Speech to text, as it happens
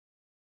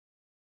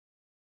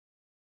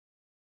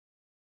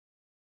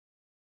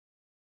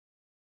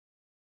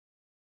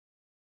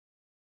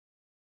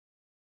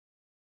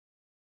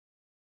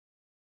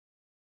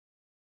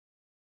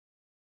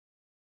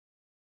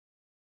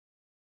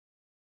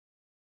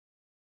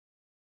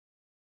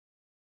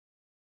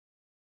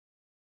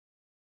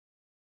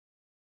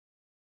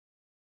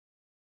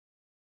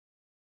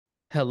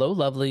Hello,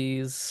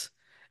 lovelies,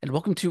 and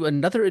welcome to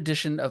another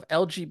edition of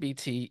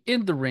LGBT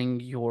in the Ring,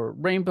 your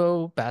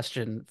rainbow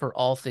bastion for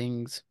all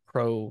things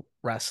pro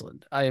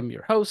wrestling. I am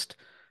your host,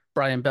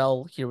 Brian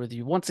Bell, here with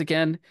you once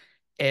again,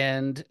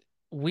 and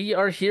we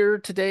are here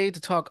today to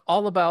talk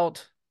all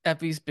about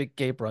Effie's Big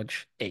Gay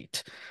Brunch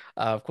 8.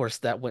 Of course,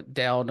 that went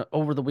down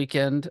over the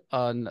weekend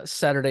on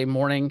Saturday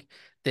morning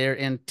there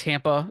in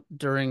Tampa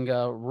during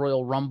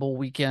Royal Rumble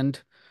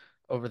weekend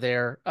over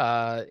there.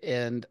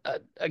 And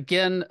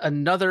again,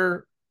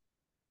 another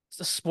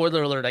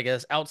spoiler alert, I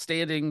guess,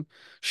 outstanding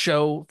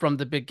show from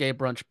the Big Gay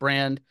Brunch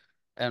brand.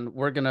 And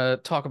we're gonna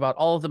talk about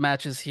all of the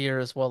matches here,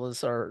 as well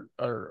as our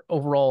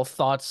overall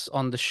thoughts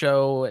on the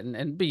show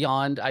and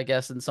beyond, I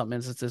guess, in some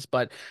instances.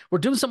 But we're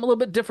doing something a little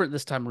bit different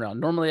this time around.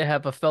 Normally, I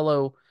have a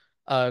fellow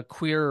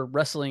queer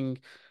wrestling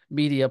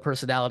media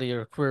personality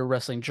or queer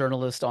wrestling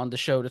journalist on the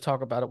show to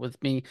talk about it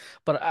with me.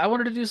 But I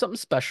wanted to do something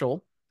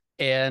special.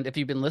 And if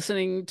you've been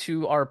listening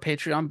to our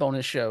Patreon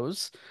bonus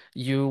shows,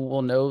 you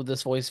will know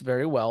this voice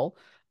very well.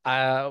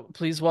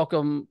 Please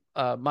welcome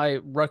my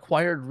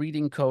required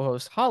reading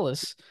co-host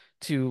Hollis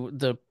to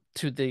the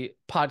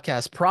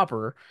podcast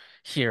proper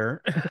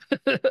here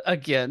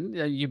again.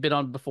 You've been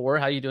on before.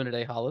 How you doing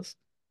today, Hollis?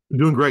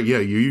 Doing great. Yeah,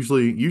 you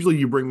usually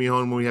you bring me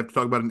on when we have to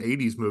talk about an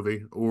 80s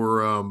movie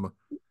or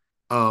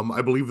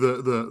I believe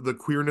the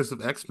queerness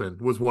of X-Men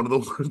was one of the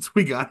ones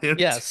we got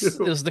Yes, it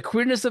into. was the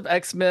queerness of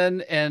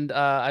X-Men, and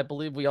I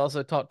believe we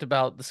also talked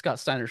about the Scott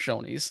Steiner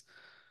Shonies.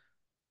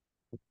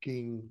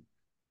 Fucking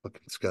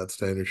fucking Scott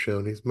Steiner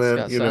Shoney's man,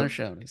 Scott Steiner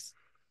Shonies.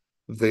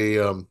 they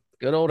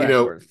Good old you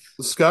know Ackworth.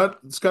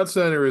 Scott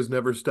Steiner has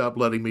never stopped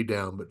letting me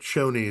down, but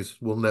Shoney's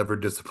will never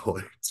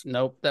disappoint.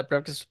 Nope, that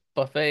breakfast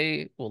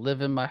buffet will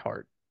live in my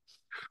heart.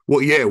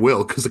 Well, yeah, it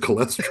will because of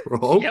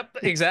cholesterol. Yep,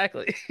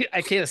 exactly.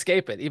 I can't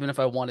escape it, even if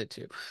I wanted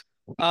to.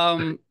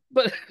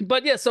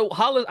 But yeah, so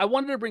Hollis, I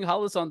wanted to bring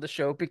Hollis on the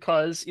show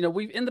because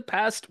we've in the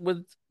past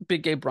with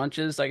Big Gay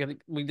Brunches, like I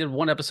think we did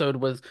one episode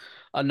with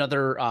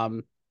another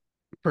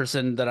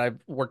person that I've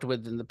worked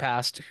with in the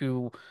past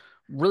who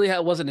really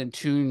wasn't in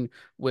tune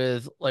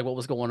with like what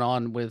was going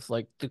on with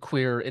like the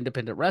queer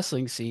independent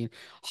wrestling scene.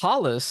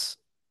 Hollis,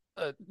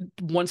 uh,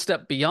 one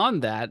step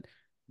beyond that,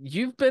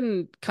 you've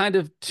been kind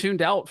of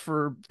tuned out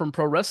from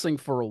pro wrestling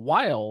for a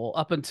while,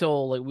 up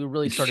until like we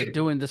really started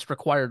doing this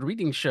required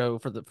reading show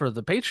for the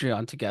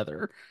Patreon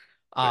together.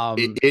 It, Um,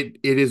 it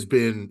it has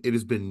been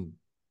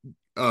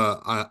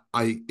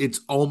it's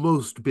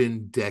almost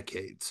been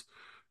decades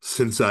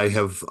since I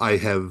have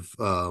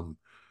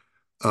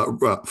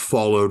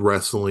followed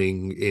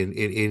wrestling in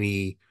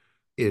any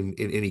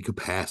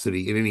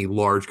capacity, in any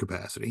large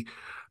capacity.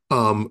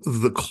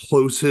 The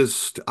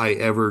closest I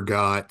ever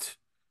got,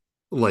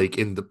 like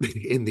in the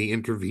in the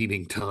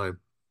intervening time,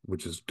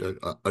 which is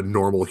a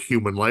normal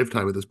human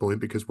lifetime at this point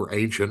because we're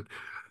ancient,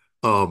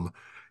 um,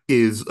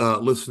 is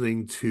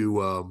listening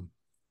to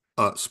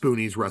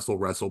Spoonie's Wrestle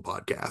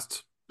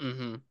podcasts.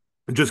 mhm.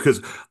 Just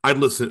because I'd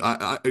listen,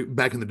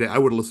 back in the day, I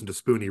would have listened to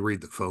Spoonie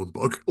read the phone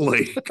book.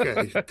 Like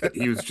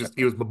he was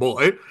my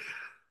boy.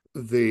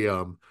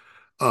 The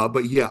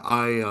but yeah,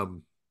 I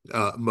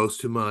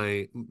most of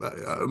my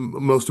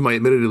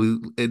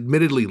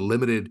admittedly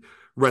limited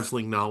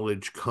wrestling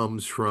knowledge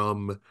comes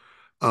from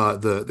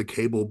the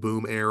cable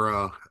boom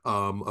era.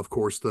 Of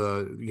course,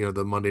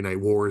 the Monday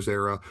Night Wars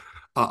era.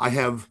 I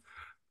have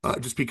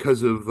just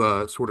because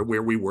of sort of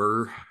where we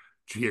were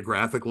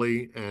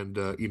geographically and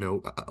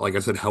like I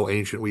said, how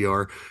ancient we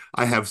are.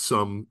 I have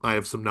some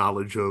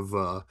knowledge of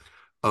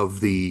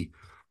the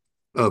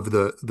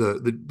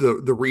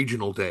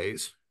regional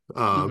days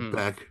uh Mhm.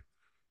 back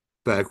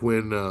back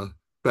when uh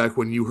back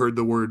when you heard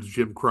the words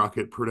Jim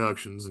Crockett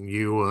Productions and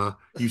you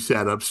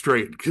sat up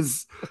straight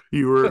because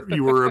you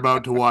were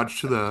about to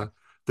watch the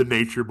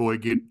Nature Boy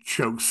get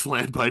choke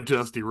slammed by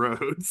Dusty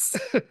Rhodes.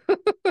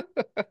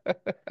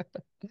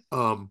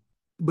 um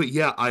but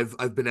yeah,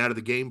 I've been out of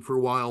the game for a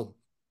while.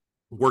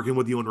 Working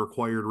with you on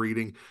required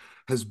reading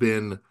has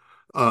been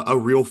a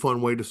real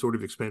fun way to sort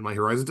of expand my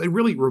horizons. They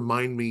really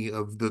remind me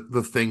of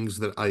the things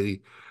that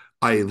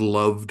I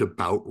loved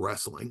about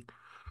wrestling.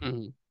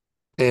 Mhm.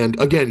 And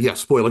again, yeah,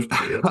 spoilers.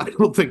 I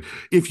don't think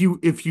if you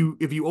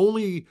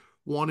only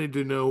wanted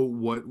to know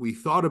what we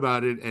thought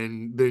about it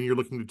and then you're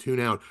looking to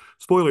tune out,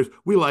 spoilers,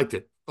 we liked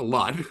it a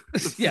lot.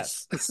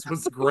 Yes. This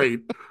was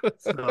great.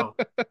 So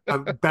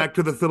I'm back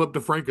to the Philip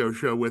DeFranco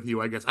show with you,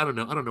 I guess. I don't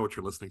know what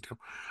you're listening to.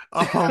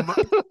 Um,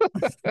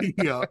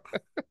 yeah,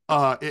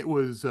 it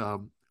was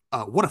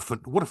what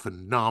a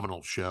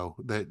phenomenal show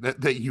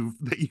that you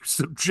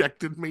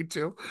subjected me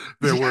to.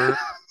 There were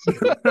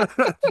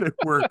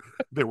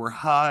there were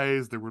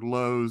highs, there were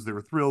lows, there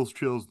were thrills,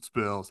 chills, and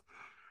spills.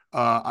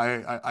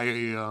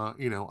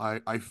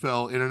 I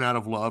fell in and out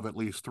of love at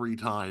least three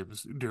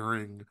times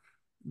during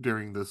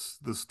this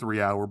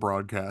 3 hour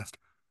broadcast.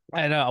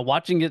 I know.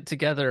 Watching it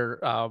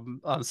together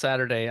on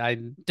Saturday, I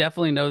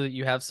definitely know that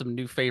you have some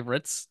new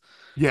favorites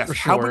Yes, for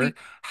how sure.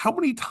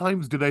 many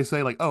times did I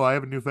say like, oh, I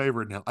have a new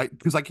favorite now?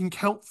 Because I can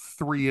count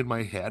three in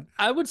my head.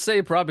 I would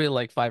say probably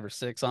like five or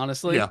six,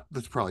 honestly. Yeah,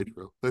 that's probably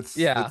true. That's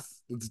Yeah.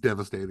 that's It's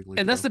devastatingly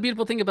And that's true. the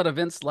beautiful thing about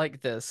events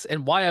like this,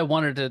 and why I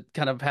wanted to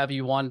kind of have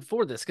you on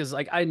for this, because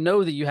like I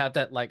know that you have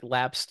that like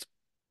lapsed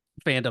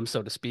fandom,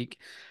 so to speak.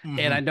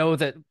 And I Hmm. know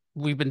that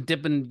we've been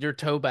dipping your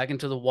toe back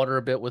into the water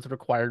a bit with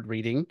required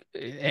reading.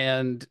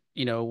 And,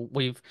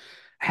 we've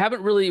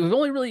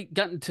only really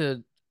gotten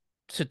to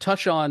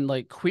touch on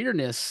like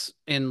queerness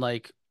in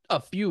like a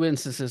few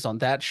instances on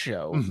that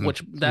show, Hmm.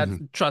 which that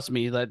Hmm. trust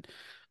me that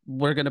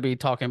we're going to be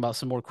talking about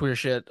some more queer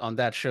shit on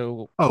that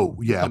show Oh,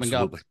 yeah, coming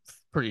up absolutely.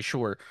 pretty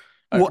sure.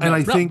 Well, and No, I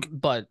not, think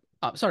but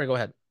sorry, go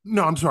ahead.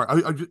 no, I'm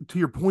sorry. To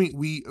your point,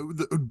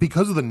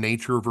 because of the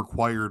nature of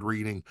required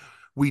reading,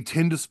 we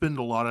tend to spend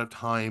a lot of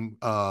time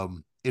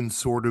in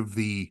sort of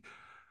the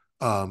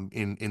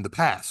in the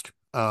past.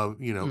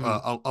 Hmm.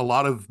 A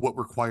lot of what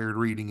required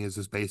reading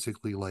is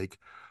basically like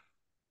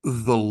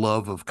the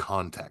love of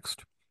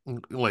context.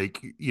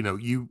 Like,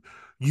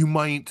 you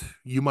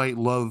might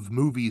love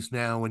movies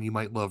now and you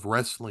might love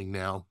wrestling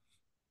now,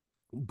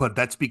 but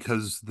that's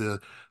because the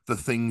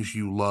things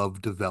you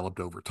love developed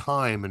over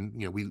time, and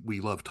we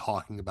love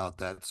talking about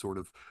that sort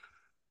of.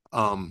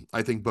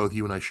 I think both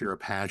you and I share a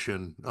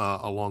passion,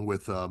 along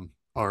with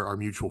our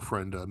mutual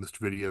friend, Mr.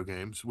 Video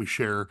Games. We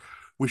share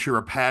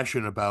a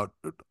passion about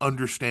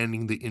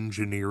understanding the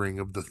engineering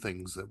of the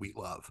things that we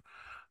love.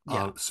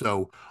 Yeah.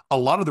 So a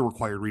lot of the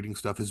required reading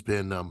stuff has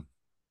been.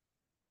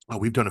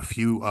 We've done a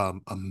few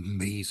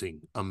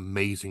amazing,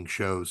 amazing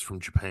shows from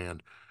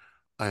Japan,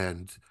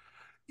 and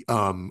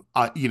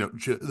like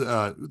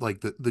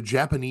the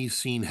Japanese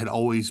scene had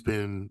always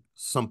been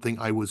something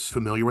I was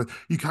familiar with.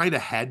 You kind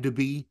of had to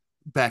be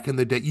back in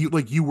the day. You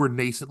were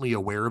nascently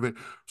aware of it,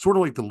 sort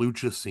of like the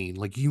lucha scene.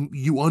 Like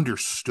you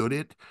understood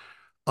it,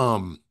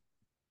 um,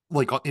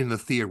 like in the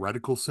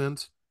theoretical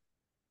sense,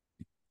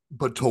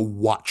 but to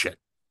watch it,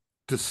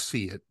 to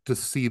see it, to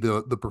see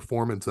the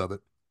performance of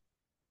it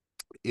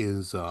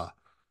is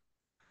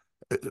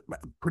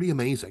pretty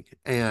amazing.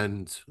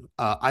 And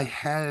I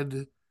had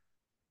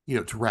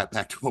to wrap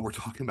back to what we're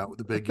talking about with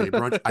the big gay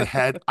brunch,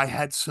 I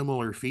had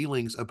similar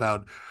feelings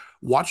about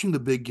watching the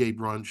big gay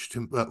brunch.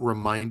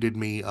 Reminded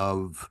me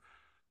of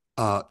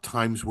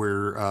times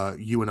where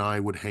you and I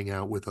would hang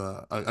out with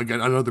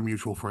again another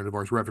mutual friend of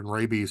ours, Reverend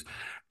Rabies,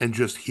 and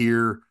just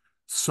hear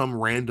some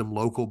random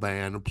local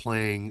band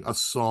playing a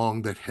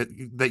song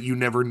that you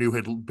never knew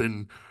had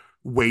been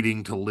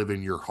waiting to live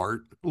in your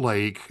heart.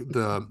 Like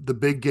the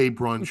big gay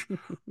brunch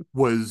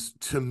was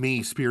to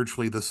me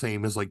spiritually the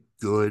same as like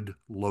good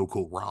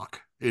local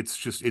rock. It's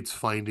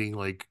finding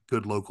like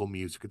good local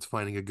music. It's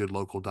finding a good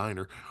local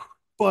diner.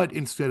 But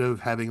instead of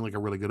having like a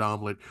really good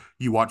omelet,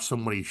 you watch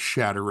somebody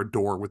shatter a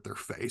door with their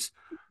face.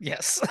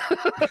 Yes.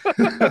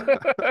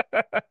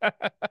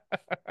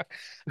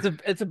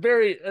 It's a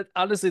very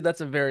honestly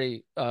that's a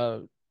very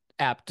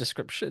apt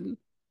description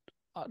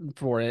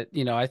for it.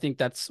 I think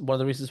that's one of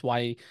the reasons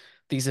why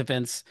these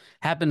events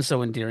have been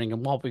so endearing.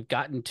 And while we've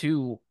gotten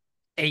to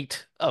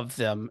eight of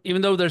them,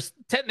 even though there's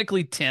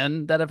technically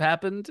 10 that have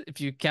happened,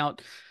 if you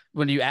count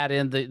when you add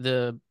in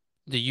the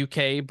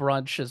UK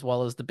brunch as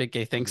well as the big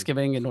gay Mhm.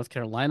 Thanksgiving in North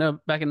Carolina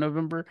back in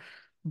November.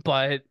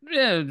 But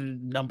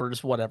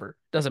numbers, whatever,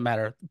 doesn't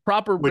matter.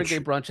 Proper big gay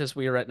Which brunches,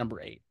 we are at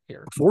number eight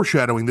here.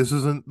 foreshadowing, this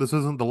isn't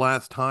the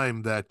last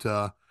time that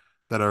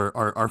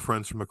our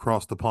friends from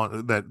across the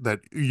pond, that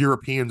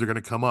Europeans are going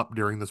to come up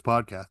during this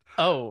podcast.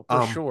 Oh,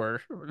 for Um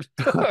sure.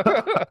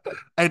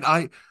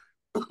 and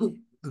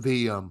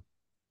the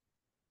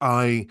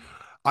I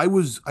I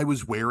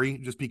was wary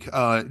just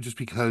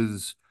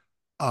because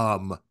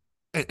um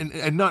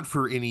and not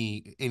for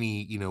any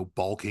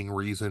balking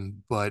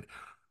reason, but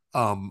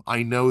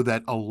I know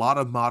that a lot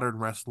of modern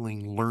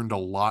wrestling learned a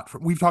lot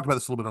from. We've talked about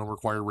this a little bit on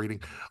required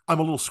rating. I'm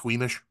a little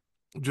squeamish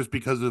just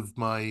because of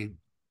my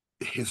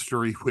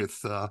history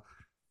with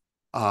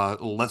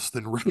less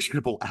than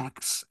reputable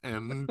acts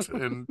and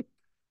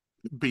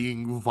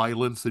being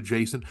violence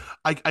adjacent.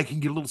 I can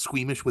get a little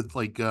squeamish with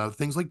like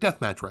things like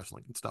deathmatch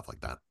wrestling and stuff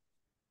like that.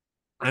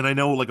 And I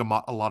know like a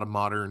lot of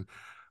modern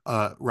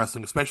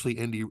wrestling, especially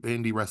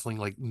indie wrestling,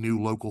 like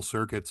new local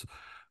circuits.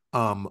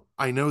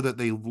 I know that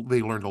they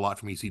learned a lot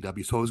from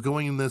ECW. So I was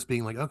going in this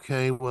being like,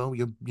 okay, well,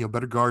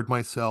 better guard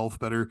myself,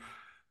 better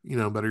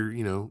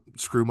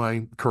screw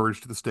my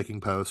courage to the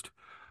sticking post.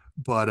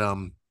 But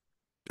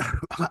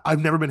I've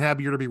never been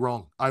happier to be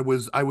wrong. I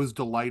was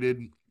delighted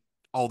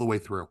all the way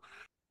through.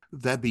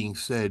 That being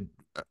said,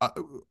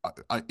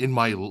 I, in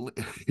my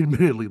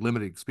admittedly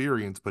limited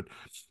experience, but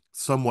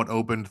somewhat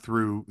opened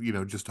through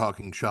just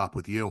talking shop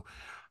with you,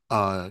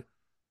 uh,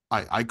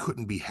 I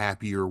couldn't be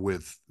happier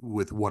with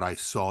what I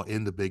saw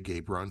in the Big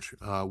Gay Brunch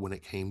when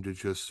it came to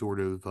just sort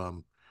of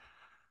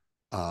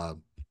uh,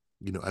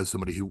 as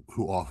somebody who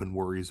often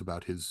worries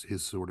about his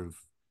sort of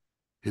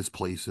his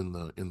place in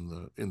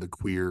the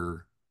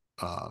queer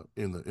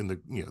in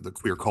the the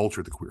queer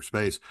culture, the queer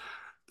space,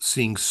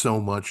 seeing so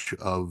much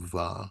of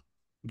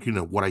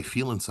what I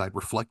feel inside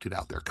reflected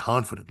out there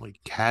confidently,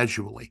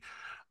 casually,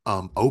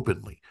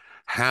 openly.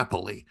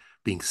 happily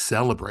being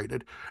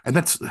celebrated. And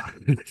that's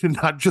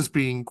not just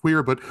being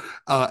queer, but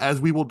as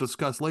we will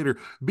discuss later,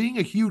 being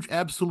a huge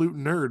absolute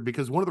nerd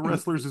because one of the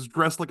wrestlers is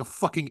dressed like a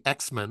fucking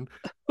X-Men.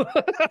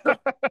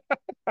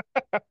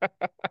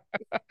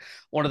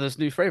 One of those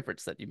new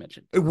favorites that you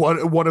mentioned.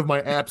 One of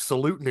my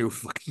absolute new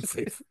fucking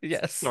favorites.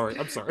 Yes. Sorry,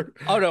 I'm sorry.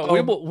 Oh no,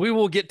 Um, we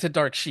will get to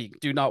Dark Sheik.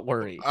 Do not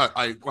worry.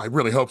 I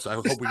really hope so. I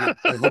hope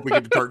we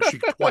get to Dark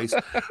Sheik twice.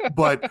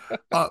 But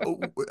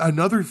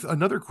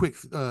another quick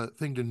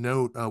thing to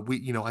note,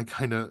 we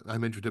I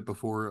mentioned it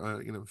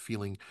before,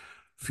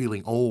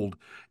 feeling old.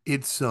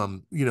 It's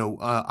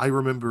I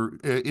remember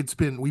it's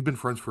been we've been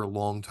friends for a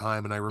long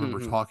time, and I remember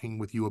Hmm. talking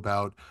with you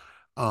about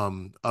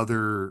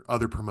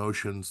other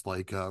promotions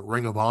like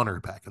Ring of Honor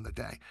back in the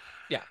day.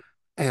 Yeah.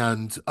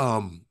 And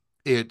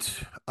it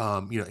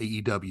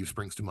AEW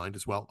springs to mind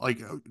as well. Like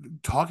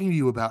talking to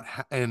you about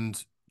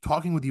and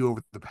talking with you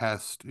over the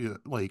past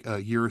like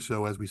a year or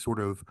so as we sort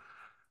of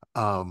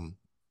um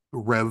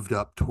revved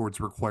up towards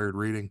required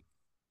reading,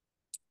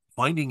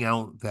 finding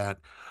out that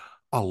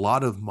a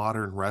lot of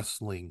modern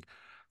wrestling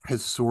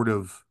has sort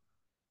of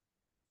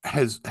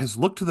has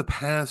looked to the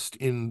past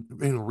in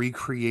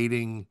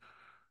recreating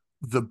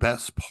the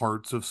best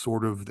parts of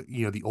sort of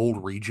the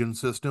old region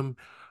system,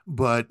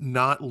 but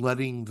not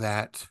letting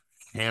that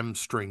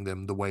hamstring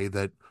them the way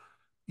that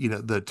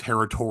the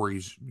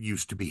territories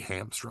used to be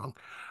hamstrung.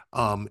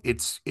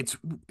 It's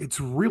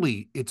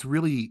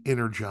really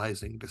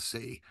energizing to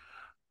see.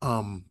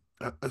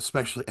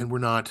 Especially, and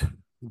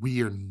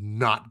we are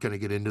not going to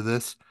get into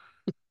this,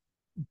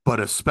 but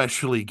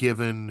especially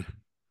given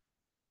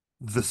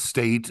the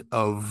state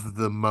of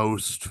the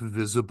most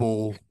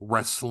visible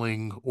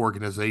wrestling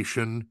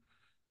organization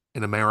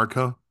in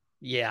America,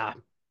 Yeah.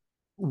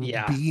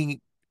 Yeah.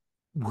 being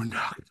we're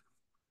not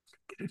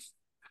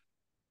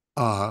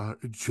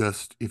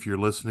just if you're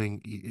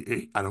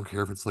listening, I don't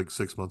care if it's like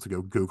 6 months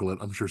ago, Google it.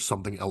 I'm sure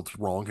something else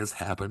wrong has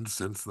happened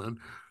since then.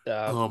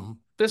 Uh, Um,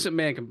 this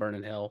man can burn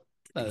in hell.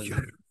 Uh, yeah,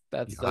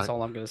 that's yeah,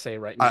 all I'm gonna say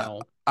right I, now.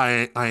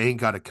 I ain't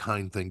got a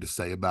kind thing to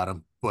say about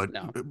him, but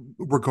No.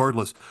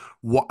 regardless,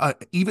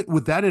 even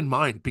with that in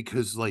mind,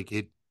 because like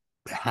it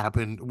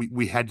happened,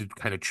 we had to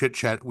kind of chit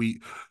chat.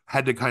 We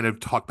had to kind of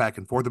talk back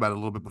and forth about it a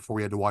little bit before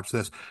we had to watch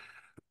this.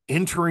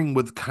 Entering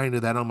with kind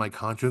of that on my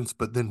conscience,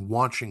 but then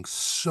watching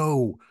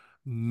so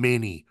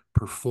many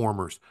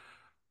performers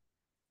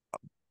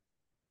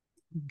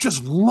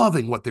just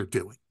loving what they're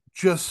doing,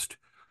 just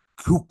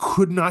who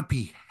could not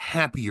be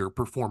happier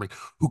performing,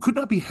 who could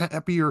not be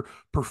happier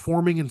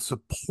performing and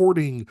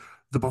supporting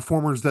the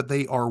performers that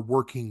they are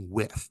working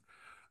with.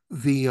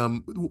 The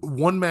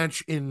one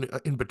match in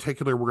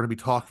particular we're going to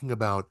be talking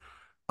about,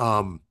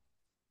 um,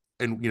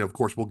 and of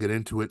course we'll get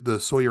into it. The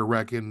Sawyer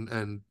Wreck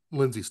and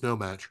Lindsay Snow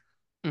match.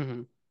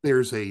 Hmm.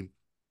 There's a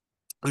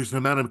there's an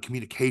amount of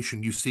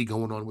communication you see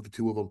going on with the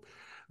two of them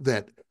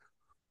that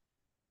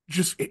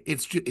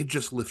it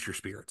just lifts your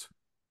spirits.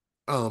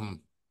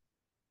 Um,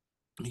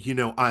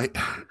 I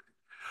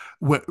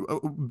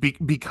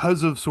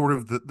because of sort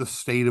of the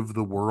state of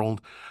the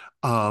world,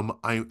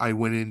 I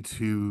went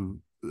into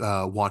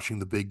watching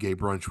the big gay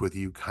brunch with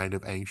you, kind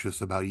of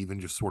anxious about even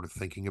just sort of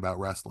thinking about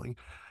wrestling,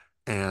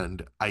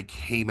 and I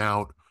came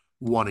out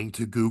wanting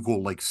to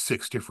Google like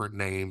six different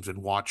names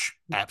and watch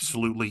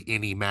absolutely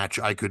any match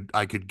I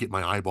could get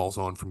my eyeballs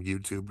on from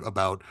YouTube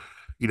about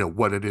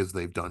what it is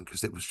they've done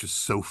because it was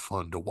just so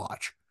fun to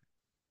watch.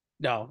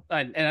 No,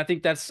 and I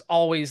think that's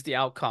always the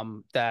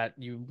outcome that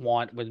you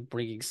want when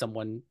bringing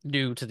someone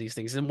new to these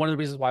things. And one of the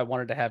reasons why I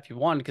wanted to have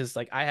you on, because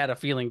like I had a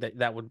feeling that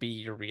that would be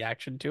your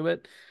reaction to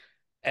it,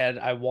 and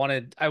I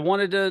wanted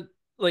to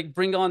like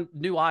bring on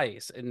new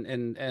eyes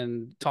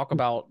and talk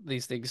about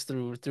these things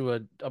through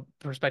a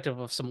perspective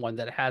of someone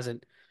that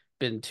hasn't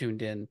been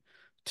tuned in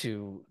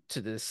to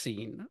this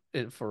scene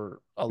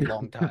for a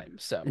long time.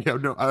 So, Yeah,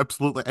 no,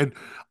 absolutely. And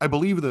I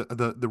believe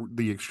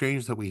the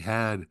exchange that we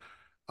had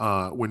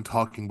when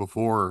talking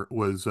before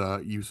was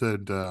you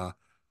said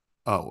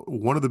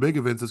one of the big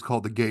events is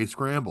called the Gay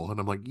Scramble, and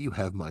I'm like, you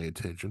have my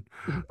attention.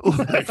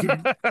 Like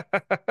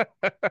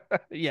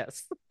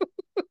yes,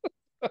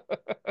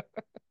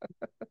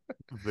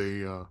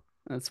 the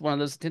that's one of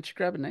those attention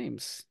grabbing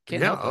names.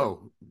 Can't yeah,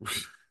 help it.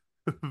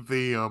 oh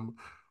the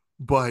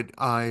but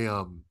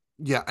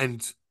yeah,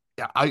 and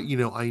yeah,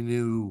 I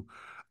knew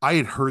I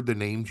had heard the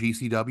name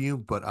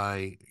GCW, but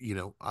I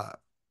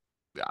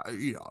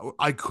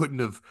couldn't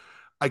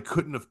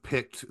have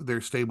picked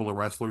their stable of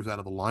wrestlers out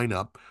of the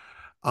lineup.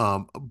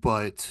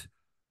 But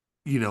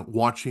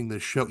watching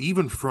this show,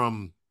 even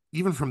from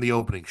the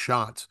opening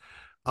shots,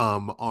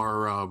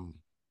 are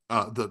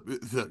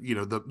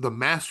the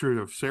master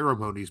of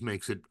ceremonies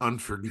makes it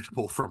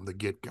unforgettable from the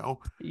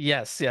get-go.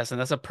 Yes, yes, and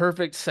that's a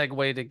perfect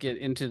segue to get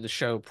into the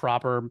show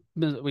proper.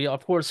 We,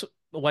 of course,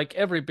 like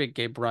every big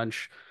gay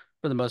brunch,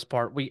 for the most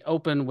part, we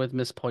open with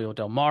Miss Pollo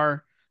Del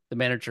Mar, the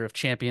manager of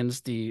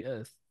champions,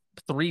 the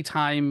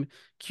three-time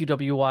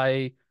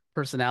QWI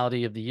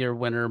Personality of the Year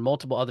winner,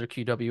 multiple other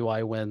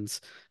QWI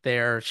wins.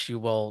 There, she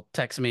will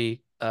text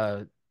me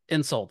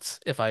insults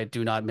if I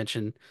do not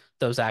mention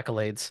those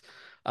accolades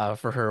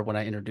for her when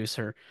I introduce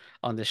her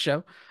on this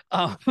show.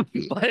 Um,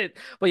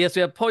 but yes,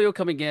 we have Pollo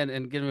coming in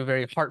and giving a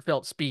very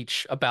heartfelt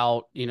speech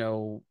about,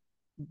 the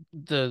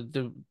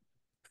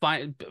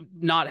fine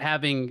not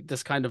having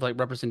this kind of like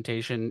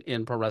representation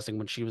in pro wrestling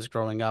when she was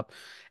growing up,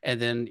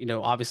 and then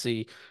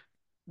obviously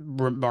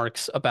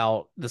remarks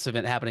about this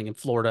event happening in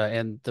Florida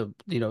and the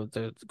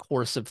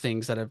course of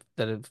things that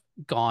have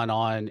gone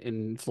on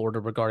in Florida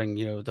regarding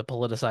the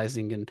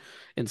politicizing and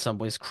in some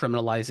ways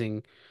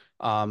criminalizing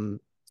um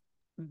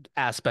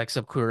aspects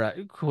of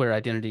queer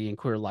identity and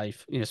queer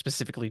life,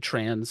 specifically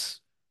Mm,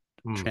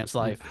 trans mm.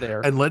 life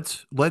there. And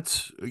let's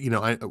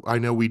I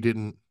know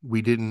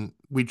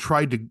we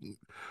tried to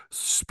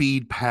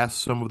speed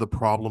past some of the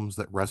problems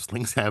that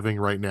wrestling's having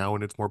right now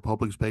in its more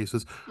public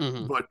spaces,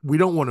 Hmm. but we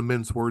don't want to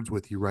mince words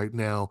with you right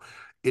now.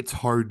 It's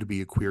hard to be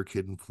a queer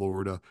kid in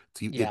Florida.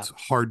 Yeah, It's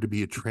hard to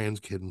be a trans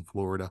kid in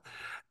Florida.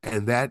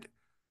 And that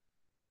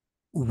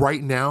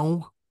right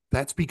now,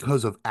 that's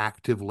because of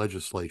active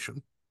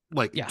legislation.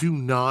 Like, yeah, do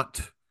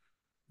not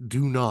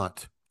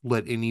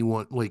let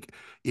anyone, like,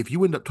 if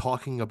you end up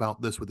talking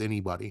about this with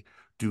anybody,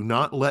 do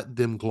not let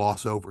them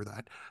gloss over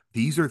that.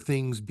 These are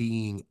things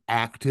being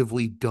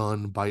actively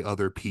done by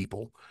other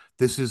people.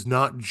 This is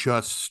not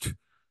just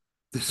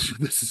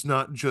this is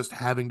not just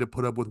having to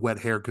put up with wet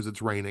hair because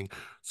it's raining.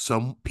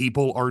 Some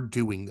people are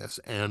doing this,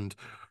 and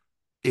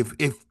if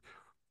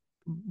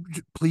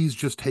please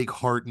just take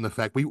heart in the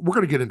fact we're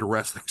going to get into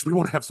wrestling, so we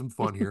want to have some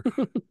fun here,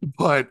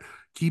 but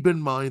keep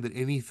in mind that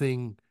any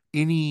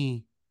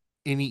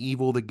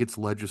evil that gets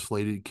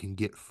legislated can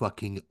get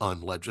fucking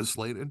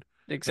unlegislated, and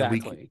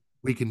exactly.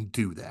 we can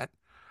do that.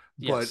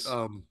 But Yes.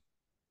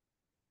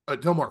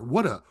 Delmar,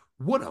 what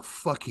a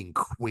fucking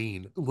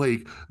queen.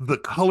 Like the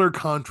color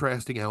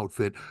contrasting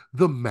outfit,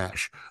 the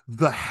mesh,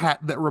 the hat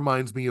that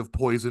reminds me of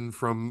Poison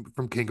from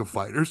King of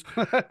Fighters.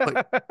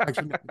 Like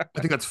actually no, I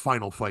think that's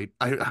Final Fight.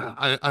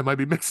 I might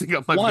be mixing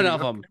up my One of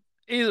video. them.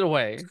 Either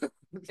way,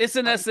 I, it's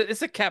a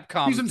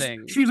Capcom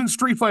thing. she's in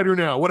Street Fighter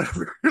now,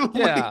 whatever. Like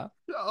Yeah.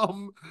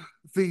 um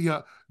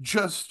the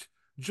just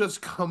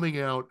coming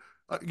out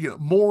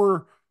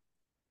more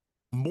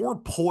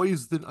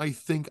poise than I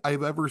think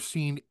I've ever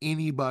seen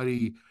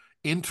anybody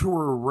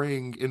enter a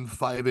ring in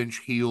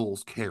 5-inch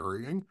heels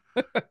carrying.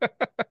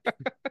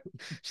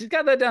 She's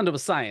got that down to a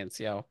science,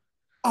 yo.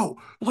 Oh,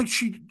 like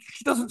she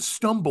doesn't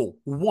stumble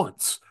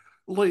once.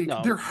 Like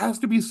No. there has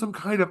to be some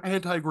kind of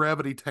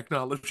anti-gravity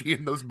technology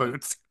in those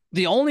boots.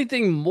 The only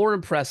thing more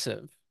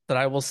impressive that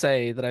I will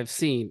say that I've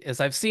seen is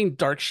I've seen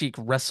Dark Sheik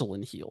wrestle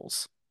in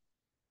heels.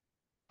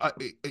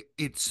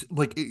 It's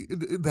like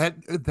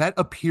that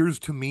appears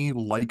to me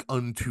like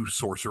unto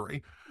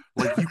sorcery.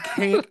 Like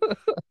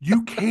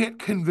you can't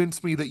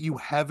convince me that you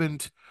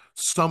haven't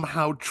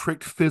somehow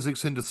tricked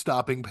physics into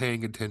stopping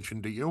paying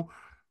attention to you.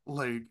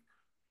 Like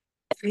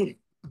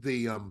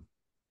the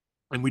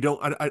and we don't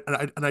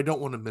and I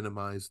don't want to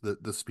minimize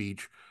the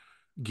speech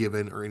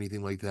given or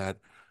anything like that.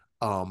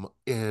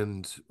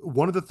 And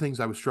one of the things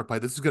I was struck by,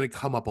 this is going to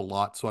come up a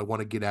lot, so I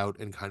want to get out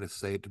and kind of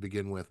say it to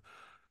begin with.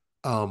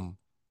 Um,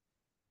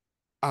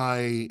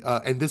 I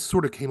and this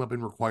sort of came up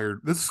in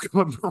required. This has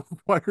come up in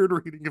required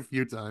reading a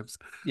few times.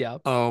 Yeah.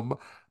 Um,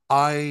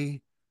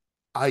 I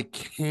I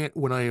can't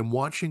when I am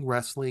watching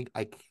wrestling,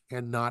 I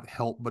cannot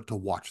help but to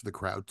watch the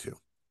crowd too.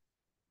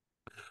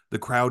 The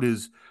crowd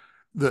is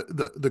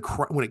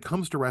when it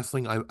comes to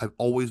wrestling, I've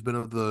always been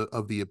of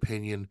the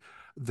opinion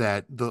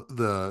that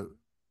the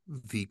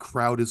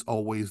crowd is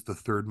always the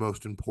third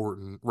most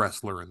important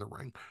wrestler in the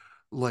ring.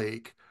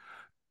 Like,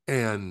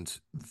 and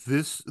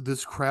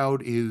this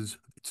crowd is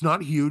it's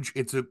not huge.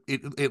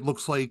 It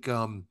looks like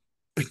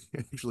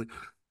actually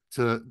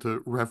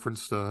to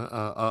reference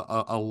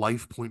a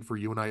life point for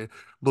you and I,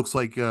 looks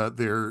like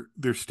they're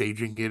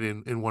staging it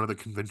in one of the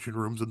convention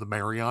rooms in the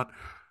Marriott.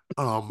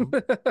 Um,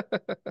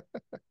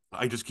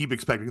 I just keep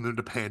expecting them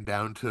to pan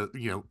down to,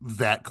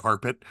 that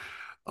carpet.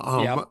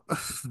 Yeah. Um,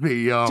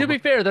 the To be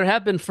fair, there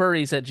have been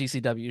furries at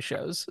GCW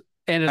shows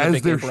and in the As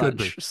big gay there should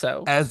be, brunch.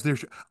 So,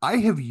 I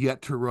have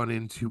yet to run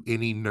into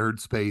any nerd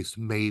space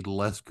made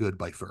less good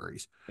by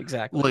furries.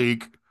 exactly.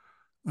 Like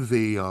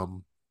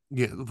the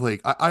yeah,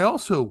 like I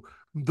also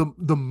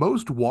the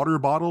most water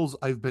bottles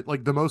I've been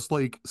like the most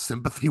like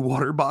sympathy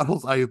water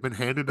bottles I have been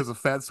handed as a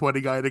fat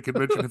sweaty guy at a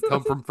convention have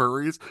come from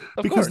furries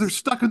Of because they're course,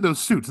 stuck in those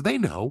suits. they They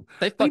know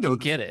fucking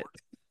get it.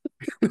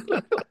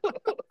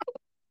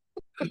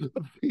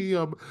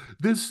 the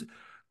this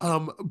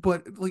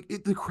but like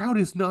the crowd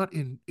is not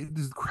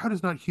the crowd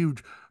is not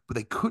huge, but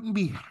they couldn't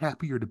be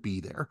happier to be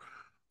there.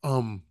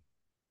 Um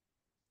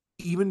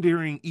even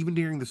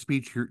during the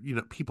speech,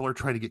 people are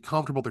trying to get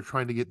comfortable, they're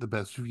trying to get the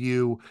best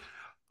view.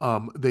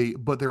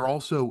 They're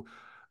also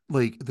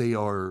like they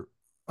are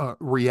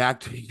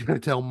reacting to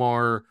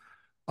Elmar,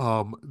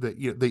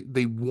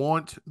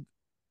 that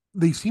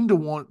they seem to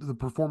want the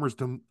performers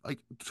to like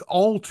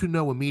all to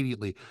know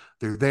immediately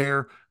they're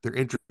there, they're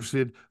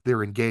interested,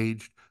 they're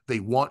engaged, they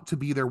want to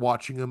be there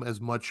watching them as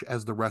much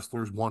as the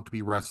wrestlers want to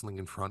be wrestling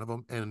in front of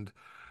them, and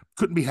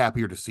couldn't be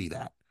happier to see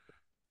that.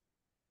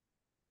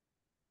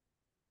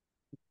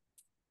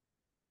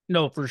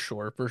 No, for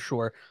sure, for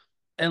sure.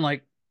 And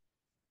like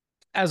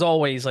as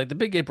always, like the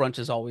Big Gay Brunch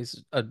is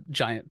always a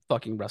giant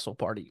fucking wrestle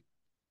party.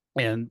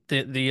 And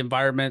the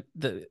environment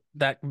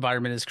that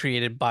environment is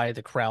created by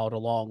the crowd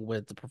along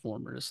with the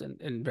performers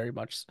and very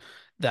much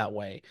that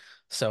way.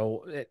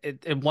 So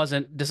it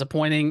wasn't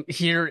disappointing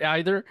here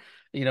either,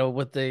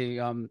 with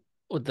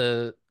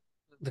the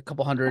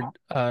couple hundred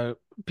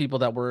people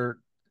that were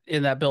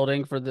in that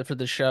building for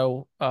the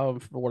show for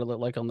what it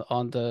looked like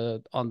on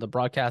the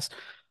broadcast.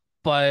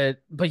 But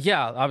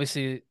yeah,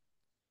 obviously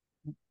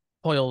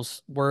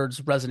Hoyle's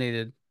words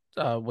resonated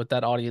with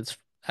that audience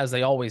as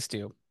they always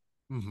do.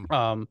 Hmm.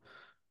 Um,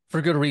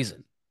 for good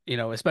reason,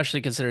 especially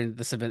considering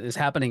this event is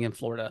happening in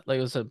Florida. Like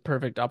it was a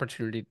perfect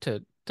opportunity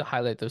to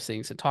highlight those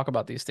things and talk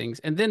about these things,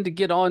 and then to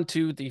get on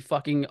to the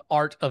fucking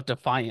art of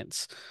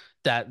defiance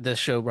that this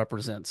show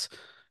represents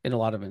in a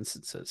lot of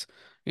instances,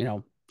 you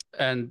know.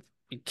 And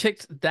we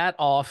kicked that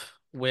off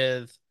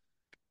with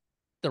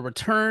the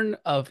return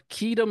of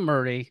Keita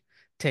Murray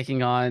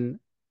taking on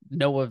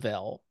Noah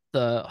Vale,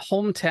 the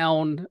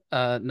hometown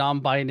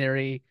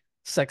non-binary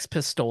Sex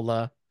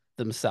Pistola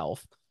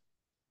themselves.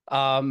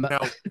 Um,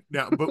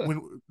 But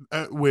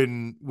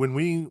when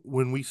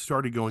we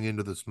started going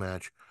into this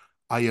match,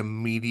 I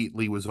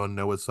immediately was on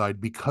Noah's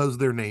side because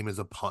their name is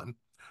a pun,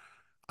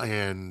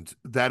 and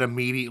that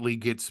immediately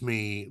gets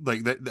me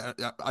like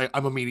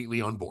I'm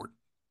immediately on board.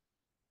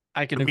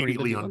 I can agree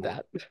with Immediately you on on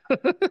board.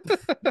 that.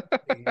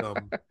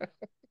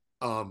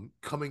 The,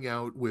 coming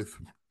out with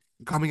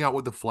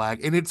the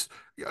flag, and it's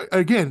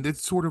again,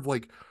 it's sort of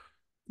like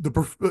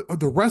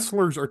the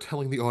wrestlers are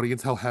telling the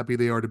audience how happy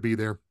they are to be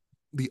there.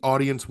 The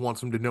audience wants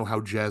them to know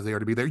how jazzed they are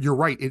to be there. You're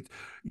right.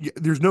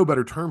 There's no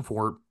better term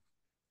for it.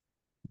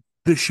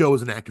 This show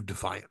is an act of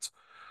defiance.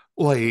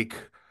 Like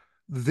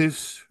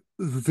this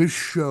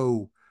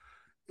show,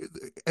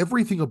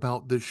 everything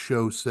about this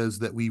show says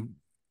that,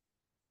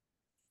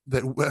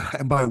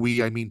 and by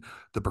we I mean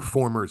the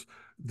performers,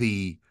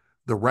 the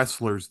the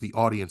wrestlers, the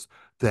audience,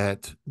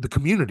 that the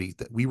community,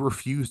 that we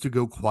refuse to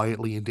go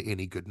quietly into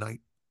any good night.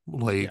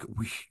 Yeah. Like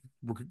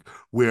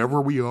wherever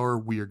we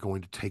are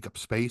going to take up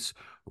space.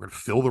 We're going to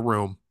fill the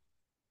room,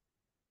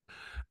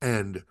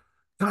 and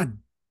God,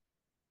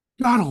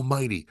 God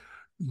Almighty,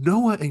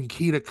 Noah and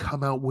Keita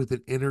come out with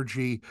an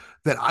energy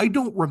that I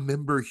don't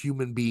remember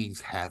human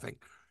beings having.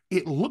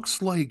 It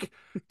looks like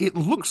it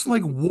looks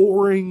like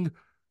warring.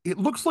 It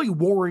looks like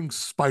warring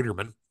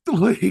Spider-Man.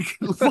 Like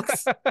it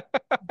looks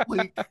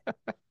like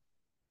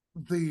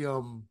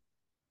the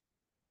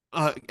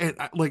and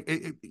like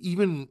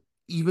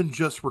even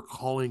just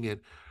recalling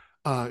it,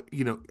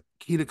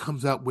 Keita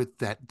comes out with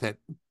that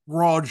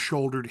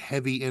broad-shouldered,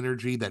 heavy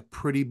energy, that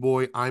pretty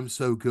boy, I'm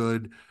so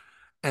good,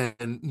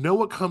 and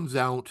Noah comes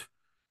out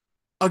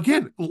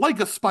again like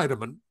a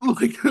Spider-Man,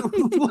 like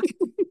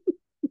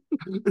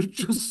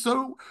just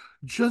so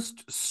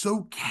just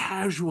so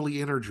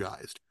casually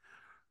energized.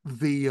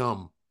 The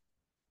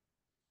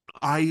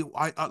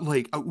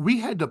we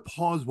had to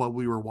pause while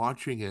we were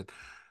watching it,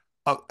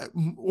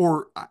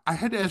 or I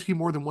had to ask you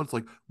more than once,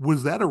 like,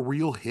 was that a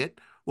real hit?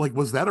 Like,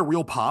 was that a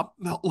real pop?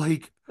 No,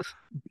 like,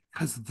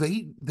 because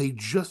they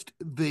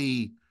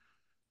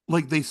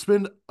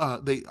spend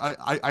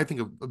I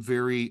think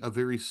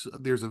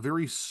there's a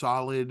very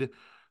solid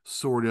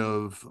sort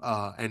of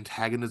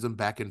antagonism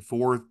back and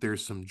forth.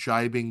 There's some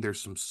jibing,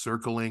 there's some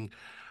circling,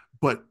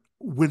 but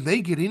when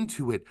they get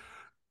into it,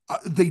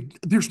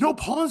 there's no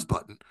pause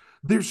button.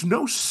 There's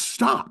no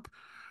stop.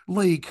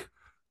 Like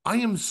I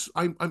am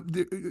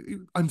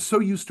I'm so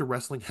used to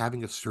wrestling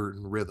having a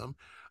certain rhythm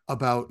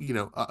about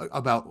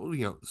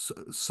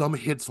some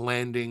hits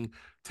landing,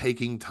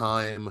 taking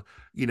time,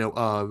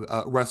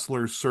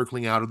 wrestlers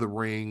circling out of the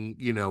ring,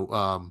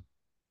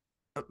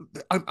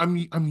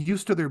 I'm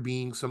used to there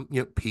being some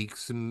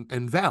peaks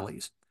and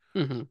valleys.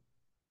 Hmm.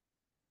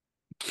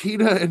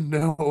 Kita and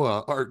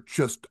Noah are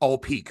just all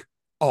peak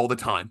all the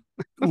time.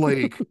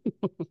 Like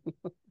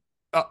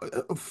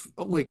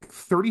like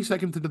 30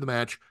 seconds into the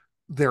match,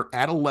 they're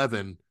at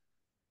 11,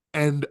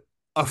 and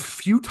a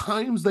few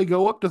times they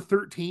go up to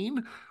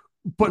 13,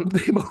 but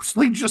they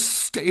mostly just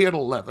stay at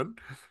 11.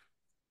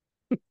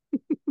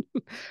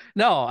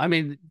 No, I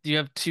mean, you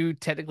have two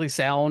technically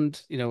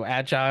sound,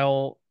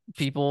 agile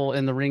people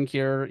in the ring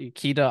here.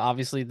 Keita,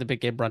 obviously the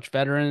Big Gay Brunch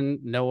veteran.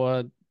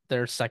 Noah,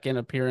 their second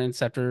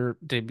appearance after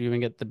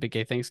debuting at the Big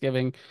Gay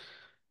Thanksgiving.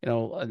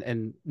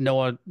 And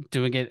Noah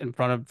doing it in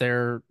front of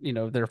their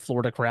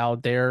Florida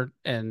crowd there,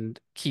 and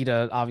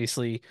Keita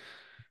obviously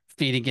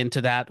feeding into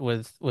that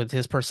with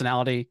his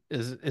personality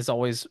is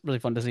always really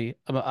fun to see.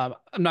 I'm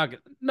not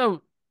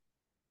no,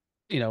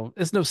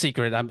 it's no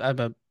secret. I'm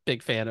a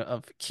big fan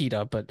of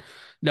Keita, but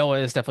Noah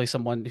is definitely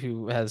someone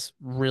who has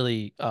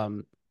really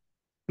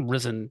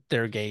risen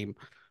their game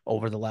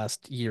over the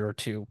last year or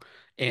two,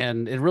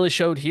 and it really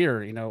showed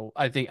here.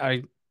 I think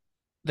I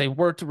they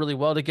worked really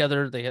well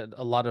together. They had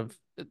a lot of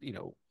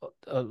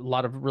a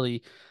lot of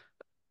really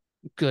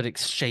good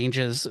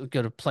exchanges,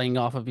 good of playing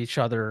off of each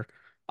other.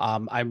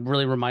 I'm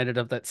really reminded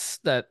of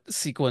that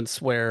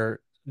sequence where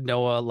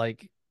Noah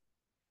like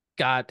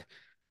got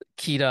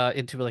Kita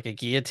into like a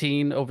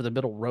guillotine over the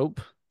middle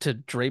rope to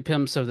drape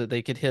him so that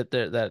they could hit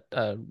that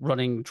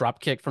running drop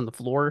kick from the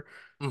floor.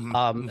 Hmm.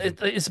 Hmm.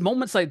 It's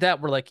moments like that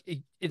where like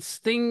it's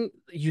thing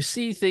you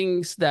see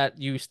things that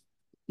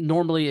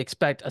normally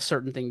expect a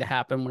certain thing to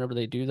happen whenever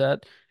they do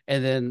that,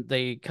 and then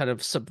they kind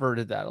of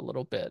subverted that a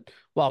little bit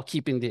while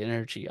keeping the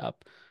energy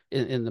up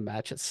in the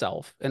match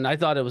itself. And I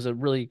thought it was a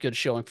really good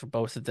showing for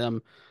both of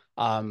them.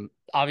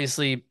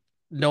 Obviously,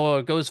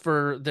 Noah goes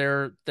for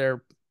their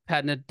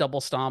patented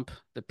double stomp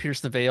that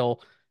pierced the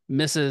veil,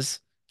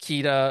 misses.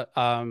 Kita,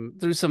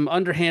 through some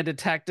underhanded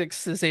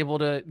tactics, is able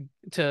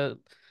to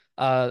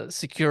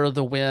secure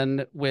the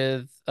win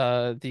with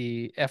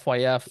the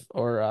FYF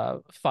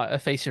or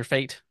Face Your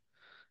Fate.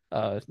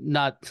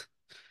 Not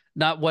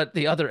what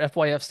the other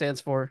FYF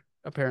stands for,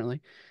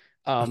 apparently.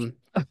 Um,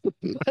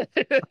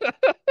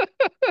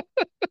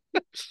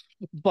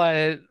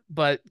 but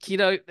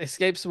Keto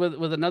escapes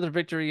with another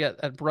victory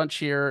at Brunch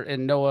here,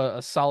 and Noah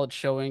a solid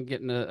showing,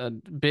 getting a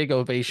big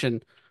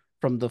ovation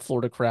from the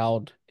Florida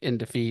crowd in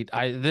defeat.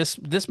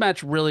 This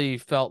match really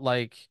felt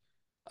like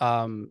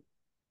um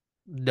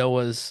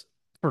Noah's,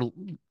 for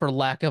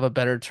lack of a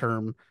better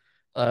term,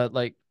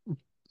 like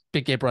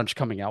Big Gay Brunch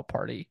coming out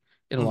party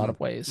in a lot Hmm. of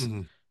ways.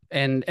 Hmm.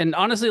 And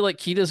honestly, like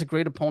Kita's a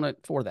great opponent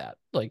for that.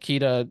 Like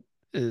Kita,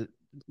 uh,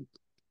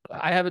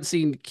 I haven't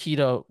seen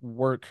Kita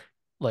work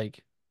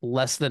like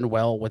less than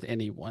well with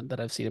anyone that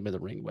I've seen him in the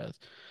ring with.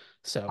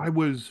 So, I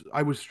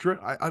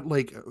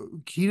like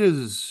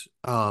Kita's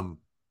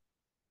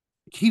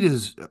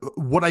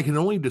what I can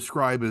only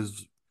describe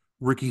as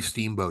Ricky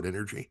Steamboat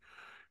energy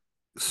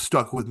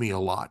stuck with me a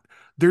lot.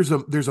 There's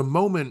a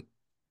moment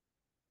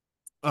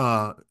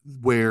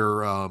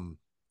where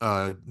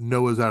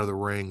Noah's out of the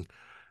ring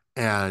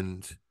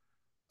and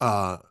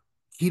uh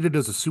Kita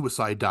does a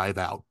suicide dive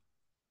out,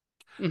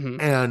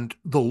 mhm. and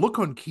the look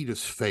on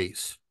Kita's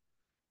face,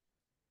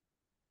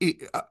 it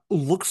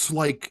looks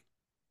like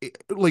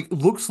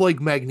looks like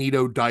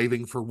Magneto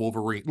diving for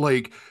Wolverine.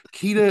 Like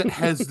Kita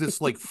has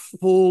this like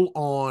full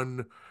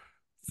on,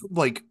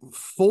 like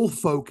full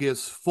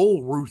focus,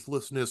 full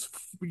ruthlessness,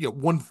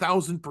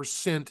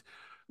 1000%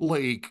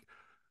 like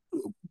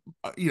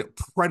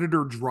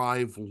predator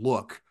drive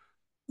look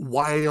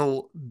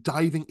while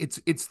diving.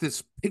 It's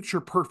this picture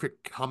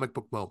perfect comic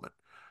book moment.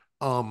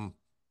 Um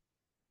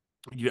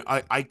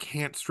I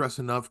can't stress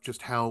enough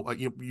just how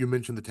you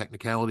mentioned the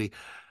technicality.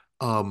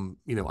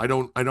 I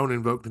don't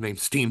invoke the name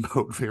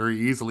Steamboat very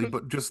easily,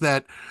 but just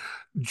like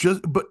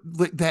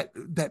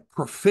that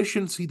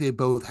proficiency they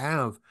both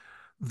have.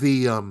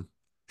 The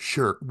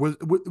Sure,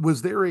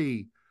 was there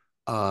a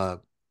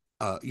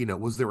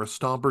was there a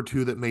stomp or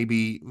two that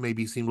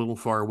maybe seemed a little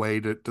far away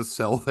to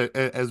sell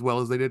as well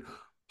as they did?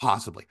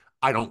 Possibly.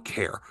 I don't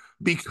care,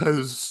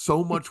 because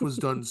so much was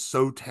done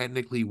so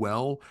technically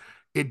well.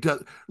 It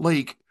does,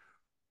 like,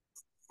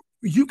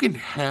 you can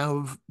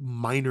have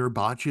minor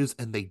botches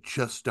and they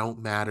just don't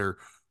matter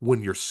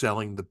when you're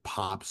selling the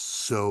pops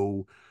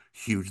so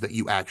huge that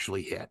you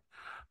actually hit.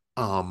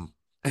 And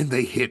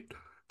they hit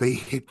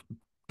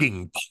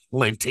being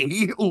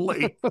plenty.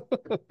 Like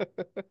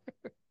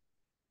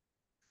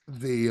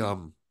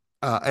the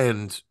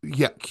and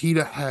yeah,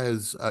 Kita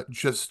has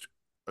just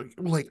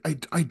like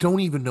I don't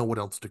even know what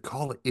else to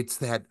call it. It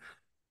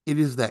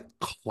is that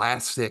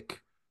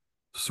classic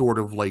sort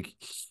of like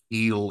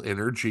heel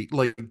energy,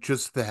 like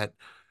just that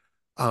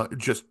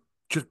just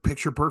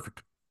picture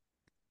perfect.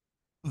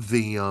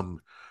 The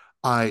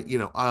I you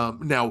know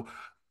Now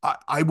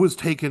I was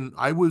taken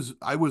I was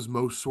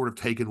most sort of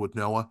taken with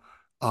Noah.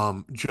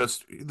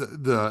 Just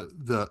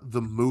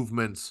the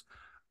movements,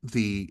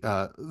 the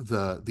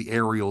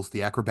aerials,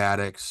 the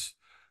acrobatics,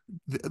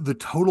 the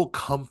total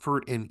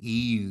comfort and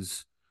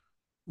ease.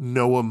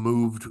 Noah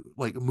moved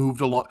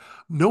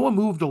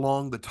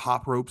along the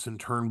top ropes and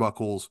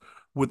turnbuckles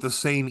with the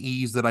same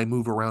ease that I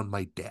move around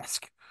my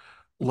desk.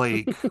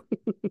 Like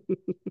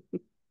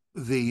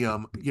the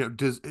you know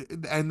does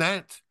and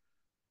that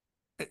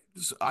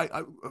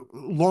I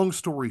long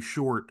story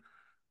short,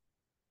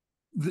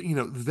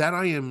 that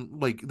I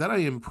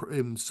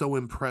am so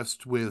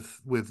impressed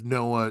with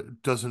Noah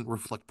doesn't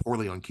reflect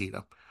poorly on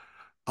Kita.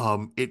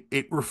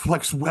 It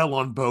reflects well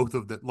on both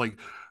of them. Like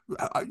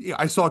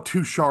I saw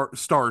two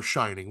stars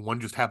shining. One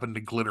just happened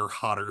to glitter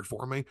hotter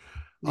for me.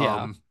 Yeah.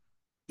 Um,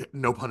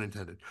 no pun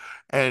intended.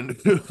 And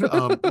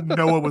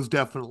Noah was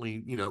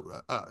definitely,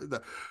 no,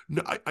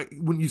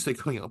 when you say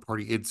coming out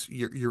party,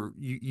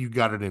 you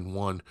got it in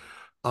one.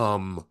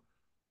 Um,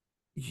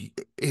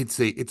 it's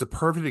a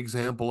perfect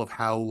example of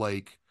how,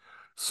 like,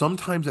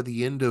 sometimes at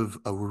the end of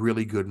a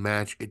really good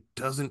match, it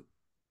doesn't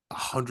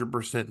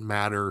 100%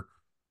 matter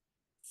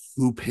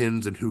who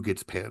pins and who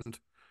gets pinned,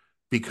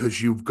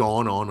 because you've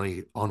gone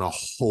on a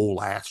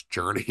whole ass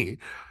journey.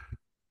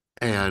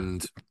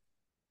 And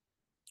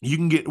you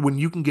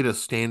can get a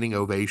standing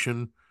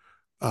ovation,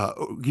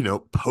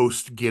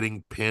 post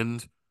getting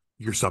pinned,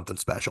 you're something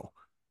special.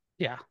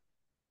 Yeah.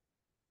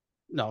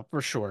 No,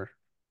 for sure.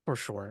 For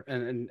sure.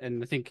 And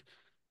I think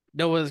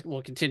Noah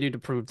will continue to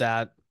prove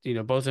that.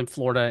 both in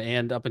Florida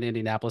and up in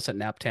Indianapolis at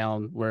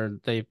Naptown, where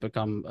they've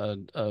become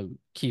a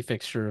key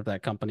fixture of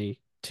that company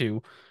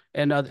too,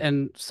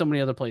 and so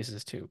many other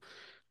places too.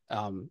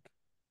 Um,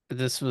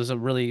 this was a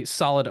really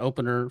solid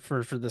opener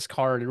for this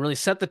card and really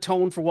set the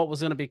tone for what was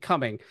going to be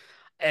coming.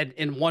 And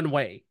in one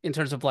way, in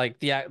terms of like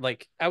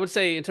I would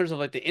say in terms of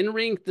like the in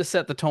ring, this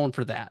set the tone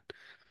for that.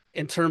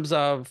 In terms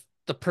of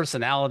the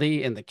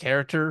personality and the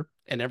character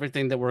and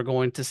everything that we're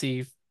going to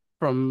see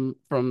from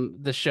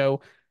the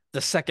show,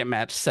 the second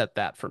match set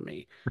that for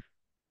me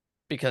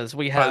because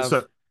we Uh, have.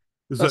 so,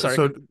 Oh, so, sorry,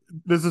 so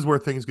this is where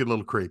things get a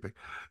little creepy.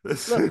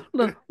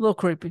 little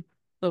creepy,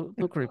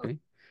 little creepy.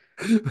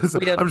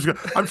 We have. I'm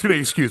just gonna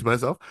excuse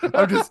myself.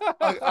 I'm just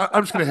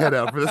gonna head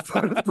out for this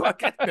part of the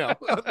podcast now.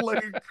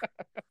 Like,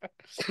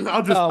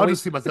 I'll We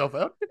just see myself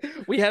out.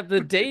 we have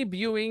the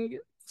debuting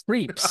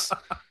Creeps,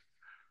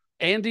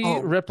 Andy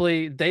Oh,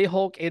 Ripley, They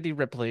Hulk, Andy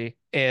Ripley,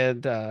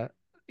 and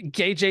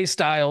KJ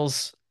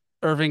Styles,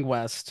 Irving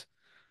West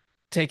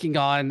taking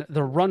on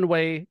the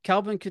Runway,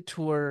 Calvin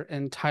Couture,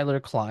 and Tyler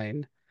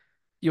Klein.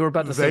 You were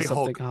about to say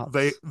something,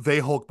 Hollis. They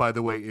Hulk, by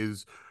the way,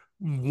 is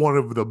one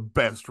of the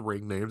best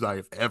ring names I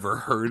have ever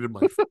heard in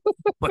my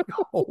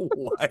whole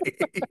life.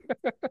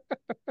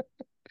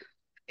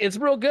 It's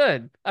real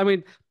good. I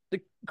mean,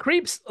 the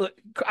Creeps.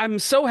 I'm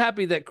so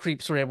happy that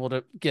Creeps were able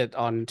to get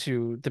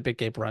onto the Big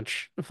Gay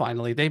Brunch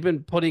finally. They've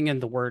been putting in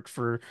the work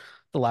for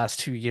the last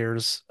 2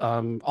 years,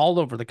 all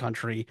over the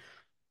country.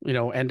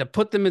 And to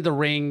put them in the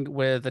ring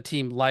with a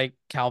team like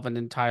Calvin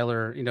and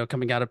Tyler,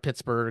 coming out of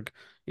Pittsburgh,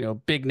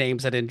 big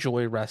names that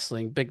enjoy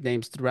wrestling, big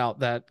names throughout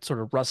that sort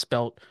of Rust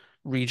Belt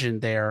region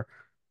there.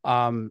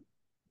 Um,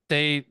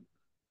 they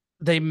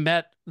they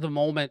met the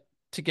moment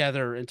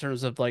together in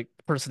terms of like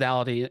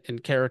personality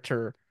and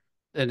character,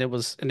 and it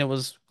was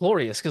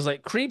glorious because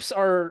like Creeps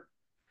are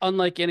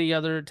unlike any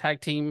other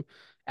tag team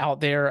out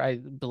there. I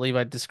believe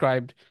I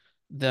described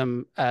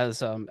them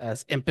as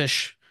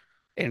impish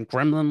and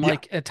gremlin Yeah,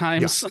 like at yeah,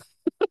 times.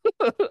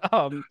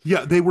 um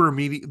yeah. They were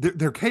immediate.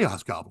 They're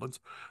chaos goblins.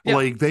 yeah.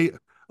 Like they.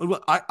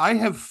 I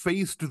have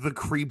faced the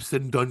creeps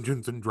in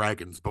Dungeons and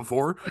Dragons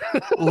before.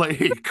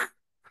 Like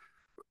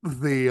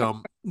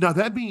the now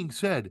that being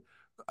said,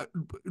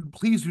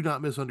 please do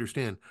not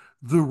misunderstand.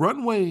 The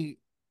runway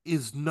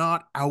is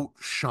not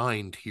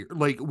outshined here.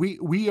 Like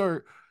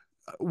we're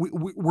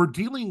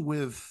dealing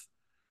with,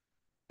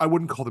 I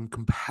wouldn't call them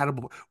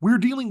compatible. We're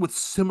dealing with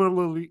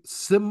similarly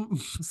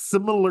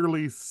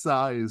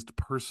sized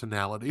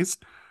personalities.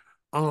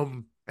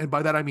 And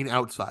by that I mean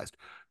outsized.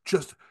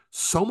 Just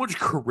so much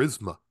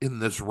charisma in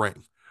this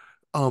ring.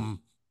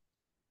 Um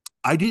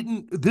I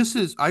didn't. This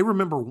is. I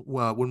remember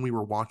when we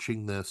were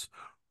watching this.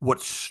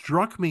 What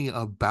struck me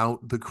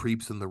about the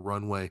creeps in the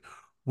runway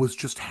was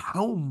just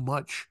how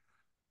much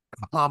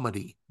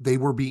comedy they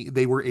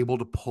were able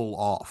to pull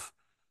off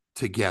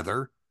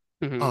together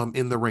Mhm.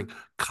 in the ring.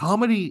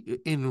 Comedy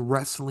in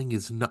wrestling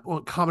is not.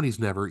 Well, comedy's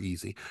never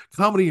easy.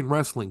 Comedy in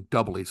wrestling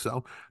doubly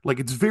so. Like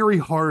it's very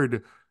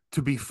hard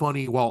to be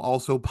funny while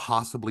also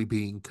possibly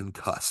being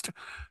concussed.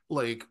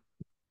 Like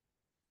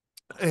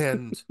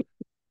and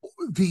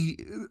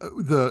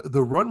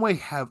the runway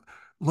have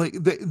like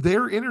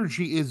their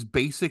energy is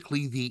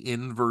basically the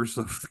inverse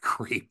of the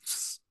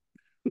creeps.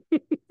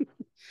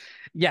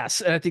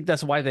 Yes, and I think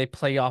that's why they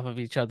play off of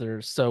each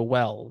other so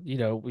well.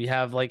 We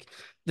have like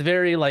the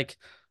very like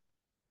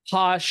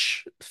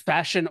posh,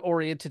 fashion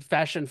oriented,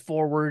 fashion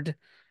forward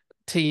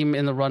team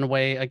in the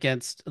runway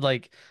against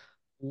like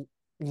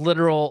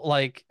literal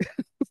like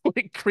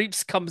like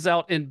creeps comes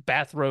out in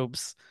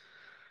bathrobes.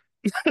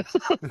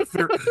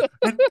 They're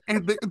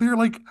they're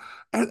like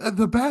and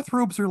the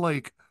bathrobes are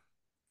like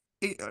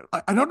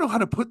I don't know how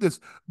to put this,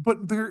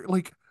 but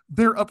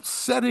they're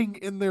upsetting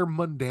in their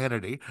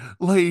mundanity.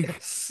 Like,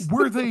 Yes.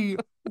 were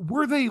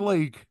they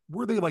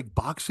like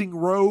boxing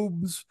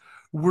robes?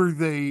 Were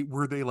they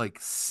like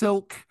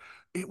silk?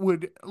 It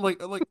would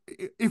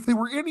if they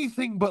were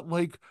anything but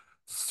like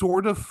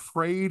sort of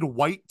frayed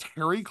white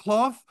terry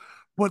cloth,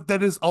 but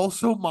that is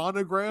also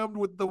monogrammed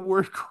with the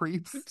word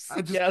creeps.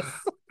 I just Yes.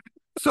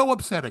 so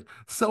upsetting,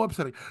 so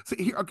upsetting. So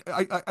here, okay,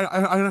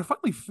 I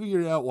finally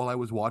figured out while I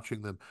was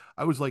watching them.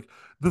 I was like,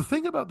 the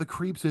thing about the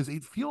creeps is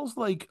it feels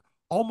like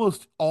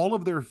almost all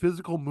of their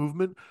physical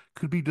movement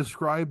could be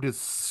described as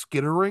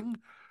skittering.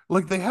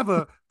 Like they have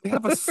a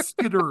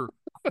skitter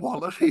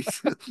quality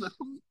to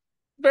them.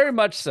 Very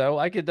much so.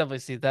 I could definitely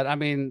see that. I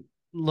mean,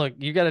 look,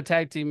 you got a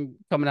tag team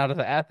coming out of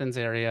the Athens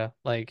area.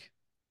 Like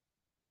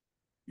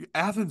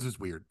Athens is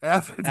weird.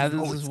 Athens is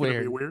Athens is always going to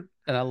be weird, weird.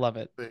 and I love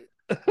it. They-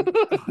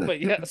 But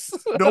yes.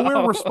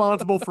 Nowhere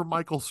responsible for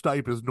Michael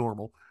Stipe is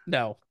normal.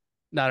 No,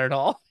 not at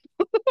all.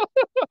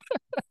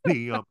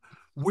 The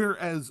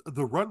whereas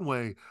the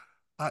runway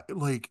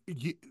like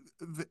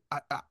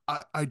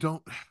I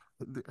don't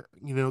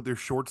their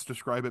shorts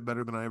describe it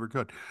better than I ever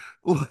could.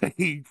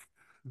 Like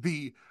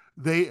the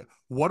they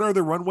what are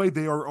the runway?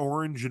 They are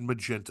orange and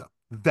magenta.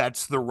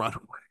 That's the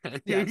runway.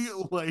 Yes.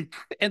 Like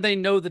And they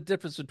know the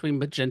difference between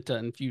magenta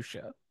and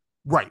fuchsia.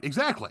 right,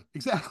 exactly.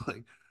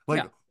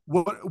 Like Yeah.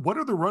 what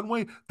are the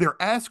Runway? They're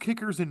ass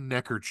kickers and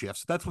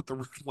neckerchiefs. That's what the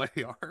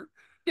Runway are.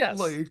 Yes.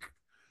 Like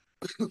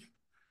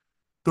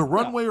the Yeah.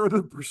 Runway are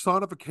the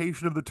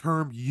personification of the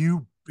term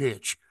 "you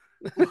bitch."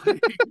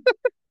 Like,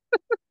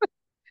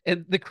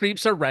 And the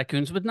creeps are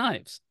raccoons with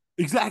knives.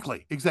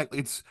 exactly.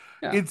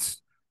 Yeah.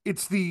 It's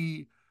it's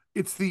the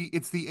it's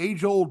the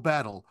age old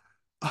battle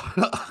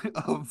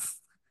of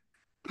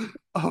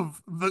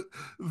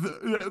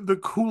the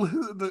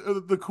coolest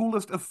the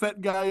coolest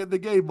effete guy in the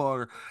gay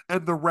bar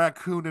and the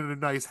raccoon in a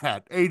nice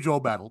hat. Age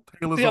old battle,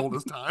 tale as Yep. old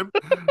as time.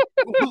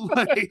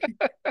 Like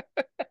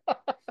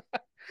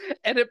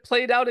And it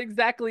played out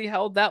exactly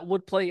how that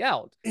would play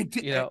out, it,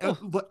 you know?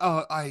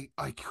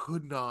 I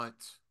could not.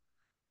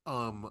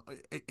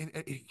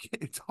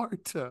 It's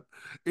hard to.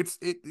 It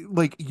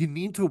like you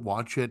need to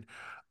watch it.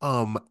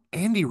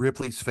 Andy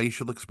Ripley's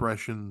facial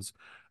expressions.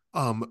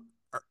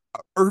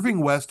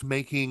 Irving West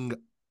making.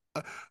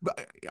 Uh,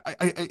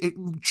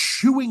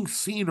 chewing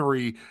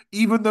scenery,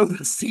 even though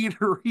the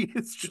scenery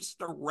is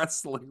just a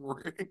wrestling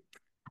ring.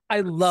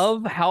 I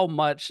love how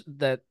much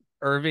that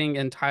Irving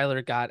and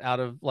Tyler got out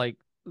of like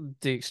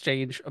the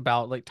exchange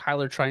about like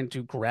Tyler trying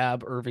to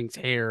grab Irving's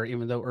hair,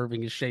 even though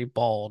Irving is shaved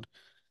bald.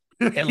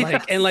 And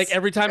like Yes,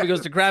 every time he goes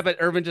yes. to grab it,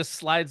 Irving just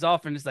slides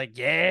off and it's like,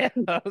 yeah.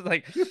 I was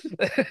like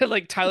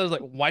like Tyler's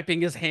like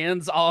wiping his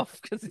hands off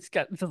because he's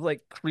got the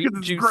like creep It's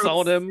juice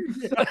on gross. him.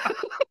 Yeah.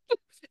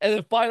 And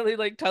then finally,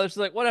 like Tyler's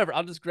like, whatever,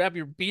 I'll just grab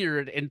your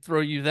beard and throw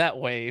you that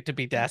way to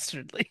be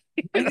dastardly.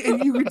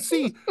 And you can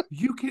see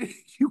you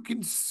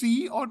can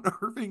see on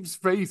Irving's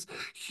face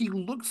he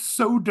looks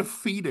so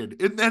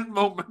defeated in that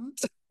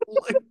moment.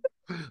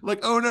 Like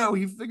oh no,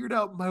 he figured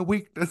out my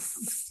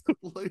weakness.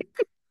 Like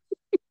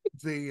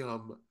they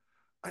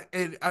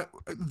and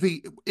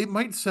the it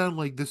might sound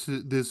like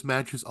this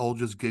match is all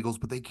just giggles,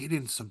 but they get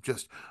in some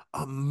just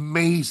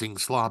amazing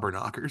slobber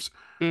knockers.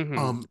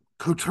 Hmm.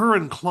 Couture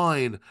and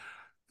Klein,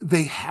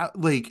 they have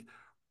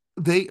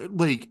they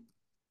like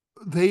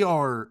they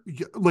are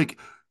like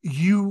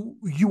you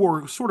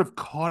are sort of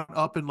caught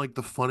up in like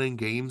the fun and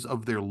games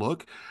of their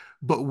look,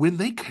 but when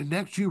they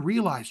connect you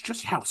realize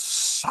just how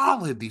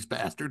solid these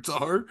bastards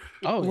are.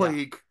 Oh yeah.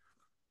 Like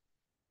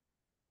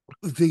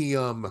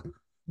the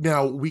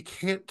now we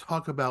can't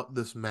talk about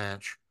this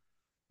match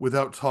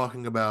without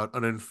talking about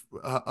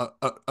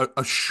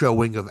a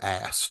showing of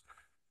ass.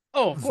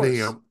 Oh, of They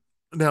course.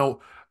 now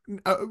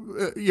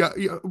yeah,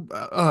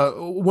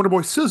 Wonder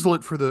Boy, sizzle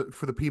it for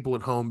the people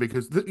at home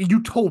because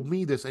you told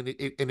me this and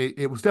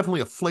it was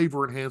definitely a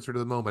flavor enhancer to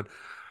the moment.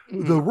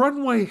 The Mhm.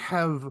 Runway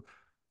have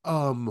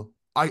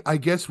I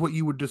guess what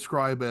you would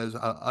describe as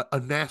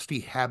a nasty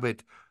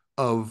habit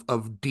of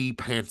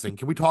de-pantsing.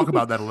 Can we talk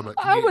about that a little bit?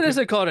 Can I you wouldn't can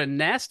say call it a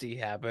nasty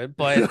habit,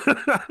 but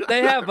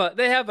they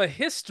have a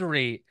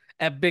history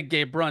at Big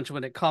Gay Brunch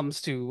when it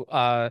comes to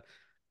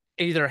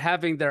either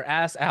having their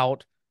ass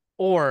out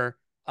or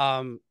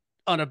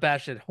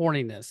unabashed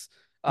horniness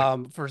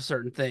for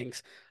certain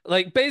things.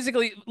 Like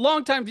basically,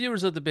 longtime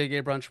viewers of the Big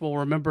Gay Brunch will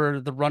remember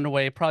the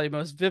Runaway probably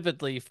most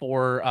vividly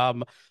for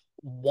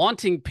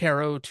wanting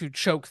Pero to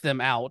choke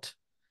them out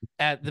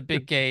at the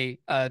Big Gay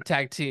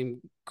Tag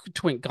Team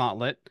Twink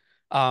Gauntlet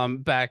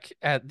back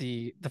at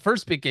the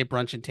first Big Gay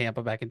Brunch in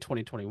Tampa back in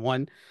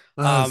 2021.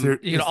 You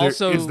could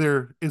also, is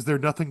there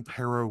nothing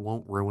Pero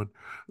won't ruin?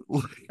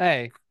 Like,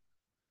 hey,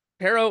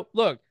 Pero,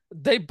 look,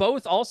 they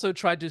both also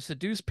tried to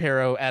seduce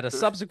Pero at a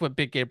subsequent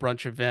Big Gay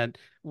Brunch event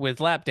with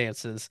lap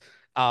dances.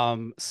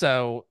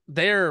 So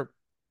they are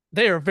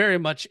very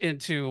much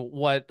into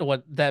what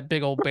that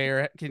big old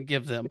bear can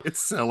give them. it's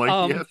selling,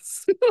 Um,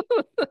 yes.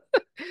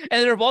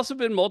 and there have also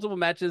been multiple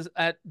matches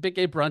at Big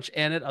Gay Brunch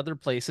and at other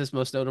places,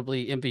 most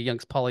notably MV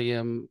Young's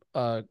Polyam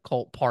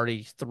Cult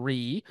Party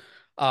 3,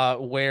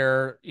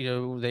 where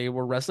they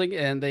were wrestling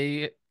and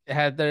they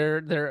had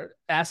their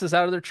asses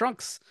out of their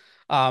trunks,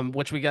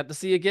 which we got to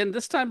see again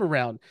this time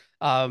around.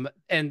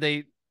 And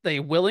they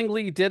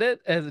willingly did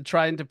it and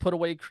trying to put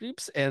away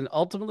creeps, and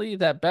ultimately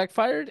that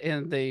backfired,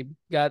 and they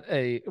got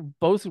a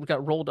both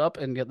got rolled up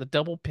and got the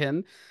double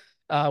pin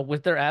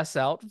with their ass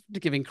out,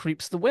 giving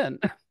creeps the win.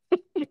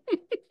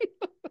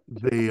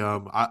 They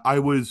I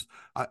was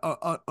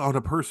on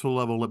a personal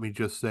level, let me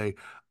just say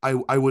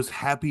I was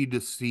happy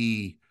to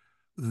see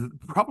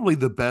probably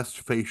the best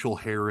facial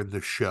hair in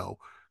the show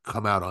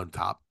come out on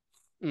top.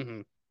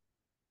 Hmm.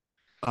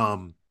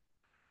 Um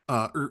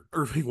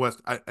Irving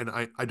West,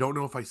 I don't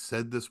know if I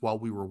said this while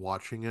we were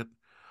watching it.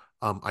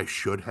 I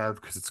should have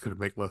because it's going to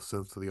make less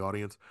sense to the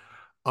audience.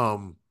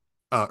 Um,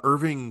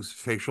 Irving's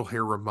facial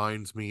hair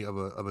reminds me of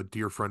a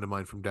dear friend of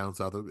mine from down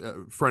south,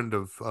 a friend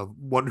of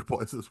Wonder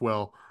Boys as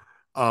well.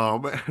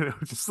 And it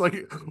was just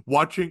like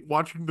watching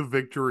the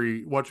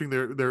victory, watching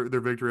their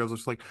victory. I was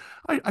just like,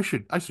 I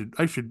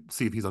should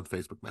see if he's on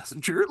Facebook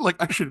Messenger. Like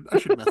I should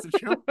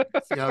message him,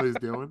 see how he's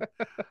doing.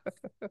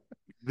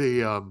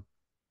 The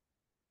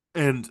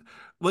and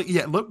like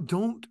yeah, look,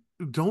 don't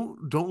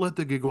let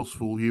the giggles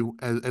fool you.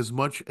 As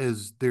much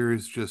as there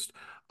is just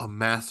a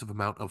massive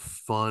amount of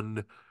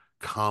fun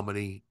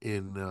comedy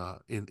in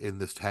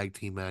this tag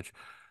team match,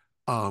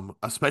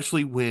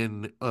 Especially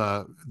when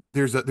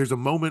there's a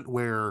moment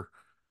where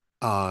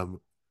um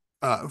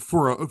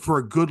for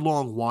a good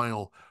long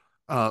while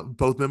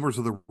both members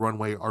of the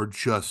runway are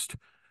just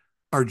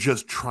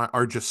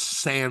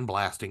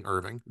sandblasting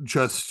Irving,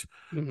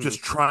 Hmm.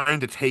 just trying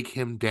to take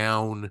him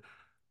down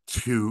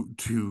to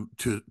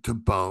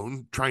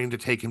bone, trying to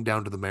take him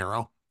down to the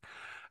marrow.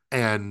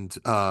 And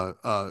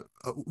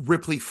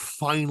Ripley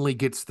finally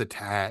gets the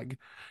tag,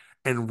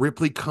 and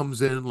Ripley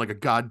comes in like a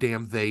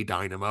goddamn they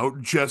dynamo,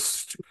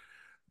 just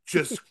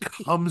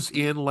comes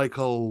in like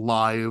a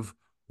live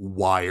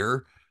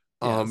wire.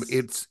 Yes.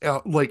 It's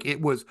like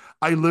it was.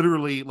 I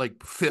literally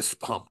like fist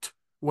pumped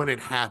when it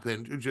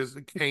happened. It just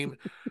came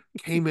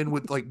in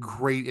with like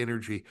great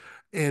energy,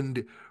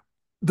 and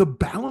the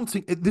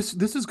balancing. This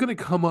is going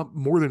to come up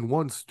more than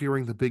once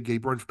during the big gay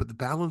brunch, but the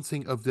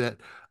balancing of that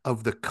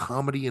of the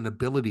comedy and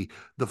ability,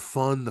 the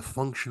fun, the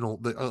functional,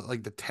 the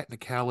like the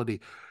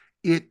technicality.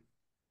 It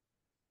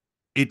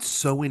it's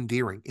so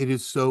endearing. It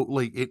is so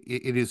like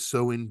it is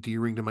so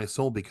endearing to my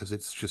soul because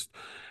it's just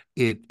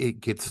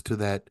it gets to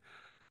that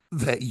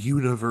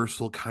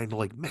universal kind of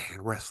like, man,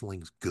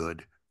 wrestling's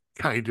good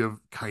kind of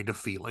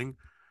feeling.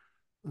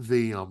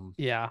 The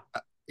Yeah.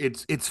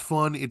 it's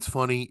fun, it's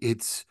funny,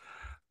 it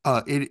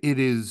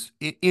is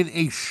in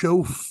a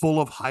show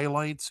full of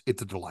highlights,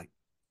 it's a delight.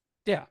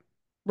 Yeah.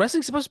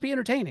 Wrestling's supposed to be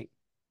entertaining,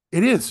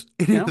 It is.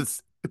 It you know?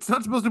 is. It's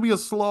not supposed to be a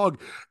slog.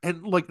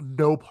 And like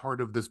no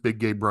part of this big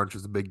gay brunch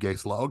is a big gay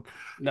slog.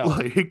 No,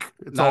 Like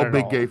it's not all at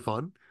big gay all.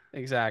 fun.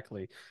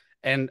 Exactly.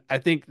 And I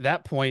think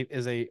that point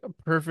is a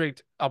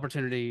perfect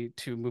opportunity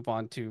to move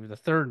on to the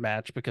third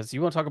match because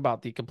you want to talk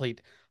about the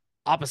complete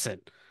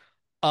opposite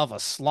of a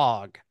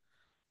slog.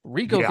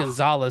 Rico Yeah.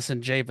 Gonzalez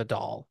and Jay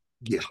Vidal.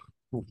 Yeah.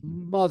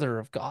 Mother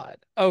of God.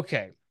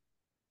 Okay.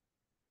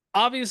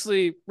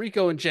 Obviously,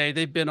 Rico and Jay,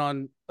 they've been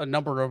on a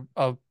number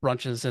of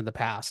brunches in the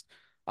past.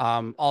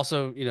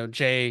 Also,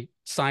 Jay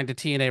signed to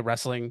TNA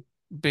Wrestling,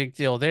 big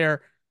deal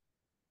there.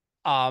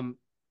 Um,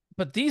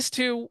 but these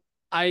two,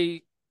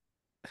 I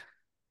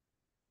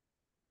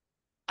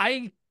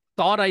I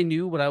thought I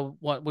knew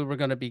what we were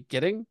going to be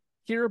getting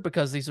here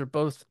because these are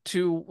both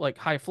two like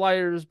high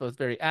flyers, both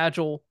very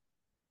agile,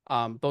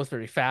 both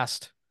very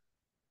fast,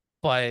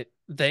 but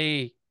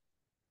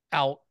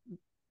out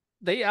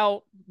they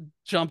out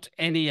jumped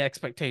any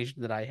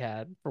expectation that I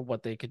had for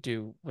what they could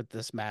do with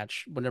this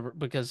match whenever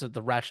because of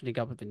the ratcheting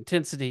up of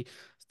intensity,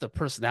 the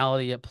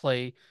personality at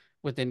play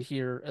within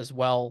here as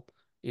well.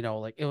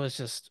 Like it was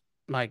just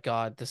my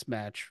God, this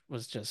match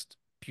was just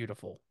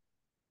beautiful.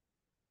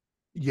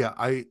 Yeah,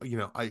 I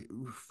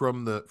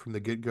from the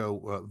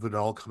get-go,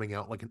 Vidal coming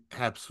out like an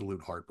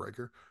absolute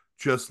heartbreaker.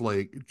 Just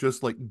like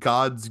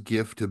God's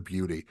gift to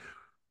beauty.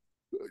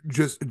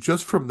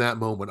 Just from that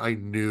moment, I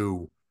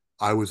knew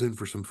I was in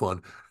for some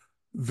fun.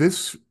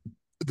 This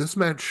this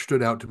match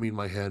stood out to me in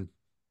my head,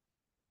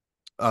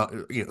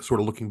 sort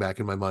of looking back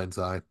in my mind's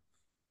eye.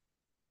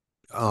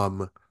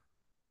 Um,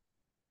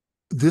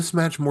 this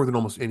match more than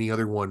almost any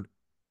other one,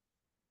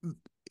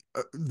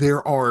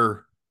 there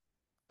are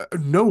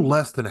no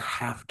less than a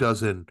half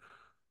dozen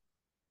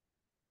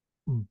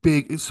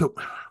big. So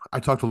I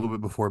talked a little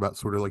bit before about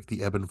sort of like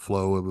the ebb and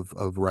flow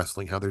of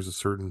wrestling, how there's a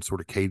certain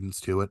sort of cadence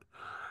to it.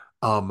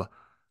 Um,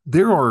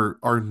 there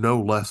are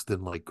no less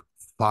than like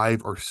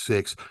five or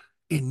six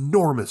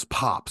enormous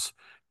pops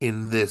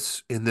in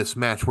this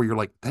match where you're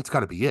like, that's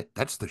got to be it.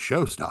 That's the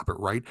showstopper,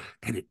 right?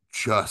 And it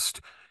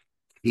just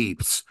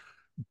keeps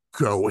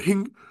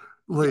going,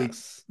 like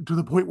Yes. to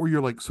the point where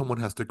you're like, someone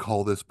has to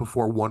call this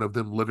before one of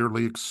them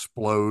literally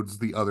explodes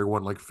the other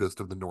one like Fist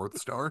of the North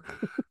Star.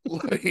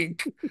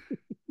 Like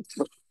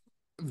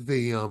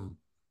the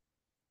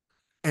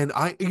and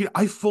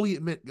I fully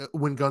admit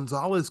when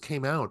Gonzalez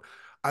came out,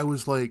 I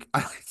was like,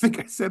 I think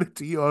I said it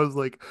to you.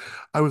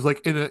 I was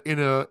like in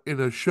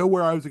a show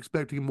where I was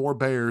expecting more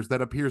bears,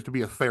 that appears to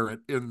be a ferret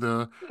in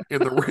the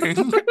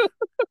ring.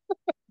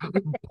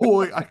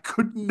 Boy, I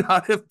could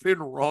not have been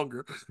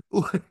wronger.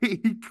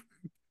 Like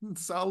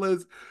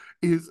Gonzalez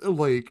is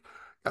like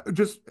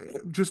just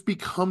just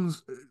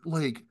becomes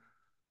like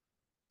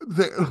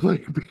that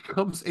like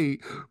becomes a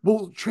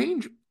will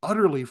change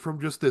utterly from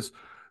just this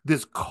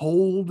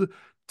cold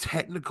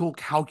technical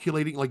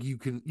calculating, like you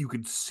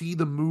could see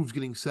the moves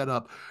getting set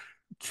up,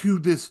 to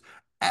this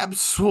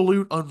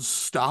absolute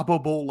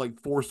unstoppable like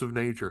force of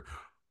nature.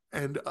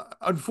 And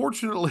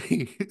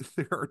unfortunately,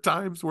 there are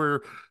times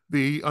where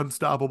the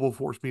unstoppable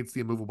force meets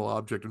the immovable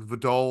object, and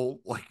Vidal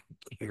like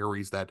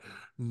carries that.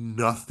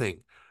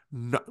 Nothing,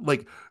 no,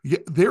 like yeah,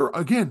 there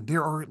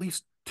are at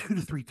least two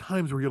to three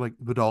times where you're like,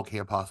 Vidal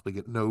can't possibly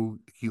get, no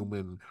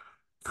human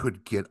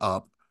could get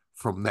up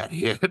from that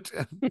hit,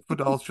 and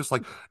Vidal's just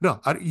like, no,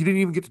 you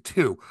didn't even get to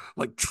two.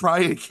 Like, try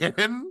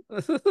again.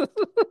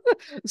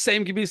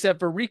 Same can be said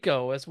for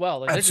Rico as well.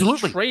 Like they're just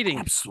Absolutely. trading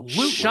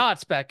Absolutely.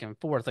 shots back and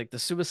forth. Like the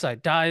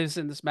suicide dives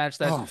in this match,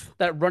 that Oh,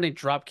 that running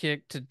drop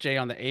kick to Jay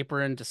on the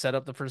apron to set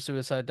up the first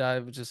suicide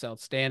dive was just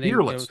outstanding.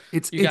 fearless.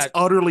 It's You it's got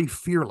utterly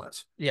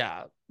fearless.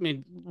 yeah, I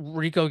mean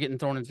Rico getting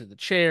thrown into the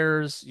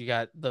chairs. You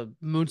got the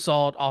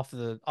moonsault off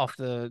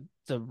the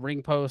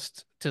ring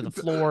post to the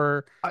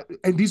floor.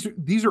 And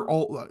these are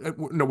all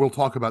no, we'll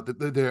talk about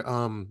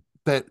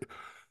that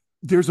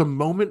there's a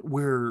moment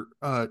where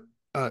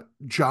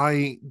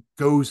Jai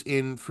goes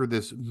in for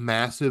this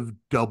massive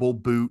double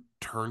boot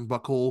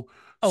turnbuckle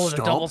Oh, the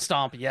double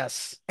stomp stomp,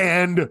 yes.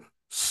 and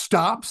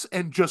stops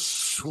and just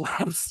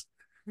slaps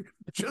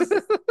just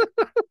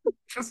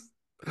just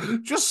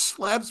just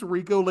slaps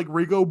Rico like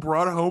Rico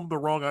brought home the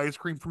wrong ice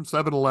cream from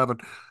 7-Eleven.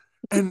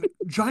 And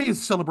Jai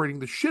is celebrating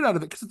the shit out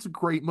of it because it's a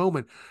great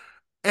moment.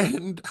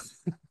 And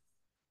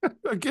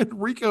again,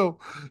 Rico,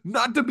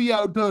 not to be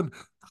outdone,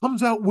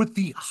 comes out with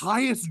the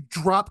highest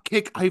drop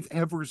kick I've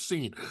ever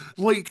seen.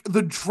 Like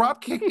the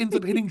drop kick ends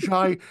up hitting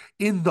Jai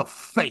in the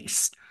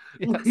face,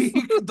 like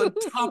Yes. the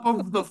top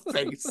of the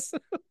face.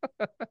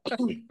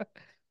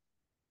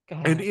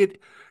 And God.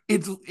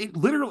 it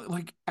literally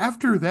like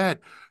after that,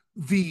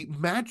 the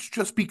match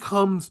just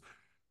becomes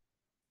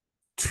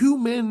two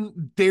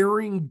men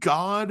daring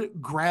God,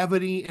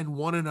 gravity, and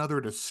one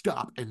another to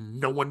stop, and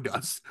no one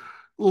does.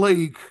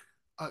 Like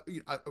uh,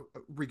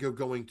 Rico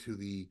going to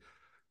the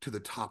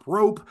top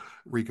rope,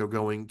 Rico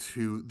going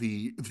to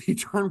the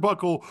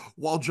turnbuckle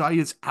while Jai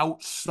is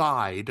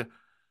outside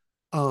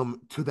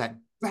to that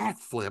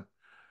backflip.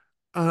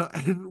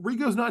 And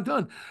Rico's not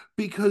done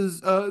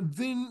because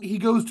then he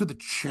goes to the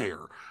chair.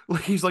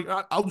 Like he's like,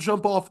 I'll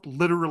jump off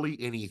literally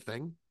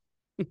anything.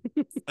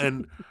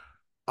 And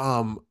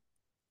um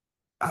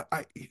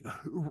I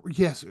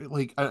yes,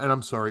 like, and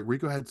I'm sorry,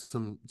 Rico had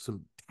some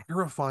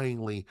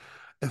terrifyingly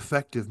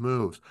effective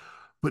moves,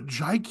 but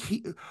Jai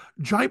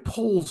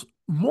pulls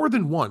more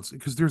than once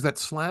because there's that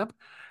slap.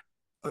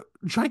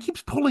 Jai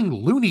keeps pulling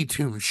Looney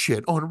Tune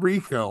shit on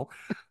Rico.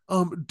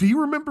 Do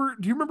you remember?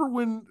 Do you remember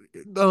when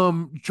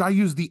Jai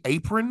used the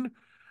apron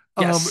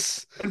um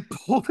Yes. and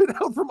pulled it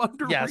out from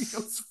under Yes.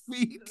 Rico's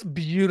feet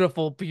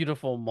Beautiful,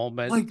 beautiful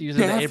moment like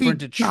using the apron Daffy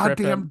to trip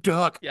goddamn him.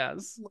 Duck?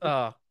 Yes.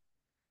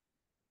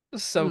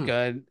 So Mm,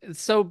 good.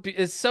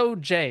 It's so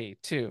Jay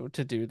too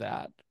to do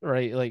that,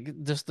 right?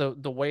 Like just the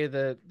way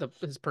that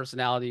his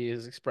personality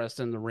is expressed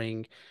in the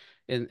ring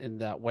in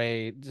that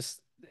way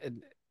it,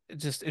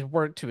 it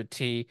worked to a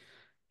T.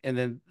 And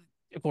then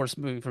of course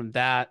moving from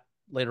that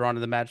later on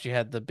in the match you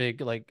had the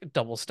big like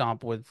double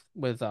stomp with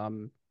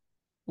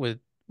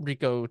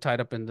Rico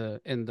tied up in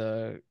the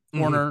hmm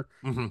corner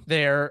hmm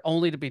there,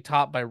 only to be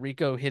topped by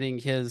Rico hitting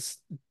his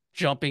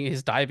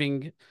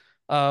diving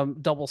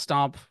double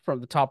stomp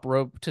from the top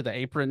rope to the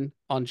apron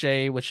on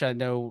Jay, which I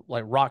know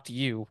like rocked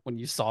you when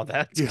you saw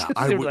that. Yeah,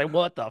 You were like,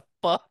 what the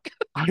fuck?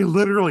 I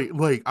literally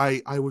like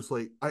I was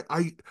like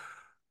I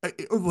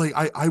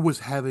was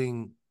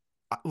having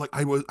like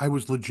I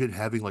was legit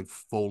having like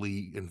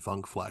Foley and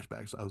Funk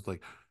flashbacks. I was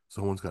like,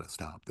 someone's got to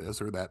stop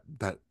this, or that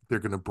they're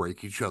gonna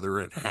break each other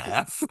in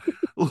half.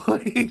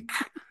 Like,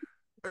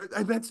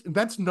 and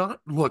that's not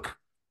look.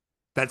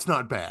 That's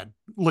not bad.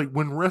 Like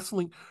when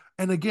wrestling,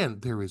 and again,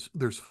 there's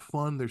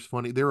fun, there's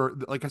funny. There are,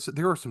 like I said,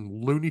 there are some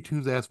Looney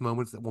Tunes ass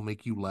moments that will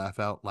make you laugh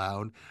out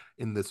loud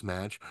in this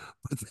match.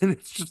 But then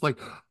it's just like,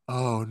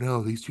 oh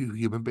no, these two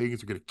human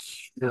beings are gonna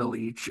kill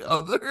each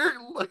other.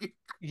 Like,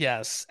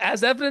 Yes,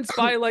 as evidenced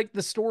by like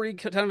the story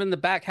kind of in the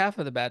back half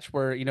of the match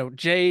where,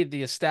 Jay,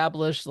 the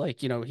established, like,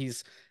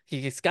 he's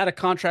got a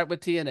contract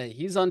with TNA.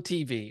 He's on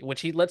TV, which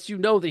he lets you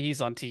know that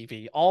he's on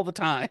TV all the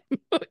time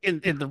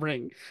in the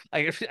ring.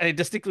 I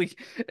distinctly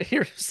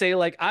hear him say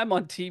like, "I'm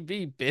on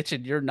TV, bitch,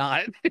 and you're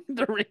not," in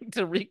the ring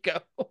to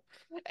Rico.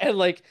 And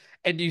like,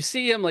 and you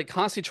see him like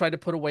constantly try to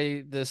put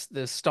away this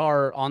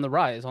star on the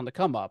rise, on the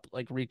come up.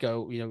 Like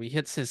Rico, he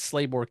hits his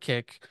Slayboard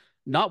kick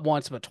not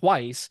once but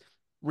twice.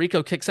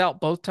 Rico kicks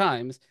out both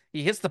times.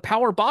 He hits the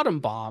power bottom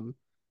bomb,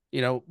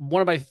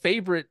 one of my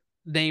favorite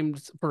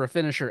names for a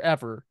finisher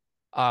ever.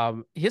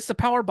 He hits the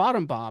power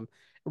bottom bomb.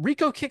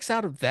 Rico kicks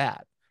out of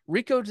that.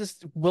 Rico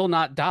just will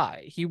not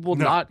die. He will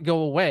no, not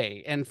go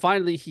away. And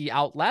finally, he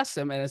outlasts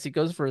him. And as he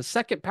goes for his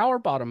second power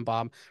bottom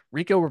bomb,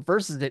 Rico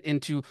reverses it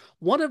into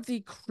one of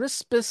the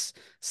crispest,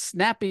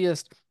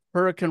 snappiest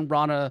Hurricane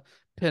Rana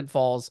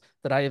pinfalls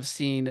that I have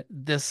seen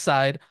this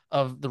side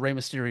of the Rey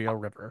Mysterio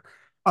River.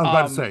 Um,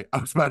 I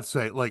was about to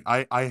say, like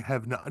I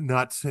have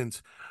not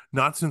since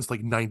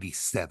like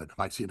 '97 have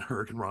I seen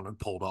Hurricane Run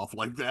pulled off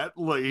like that.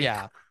 Like,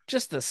 Yeah,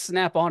 just the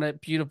snap on it,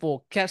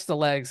 beautiful. Catch the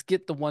legs,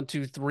 get the 1,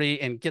 2, 3,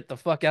 and get the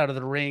fuck out of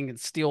the ring and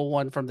steal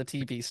one from the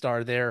TV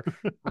star there.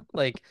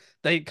 Like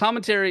the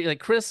commentary, like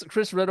Chris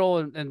Riddle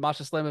and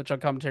Masha Slamovich on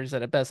commentary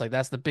said it best. Like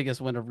that's the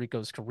biggest win of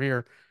Rico's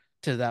career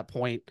to that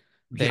point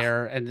yeah,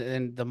 there,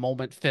 and the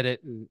moment fit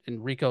it, and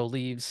Rico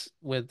leaves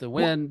with the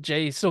well, win.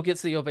 Jay still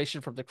gets the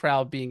ovation from the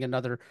crowd, being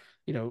another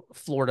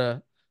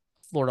Florida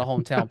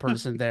hometown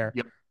person there,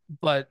 yep.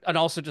 but and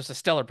also just a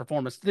stellar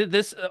performance.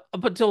 This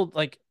up until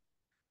like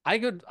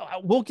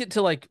we'll get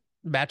to like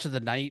match of the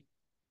night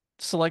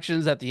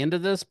selections at the end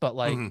of this, but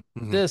like hmm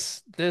hmm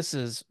this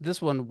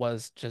one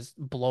was just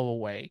blow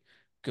away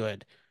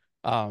good.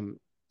 Um,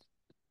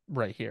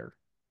 right here.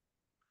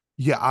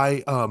 Yeah,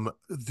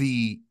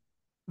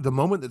 the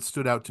moment that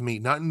stood out to me,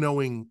 not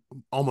knowing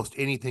almost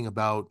anything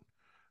about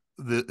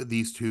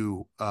these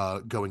two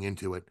going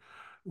into it,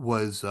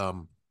 was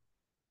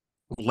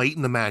late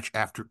in the match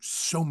after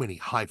so many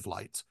high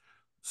flights,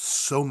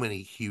 so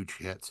many huge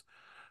hits.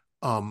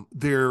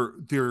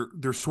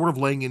 They're sort of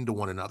laying into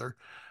one another,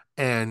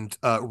 and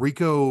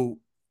Rico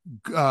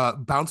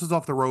bounces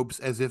off the ropes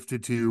as if to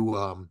do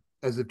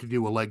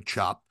a leg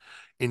chop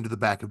into the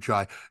back of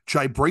Jai.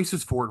 Jai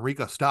braces for it, and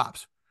Rico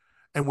stops.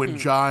 And when Mm,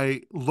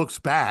 Jai looks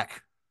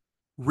back,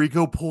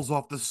 Rico pulls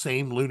off the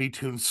same Looney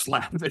Tunes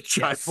slap that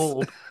Jai yes.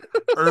 pulled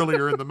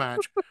earlier in the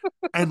match.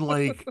 And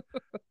like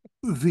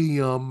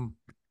the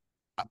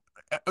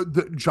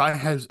the Jai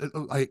has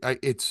I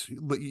it's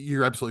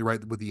you're absolutely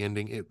right with the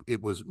ending.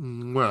 It was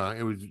mwah,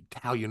 it was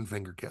Italian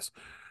finger kiss.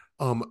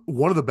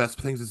 One of the best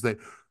things is that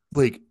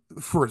like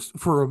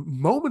for a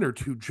moment or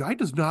two, Jai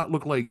does not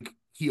look like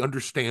he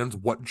understands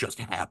what just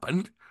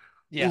happened.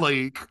 Yeah.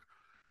 Like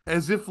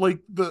as if like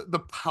the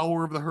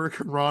power of the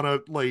Hurricane Rana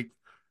like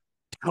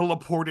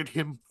teleported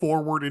him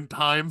forward in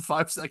time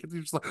 5 seconds.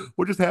 He's just like,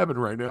 what just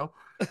happened right now?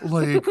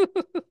 Like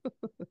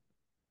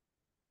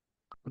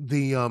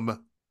the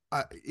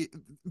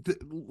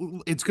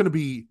it's going to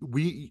be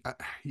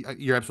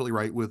you're absolutely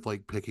right with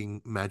like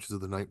picking matches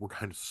of the night. We're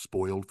kind of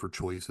spoiled for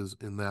choices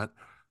in that.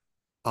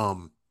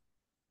 Um,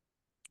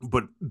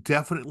 but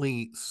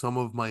definitely some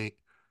of my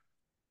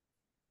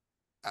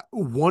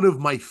one of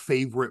my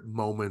favorite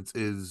moments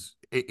is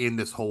in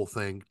this whole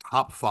thing.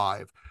 Top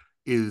five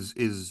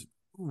is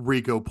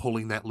Rico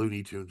pulling that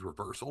Looney Tunes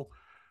reversal.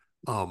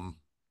 Um,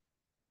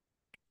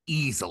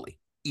 easily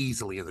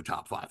in the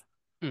top five.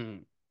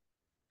 Mm.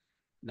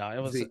 No,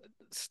 it was a The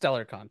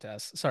stellar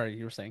contest. Sorry,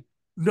 you were saying.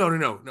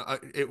 no,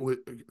 it was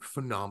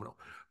phenomenal.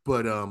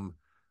 But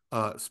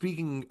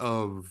speaking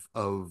of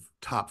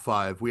top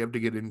five, we have to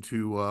get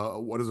into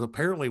what is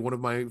apparently one of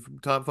my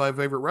top five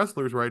favorite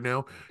wrestlers right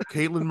now,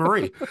 Caitlin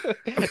Marie.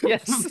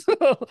 Yes.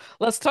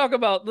 Let's talk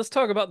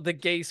about the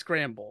gay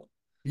scramble,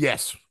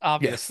 Yes,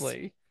 yes.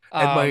 obviously.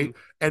 And my Um,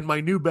 and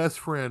my new best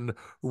friend,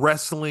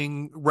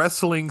 wrestling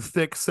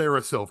thick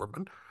Sarah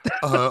Silverman,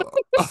 uh,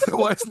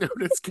 otherwise known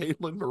as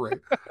Caitlin Marie,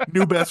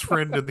 new best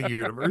friend in the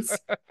universe.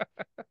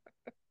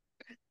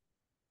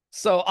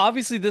 so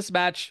obviously this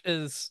match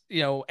is,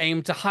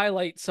 aimed to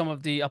highlight some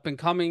of the up and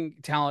coming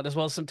talent as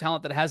well as some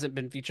talent that hasn't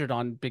been featured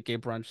on Big Gay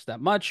Brunch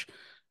that much.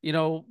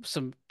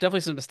 Some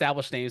definitely some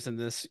established names in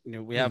this.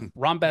 We have Mhm.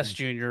 Ron Bass Mhm.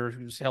 Jr.,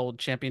 who's held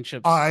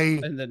championships I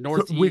in the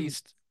so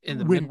Northeast, in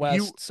the when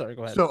you Midwest. Sorry,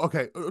 go ahead. so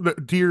okay,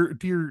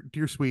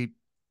 dear sweet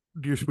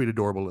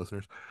adorable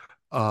listeners.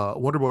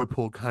 Wonder Boy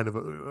pulled kind of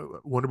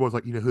Wonder Boy's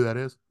like, you know who that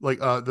is? Like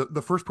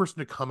the first person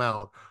to come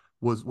out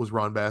was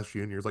Ron Bass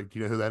Jr. He's like, do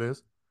you know who that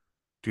is?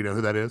 Do you know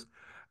who that is?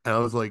 And I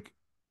was like,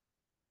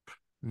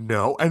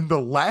 no. And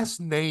the last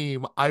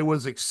name I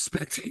was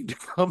expecting to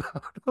come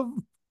out of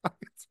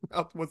Ryan's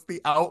mouth was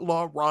the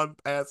outlaw Ron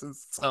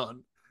Pass's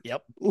son.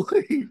 Yep.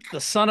 Like,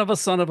 The son of a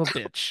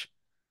bitch.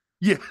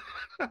 yeah,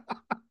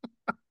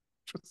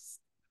 just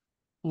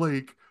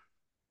like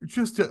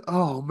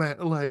oh man,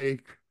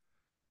 like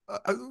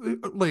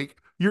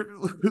you're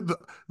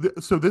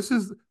so this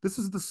is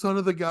the son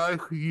of the guy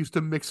who used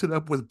to mix it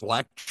up with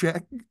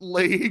blackjack.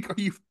 Like,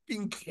 are you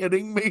fucking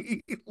kidding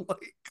me?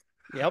 Like,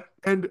 Yep.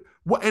 and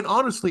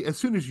honestly, as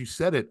soon as you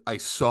said it, I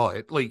saw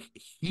it. Like,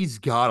 he's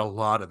got a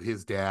lot of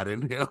his dad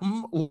in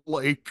him.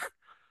 Like,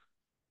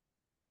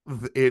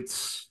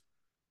 it's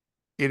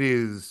it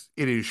is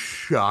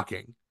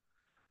shocking.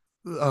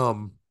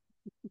 Um,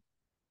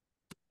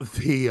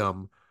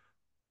 the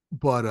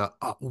but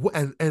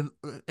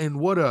and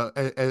what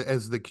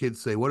as the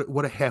kids say,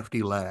 what a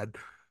hefty lad.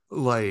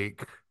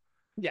 Like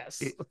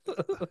Yes. it,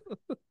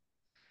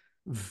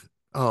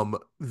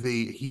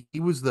 he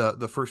was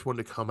the first one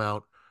to come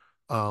out.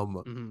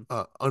 Mhm.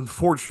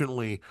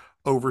 Unfortunately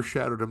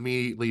overshadowed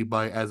immediately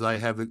by as I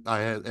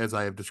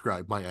have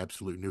described my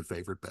absolute new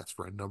favorite best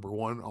friend, number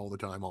one, all the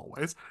time,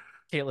 always.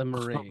 Caitlin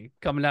Marie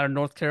coming out of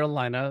North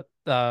Carolina.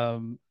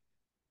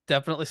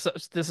 Definitely. So,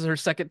 this is her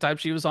second time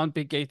she was on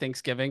Big Gay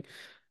Thanksgiving.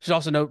 Should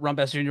also note Ron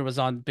Bass Jr. was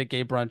on Big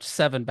Gay Brunch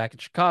 7 back in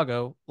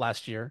Chicago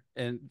last year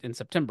in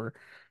September.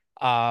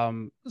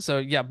 So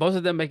yeah, both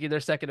of them making their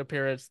second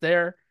appearance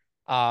there.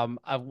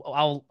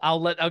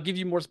 I'll give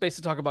you more space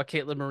to talk about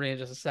Caitlin Marie in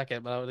just a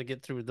second, but I want to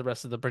get through the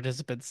rest of the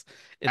participants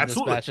in this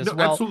Absolutely, match as no,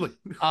 well.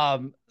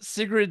 absolutely.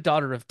 Sigrid,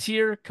 daughter of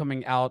Tyr,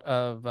 coming out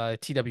of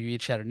TWE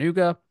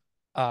Chattanooga.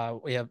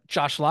 We have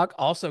Josh Locke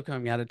also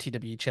coming out of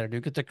TWE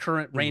Chattanooga, the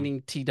current Mhm,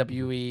 reigning mhm,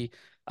 TWE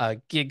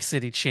Gig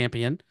City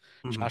champion.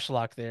 mhm, Josh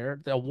Locke there,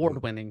 the mhm,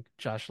 award-winning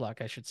Josh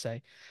Locke, I should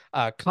say.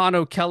 Con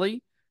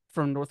O'Kelly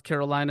from North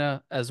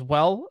Carolina as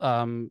well.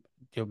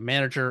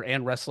 Manager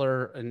and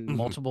wrestler in mhm,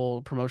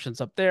 multiple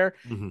promotions up there,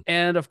 mhm.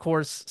 and of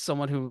course,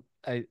 someone who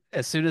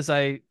as soon as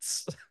I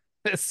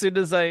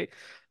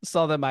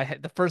saw them,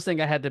 the first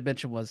thing I had to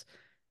mention was,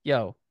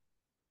 yo,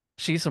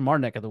 she's from our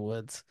neck of the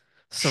woods.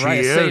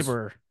 Soraya She is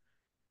Saber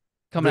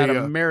coming out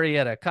of the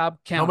Marietta, Cobb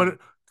coming County.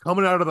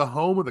 coming out of the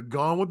home of the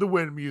Gone with the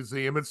Wind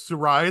Museum. It's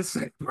Soraya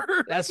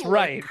Saber. That's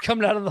right. Like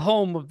Coming out of the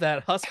home of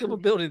that husk of a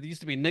building that used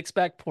to be Nick's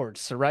back porch,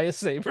 Soraya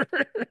Saber.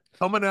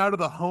 coming out of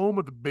the home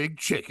of the Big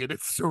Chicken.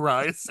 It's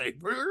Soraya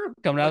Saber.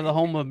 Coming out of the Like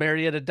home of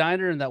Marietta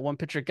Diner and that one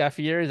picture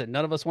Gaffieri that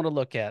none of us want to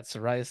look at,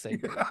 Soraya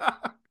Saber.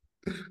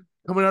 yeah.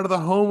 Coming out of the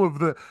home of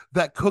the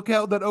that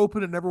cookout that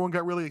opened and everyone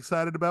got really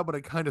excited about, but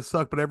it kind of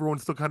sucked, but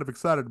everyone's still kind of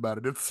excited about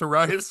it. It's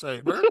Soraya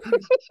Saber.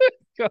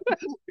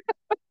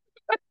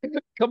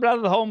 Coming out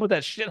of the home of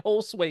that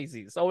shithole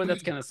Swayze's. Oh, and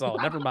that's kind of Kennesaw.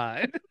 Never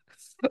mind.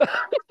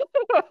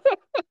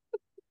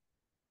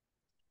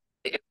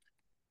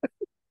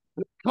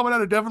 Coming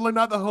out of definitely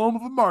not the home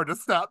of a MARTA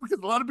stop because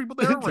a lot of people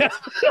there are racist.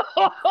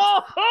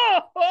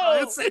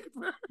 Soraya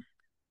Saber.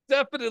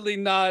 Definitely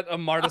not a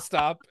MARTA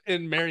stop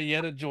in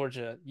Marietta,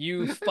 Georgia.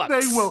 You they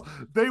fucks. will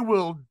they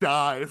will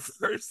die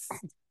first.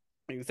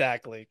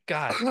 Exactly.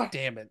 God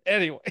damn it.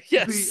 Anyway,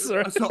 yes, the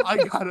sir. so I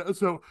gotta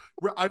so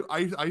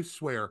I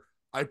swear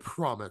I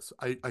promise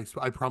I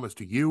promise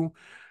to you,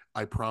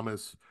 I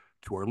promise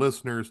to our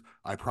listeners,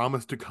 I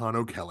promise to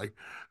Kano Kelly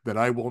that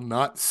I will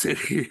not sit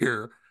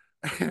here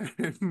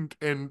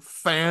and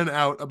fan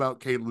out about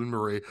Caitlin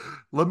Marie.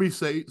 Let me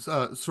say,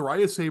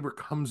 Soraya Saber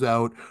comes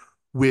out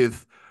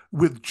with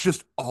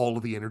just all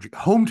of the energy,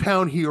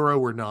 hometown hero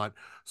or not.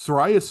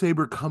 Soraya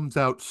Saber comes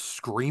out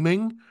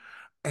screaming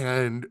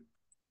and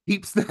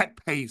keeps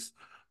that pace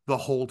the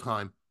whole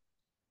time.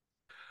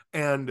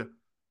 And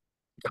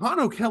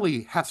Kano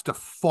Kelly has to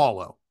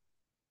follow.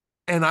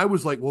 And I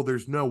was like, well,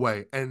 there's no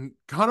way. And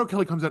Kano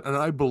Kelly comes out, and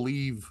I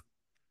believe,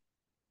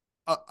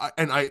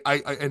 and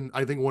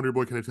I think Wonder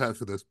Boy can attest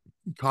to this.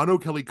 Kano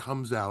Kelly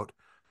comes out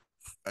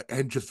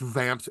and just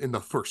vamps in the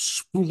first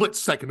split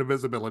second of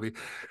visibility,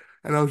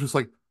 and I was just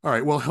like, all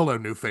right, well, hello,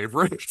 new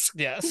favorite.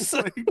 Yes.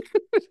 Like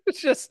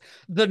It's just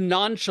the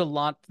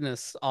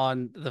nonchalantness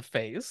on the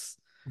face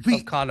of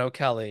the Kano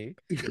Kelly.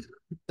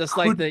 Just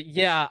like could the,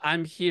 yeah,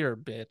 I'm here,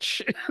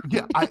 bitch.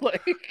 yeah,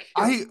 Like,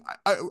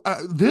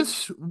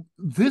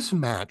 this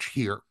match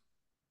here.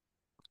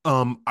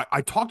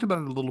 I talked about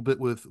it a little bit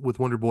with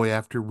Wonder Boy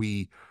after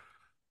we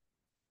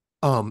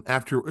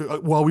after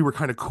while we were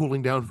kind of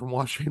cooling down from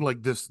watching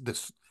like this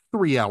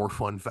 3 hour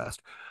fun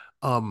fest.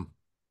 Um,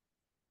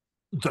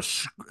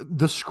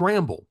 the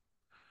scramble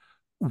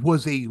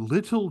was a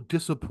little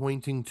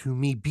disappointing to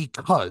me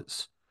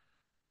because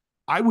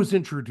I was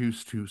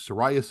introduced to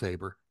Soraya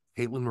Saber,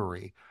 Caitlin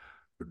Marie,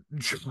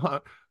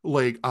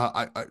 like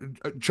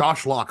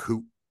Josh Locke,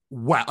 who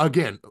wow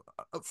again,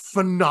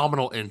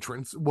 phenomenal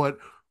entrance. What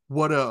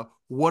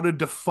a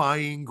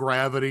defying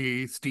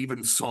gravity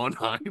Stephen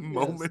Sondheim yes.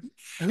 moment.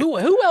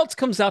 Who else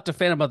comes out to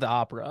Phantom of the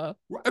Opera,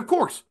 Of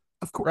course,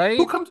 of course.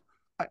 Who right? comes?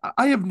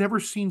 I have never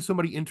seen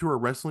somebody enter a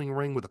wrestling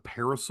ring with a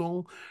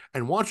parasol.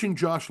 And watching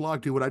Josh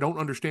Locke do it, I don't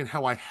understand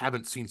how I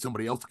haven't seen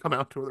somebody else come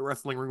out to the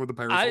wrestling ring with a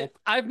parasol.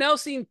 I've now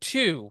seen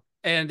two,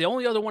 and the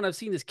only other one I've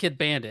seen is Kid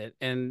Bandit,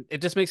 and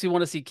it just makes me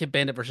want to see Kid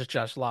Bandit versus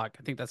Josh Locke.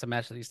 I think that's a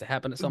match that needs to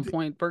happen at some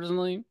point,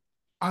 personally.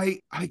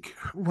 I like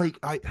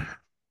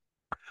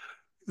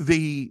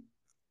the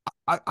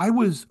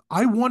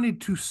I wanted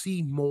to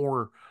see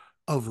more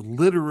of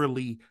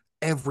literally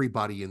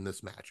everybody in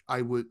this match.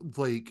 I would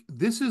like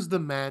this is the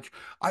match.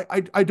 I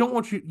don't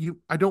want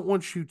I don't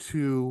want you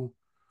to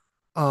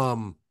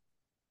um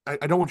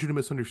I don't want you to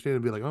misunderstand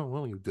and be like, oh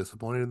well, you're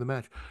disappointed in the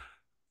match.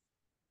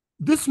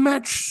 This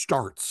match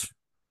starts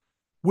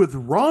with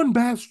Ron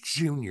Bass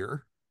Jr.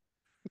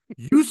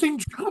 using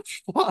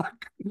Josh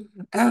Locke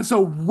as a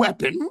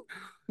weapon.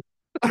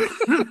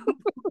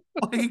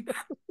 like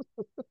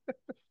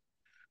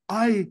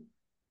I,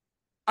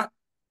 I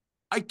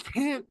I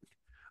can't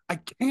I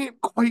can't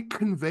quite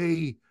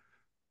convey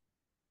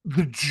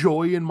the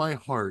joy in my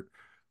heart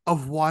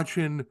of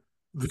watching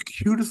the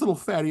cutest little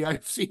fatty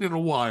I've seen in a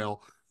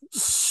while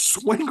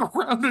swing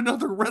around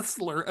another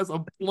wrestler as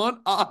a blunt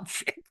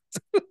object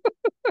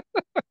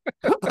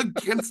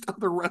against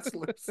other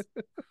wrestlers.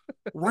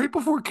 Right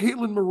before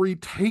Caitlin Marie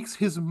takes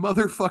his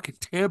motherfucking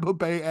Tampa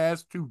Bay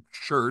ass to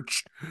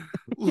church.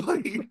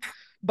 Like,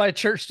 By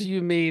church, do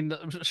you mean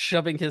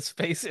shoving his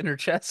face in her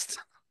chest?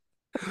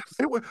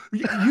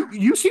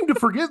 you seem to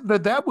forget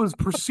that that was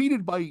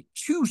preceded by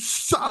 2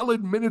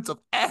 solid minutes of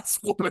ass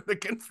whooping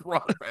against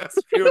Ron Bass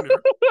Jr.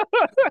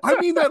 I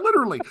mean that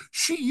literally.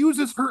 She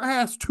uses her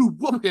ass to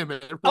whoop him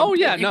at one Oh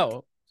yeah, point.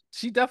 no,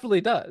 she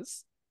definitely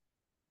does.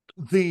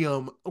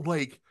 The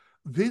like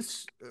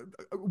this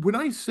when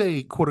I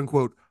say quote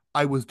unquote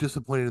I was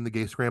disappointed in the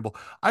gay scramble,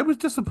 I was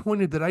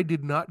disappointed that I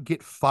did not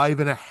get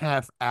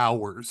 5.5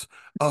 hours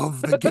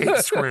of the gay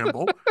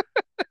scramble.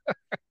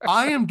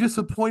 I am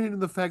disappointed in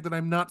the fact that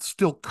I'm not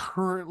still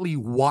currently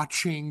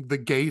watching the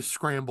gay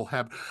scramble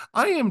happen.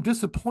 I am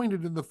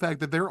disappointed in the fact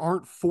that there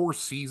aren't 4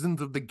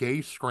 seasons of the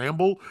gay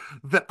scramble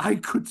that I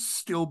could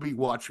still be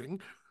watching.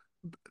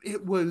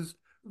 It was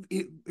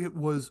it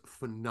was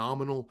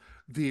phenomenal.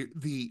 The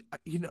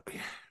you know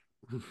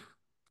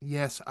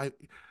yes, I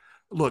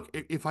look,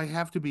 if I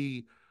have to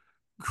be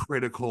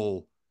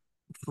critical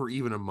for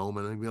even a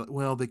moment, I'd be like,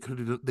 well, they could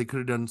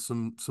have done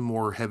some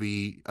more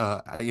heavy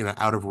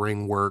out of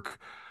ring work.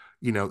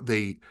 You know,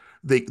 they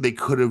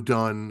could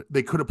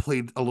have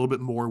played a little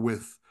bit more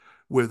with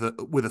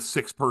a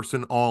six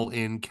person all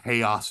in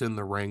chaos in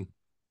the ring.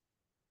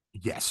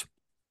 Yes,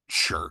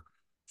 sure,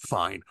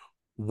 fine,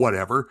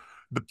 whatever.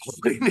 The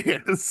point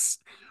is,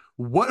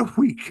 what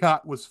we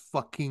got was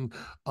fucking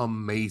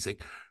amazing.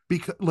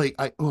 Because like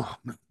I oh,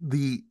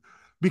 the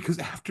because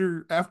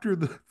after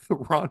the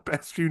Ron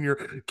Bass Jr.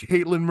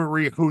 Caitlin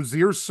Marie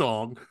Hosier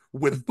song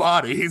with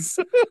bodies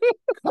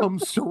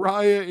comes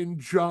Soraya and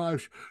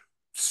Josh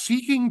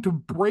seeking to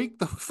break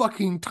the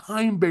fucking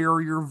time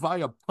barrier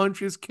via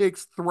punches,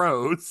 kicks,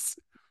 throws.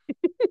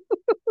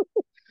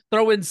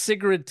 Throw in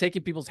Sigrid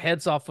taking people's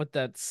heads off with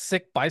that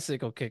sick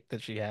bicycle kick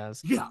that she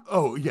has. Yeah.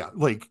 Oh, yeah.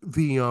 Like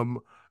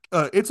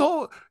it's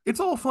all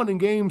fun and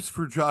games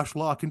for Josh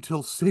Locke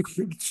until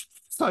Siegfried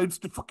decides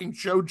to fucking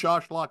show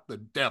Josh Locke the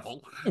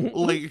devil.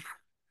 Like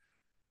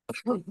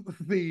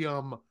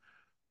the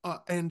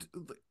and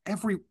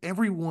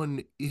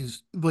everyone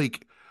is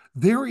like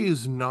there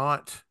is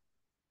not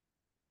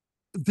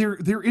there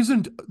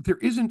isn't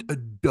a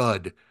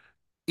dud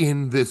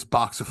in this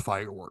box of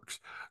fireworks.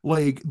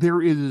 Like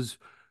there is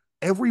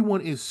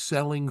everyone is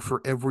selling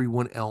for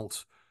everyone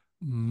else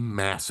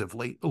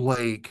massively.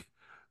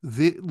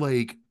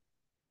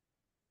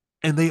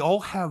 And they all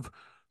have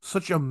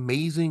such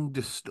amazing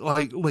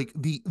like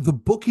the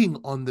booking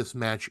on this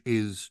match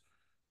is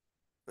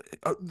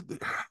uh,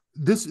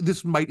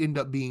 this might end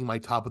up being my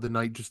top of the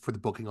night just for the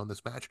booking on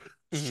this match.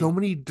 So Mhm.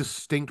 many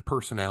distinct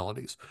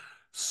personalities,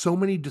 so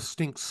many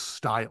distinct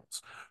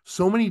styles,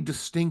 so many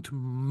distinct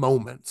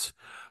moments.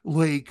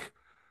 Like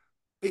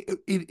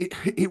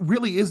it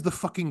really is the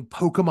fucking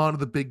Pokemon of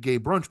the big gay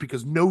brunch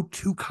because no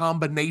two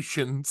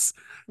combinations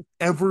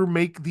ever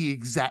make the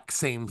exact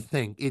same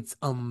thing. It's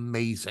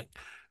amazing.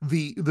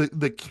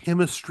 The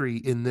chemistry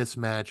in this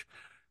match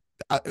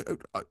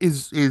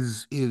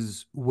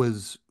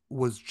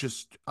was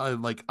just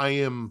like I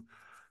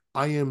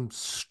am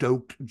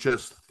stoked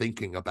just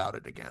thinking about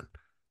it again.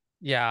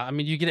 Yeah, I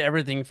mean, you get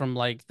everything from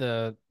like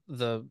the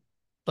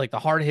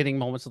hard hitting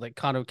moments of like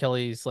Conor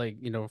Kelly's like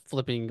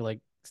flipping like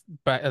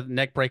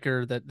neck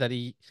breaker that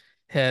he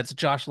hits,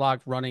 Josh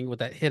Locke running with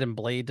that hidden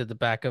blade to the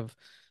back of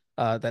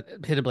that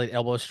hidden blade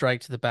elbow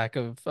strike to the back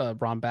of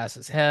Ron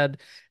Bass's head.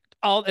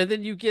 All and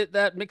then you get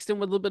that mixed in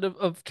with a little bit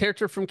of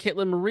character from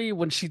Caitlin Marie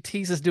when she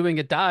teases doing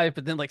a dive,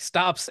 but then like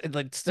stops and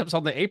like steps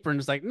on the apron.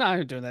 Is like, no,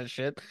 I'm doing that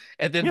shit,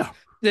 and Yeah.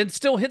 then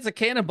still hits a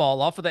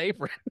cannonball off of the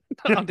apron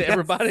onto Yes.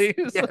 everybody.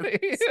 It's like,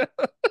 Yes.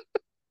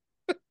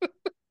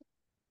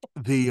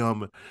 The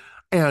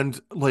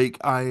and like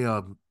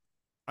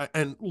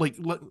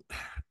and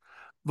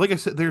like I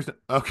said, there's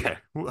okay,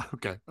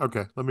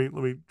 okay. Let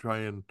me try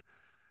and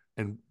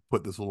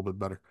put this a little bit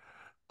better.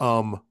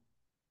 Um,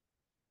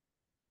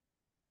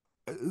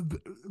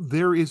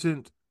 there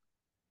isn't.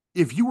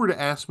 If you were to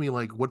ask me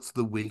like what's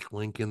the weak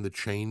link in the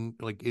chain,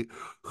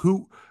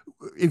 who,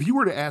 if you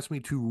were to ask me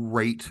to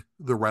rate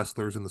the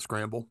wrestlers in the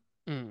scramble,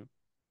 mm,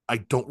 I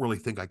don't really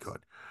think I could.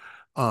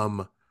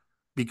 Um,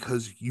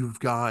 because you've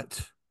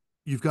got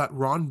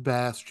Ron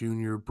Bass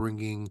Jr.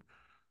 bringing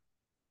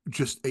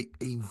just a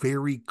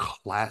very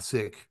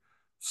classic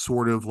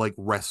sort of like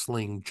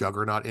wrestling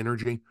juggernaut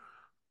energy.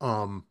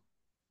 Um,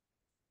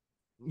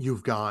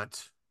 you've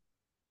got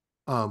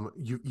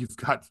you've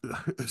got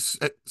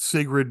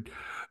Sigrid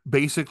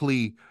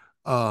basically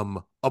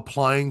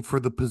applying for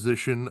the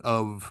position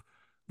of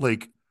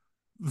like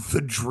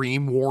the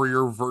Dream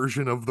Warrior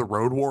version of the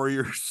Road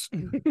Warriors.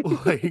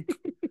 Like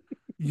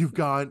you've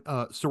got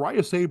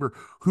Soraya Saber,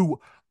 who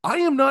I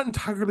am not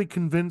entirely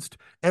convinced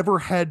ever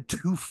had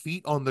 2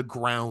 feet on the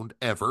ground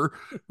ever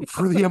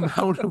for the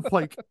amount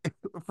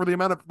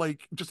of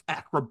just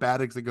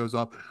acrobatics that goes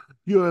off.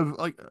 You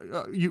have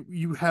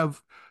you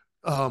have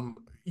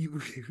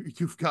you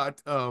you've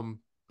got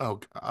I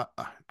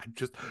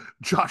just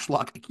Josh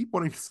Locke. I keep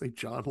wanting to say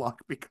John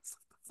Locke because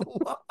of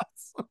the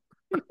loss.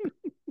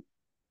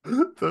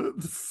 The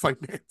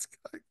finance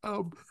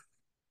guy.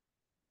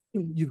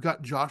 You've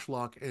got Josh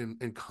Locke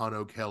and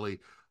Kano Kelly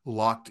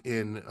locked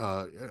in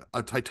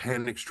a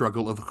titanic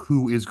struggle of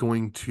who is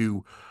going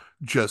to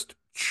just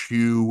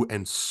chew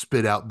and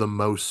spit out the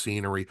most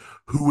scenery,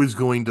 who is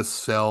going to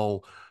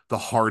sell the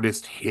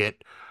hardest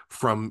hit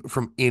from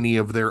any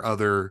of their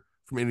other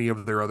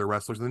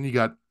wrestlers. And then you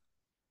got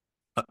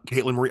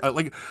Caitlin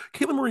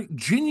Marie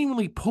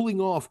genuinely pulling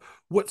off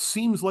what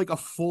seems like a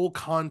full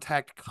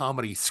contact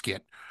comedy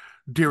skit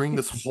during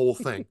this whole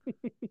thing.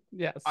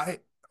 yes. I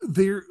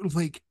they're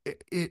like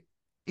it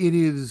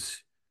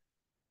is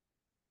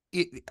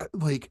it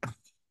like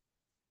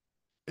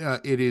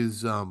it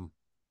is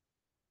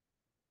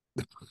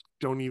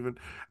don't even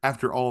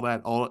after all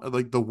that all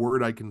like the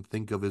word I can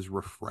think of is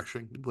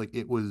refreshing. Like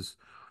it was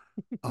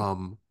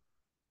um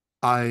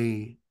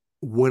I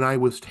when I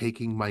was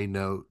taking my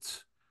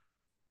notes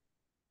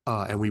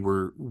and we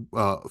were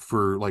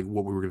for like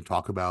what we were going to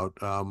talk about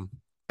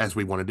as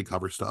we wanted to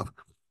cover stuff.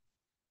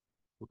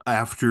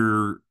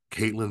 After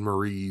Caitlin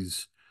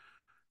Marie's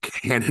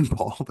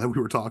cannonball that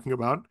we were talking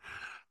about,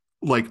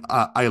 like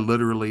I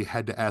literally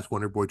had to ask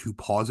Wonderboy to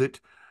pause it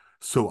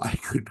so I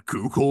could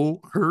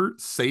Google her,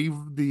 save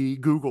the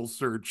Google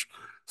search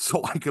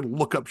so I could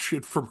look up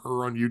shit from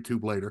her on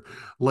YouTube later.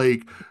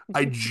 Like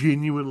I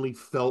genuinely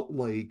felt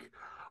like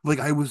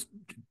I was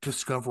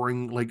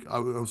discovering like I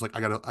was like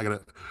I gotta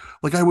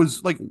like I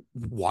was like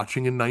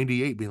watching in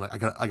 98 being like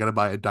I gotta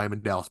buy a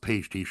Diamond Dallas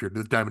Page t-shirt.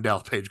 This Diamond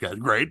Dallas Page guy's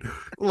great.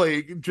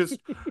 Like just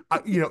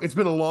it's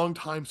been a long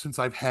time since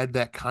I've had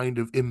that kind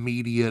of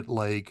immediate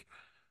like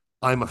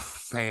I'm a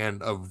fan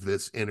of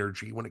this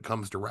energy when it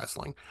comes to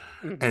wrestling.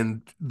 Mhm.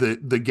 And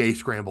the gay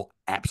scramble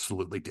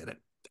absolutely did it.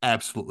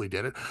 Absolutely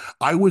did it.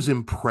 I was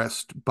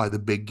impressed by the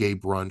big gay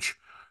brunch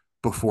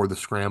before the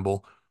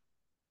scramble.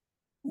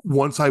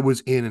 Once I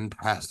was in and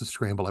past the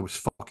scramble, I was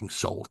fucking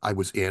sold. I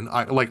was in.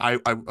 I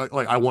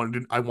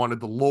wanted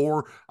the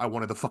lore. I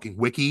wanted the fucking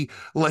wiki.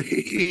 Like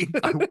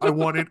I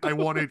wanted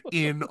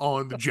in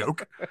on the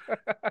joke.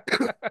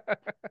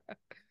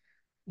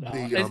 No,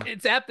 The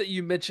it's apt that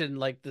you mentioned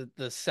like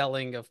the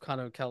selling of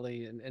Conor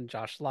Kelly and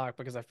Josh Locke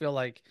because I feel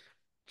like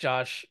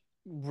Josh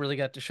really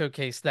got to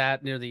showcase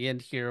that near the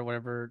end here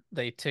whenever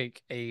they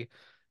take a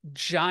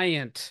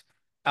giant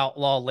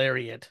outlaw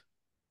lariat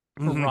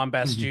for mhm, Ron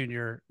Bass mhm.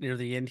 Jr. near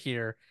the end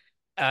here,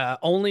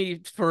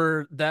 only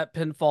for that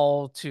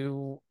pinfall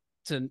to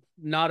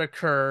not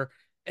occur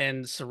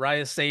and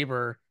Soraya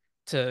Saber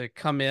to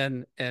come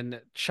in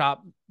and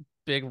chop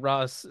Big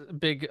Ron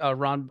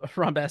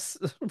Bass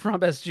Ron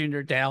Bass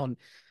Jr. down,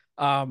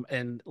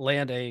 and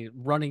land a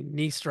running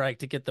knee strike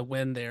to get the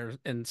win there,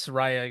 and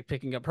Soraya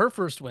picking up her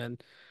first win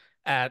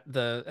at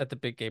the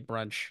Big Gay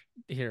Brunch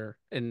here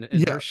in her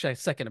Yeah,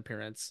 second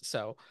appearance.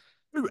 So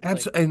like,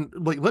 absolutely.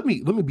 And like, let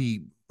me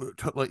be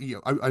like,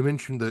 I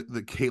mentioned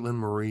the Caitlin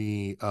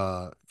Marie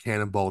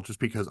cannonball just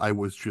because I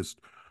was just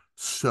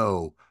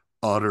so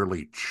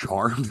utterly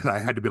charmed that I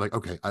had to be like,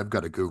 okay, I've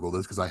got to Google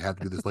this because I have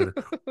to do this later.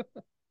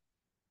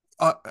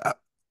 Uh, uh,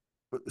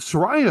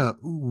 Soraya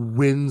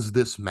wins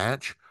this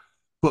match,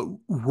 but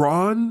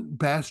Ron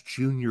Bass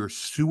Jr.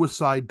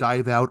 suicide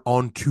dive out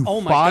onto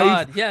oh my five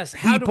God, yes.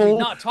 How do we people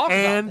not talk about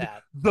and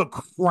that? the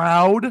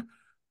crowd.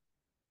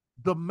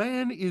 The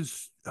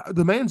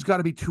man's got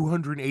to be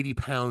 280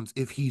 pounds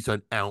if he's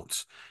an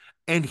ounce,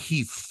 and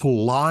he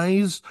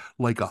flies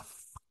like a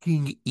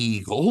fucking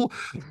eagle,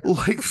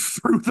 like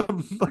through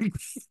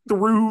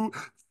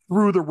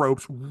the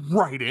ropes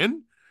right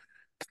in.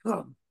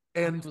 Oh,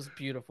 it And was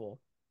beautiful.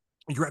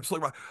 you're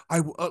absolutely right. I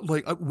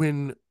like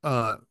when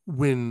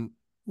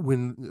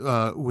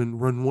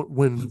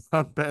Ron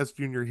Bass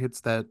Jr.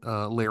 hits that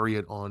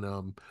lariat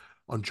on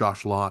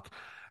Josh Locke,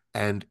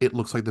 and it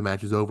looks like the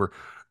match is over.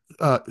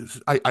 uh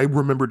I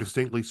remember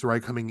distinctly Sarai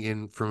coming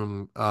in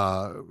from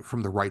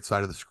the right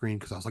side of the screen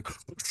because I was like,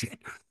 oh, shit.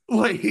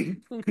 Like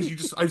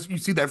because you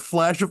see that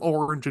flash of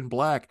orange and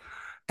black,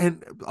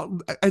 and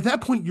at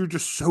that point you're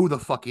just so the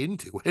fuck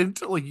into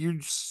it. Like you're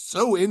just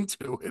so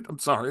into it. I'm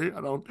sorry, I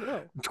Whoa,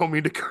 don't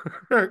mean to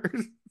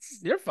curse.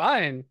 you're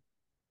fine.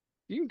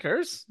 You can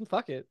curse.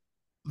 Fuck it.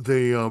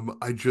 They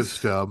I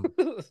just I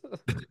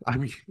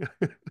mean,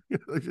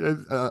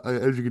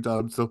 as you can tell,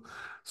 I'm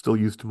still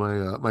used to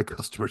my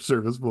customer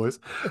service voice,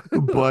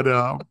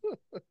 but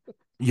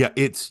yeah,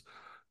 it's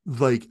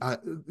like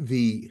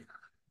the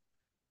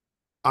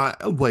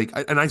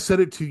and I said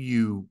it to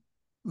you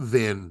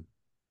then.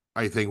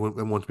 I think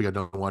when once we got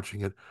done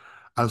watching it,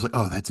 I was like,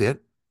 oh, that's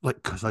it.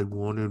 Like, because I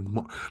wanted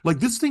more. Like,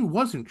 this thing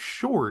wasn't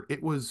short.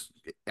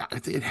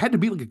 It had to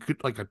be like a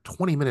good, like a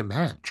 20-minute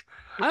match.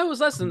 I was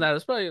less than that. It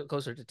was probably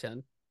closer to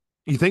 10.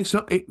 You think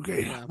so?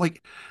 Yeah.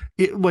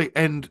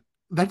 And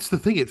that's the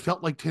thing. It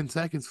felt like 10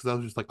 seconds because I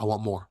was just like, I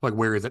want more. Like,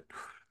 where is it?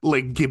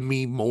 Like, give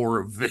me more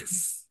of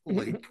this.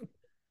 Like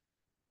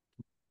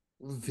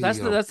the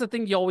That's the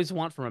thing you always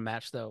want from a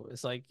match though.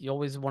 It's like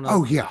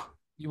oh yeah.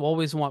 you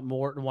always want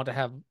more and want to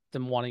have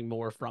them wanting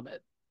more from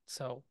it.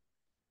 So,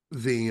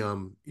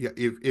 The yeah,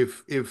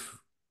 if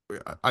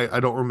I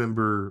don't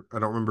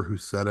remember who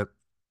said it,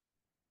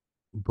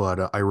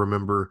 but I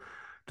remember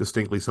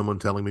distinctly someone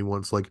telling me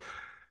once like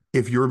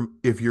if your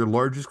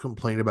largest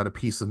complaint about a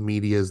piece of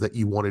media is that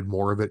you wanted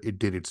more of it, it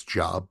did its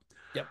job.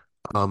 yep.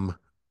 Um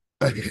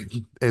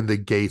and the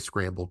gay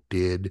scramble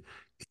did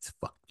its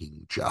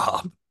fucking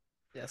job.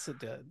 Yes, it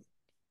did.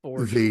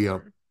 For The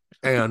sure.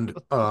 and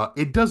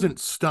it doesn't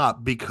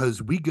stop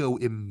because we go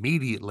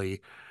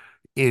immediately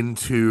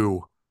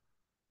into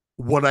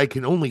what I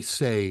can only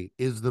say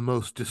is the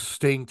most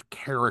distinct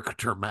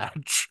character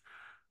match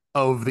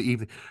of the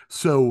evening.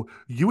 So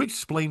you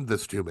explained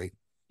this to me,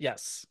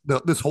 Yes.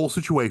 this whole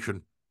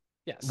situation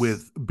Yes.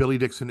 with Billy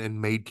Dixon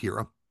and Maid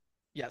Kira,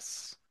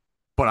 Yes.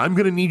 but I'm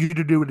going to need you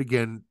to do it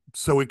again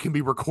so it can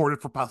be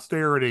recorded for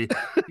posterity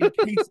in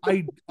case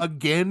I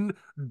again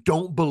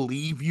don't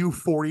believe you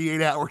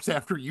 48 hours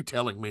after you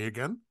telling me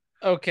again.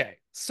 Okay.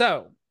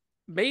 So,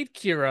 Maid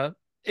Kira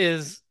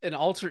is an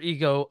alter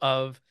ego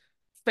of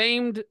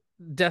famed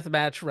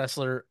deathmatch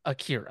wrestler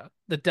Akira,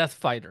 the death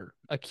fighter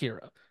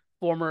Akira.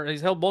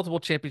 he's held multiple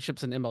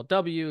championships in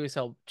MLW. He's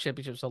held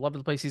championships all over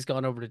the place. He's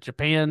gone over to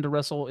Japan to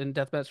wrestle in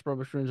deathmatch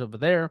promotions over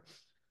there.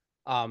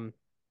 Um,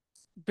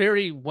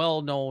 Very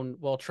well known,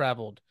 well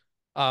traveled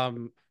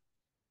um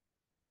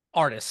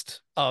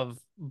artist of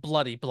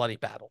bloody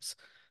battles.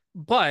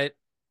 But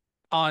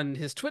on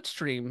his Twitch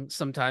stream,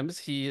 sometimes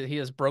he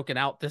has broken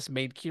out this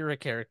Maid Kira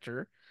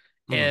character,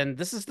 Mm, and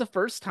this is the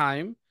first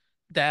time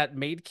that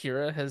Maid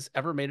Kira has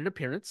ever made an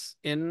appearance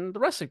in the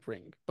wrestling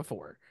ring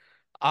before.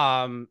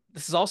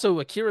 This is also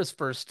Akira's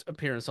first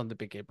appearance on the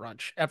Big Gay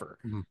Brunch ever.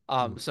 mm,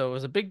 mm, So it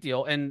was a big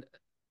deal. And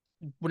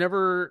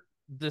whenever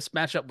this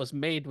matchup was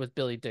made with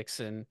Billy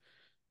Dixon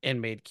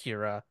and Maid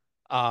Kira,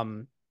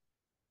 um,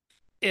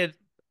 it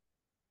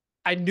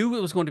I knew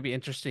it was going to be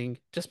interesting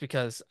just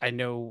because I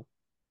know,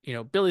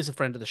 Billy's a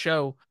friend of the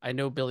show. I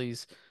know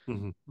Billy's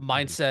mm,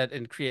 mm, mindset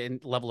and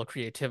create level of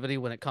creativity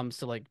when it comes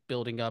to like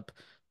building up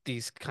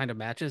these kind of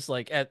matches.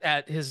 Like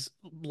at his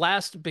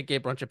last Big Gay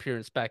Brunch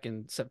appearance back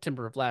in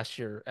September of last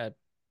year at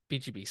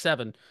BGB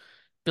 7,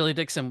 Billy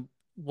Dixon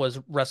was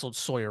wrestled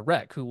Sawyer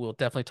Wreck, who we'll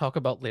definitely talk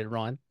about later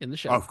on in the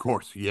show. of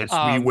course,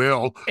 yes, we Um,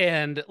 will.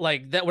 and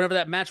like that, whenever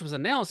that match was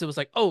announced, it was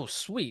like, oh,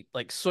 sweet,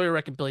 like Sawyer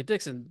and Billy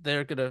Dixon,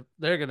 they're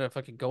gonna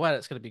fucking go at it.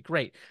 It's gonna be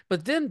great.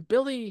 But then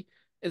Billy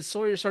and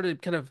Sawyer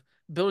started kind of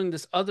building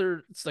this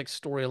other it's like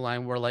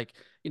storyline where like,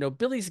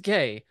 Billy's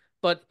gay,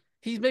 but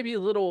he's maybe a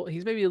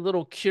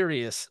little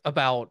curious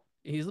about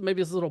he's a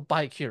little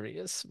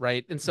bi-curious,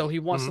 right? And so he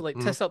wants to Mm, like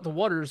mm. test out the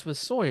waters with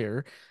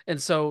Sawyer.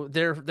 And so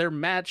their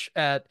match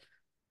at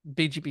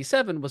BGB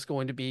 7 was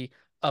going to be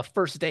a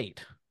first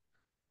date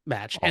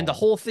match, and the Oh,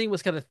 whole thing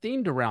was kind of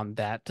themed around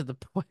that to the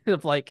point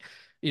of like,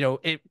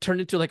 it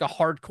turned into like a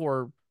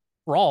hardcore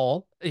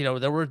brawl.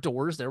 There were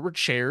doors, there were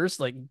chairs,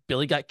 like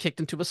Billy got kicked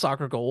into a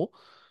soccer goal.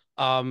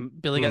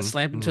 Billy got mm,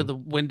 slammed into mm. the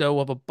window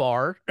of a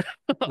bar.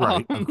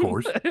 Right, of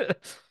course.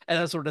 And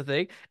that sort of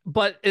thing.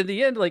 But in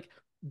the end, like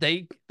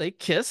they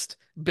kissed.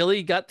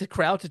 Billy got the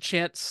crowd to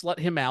chant "slut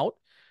him out."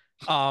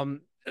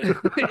 Um,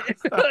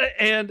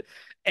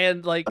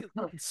 and like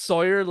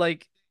Sawyer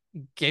like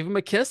gave him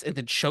a kiss and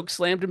then choke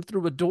slammed him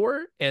through a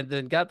door and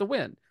then got the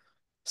win.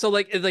 So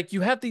like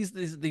you have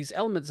these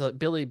elements that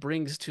Billy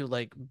brings to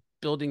like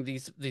building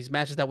these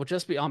matches that would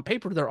just be on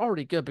paper they're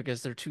already good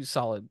because they're two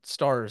solid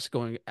stars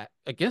going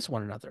against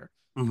one another.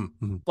 Mm,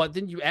 mm. But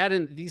then you add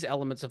in these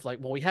elements of like,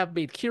 well, we have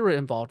made Kira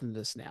involved in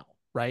this now,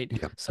 right? Yeah,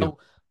 yeah. So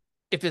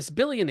if it's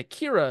Billy and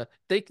Akira,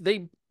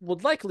 they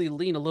would likely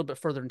lean a little bit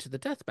further into the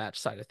deathmatch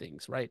side of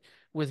things, right?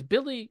 With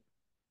Billy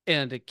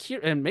and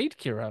Akira and Maid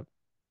Kira,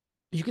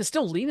 you can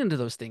still lean into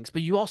those things,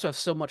 but you also have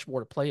so much more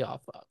to play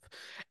off of.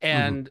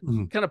 Mm, And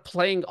mm. kind of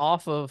playing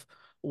off of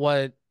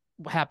what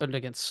happened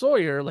against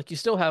Sawyer, like you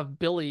still have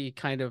Billy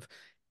kind of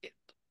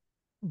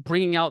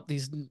bringing out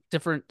these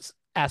different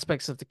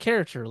aspects of the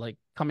character, like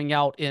coming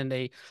out in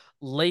a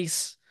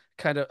lace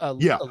kind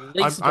of Yeah, a I'm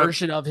lace I'm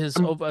version of his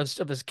I'm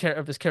of his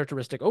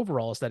characteristic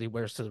overalls that he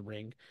wears to the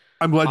ring.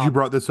 I'm glad you Um,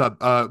 brought this up.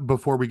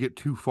 Before we get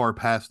too far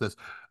past this,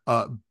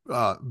 uh,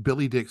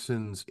 Billy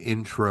Dixon's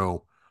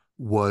intro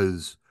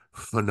was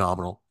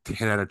phenomenal.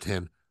 10 out of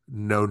 10,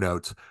 no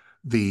notes.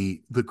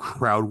 The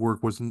crowd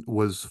work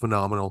was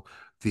phenomenal.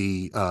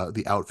 The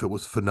outfit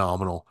was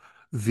phenomenal.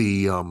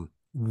 The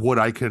what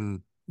I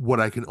can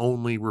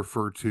only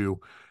refer to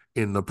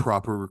in the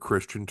proper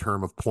Christian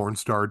term of porn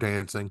star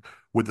dancing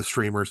with the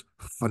streamers,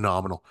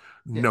 phenomenal.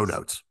 No yes,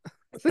 notes.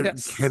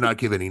 yes. Cannot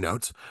give any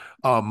notes.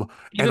 Um,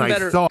 and Even I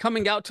better, thought,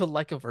 coming out to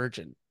like a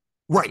virgin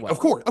as right, of well.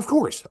 course, of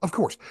course, of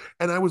course.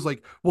 And I was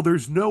like, well,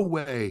 there's no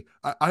way.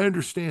 I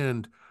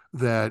understand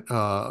that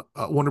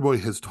Wonder Boy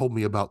has told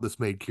me about this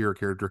Maid Kira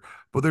character,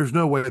 but there's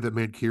no way that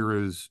Maid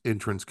Kira's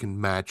entrance can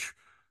match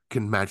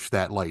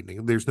that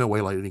lightning. There's no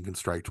way lightning can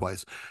strike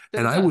twice.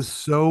 Then And it I was does.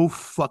 so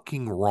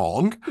fucking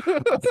wrong.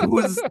 I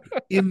was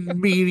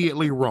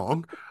immediately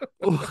wrong.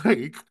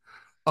 Like,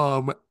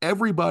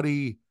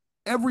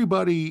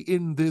 everybody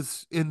in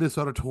this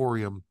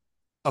auditorium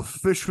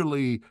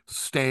officially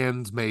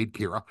stands Maid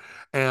Kira,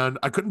 and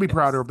I couldn't be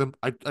prouder Yes. of them.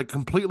 I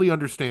completely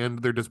understand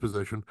their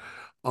disposition.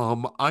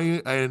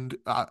 I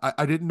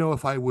didn't know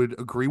if I would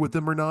agree with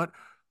them or not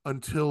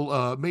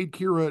until Maid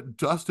Kira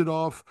dusted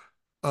off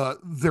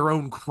their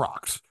own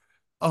Crocs.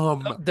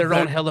 Their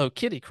own That Hello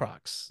Kitty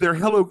Crocs. their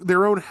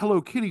own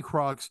Hello Kitty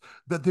Crocs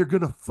that they're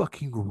gonna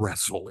fucking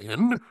wrestle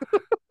in.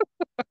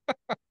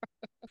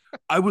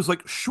 I was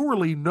like,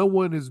 surely no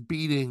one is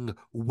beating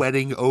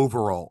wedding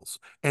overalls.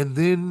 And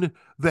then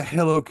the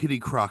Hello Kitty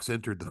Crocs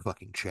entered the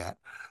fucking chat.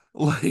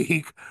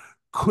 Like,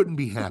 couldn't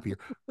be happier.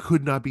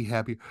 Could not be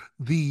happier.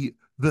 The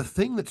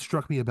thing that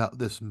struck me about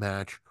this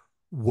match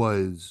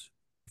was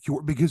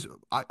pure because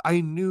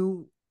I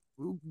knew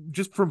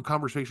just from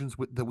conversations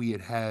that we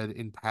had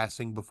in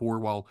passing before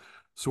while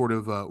sort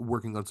of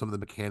working on some of the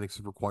mechanics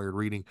of required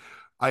reading.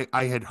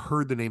 I had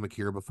heard the name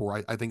Akira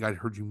before. I think I'd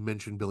heard you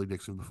mention Billy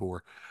Dixon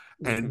before.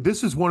 And Mhm.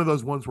 this is one of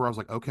those ones where I was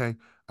like, okay,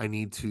 I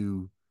need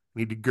to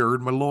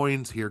gird my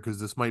loins here because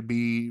this might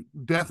be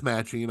death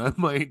matching, and I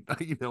might,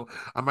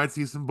 I might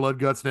see some blood,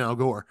 guts, and Al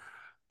Gore.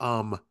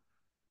 Um,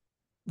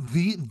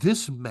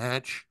 This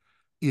match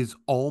is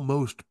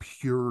almost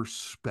pure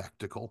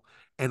spectacle,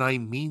 and I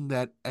mean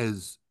that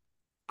as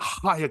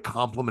high a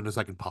compliment as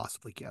I can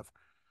possibly give.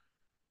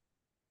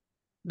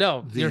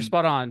 No, you're The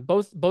spot on.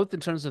 Both in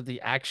terms of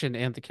the action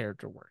and the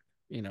character work.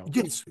 You know,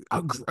 Yes,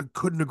 I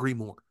couldn't agree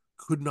more.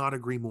 Could not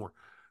agree more.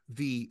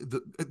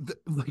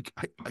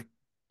 Like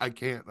I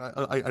can't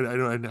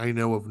I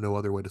know of no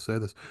other way to say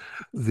this.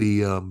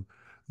 The um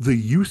the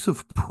use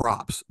of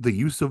props, the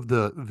use of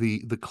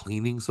the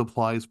cleaning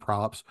supplies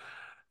props,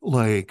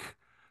 like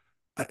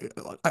I,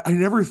 I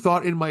never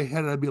thought in my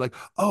head I'd be like,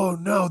 oh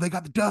no, they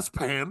got the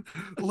dustpan.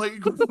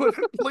 Like,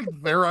 like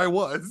there I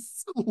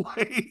was.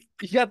 Like,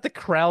 you got the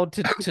crowd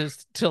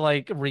to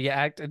like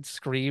react and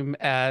scream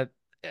at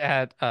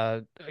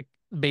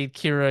made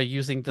Kira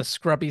using the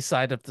scrubby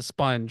side of the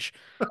sponge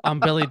on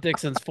Billy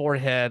Dixon's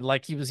forehead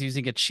like he was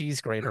using a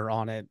cheese grater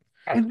on it.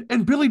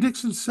 and Billy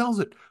Dixon sells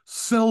it,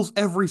 sells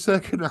every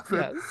second of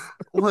it. Yes.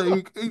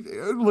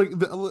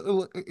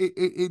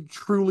 It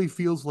truly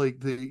feels like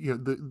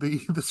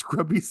the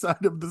scrubby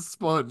side of the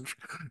sponge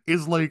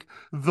is like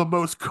the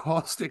most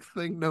caustic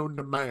thing known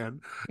to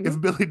man. Mhm.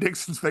 If Billy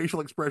Dixon's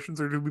facial expressions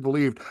are to be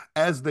believed,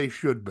 as they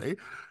should be,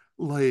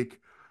 like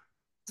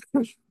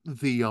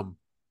the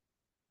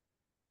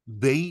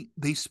they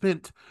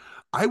spent.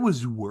 I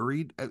was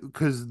worried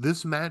because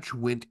this match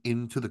went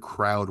into the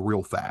crowd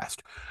real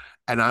fast.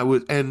 And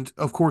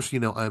of course,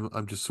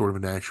 I'm just sort of a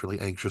naturally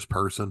anxious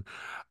person.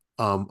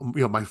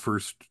 My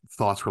first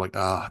thoughts were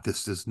like,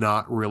 this is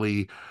not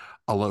really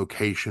a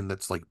location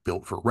that's like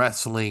built for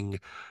wrestling.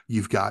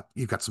 You've got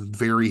some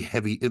very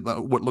heavy,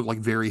 what look like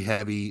very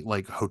heavy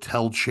like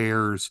hotel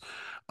chairs.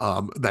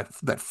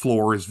 That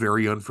floor is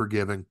very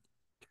unforgiving.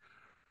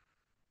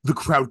 The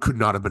crowd could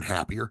not have been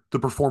happier. The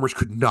performers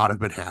could not have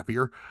been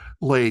happier.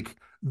 Like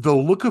the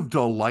look of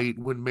delight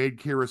when Maid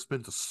Kira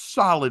spent a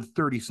solid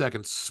 30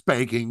 seconds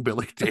spanking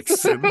Billy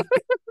Dixon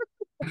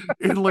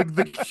in like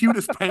the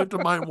cutest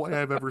pantomime way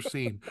I've ever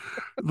seen.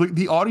 Like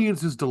the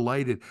audience is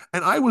delighted,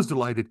 and I was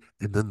delighted,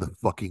 and then the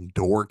fucking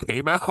door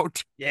came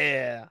out.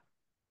 Yeah.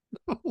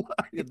 You got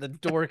Like, the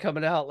door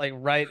coming out like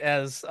right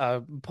as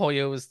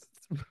Pollo was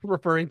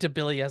referring to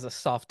Billy as a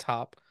soft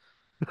top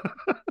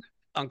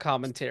on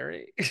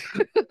commentary.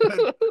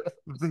 and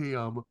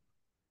the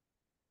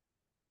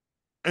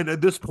and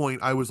at this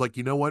point I was like,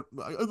 you know what?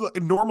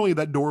 Normally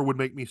that door would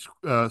make me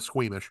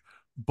squeamish,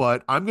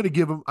 but I'm gonna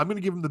give him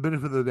the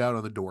benefit of the doubt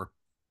on the door.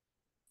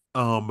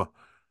 Um,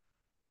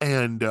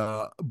 And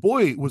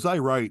boy, was I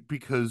right,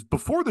 because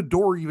before the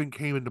door even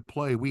came into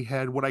play, we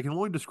had what I can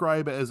only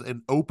describe as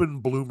an open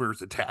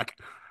bloomers attack.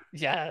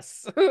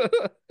 Yes.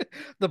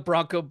 The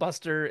Bronco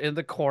Buster in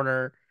the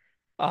corner.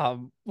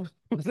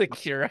 With the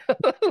Kira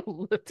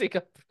lifting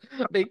up,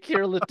 make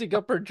Kira lifting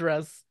up her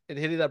dress and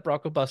hitting that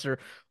Bronco Buster,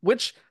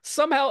 which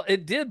somehow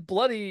it did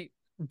bloody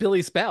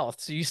Billy's mouth.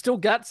 So you still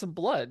got some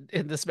blood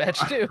in this match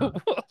too.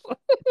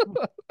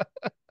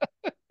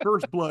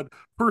 First blood,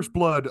 first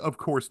blood, of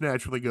course,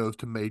 naturally goes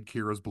to Maid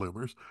Kira's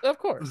bloomers. Of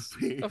course.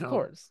 The, Of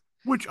course.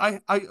 which I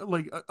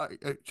like.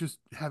 I just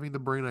having the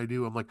brain I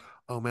do. I'm like,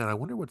 oh man, I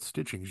wonder what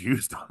stitching's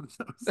used on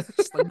those.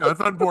 It's like, no, it's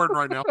not important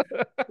right now.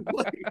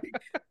 Like,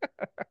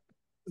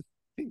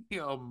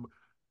 um,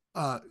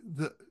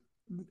 the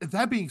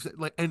that being said,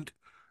 like, and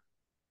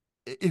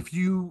if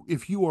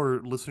you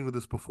are listening to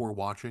this before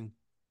watching,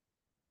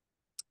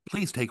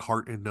 please take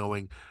heart in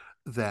knowing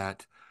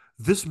that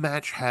this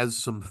match has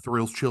some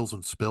thrills, chills,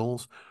 and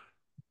spills,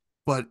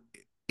 but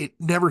it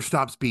never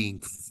stops being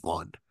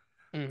fun.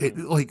 It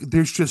Hmm. like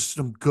there's just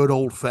some good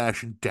old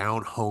fashioned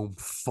down home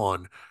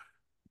fun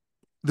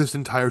this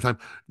entire time.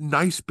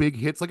 Nice big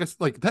hits,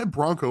 like that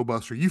Bronco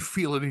Buster. You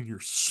feel it in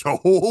your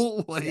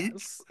soul, like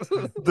Yes.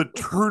 the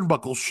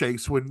turnbuckle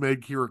shakes when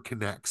Medkira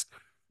connects.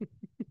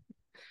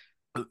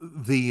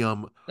 The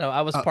No,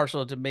 I was uh,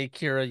 partial to make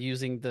Kira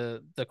using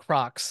the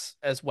Crocs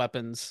as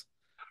weapons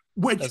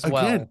which as again,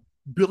 well.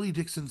 Billy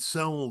Dixon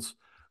sells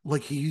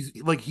like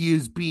he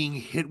is being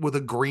hit with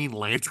a Green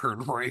Lantern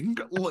ring,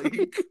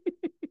 like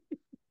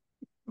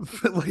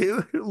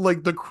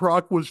the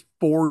croc was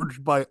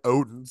forged by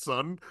Odin,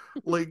 son.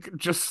 Like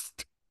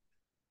just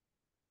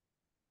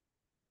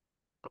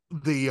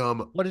the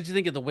What did you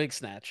think of the wig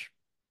snatch?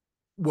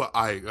 well,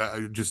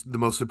 I just the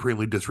most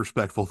supremely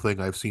disrespectful thing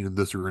I've seen in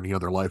this or any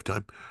other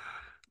lifetime.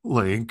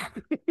 Like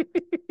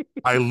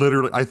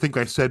I think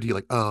I said to you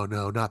like, oh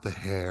no, not the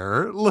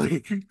hair.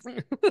 Like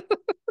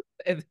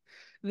And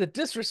the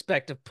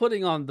disrespect of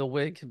putting on the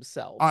wig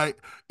himself. I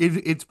it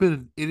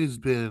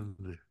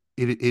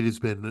has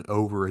been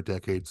over a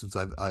decade since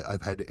I've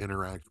had to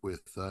interact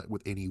with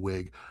any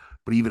wig,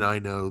 but even I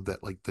know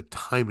that like the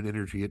time and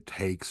energy it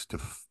takes to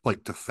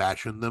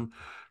fashion them,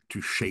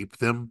 to shape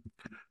them,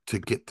 to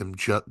get them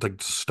just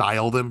like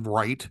style them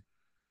right.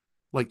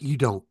 Like you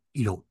don't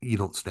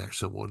snatch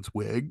someone's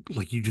wig.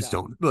 Like you just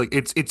No. don't like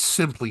it's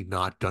simply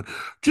not done.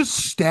 Just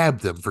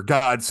stab them for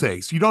God's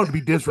sakes. You don't have to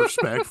be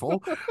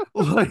disrespectful.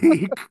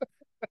 Like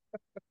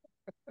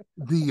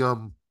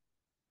the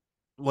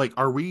like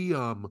are we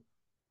are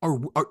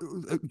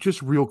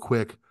just real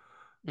quick,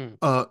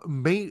 Mm.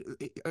 May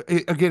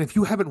again, if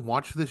you haven't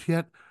watched this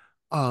yet,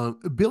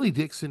 Billy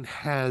Dixon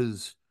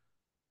has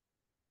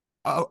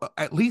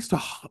at least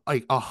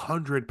like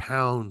 100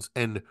 pounds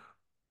and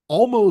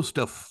almost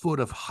a foot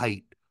of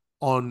height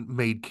on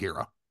Maid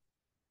Kira,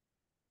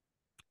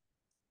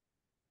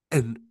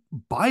 and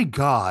by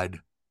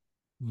God,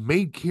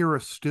 Maid Kira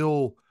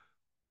still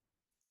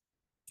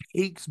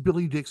takes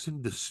Billy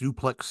Dixon to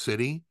Suplex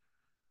City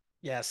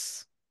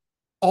Yes.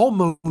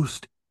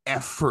 almost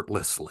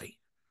effortlessly.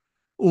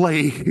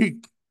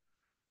 Like,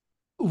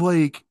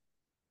 like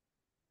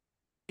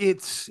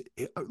it's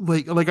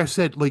like I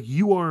said, like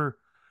you are.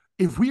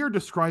 If we are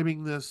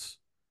describing this,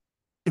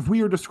 if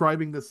we are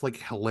describing this like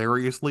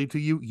hilariously to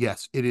you,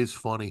 yes, it is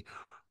funny,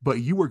 but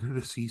you are going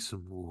to see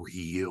some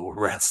real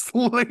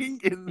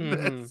wrestling in Hmm.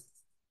 this.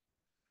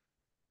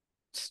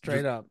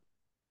 Straight Just, up.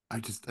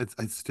 I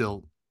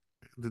still,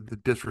 the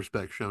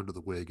disrespect shown to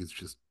the wig is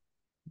just,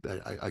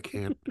 I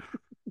can't.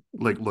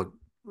 Like, look,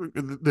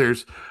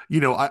 there's,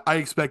 I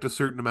expect a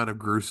certain amount of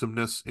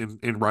gruesomeness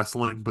in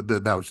wrestling, but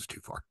that was just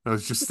too far. That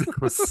was just,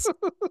 it was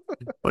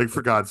like,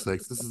 for God's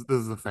sakes, this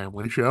is a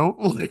family show.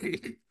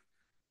 Like,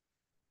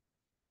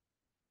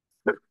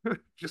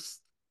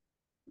 just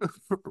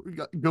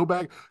go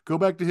back, go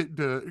back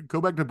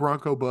to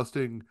Bronco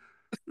busting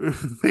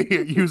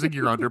using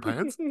your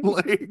underpants,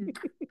 like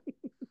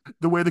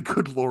the way the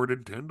good Lord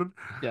intended.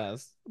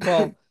 Yes.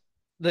 Well,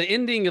 the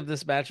ending of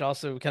this match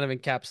also kind of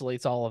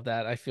encapsulates all of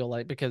that, I feel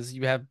like, because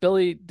you have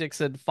Billy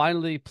Dixon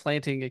finally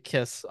planting a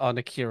kiss on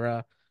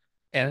Akira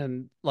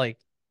and like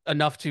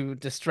enough to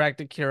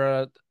distract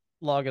Akira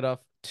long enough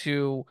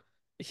to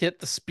hit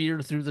the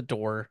spear through the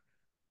door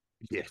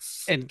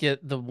Yes. and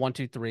get the 1,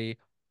 2, 3.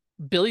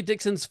 Billy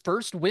Dixon's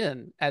first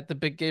win at the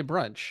Big Gay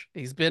Brunch.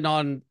 He's been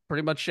on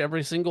pretty much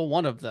every single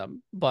one of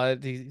them,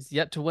 but he's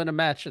yet to win a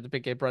match at the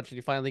Big Gay Brunch, and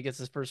he finally gets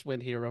his first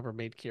win here over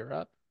Maid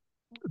Kira.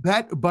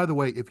 That, by the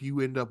way, if you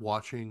end up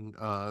watching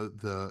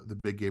the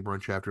Big Gay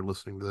Brunch after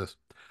listening to this,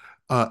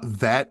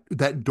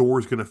 that door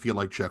is gonna feel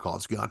like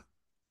Chekhov's gun.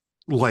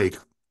 Like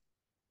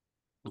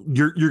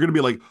you're gonna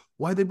be like,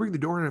 why'd they bring the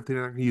door in if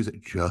they're not gonna use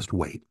it? Just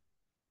wait.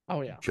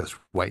 Oh yeah. Just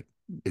wait.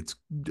 It's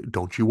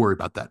Don't you worry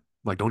about that.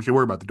 Like, don't you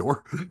worry about the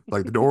door.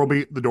 Like the door will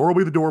be the door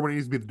when it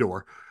needs to be the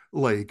door.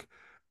 Like,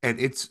 and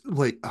it's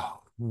like,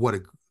 oh, what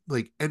a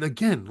like. And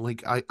again,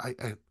 like I'm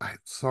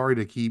sorry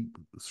to keep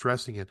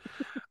stressing it.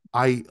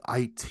 I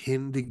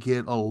tend to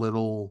get a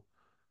little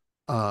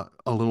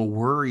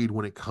worried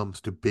when it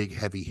comes to big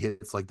heavy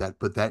hits like that.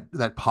 But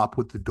that pop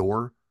with the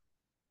door,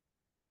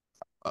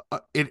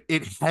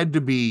 it had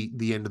to be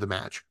the end of the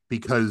match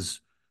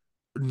because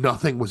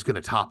nothing was going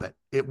to top it.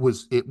 It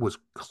was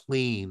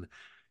clean,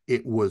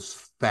 it was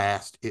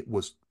fast, it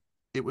like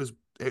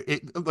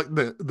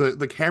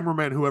the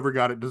cameraman whoever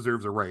got it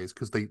deserves a raise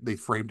because they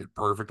framed it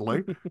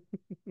perfectly.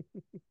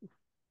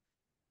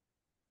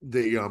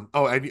 The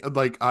oh and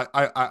like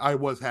I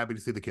was happy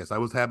to see the kiss. I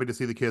was happy to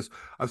see the kiss.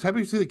 I was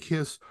happy to see the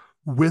kiss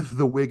with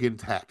the wig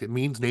intact. It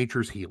means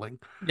nature's healing.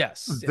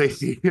 Yes, They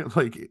yes.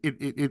 like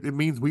it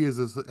means we as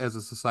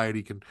a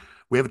society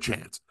we have a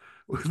chance.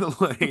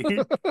 Like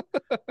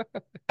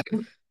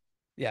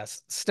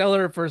Yes,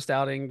 stellar first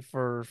outing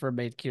for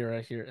Maid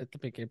Kira here at the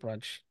Big Gay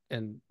Brunch,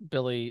 and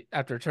Billy,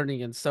 after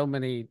turning in so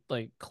many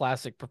like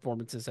classic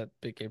performances at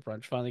Big Gay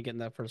Brunch, finally getting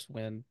that first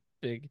win,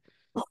 big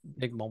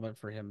big moment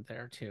for him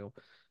there too.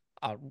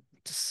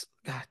 Just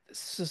God,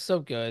 this is so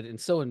good and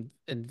so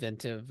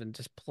inventive, and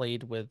just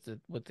played with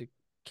the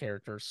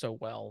character so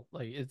well.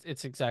 Like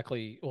it's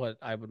exactly what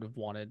I would have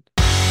wanted.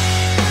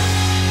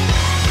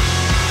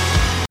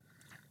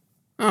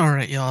 All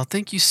right, y'all.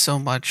 Thank you so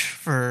much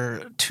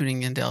for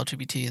tuning into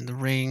LGBT in the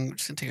Ring. We're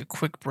just gonna take a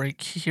quick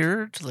break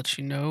here to let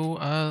you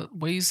know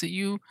ways that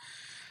you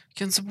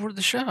can support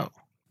the show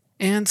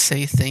and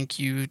say thank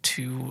you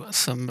to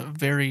some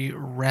very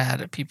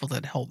rad people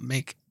that help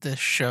make this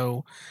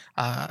show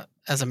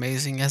as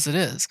amazing as it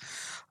is.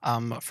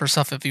 First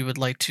off, if you would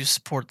like to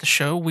support the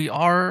show, we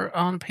are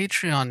on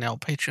Patreon now,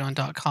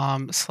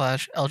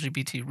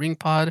 patreon.com/LGBT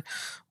ringpod.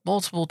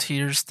 Multiple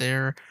tiers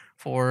there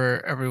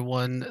for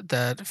everyone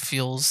that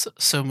feels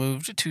so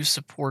moved to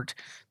support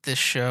this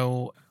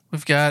show.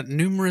 We've got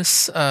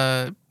numerous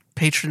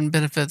patron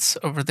benefits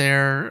over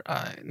there,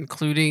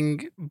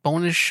 including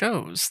bonus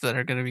shows that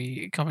are going to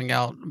be coming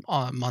out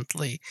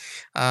monthly,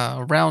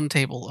 a round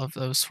table of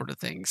those sort of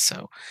things.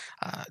 So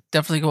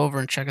definitely go over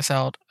and check us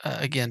out.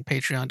 Again,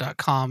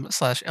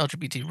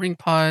 patreon.com/LGBT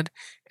ringpod.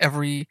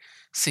 Every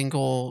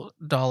single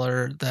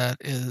dollar that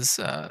is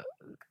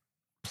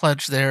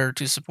pledged there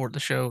to support the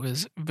show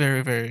is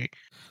very, very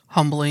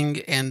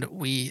humbling, and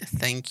we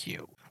thank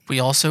you. We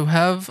also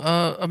have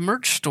a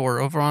merch store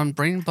over on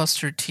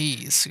Brainbuster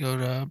Tees. Go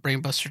to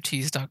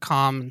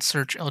brainbustertees.com and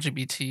search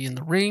LGBT in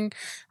the ring.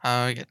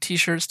 You get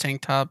t-shirts,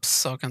 tank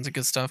tops, all kinds of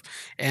good stuff.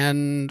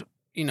 And,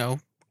 you know,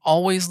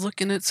 always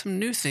looking at some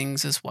new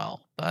things as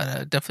well.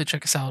 But definitely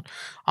check us out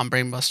on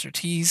Brainbuster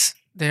Tees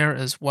there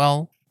as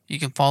well. You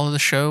can follow the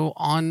show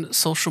on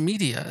social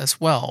media as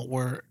well.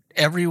 We're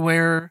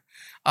everywhere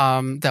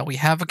that we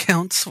have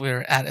accounts.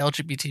 We're at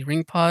LGBT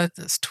Ring Pod.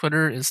 That's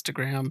Twitter,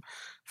 Instagram,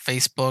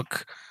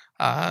 Facebook,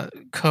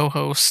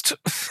 co-host,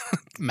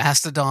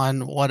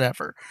 Mastodon,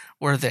 whatever.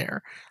 We're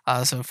there.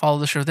 So follow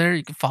the show there.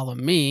 You can follow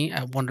me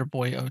at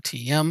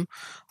WonderboyOTM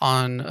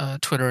on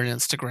Twitter and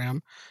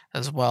Instagram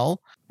as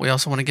well. We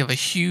also want to give a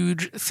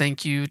huge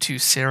thank you to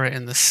Sarah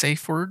and the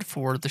Safe Word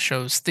for the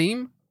show's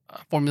theme,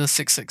 Formula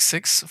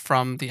 666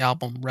 from the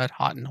album Red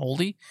Hot and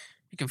Holy.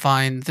 You can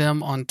find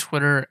them on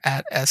Twitter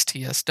at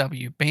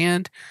STSW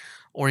Band,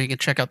 or you can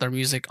check out their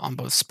music on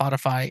both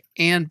Spotify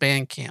and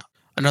Bandcamp.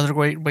 Another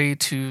great way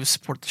to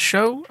support the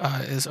show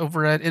is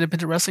over at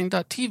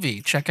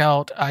independentwrestling.tv. Check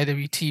out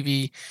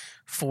IWTV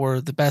for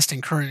the best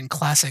in current and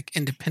classic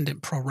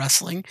independent pro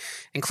wrestling,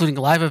 including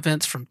live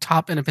events from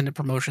top independent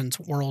promotions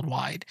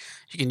worldwide.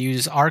 You can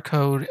use our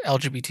code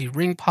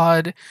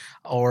LGBTRingPod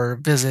or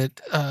visit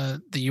the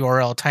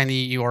URL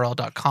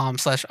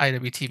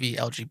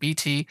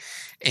tinyurl.com/IWTVLGBT.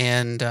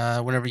 And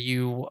whenever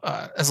you,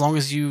 as long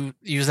as you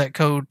use that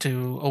code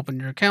to open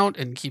your account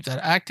and keep that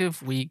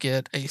active, we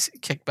get a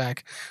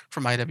kickback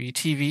from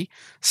IWTV.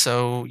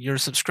 So your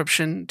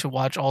subscription to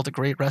watch all the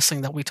great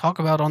wrestling that we talk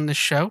about on this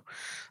show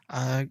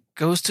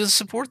goes to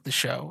support the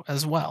show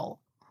as well.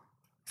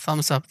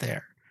 Thumbs up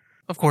there.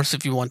 Of course,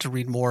 if you want to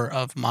read more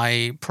of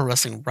my pro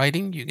wrestling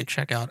writing, you can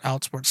check out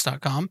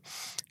outsports.com.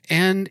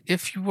 And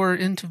if you are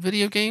into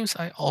video games,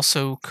 I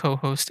also co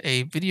host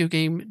a video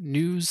game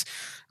news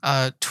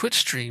Twitch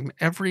stream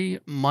every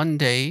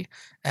Monday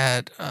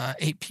at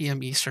 8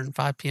 p.m. Eastern,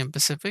 5 p.m.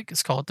 Pacific.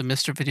 It's called the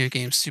Mr. Video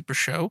Game Super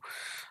Show.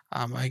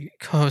 I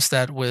co host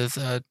that with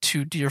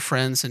two dear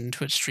friends and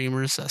Twitch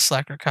streamers,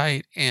 Slacker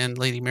Kite and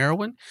Lady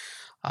Merowin.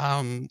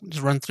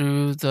 Just run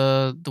through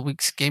the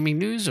week's gaming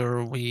news,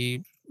 or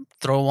we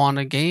throw on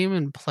a game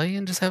and play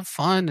and just have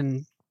fun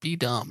and be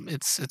dumb.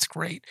 It's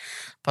great.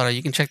 But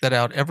you can check that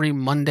out every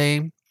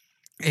Monday,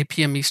 8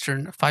 p.m.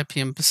 Eastern, 5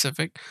 p.m.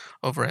 Pacific,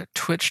 over at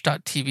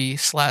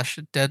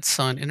twitch.tv/Dead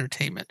Sun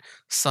Entertainment.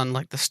 Sun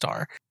like the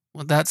star.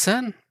 With that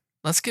said,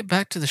 let's get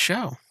back to the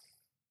show.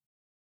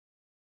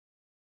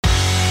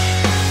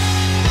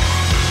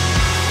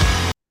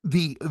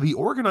 The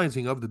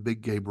organizing of the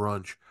big gay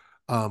brunch,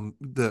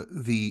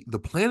 the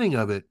planning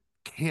of it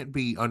can't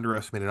be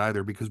underestimated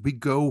either, because we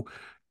go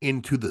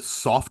into the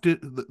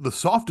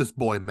softest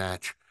boy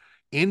match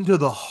into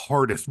the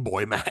hardest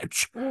boy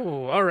match.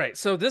 Oh, all right.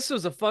 So this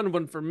was a fun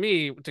one for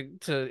me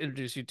to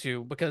introduce you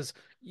to, because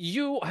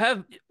you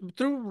have,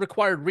 through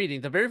required reading,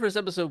 the very first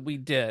episode we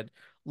did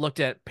looked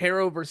at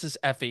Pero versus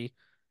Effie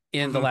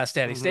in the Hmm. last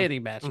Daddy Hmm.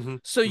 Standing match. Hmm.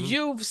 So Hmm.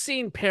 you've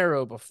seen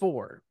Pero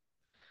before.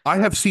 I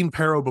have seen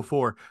Pero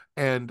before,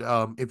 and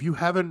if you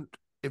hadn't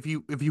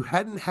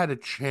had a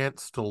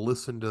chance to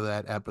listen to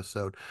that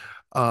episode,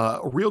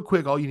 real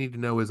quick, all you need to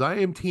know is I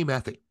am Team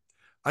Effie.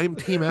 I am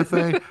Team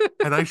FA,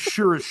 and I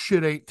sure as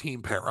shit ain't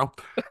Team Pero.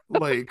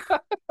 Like,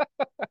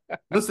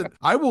 listen,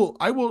 I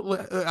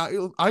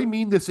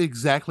mean this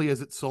exactly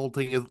as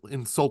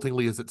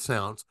insultingly as it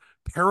sounds.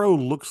 Pero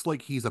looks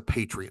like he's a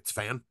Patriots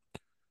fan.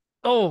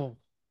 Oh,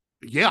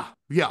 Yeah,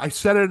 yeah, I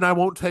said it and I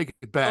won't take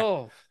it back.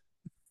 oh,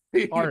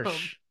 Um,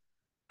 harsh.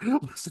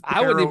 listen,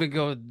 I wouldn't even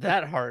go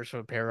that harsh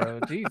with Pero.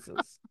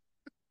 Jesus.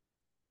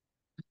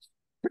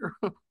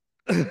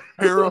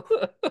 Pero,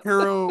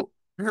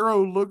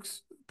 Pero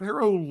looks,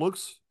 Pero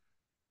looks,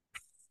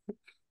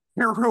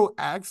 Pero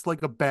acts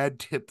like a bad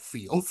tip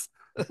feels.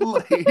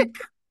 Like,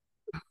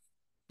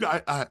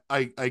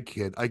 I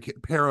kid. I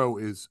kid. Pero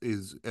is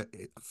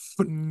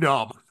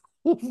phenomenal.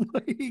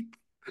 Like,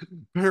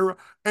 Pero,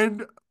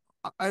 and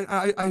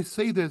I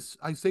say this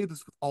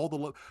with all the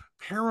love.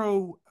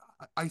 Pero,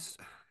 I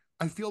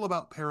I feel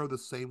about Pero the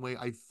same way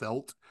I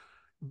felt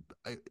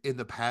in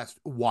the past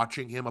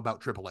watching him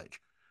about Triple H.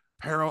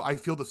 Pero, I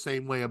feel the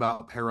same way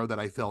about Pero that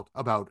I felt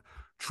about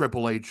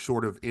Triple H,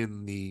 sort of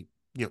in the,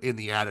 in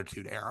the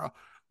Attitude Era,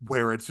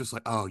 where it's just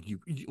like, oh,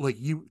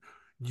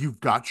 you've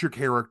got your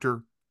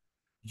character,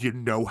 you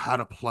know how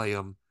to play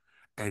them,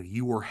 and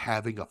you are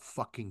having a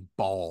fucking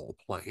ball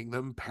playing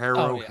them. Oh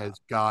Pero yeah. has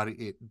got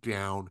it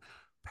down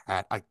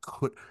pat. I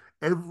could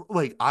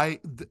like I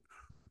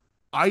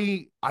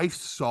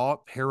saw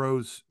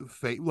Pero's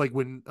face, like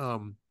when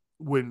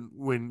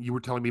you were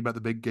telling me about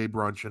the big gay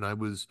brunch, and I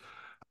was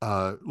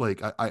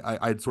like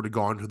I'd sort of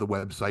gone to the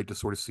website to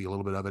sort of see a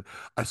little bit of it.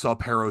 I saw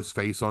Pero's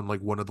face on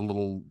like one of the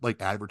little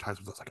like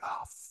advertisements. I was like,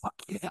 oh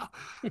fuck yeah.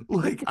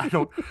 Like, I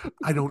don't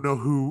know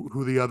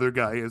who the other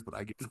guy is, but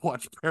I get to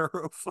watch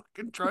Pero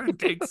fucking try and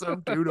take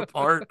some dude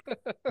apart.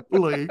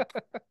 Like,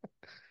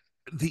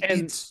 the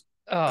And it's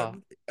oh,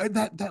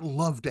 that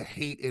love to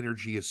hate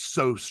energy is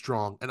so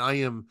strong, and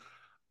I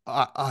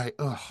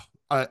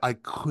I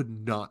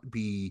could not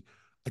be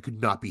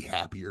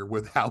happier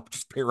with how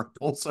just Para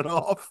pulls it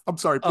off. I'm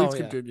sorry, oh please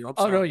yeah. continue. I'm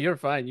Oh no, sorry. you're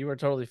fine. You are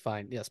totally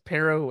fine. Yes,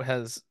 Pero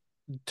has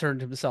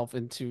turned himself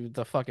into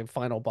the fucking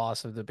final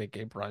boss of the Big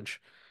Game Brunch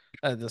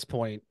at this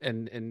point,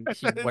 and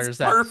he It's wears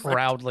that perfect.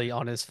 proudly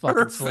on his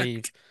fucking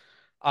sleeve.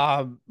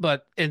 Perfect.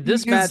 But in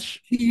this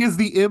match, He is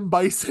the M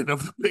Bison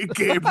of the big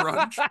game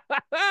brunch.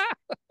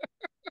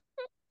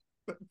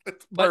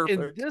 That's But in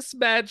perfect. this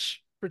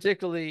match,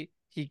 particularly,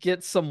 he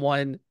gets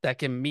someone that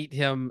can meet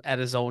him at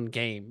his own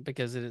game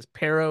because it is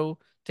Pero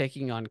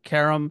taking on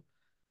Karam.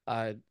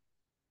 Uh,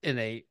 in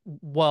a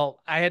well,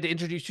 I had to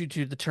introduce you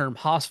to the term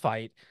hoss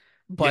fight,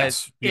 but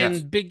Yes, yes.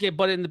 in the big game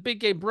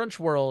brunch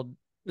world,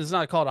 it's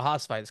not called a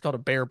hoss fight. It's called a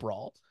bear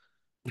brawl.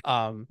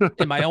 In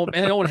my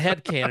own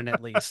head canon,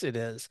 at least it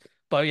is.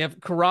 But you have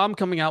Karam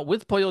coming out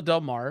with Pollo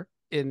Del Mar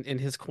in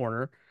his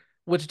corner,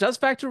 which does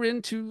factor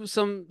into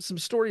some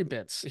story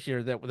bits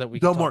here that we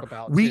could talk Delmar,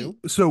 about we too.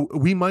 so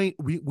we might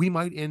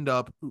end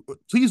up.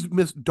 Please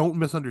don't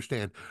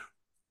misunderstand.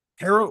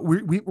 Pero,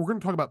 we're going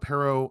to talk about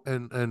Pero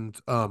and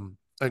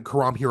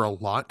Karam here a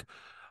lot.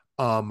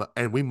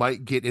 And we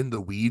might get in the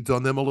weeds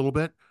on them a little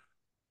bit.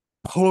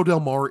 Polo Del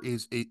Mar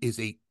is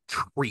a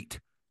treat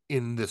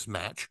in this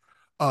match.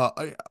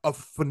 A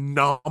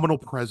phenomenal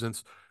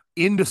presence,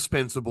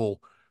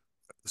 indispensable,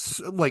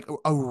 like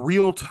a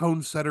real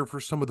tone setter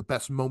for some of the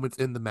best moments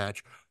in the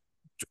match.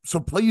 So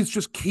please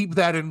just keep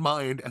that in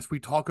mind as we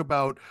talk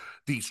about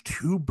these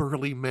two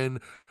burly men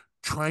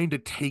trying to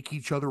take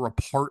each other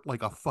apart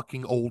like a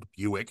fucking old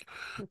Buick.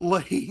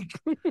 Like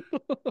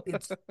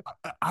it's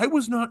I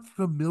was not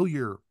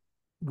familiar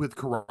with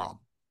Karam.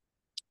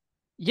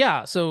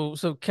 Yeah, so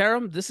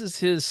Karam, this is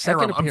his second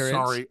Karam, I'm appearance.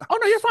 sorry. Oh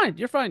no, you're fine.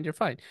 You're fine. You're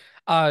fine.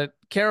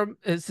 Karam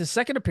is his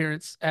second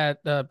appearance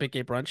at Big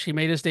Gay Brunch. He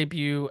made his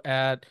debut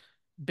at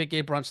Big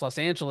Gay Brunch Los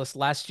Angeles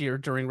last year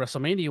during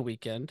WrestleMania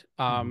weekend,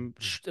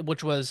 Mhm.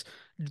 which was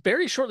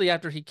very shortly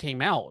after he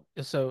came out.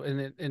 So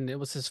and it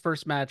was his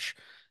first match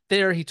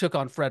there. He took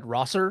on Fred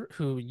Rosser,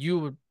 who you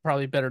would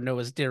probably better know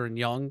as Darren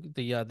Young,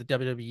 the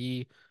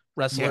WWE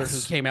wrestler who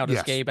Yes, came out as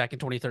yes. gay back in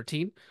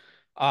 2013.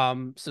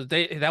 So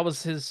that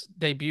was his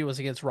debut was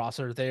against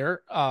Rosser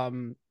there.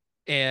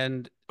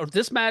 And or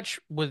this match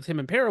with him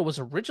and Pero was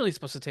originally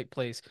supposed to take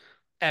place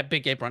at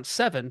Big Gay Brunch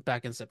 7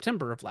 back in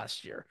September of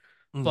last year.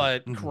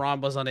 But Mhm.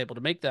 Karam was unable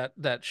to make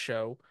that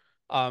show.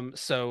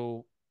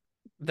 So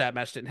that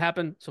match didn't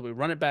happen. So we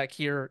run it back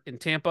here in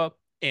Tampa,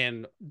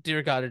 and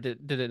dear God,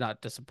 did it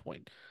not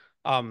disappoint.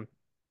 Um,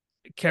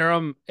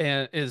 Karam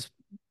is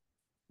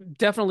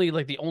definitely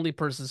like the only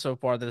person so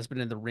far that has been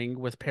in the ring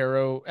with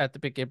Pero at the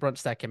Big Gay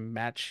Brunch that can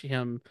match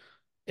him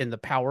in the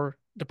power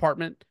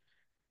department.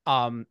 If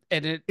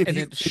And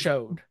you it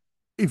showed.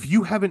 if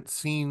you haven't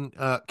seen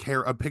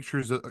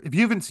pictures if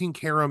you haven't seen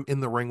Karam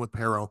in the ring with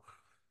Pero,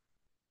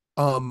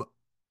 um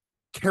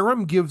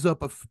Karam gives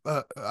up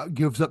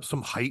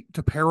some height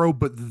to Pero,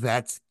 but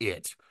that's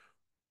it.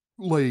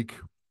 Like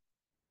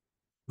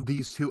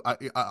these two,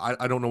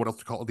 I don't know what else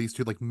to call it. These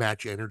two like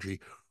match energy,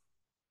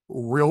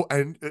 real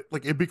and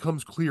like it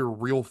becomes clear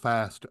real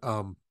fast.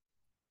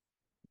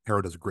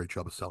 Pero does a great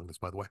job of selling this,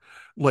 by the way.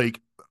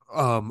 Like,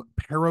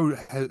 Pero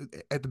has,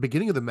 at the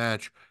beginning of the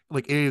match,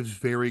 like it is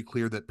very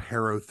clear that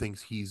Pero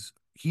thinks he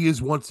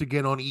is once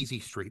again on easy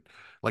street.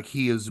 Like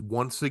he is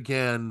once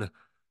again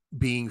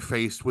being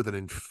faced with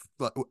an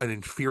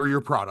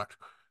inferior product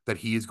that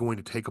he is going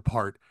to take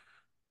apart,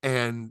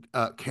 and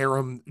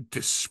Karam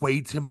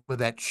dissuades him of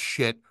that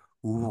shit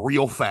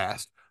real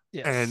fast,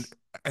 and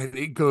Yes.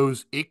 it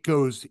goes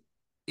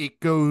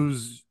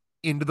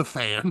into the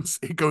fans,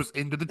 it goes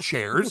into the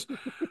chairs.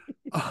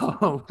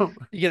 um,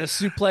 You get a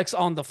suplex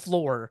on the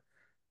floor.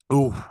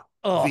 oh,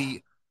 Oh,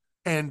 the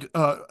and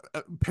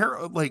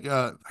Pero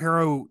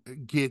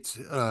gets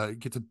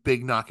a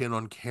big knock in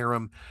on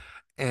Karam,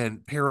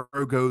 and Pero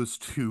goes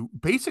to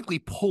basically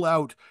pull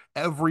out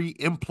every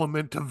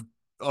implement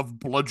of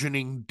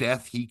bludgeoning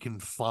death he can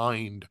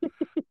find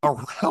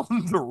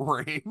around the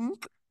ring.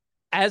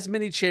 as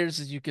many chairs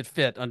as you could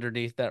fit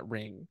underneath that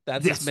ring.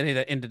 That's as Yes. many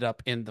that ended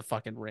up in the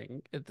fucking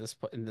ring at this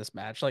in this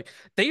match. Like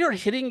they are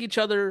hitting each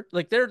other,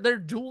 like they're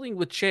dueling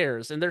with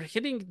chairs, and they're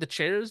hitting the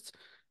chairs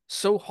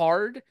so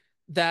hard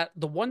that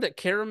the one that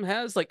Karam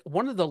has, like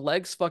one of the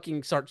legs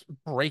fucking starts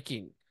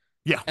breaking.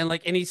 Yeah. And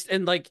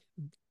like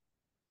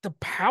the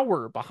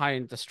power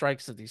behind the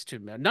strikes of these two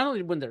men, not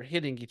only when they're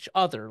hitting each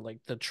other, like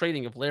the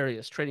trading of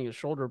lariats, trading of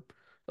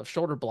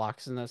shoulder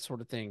blocks and that sort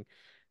of thing,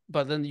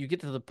 but then you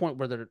get to the point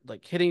where they're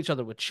like hitting each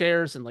other with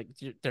chairs and like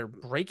they're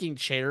breaking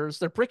chairs,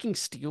 they're breaking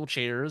steel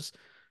chairs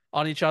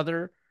on each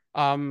other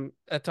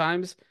at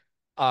times.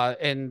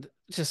 And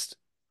just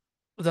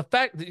the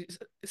fact that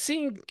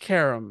seeing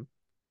Karam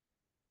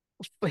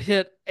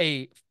hit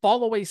a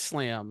fall away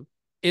slam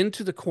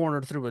into the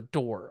corner through a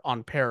door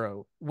on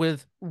Pero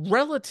with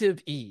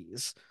relative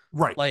ease,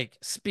 Right. like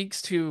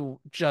speaks to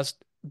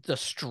just the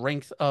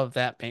strength of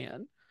that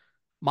man.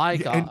 My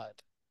Yeah, and God.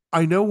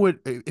 I know what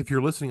if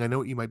you're listening, I know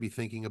what you might be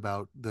thinking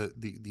about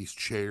these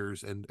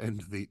chairs and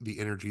the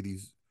energy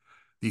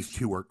these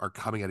two are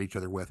coming at each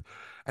other with.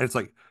 And it's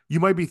like you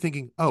might be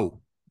thinking, oh,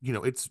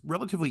 it's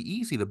relatively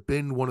easy to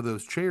bend one of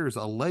those chairs.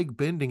 A leg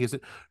bending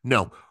isn't.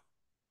 No,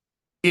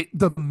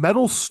 the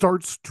metal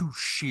starts to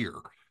shear.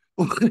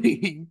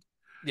 Like,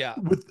 Yeah.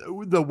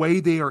 with the way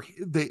they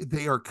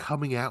are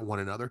coming at one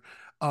another.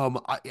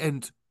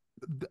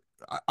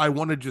 I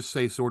want to just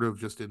say, sort of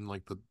just in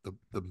like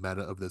the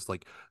meta of this,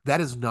 like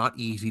that is not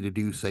easy to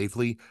do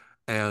safely,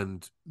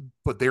 and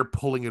but they're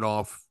pulling it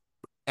off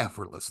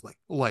effortlessly.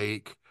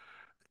 Like,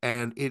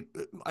 and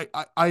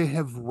I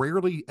have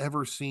rarely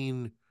ever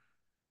seen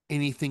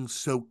anything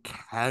so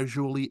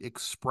casually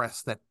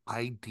express that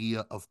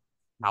idea of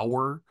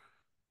power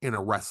in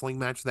a wrestling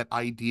match, that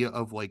idea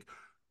of like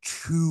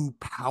two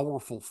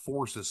powerful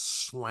forces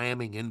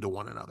slamming into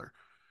one another,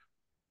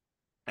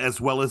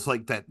 as well as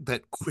like that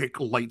quick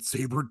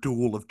lightsaber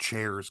duel of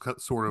chairs,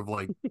 sort of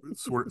like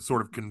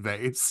sort of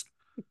conveys.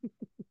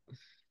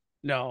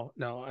 No,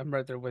 no, I'm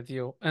right there with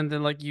you. And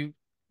then like you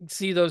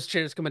see those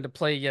chairs come into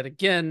play yet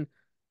again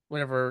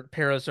whenever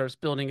Pero starts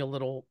building a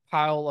little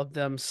pile of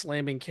them,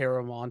 slamming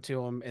Karam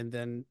onto him, and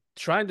then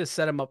trying to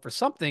set him up for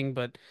something,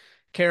 but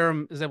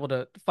Karam is able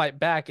to fight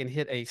back and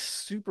hit a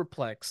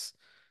superplex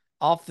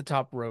off the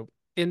top rope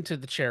into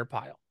the chair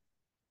pile.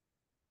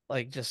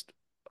 Like just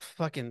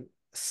fucking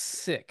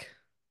sick.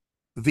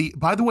 The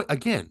By the way,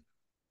 again,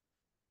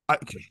 I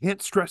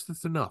can't stress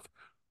this enough.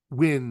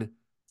 When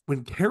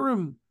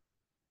Karam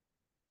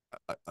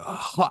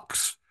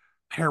hucks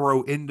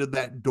Harrow into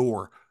that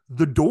door,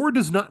 the door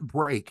does not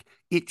break.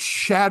 It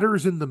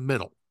shatters in the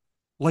middle.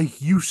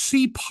 Like, you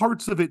see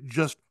parts of it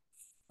just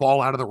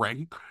fall out of the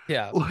ring.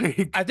 Yeah.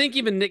 I Like, think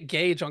even Nick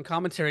Gage on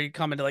commentary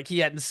commented like he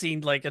hadn't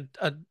seen like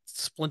a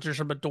splinters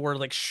from a door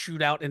like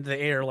shoot out into the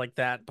air like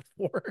that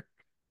before.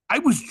 I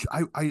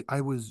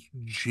was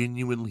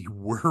genuinely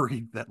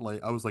worried that,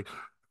 like, I was like,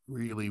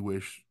 really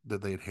wish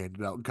that they had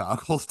handed out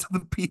goggles to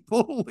the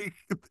people like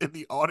in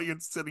the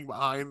audience sitting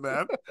behind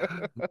that.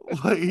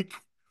 Like,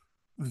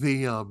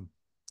 the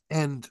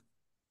and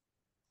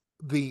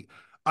the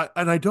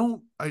I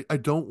don't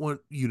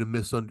want you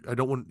to I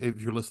don't want,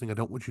 if you're listening, I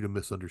don't want you to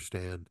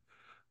misunderstand.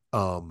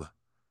 Um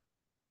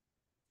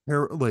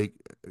like,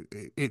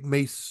 it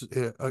may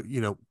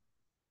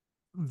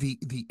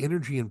the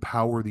energy and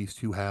power these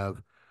two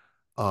have,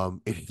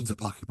 it ends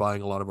up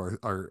occupying a lot of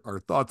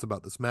our thoughts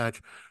about this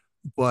match,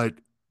 but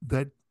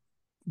that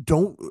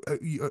don't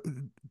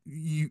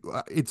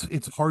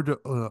it's hard to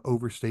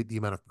overstate the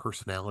amount of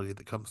personality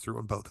that comes through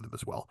on both of them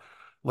as well.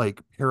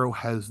 Like, Hero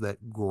has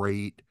that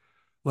great,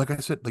 like I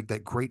said, like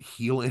that great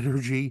heel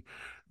energy,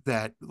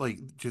 that like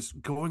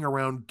just going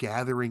around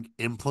gathering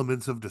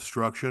implements of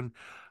destruction.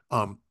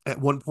 At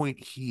one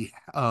point he's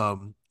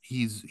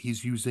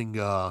using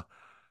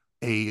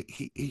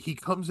he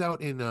comes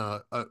out in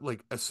a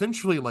like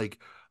essentially like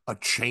a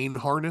chain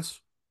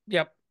harness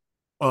Yep.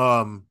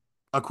 um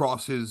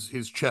across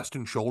his chest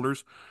and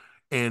shoulders,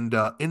 and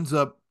ends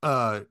up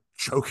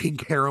choking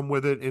Karam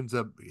with it, ends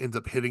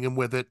up hitting him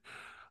with it.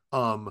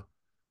 Um,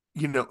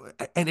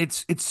 and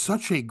it's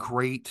such a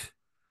great,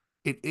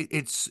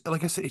 it's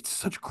like I said, it's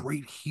such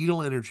great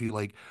heel energy.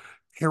 Like,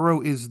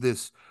 Hero is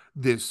this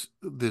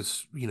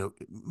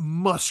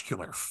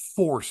muscular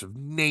force of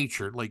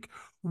nature. Like,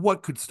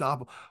 what could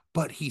stop him?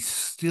 But he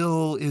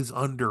still is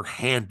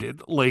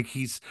underhanded. Like,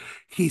 he's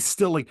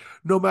still like,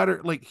 no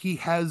matter, like, he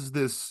has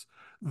this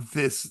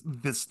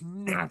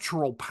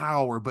natural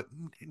power, but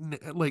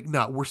like,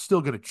 no, we're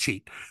still gonna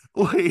cheat.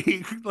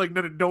 Like,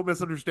 no, don't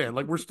misunderstand.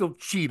 Like, we're still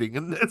cheating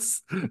in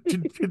this to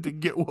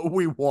get what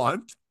we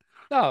want.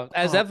 No,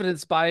 as Uh,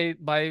 evidenced by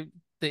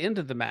the end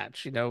of the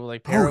match,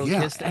 like oh Pero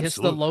yeah, hits the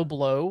absolutely. low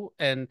blow,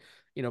 and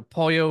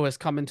Pollo has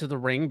come into the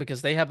ring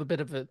because they have a bit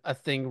of a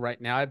thing right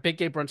now at Big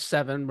Gay Brunch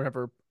 7,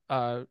 whenever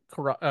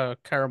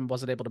Karam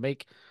wasn't able to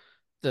make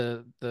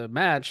the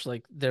match.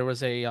 Like there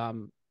was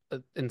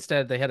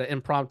instead they had an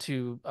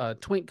impromptu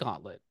twink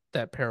gauntlet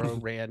that Pero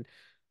ran,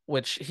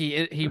 which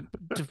he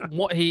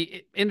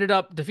ended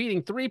up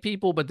defeating three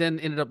people, but then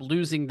ended up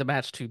losing the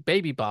match to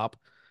Baby Bop.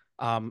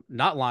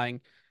 Not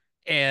lying.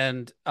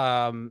 And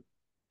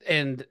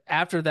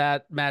after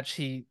that match,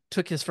 he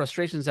took his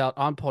frustrations out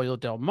on Pollo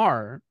Del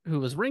Mar, who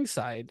was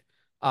ringside,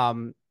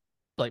 um,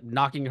 like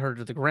knocking her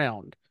to the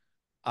ground.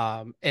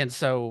 And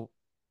so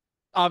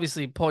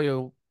obviously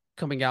Pollo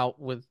coming out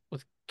with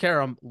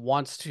Karam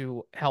wants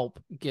to help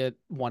get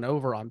one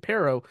over on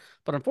Pero,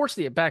 but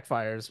unfortunately it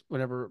backfires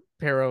whenever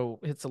Pero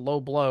hits a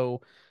low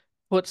blow,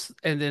 puts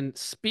and then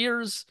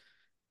spears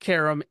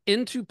Karam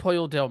into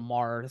Pollo Del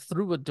Mar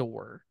through a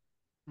door,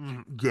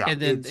 Yeah,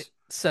 and then it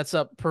sets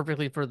up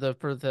perfectly for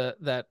the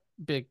that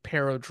big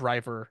Pero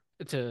driver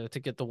to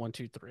get the 1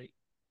 2 3.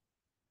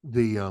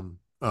 the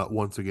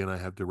once again, I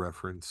have to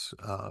reference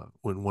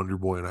when Wonder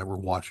Boy and I were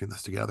watching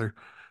this together,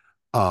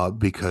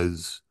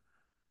 because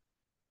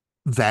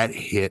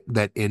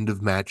that end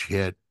of match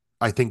hit,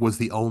 I think, was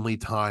the only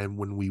time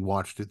when we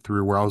watched it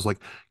through where I was like,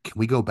 can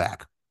we go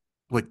back?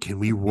 Like, can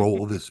we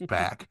roll this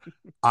back?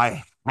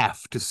 I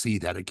have to see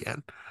that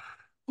again.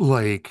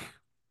 Like,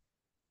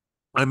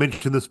 I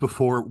mentioned this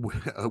before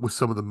with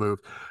some of the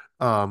moves.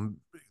 Um,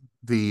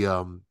 the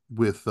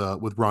with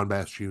Ron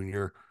Bass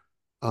Jr.,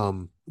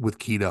 with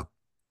Kita,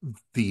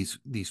 these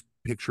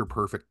picture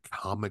perfect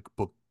comic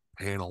book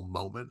panel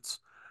moments,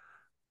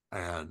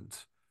 and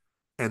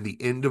the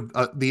end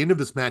of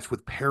this match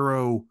with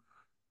Pero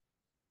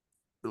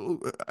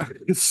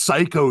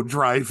psycho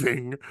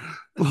driving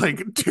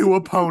like two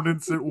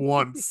opponents at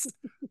once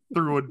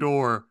through a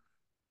door.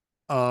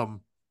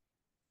 Um,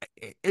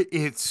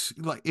 it's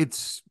like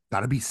it's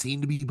got to be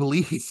seen to be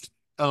believed.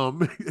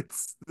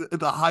 It's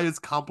the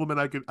highest compliment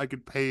I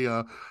could pay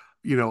a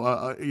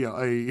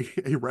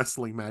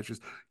wrestling match is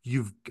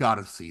you've got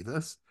to see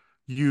this.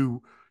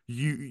 You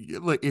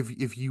like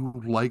if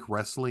you like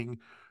wrestling,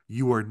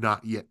 you are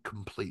not yet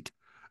complete.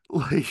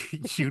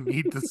 Like you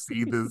need to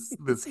see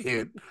this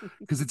hit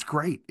because it's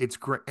great. It's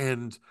great,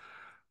 and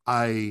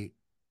I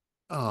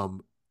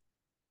um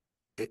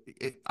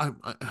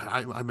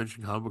I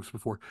mentioned comic books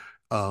before.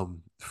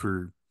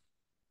 For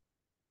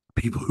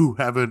people who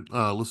haven't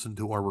listened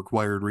to our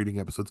required reading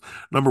episodes,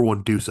 number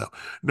one, do so.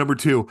 Number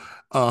two,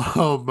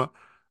 um,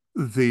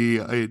 the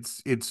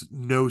it's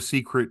no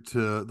secret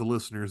to the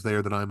listeners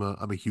there that I'm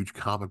a huge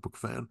comic book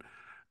fan,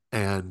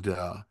 and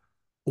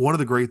one of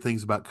the great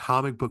things about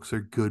comic books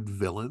are good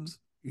villains.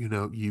 You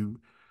know,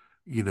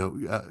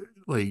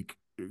 like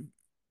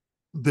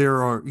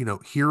there are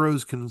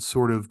heroes can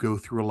sort of go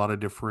through a lot of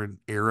different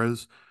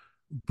eras,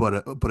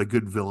 but a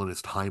good villain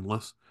is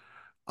timeless.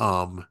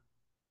 Um,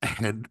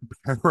 and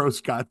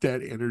Barrow's got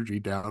that energy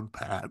down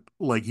pat,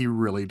 like he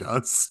really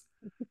does.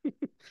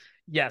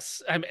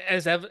 Yes, I'm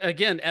as ev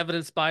again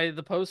evidenced by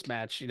the post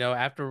match.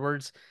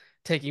 Afterwards,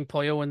 taking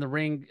Pollo in the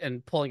ring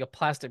and pulling a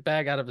plastic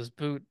bag out of his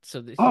boot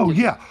so that he Oh can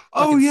yeah,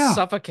 oh fucking yeah,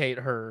 suffocate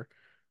her.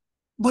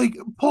 like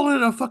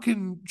pulling a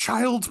fucking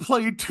Child's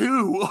Play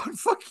 2 on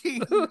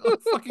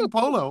fucking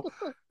Polo.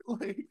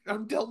 Like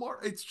I'm Delmar.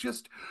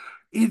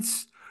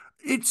 It's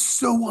it's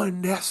so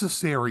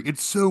unnecessary.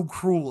 It's so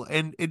cruel,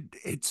 and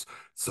it's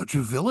such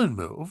a villain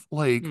move.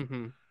 Like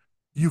Hmm.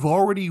 you've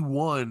already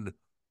won,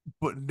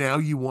 but now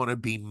you want to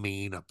be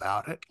mean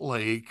about it.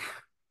 Like,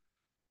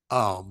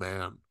 oh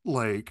man,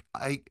 like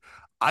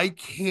I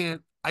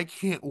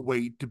can't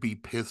wait to be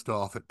pissed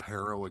off at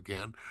Perro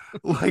again.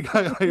 Like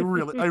I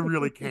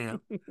really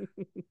can't.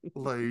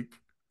 Like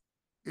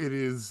it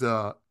is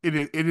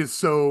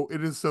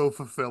so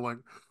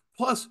fulfilling.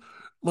 Plus,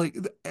 like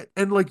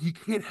and like you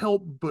can't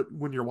help but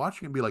when you're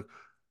watching and be like,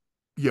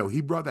 yo,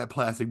 he brought that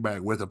plastic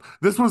bag with him.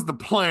 This was the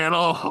plan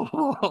all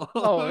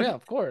Oh yeah, along.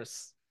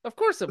 of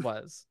course it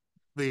was.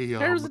 The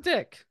Perro's a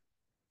dick.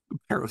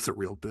 Perro's a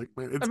real dick,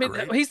 man. I It's mean,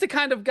 great. he's the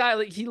kind of guy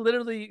like he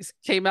literally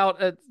came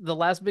out at the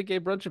last big gay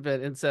brunch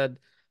event and said,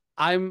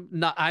 I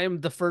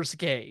am the first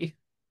gay."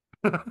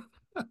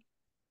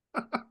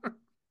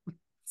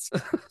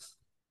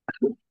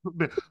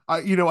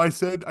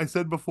 I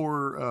said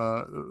before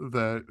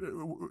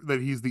that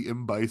he's the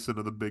M Bison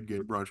of the big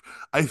game brunch.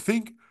 I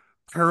think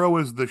Pero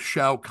is the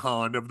Shao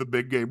Kahn of the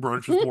big game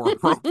brunch is more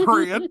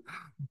appropriate,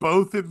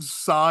 both in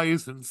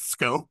size and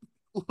scope.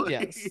 Like,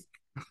 Yes.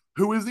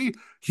 who is he?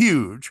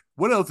 Huge.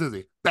 What else is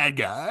he? Bad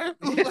guy.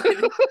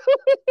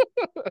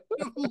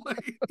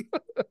 Like,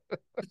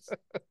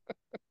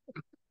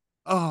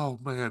 oh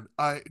man,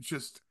 I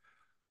just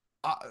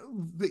uh,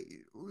 the,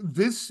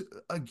 this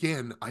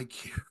again. I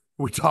can't.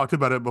 We talked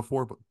about it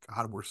before, but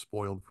God, we're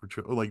spoiled for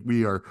like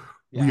we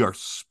Yeah. are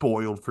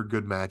spoiled for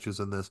good matches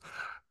in this.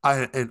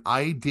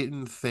 I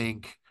didn't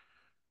think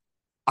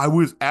I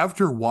was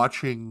after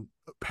watching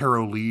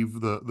Pero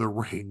leave the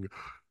ring,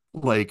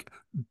 like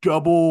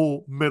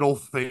double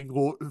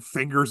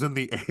fingers in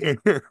the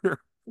air.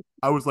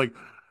 I was like,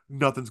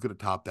 nothing's gonna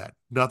top that.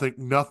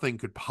 Nothing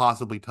could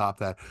possibly top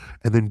that.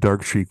 And then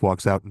Dark Sheik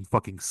walks out in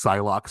fucking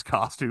Psylocke's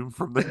costume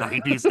from the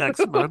 90s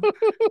X-Men.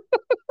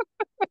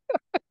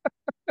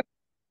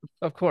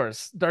 Of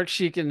course. Dark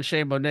Sheik and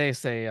Shea Monet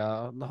say,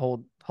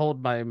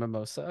 hold my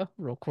mimosa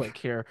real quick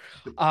here.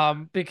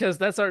 Because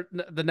that's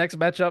the next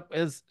matchup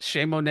is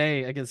Shea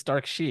Monet against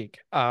Dark Sheik.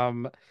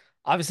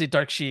 Obviously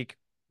Dark Sheik,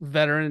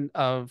 veteran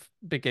of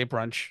Big Gay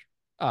Brunch,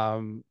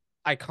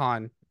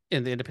 icon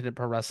in the independent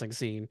pro wrestling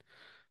scene.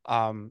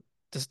 Um,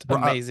 just Bro,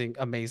 amazing,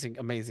 amazing,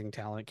 amazing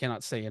talent.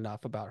 Cannot say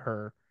enough about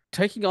her.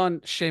 Taking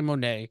on Shea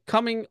Monet,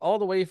 coming all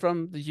the way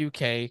from the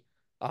UK,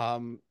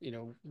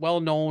 well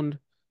known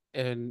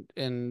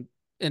in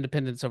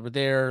independents over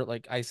there,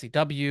 like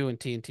ICW and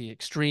TNT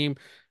Extreme.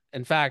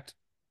 In fact,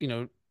 you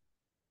know,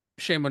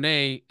 Shea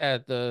Monet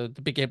at the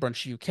Big Gay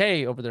Brunch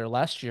UK over there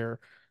last year,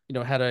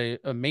 had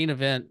a main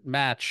event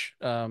match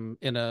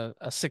in a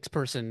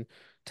six-person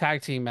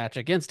tag team match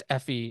against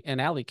Effie and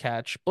Alley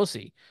Catch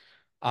Bussy.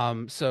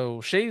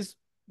 So Shay's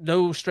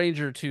no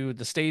stranger to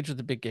the stage of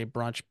the Big Gay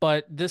Brunch,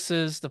 but this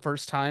is the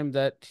first time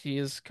that he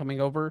is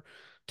coming over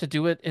to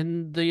do it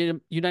in the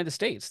United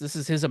States. This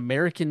is his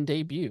American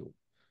debut.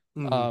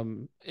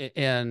 mhm.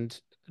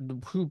 And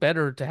who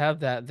better to have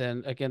that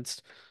than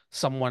against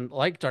someone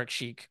like Dark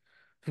Sheik,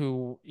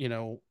 who,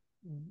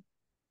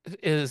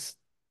 is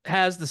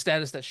has the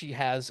status that she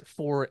has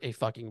for a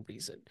fucking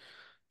reason.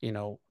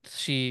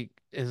 She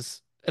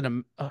is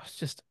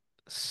just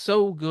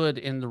so good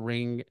in the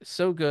ring,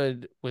 so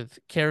good with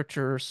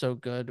character, so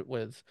good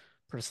with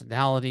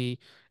personality,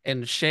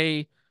 and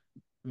Shay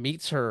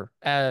meets her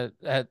at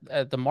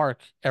the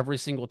mark every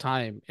single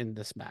time in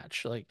this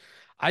match. Like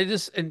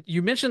and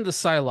you mentioned the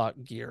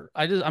Psylocke gear.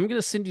 I'm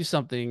gonna send you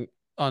something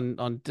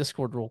on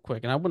Discord real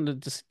quick, and I want to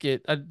just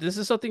get this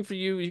is something for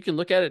you. You can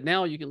look at it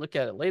now, you can look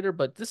at it later,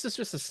 but this is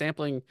just a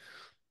sampling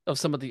of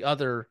some of the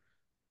other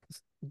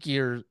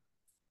gear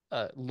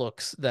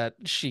looks that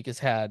Sheik has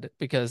had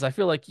because I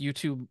feel like you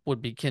two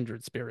would be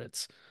kindred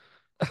spirits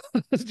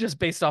just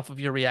based off of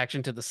your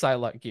reaction to the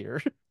Psylocke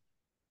gear.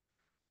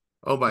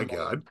 Oh my Love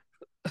God.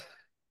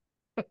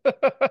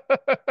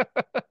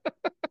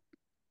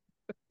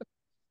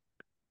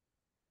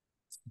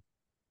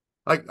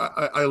 it.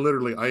 I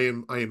literally I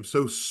am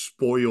so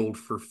spoiled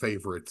for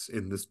favorites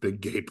in this big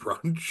gay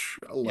brunch.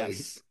 Like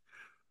Yes.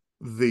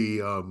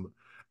 the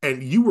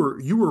and you were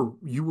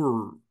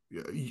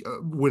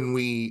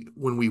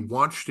when we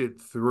watched it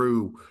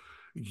through,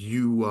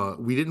 you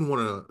we didn't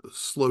want to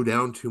slow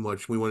down too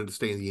much. We wanted to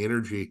stay in the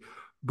energy,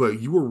 but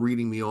you were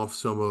reading me off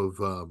some of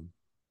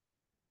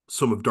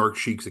Dark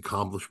Sheik's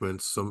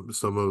accomplishments,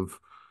 some of,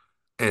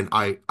 and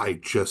I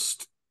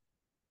just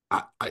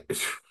I I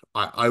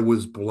I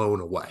was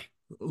blown away,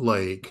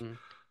 like Mhm.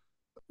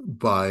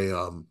 by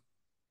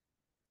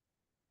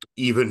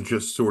even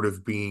just sort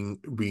of being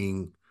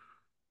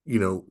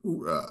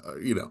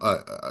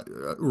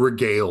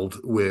regaled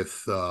with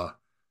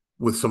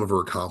some of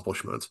her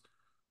accomplishments.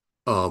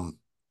 Um,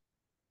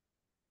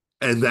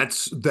 and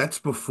that's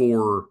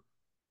before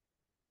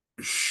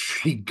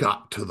she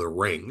got to the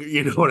ring.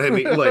 You know what I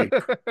mean? Like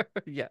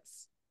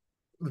Yes.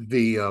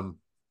 the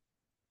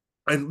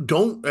and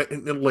don't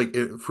and like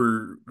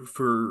for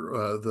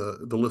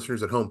the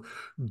listeners at home,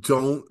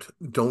 don't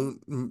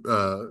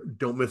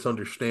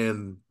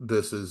misunderstand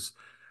this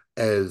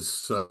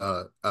as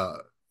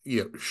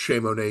Shea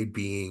Monet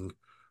being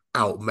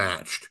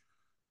outmatched,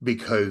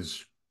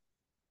 because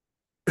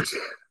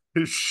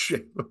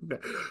Shea Monet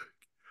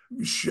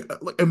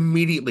like,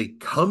 immediately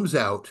comes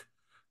out,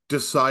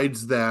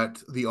 decides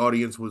that the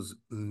audience was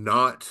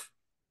not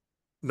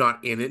in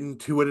it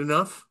into it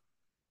enough,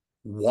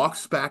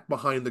 walks back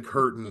behind the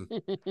curtain,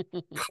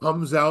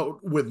 comes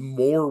out with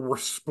more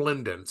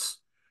resplendence,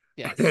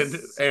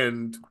 Yes.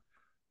 and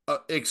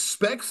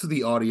expects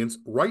the audience,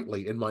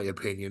 rightly in my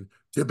opinion,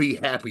 to be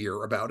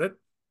happier about it.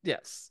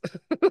 Yes.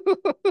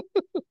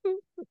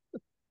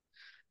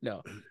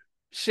 No.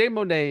 Shea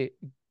Monet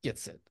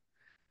gets it,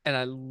 and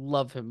I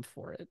love him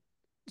for it.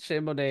 Shea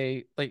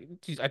Monet, like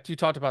you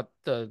talked about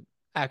the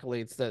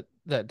accolades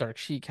that Dark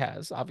Sheik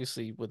has,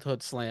 obviously with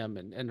Hood Slam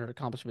and her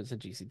accomplishments in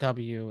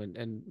GCW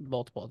and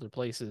multiple other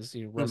places,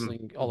 Mhm,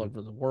 wrestling all mhm.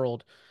 over the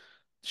world.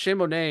 Shea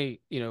Monet,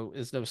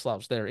 is no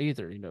slouch there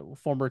either.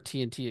 Former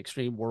TNT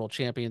Extreme World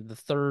Champion, the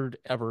third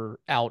ever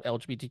out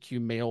LGBTQ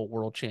male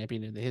world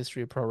champion in the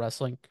history of pro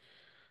wrestling.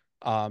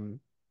 Um,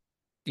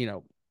 you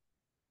know,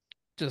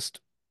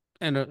 just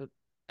an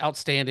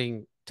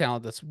outstanding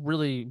talent that's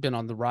really been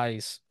on the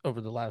rise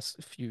over the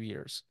last few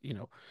years,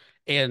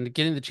 and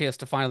getting the chance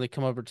to finally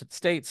come over to the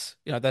States,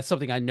 that's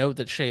something I know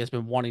that Shea has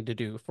been wanting to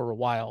do for a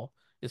while.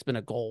 It's been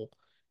a goal,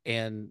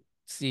 and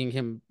seeing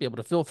him be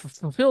able to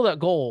fulfill that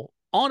goal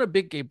on a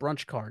big gay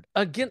brunch card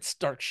against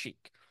Dark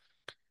Sheik.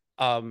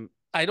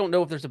 I don't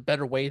know if there's a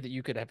better way that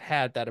you could have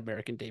had that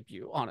American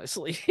debut,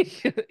 honestly,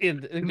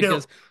 because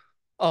No,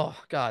 oh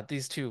God,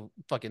 these two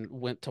fucking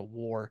went to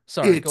war.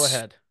 Sorry, go it's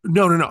ahead.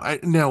 no.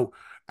 No,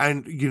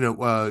 and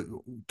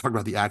talk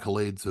about the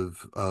accolades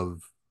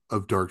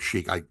of Dark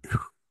Sheik. I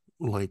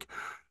like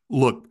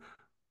look,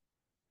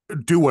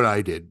 do what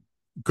I did.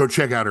 Go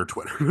check out her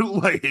Twitter.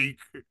 Like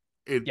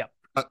it. Yep.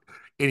 Uh,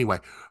 anyway,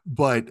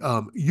 but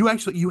you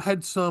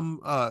had some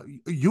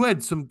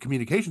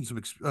communication,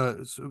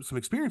 some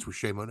experience with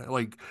Shay Monet,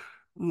 like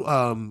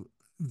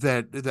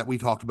that we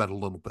talked about a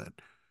little bit.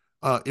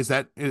 Is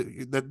that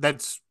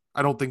that's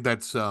I don't think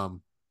that's I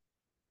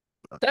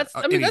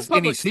mean, that's any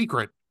public.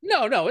 secret.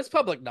 No, no, it's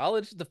public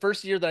knowledge. The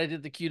first year that I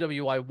did the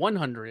QWI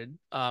 100,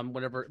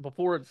 whenever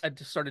before I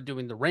just started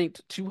doing the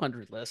ranked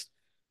 200 list,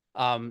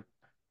 um,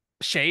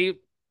 Shay,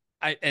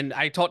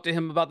 I talked to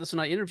him about this when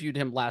I interviewed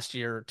him last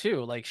year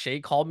too. Like Shay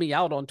called me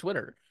out on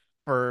Twitter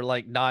for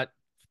like not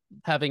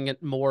having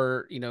it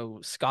more,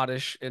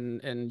 Scottish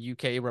and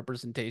UK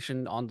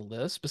representation on the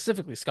list,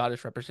 specifically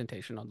Scottish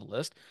representation on the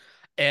list.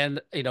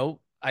 And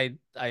I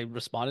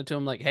responded to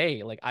him like,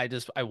 "Hey, like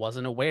I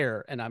wasn't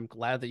aware, and I'm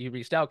glad that you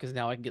reached out because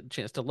now I can get the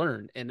chance to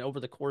learn." And over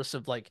the course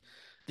of like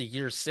the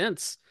years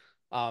since,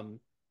 um,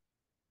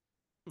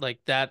 like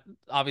that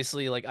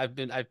obviously like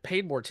I've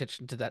paid more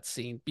attention to that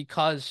scene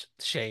because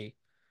Shay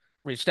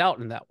reached out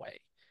in that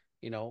way,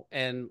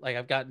 and like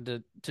I've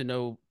gotten to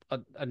know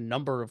a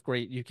number of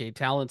great UK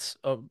talents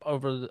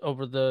over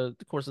the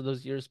course of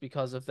those years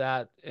because of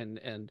that,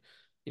 and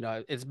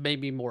it's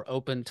made me more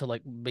open to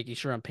like making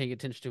sure I'm paying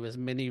attention to as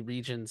many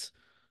regions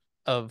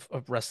of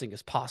wrestling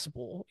as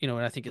possible, and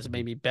I think it's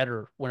made me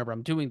better whenever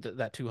I'm doing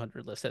that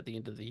 200 list at the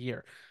end of the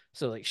year.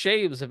 So like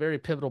Shay was a very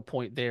pivotal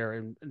point there,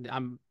 and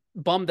I'm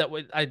bummed that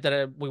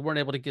we weren't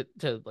able to get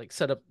to like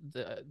set up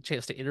the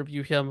chance to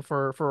interview him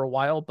for a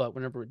while, but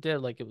whenever it did,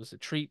 like it was a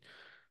treat.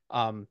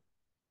 Um,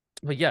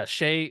 but yeah,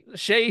 Shay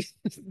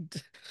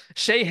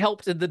Shay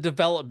helped in the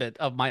development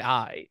of my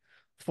eye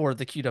for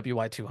the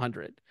QWI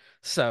 200.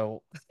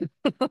 So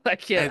I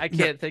can't And I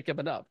no, can't thank him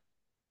enough.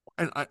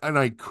 and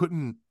I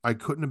couldn't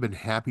have been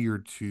happier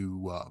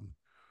to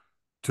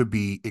to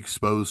be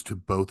exposed to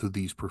both of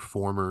these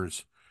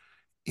performers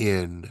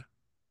in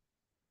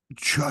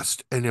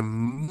just an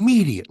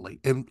immediate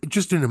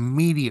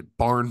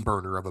barn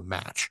burner of a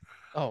match.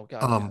 Oh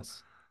God, Um,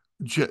 yes.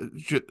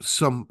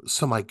 some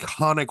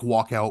iconic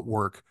walkout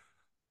work.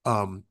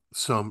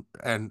 Some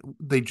and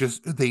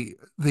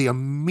they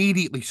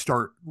immediately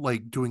start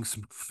like doing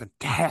some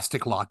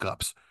fantastic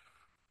lockups,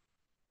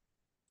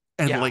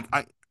 and Yeah. like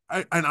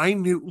I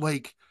knew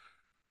like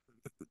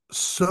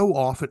so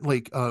often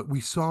we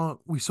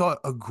saw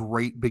a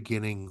great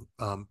beginning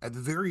at the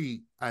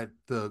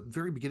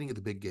very beginning of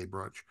the big gay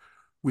brunch.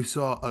 We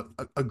saw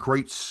a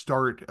great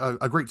start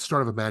of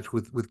a match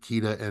with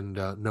Kita and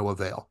Noah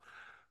Vale.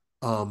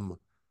 um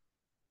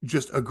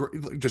just a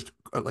great just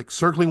like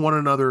circling one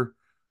another,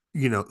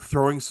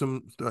 throwing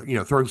some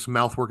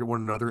mouth work at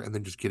one another, and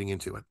then just getting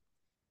into it.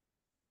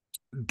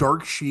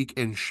 Dark Sheik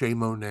and Shay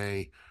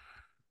Monet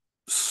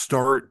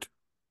start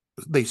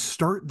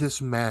start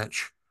this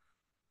match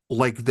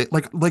like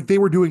they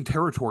were doing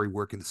territory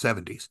work in the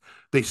 70s.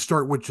 They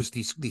start with just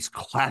these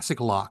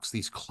classic locks,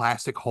 these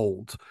classic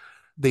holds.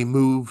 They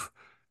move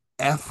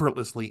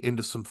effortlessly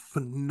into some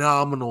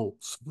phenomenal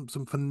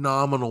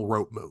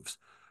rope moves.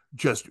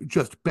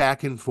 Just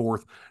back and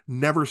forth,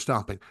 never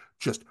stopping.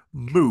 Just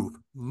move,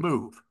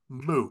 move,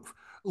 move.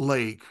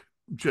 Like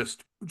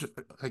just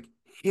like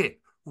hit,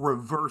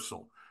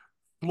 reversal,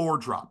 floor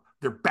drop.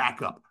 They're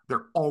back up.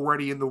 They're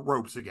already in the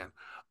ropes again.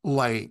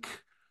 Like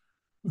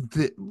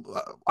the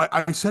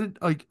I said it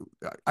like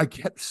I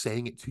kept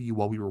saying it to you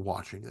while we were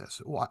watching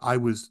this. I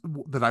was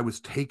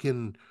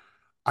taken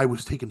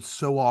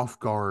so off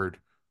guard,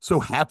 so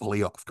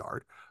happily off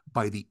guard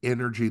by the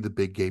energy the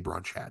big gay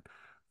brunch had,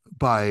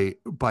 by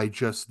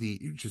just the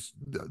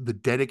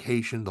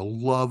dedication, the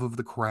love of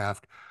the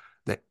craft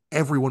that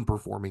everyone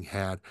performing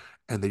had,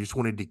 and they just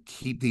wanted to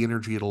keep the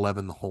energy at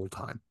 11 the whole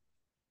time.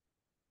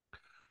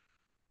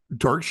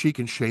 Dark Sheik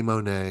and Shay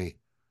Monet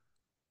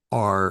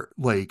are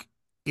like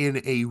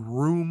in a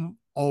room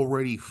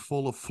already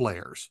full of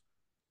flares.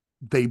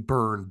 They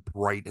burn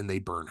bright and they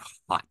burn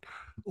hot.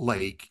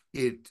 Like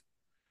it,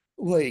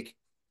 like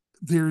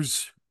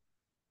there's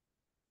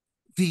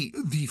the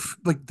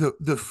like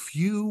the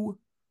few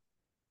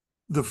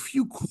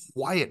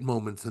quiet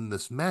moments in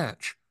this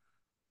match.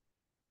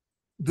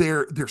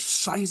 They're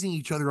sizing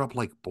each other up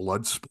like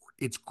blood sport.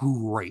 It's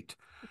great.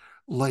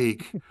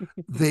 Like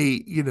they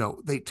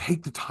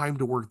take the time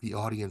to work the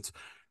audience,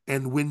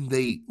 and when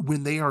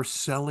they are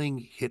selling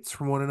hits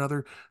from one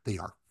another, they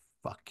are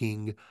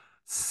fucking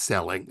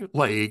selling.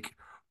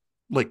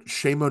 Like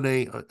Shea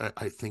Monet,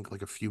 I think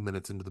like a few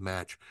minutes into the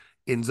match,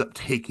 ends up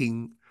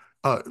taking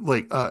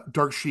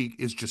Dark Sheik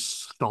is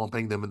just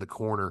stomping them in the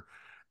corner,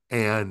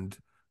 and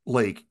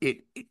like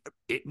it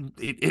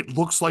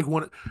looks like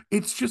one.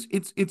 It's just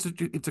it's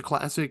a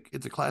classic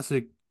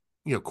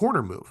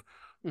corner move,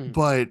 Mm.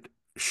 but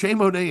Shea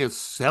Monet is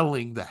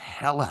selling the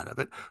hell out of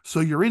it, so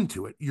you're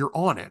into it, you're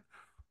on it.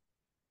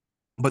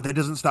 But that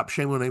doesn't stop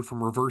Shea Monet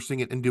from reversing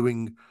it and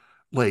doing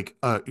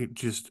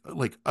just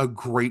like a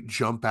great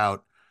jump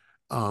out.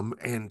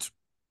 And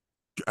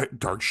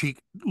Dark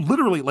Sheik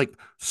literally like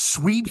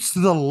sweeps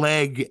the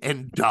leg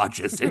and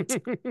dodges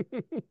it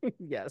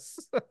Yes.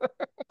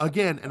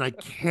 again. And I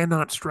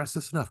cannot stress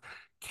this enough,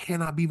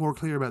 cannot be more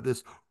clear about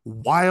this,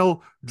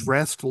 while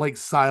dressed like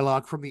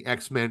Psylocke from the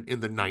X-Men in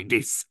the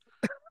 90s.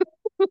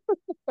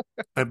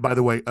 And by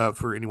the way,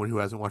 for anyone who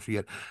hasn't watched it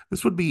yet,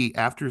 this would be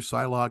after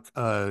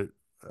Psylocke,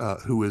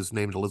 who is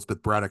named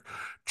Elizabeth Braddock,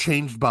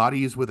 changed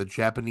bodies with a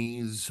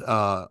Japanese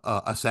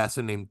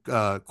assassin named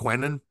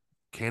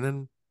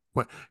Cannon,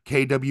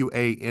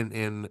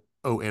 Kwannnon.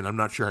 I'm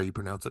not sure how you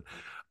pronounce it.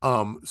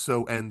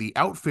 And the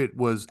outfit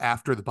was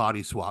after the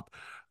body swap,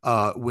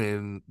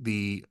 when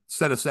the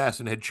said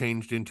assassin had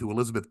changed into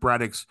Elizabeth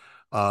Braddock's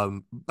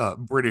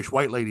British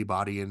white lady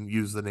body and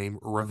used the name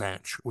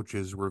Revanche, which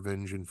is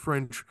revenge in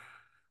French.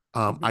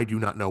 Mhm. I do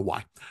not know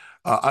why.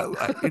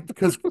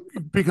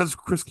 Because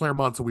Chris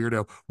Claremont's a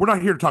weirdo. We're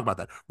not here to talk about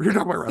that. We're here to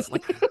talk about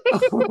wrestling.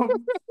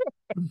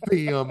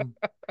 Um,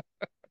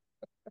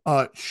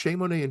 the Shea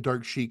Monet and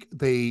Dark Sheik,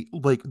 they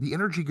like the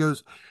energy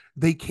goes.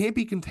 They can't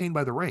be contained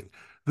by the ring.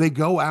 They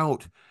go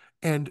out,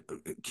 and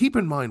keep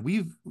in mind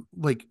we've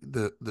like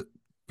the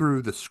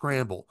through the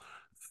scramble,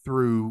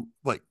 through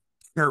like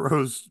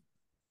Arrow's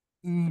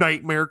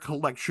nightmare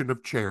collection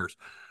of chairs,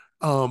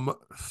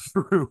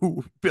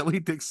 through Billy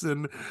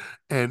Dixon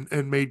and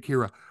Maid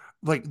Kira.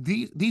 Like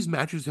these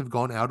matches have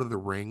gone out of the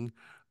ring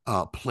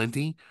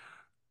plenty.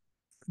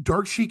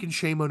 Dark Sheik and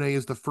Shea Monet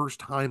is the first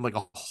time like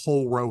a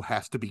whole row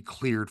has to be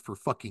cleared for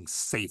fucking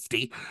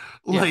safety.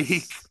 Like,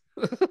 Yes.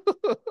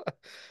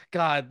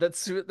 God,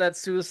 that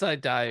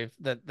suicide dive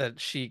that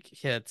Sheik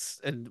hits,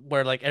 and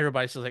where like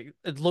everybody's just like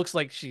it looks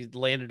like she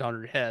landed on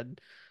her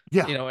head,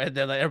 yeah, and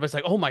then like, everybody's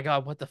like, "Oh my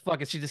God, what the fuck?"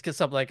 And she just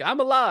gets up like, "I'm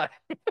alive,"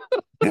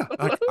 yeah,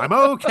 like I'm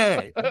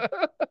okay.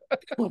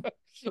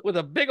 with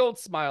a big old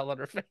smile on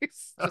her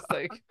face, just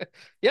like,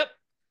 "Yep,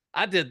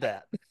 I did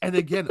that." And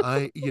again,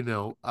 I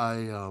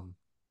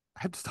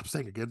have to stop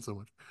saying again so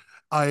much.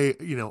 I,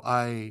 you know,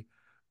 I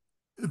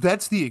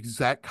that's the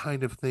exact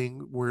kind of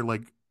thing where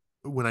like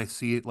when I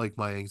see it, like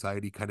my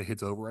anxiety kind of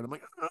hits over and I'm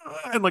like,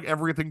 "Ah," and like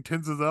everything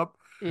tenses up.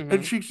 And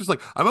Hmm. she's just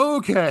like, I'm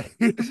okay.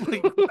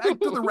 Like back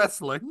to the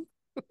wrestling.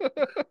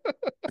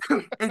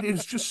 And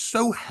is just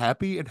so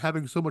happy and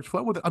having so much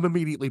fun with it. I'm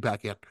immediately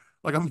back in.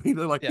 Like I'm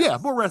immediately like, yeah,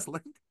 Yes. more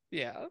wrestling.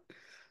 Yeah.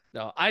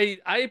 No,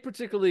 I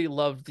particularly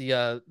loved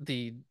the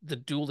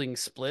dueling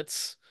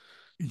splits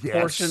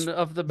portion Yes.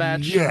 of the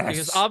match because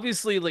Yes.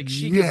 obviously like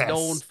Sheik is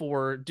known Yes.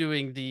 for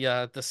doing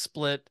the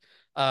split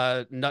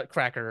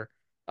nutcracker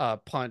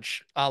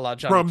punch a la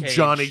Johnny From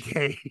Johnny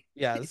Cage. Cage.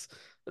 Yes,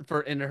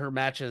 for in her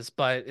matches,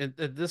 but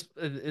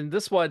in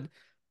this one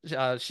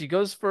she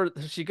goes for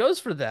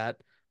that,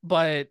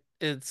 but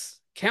it's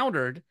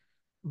countered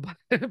by,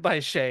 by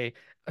Shay,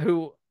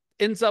 who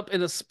ends up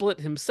in a split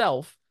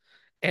himself,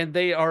 and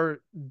they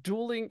are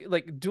dueling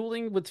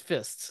with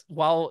fists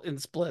while in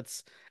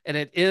splits, and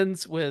it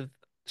ends with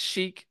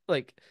Sheik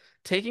like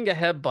taking a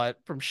headbutt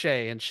from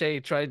Shay and Shay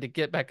trying to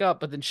get back up,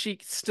 but then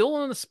Sheik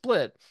still in a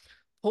split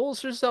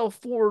pulls herself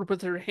forward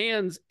with her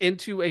hands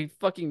into a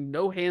fucking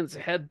no hands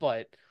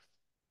headbutt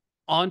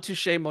onto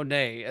Shay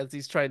Monet as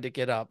he's trying to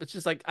get up. It's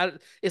just like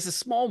it's a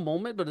small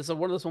moment, but it's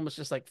one of those moments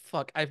just like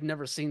fuck, I've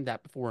never seen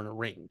that before in a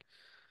ring,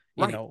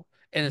 you Right. know.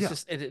 And it's Yeah.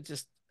 just it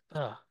just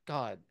oh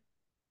god.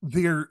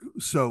 They're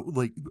so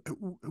like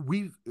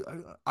we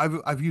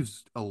I've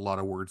used a lot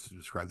of words to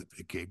describe the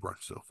big gay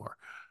brunch so far.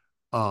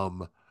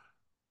 Um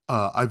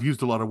I've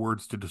used a lot of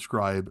words to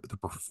describe the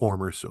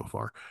performers so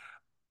far.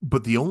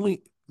 But the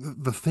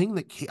thing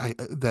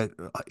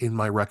that in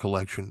my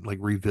recollection, like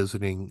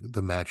revisiting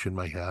the match in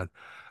my head,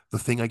 the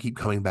thing I keep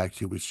coming back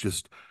to is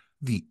just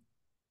the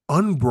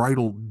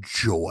unbridled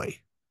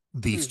joy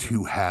these Hmm.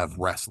 two have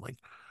wrestling.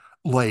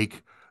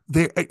 Like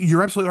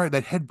you're absolutely right.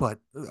 That headbutt,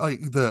 like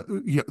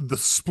the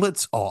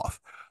splits off,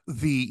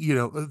 the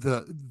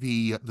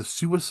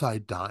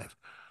suicide dive,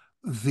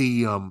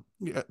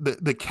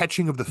 the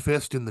catching of the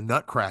fist in the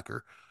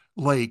nutcracker,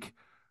 like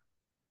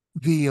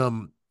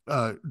the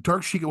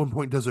Dark Sheik at one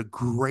point does a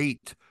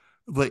great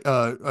like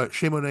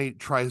Shay Monet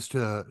tries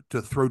to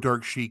throw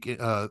Dark Sheik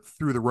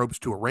through the ropes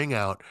to a ring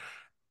out,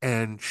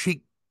 and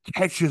Sheik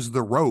catches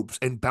the ropes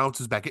and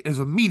bounces back is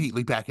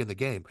immediately back in the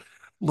game.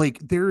 Like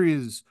there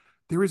is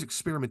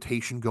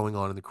experimentation going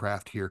on in the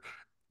craft here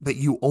that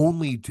you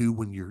only do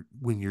when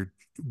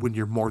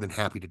you're more than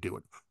happy to do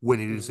it, when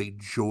it is Hmm. a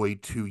joy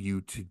to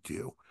you to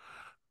do.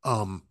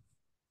 Um,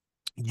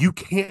 you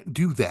can't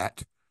do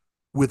that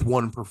with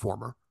one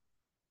performer.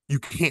 You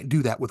can't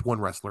do that with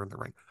one wrestler in the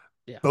ring.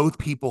 Yeah. Both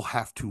people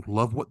have to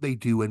love what they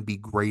do and be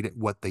great at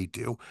what they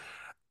do.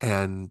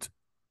 And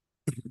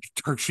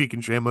Dark Sheik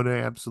and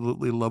Chamonix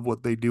absolutely love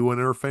what they do and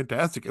are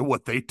fantastic at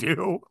what they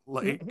do.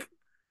 Like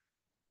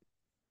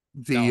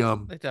the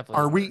No, they definitely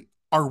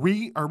are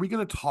are. we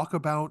going to talk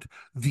about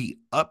the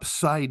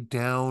upside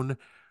down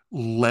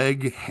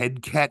leg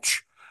head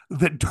catch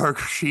that Dark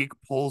Sheik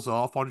pulls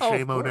off on Oh,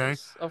 Shay Monet?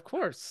 of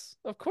course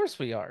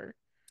we are.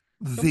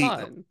 Come The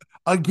on.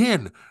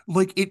 again,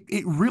 like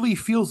it really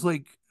feels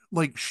like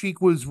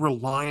Sheik was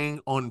relying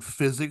on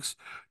physics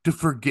to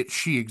forget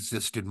she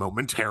existed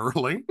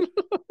momentarily.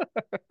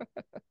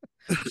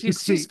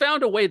 She's The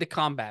found a way to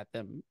combat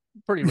them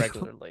pretty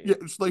regularly. yeah,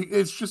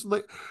 it's just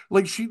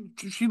like she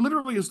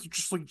literally is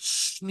just like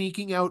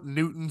sneaking out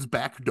Newton's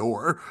back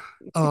door.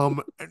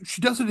 And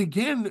she does it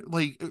again,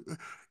 like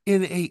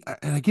in a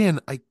and again,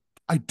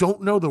 I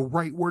don't know the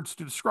right words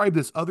to describe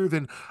this other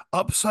than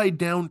upside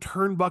down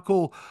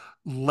turnbuckle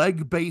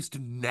leg based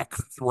neck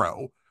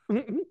throw.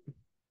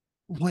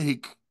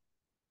 Like,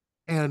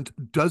 and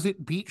does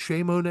it beat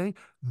Shea Monet?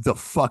 The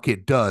fuck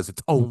it does.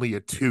 It's only a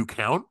 2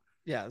 count.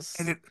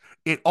 And Yes.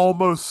 it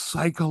almost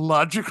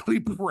psychologically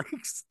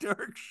breaks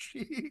Dark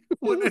Sheik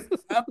when it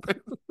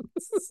happens.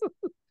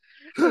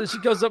 And then she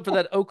goes up for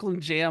that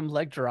Oakland Jam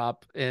leg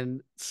drop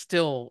and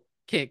still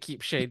can't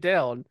keep Shay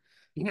down.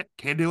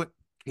 Can't do it.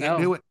 Can't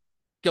do No. it.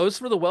 Goes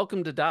for the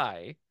welcome to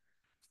die.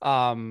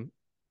 Um,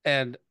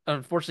 and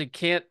unfortunately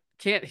can't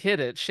hit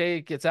it.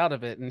 Shay gets out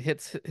of it and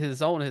hits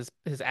his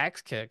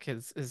axe kick,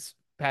 his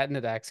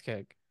patented axe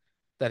kick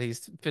that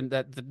he's been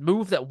that the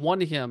move that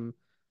won him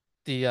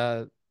the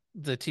uh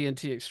the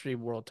TNT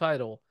Extreme World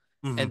title,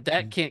 and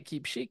that Mhm. can't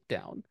keep Sheik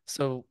down.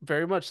 So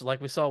very much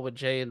like we saw with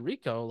Jay and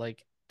Rico,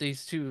 like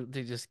these two,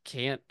 they just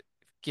can't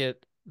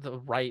get the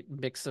right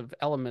mix of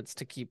elements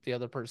to keep the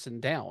other person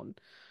down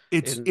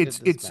It's in it's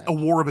this it's a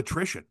match. war of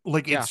attrition.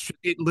 Like Yeah.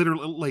 it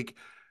literally like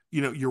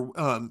you're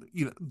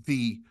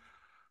the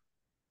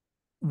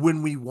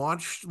when we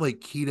watched like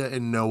Kita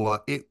and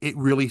Noah, it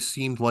really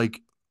seemed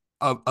like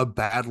a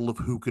battle of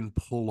who can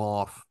pull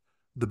off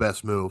the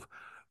best move.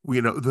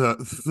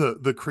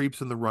 The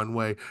creeps in the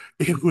runway.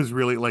 It was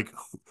really like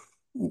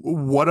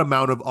what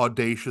amount of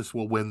audacious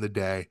will win the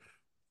day.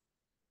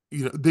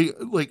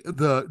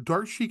 The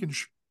Dark Sheik and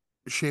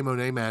Shea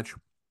Monet match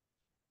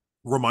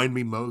reminds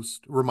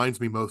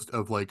me most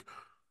of like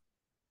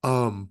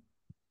um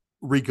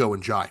Rico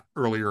and Jai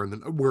earlier in the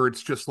where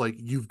it's just like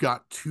you've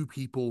got two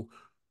people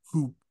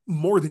who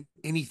more than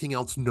anything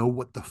else know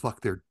what the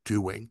fuck they're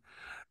doing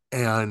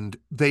and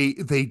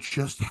they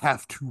just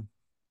have to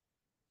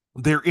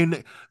they're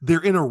in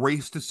they're in a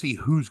race to see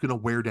who's going to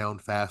wear down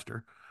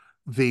faster.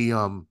 The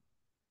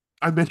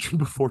I mentioned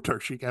before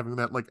Darshik having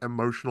that like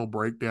emotional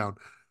breakdown.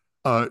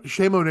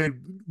 Shay Monet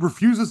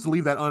refuses to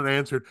leave that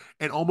unanswered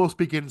and almost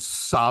begins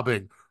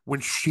sobbing when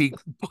she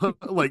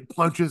like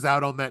punches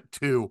out on that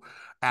two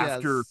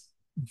after Yes.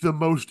 the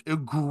most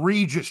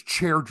egregious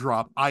chair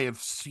drop I have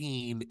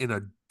seen in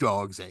a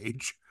dog's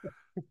age.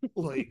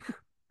 Like,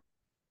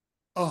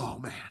 oh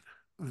man.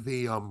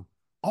 The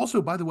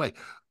also by the way,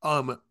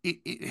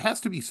 it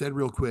has to be said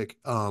real quick,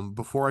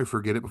 before I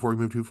forget it, before we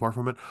move too far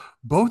from it,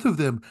 both of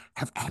them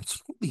have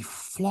absolutely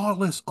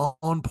flawless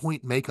on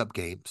point makeup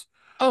games.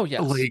 Oh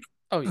yes. Like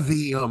Oh yes.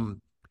 the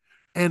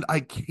and I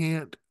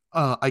can't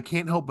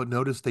help but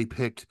notice they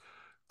picked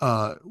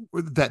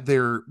that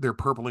they're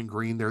purple and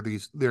green. They're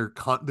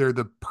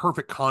the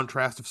perfect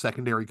contrast of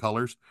secondary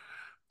colors.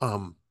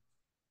 Um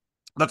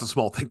that's a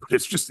small thing, but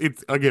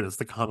it's again it's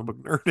the comic book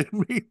nerd in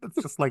me.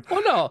 It's just Oh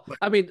no. like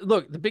I mean,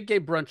 look, the big gay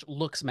brunch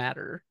looks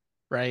matter,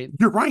 right?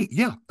 you're right.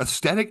 Yeah.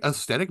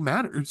 Aesthetic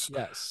matters.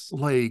 Yes.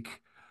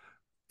 Like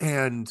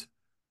and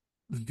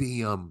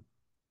the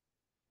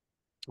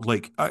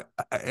like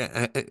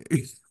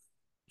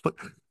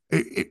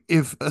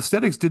if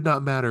aesthetics did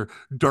not matter,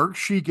 Dark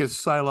Sheik as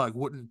Psylocke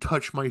wouldn't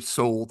touch my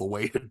soul the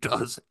way it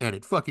does, and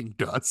it fucking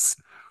does.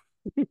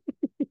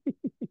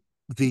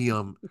 The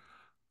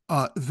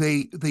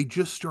they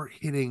just start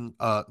hitting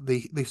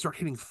they start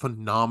hitting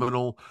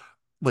phenomenal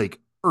like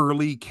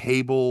early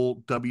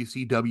cable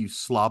WCW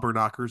slobber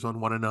knockers on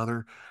one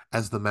another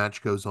as the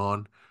match goes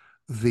on.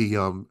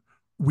 The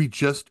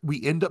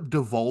we end up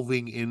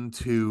devolving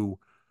into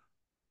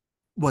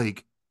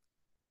like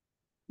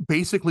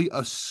basically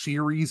a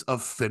series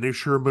of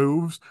finisher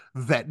moves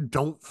that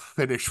don't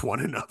finish one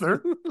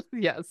another.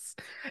 Yes.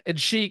 And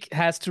Sheik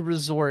has to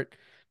resort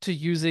to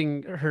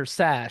using her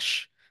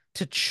sash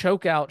to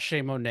choke out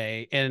Shea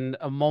Monet in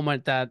a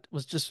moment that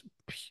was just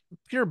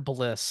pure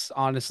bliss,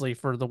 honestly,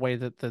 for the way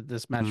that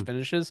this match Mm,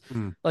 finishes.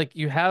 mm. Like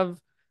you have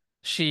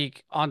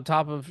Sheik on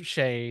top of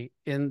Shea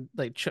in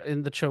like ch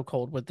in the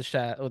chokehold with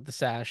the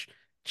sash.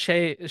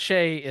 Shea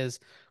is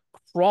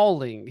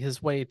crawling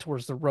his way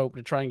towards the rope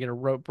to try and get a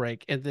rope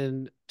break, and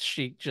then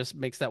Sheik just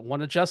makes that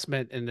one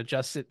adjustment and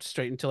adjusts it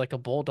straight into like a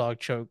bulldog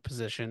choke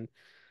position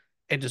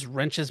and just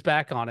wrenches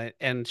back on it,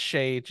 and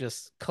Shay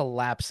just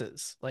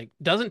collapses. Like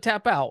doesn't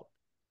tap out,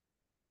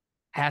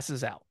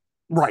 passes out,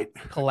 Right.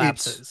 It's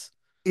collapses.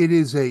 it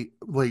is a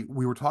like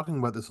we were talking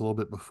about this a little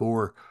bit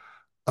before,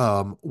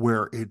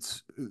 where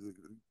it's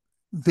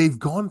they've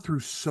gone through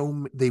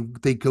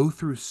they go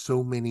through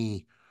so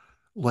many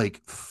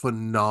like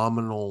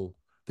phenomenal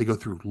they go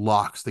through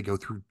locks, they go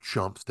through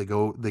jumps, they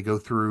go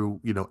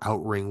through,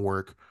 outring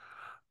work.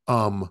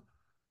 Um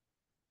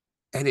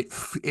and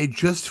it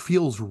just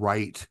feels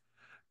right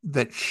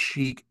that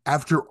Sheik,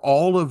 after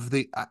all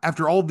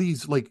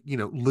these like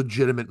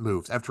legitimate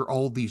moves, after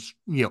all these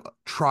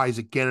tries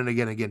again and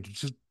again and again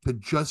to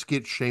just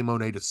get Shay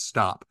Monet to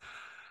stop,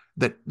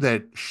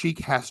 that Sheik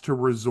has to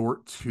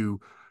resort to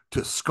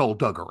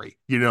skullduggery,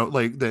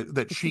 like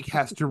that Sheik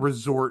has to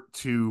resort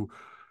to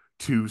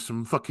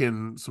some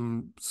fucking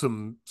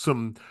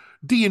some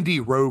D&D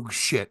rogue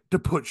shit to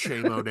put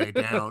Shay Monet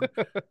down.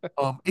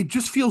 It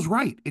just feels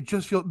right. It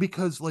just feels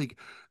because like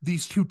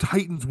these two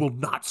titans will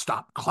not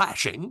stop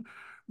clashing.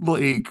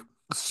 Like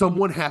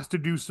someone has to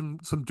do some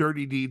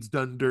dirty deeds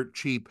done dirt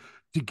cheap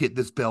to get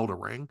this bell to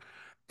ring,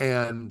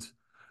 and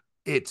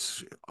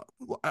it's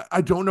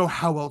I don't know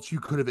how else you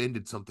could have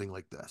ended something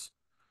like this.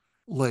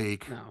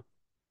 Like No.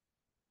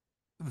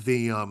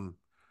 the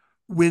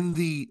when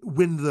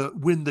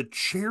the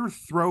chair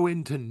throw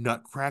into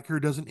Nutcracker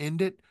doesn't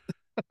end it.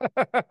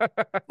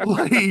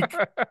 Like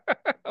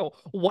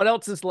What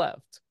else is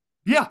left?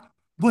 yeah,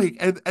 like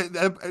and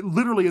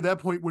literally at that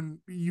point when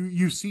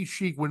you see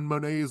Sheik when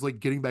Monet is like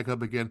getting back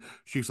up again,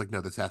 Sheik's like,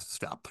 no, this has to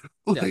stop.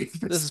 Like Yes,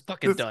 this is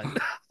fucking done.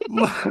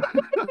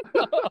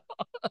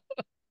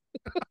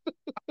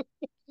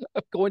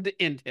 I'm going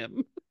to end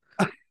him.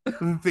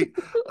 the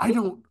I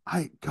don't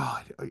I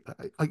God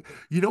like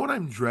what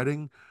I'm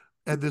dreading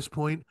at this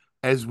point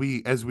as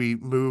we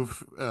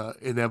move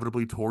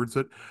inevitably towards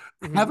it,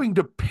 Mhm. having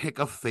to pick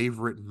a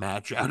favorite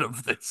match out I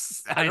of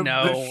this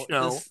know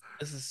show.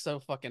 this is so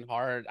fucking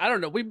hard. I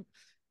don't know.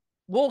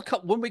 We'll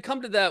come when we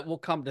come to that. We'll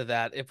come to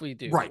that if we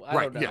do. I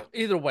Right, don't yeah. know.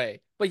 Either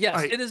way, but yes,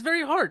 I it is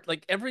very hard.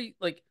 Like every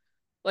like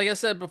I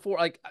said before,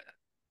 like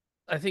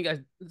I think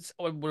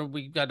when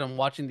we got done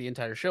watching the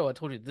entire show, I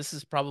told you this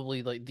is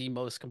probably like the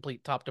most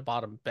complete top to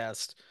bottom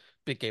best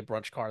Big Gay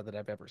Brunch card that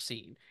I've ever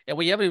seen. And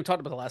we haven't even talked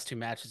about the last two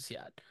matches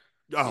yet,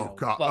 Oh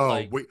God! but Oh,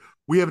 like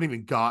we haven't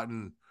even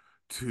gotten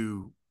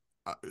to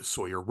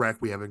Sawyer Wreck.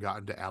 We haven't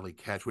gotten to Alley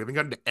Catch. We haven't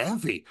gotten to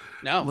Effie.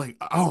 no. Like,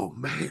 oh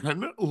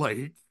man,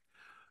 like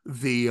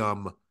the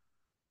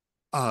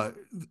uh,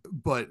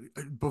 but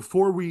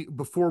before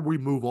we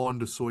move on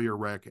to Sawyer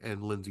Wreck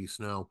and Lindsay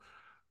Snow,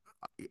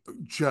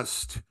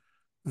 just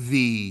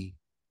the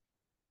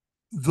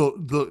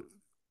the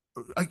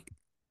I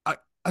I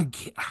I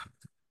can't.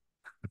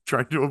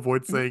 trying to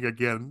avoid saying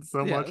again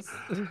so much.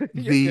 Yes.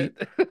 You're The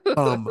good.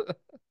 um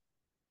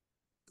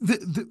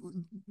the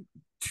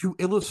to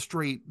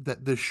illustrate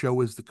that this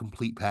show is the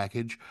complete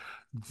package,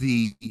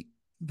 the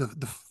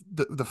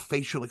the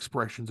facial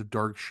expressions of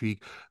Dark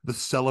Sheik, the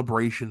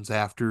celebrations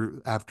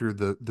after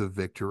the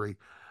victory,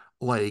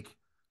 like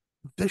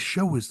this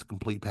show is the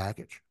complete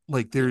package.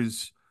 Like Yeah.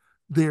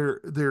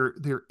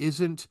 there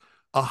isn't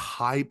a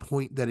high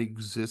point that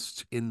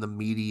exists in the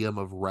medium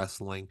of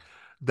wrestling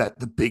that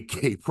the Big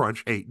K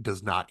Brunch 8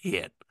 does not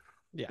hit.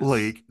 Yes.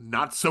 Like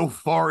not so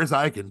far as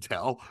I can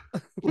tell.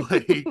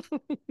 Like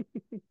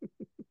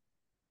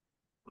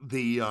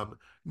the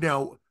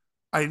now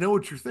I know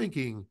what you're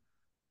thinking.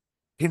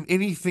 Can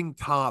anything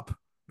top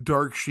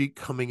Dark Sheik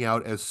coming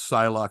out as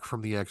Psylocke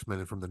from the X-Men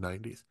and from the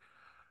 90s?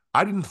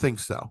 I didn't think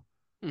so.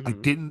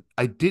 Hmm.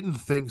 I didn't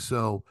think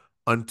so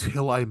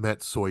until I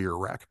met Sawyer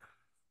Wreck.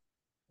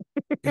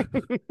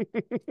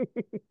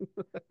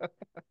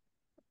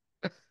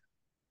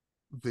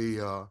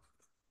 The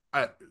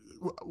I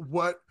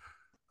what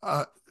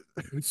uh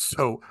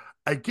so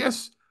I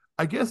guess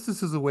I guess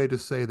this is a way to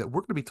say that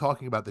we're going to be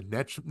talking about the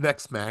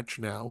next match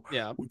now,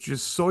 Yeah. which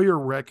is Sawyer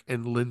Wreck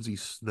and Lindsay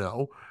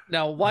Snow.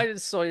 Now, why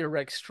did Sawyer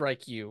Rex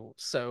strike you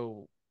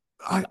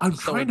I'm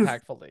so trying to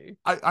impactfully?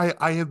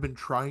 I have been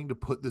trying to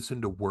put this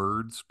into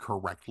words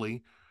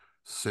correctly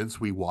since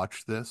we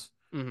watched this,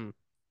 Hmm.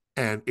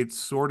 and it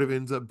sort of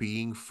ends up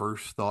being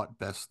first thought,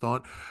 best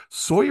thought.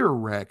 Sawyer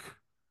Wreck,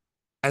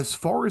 as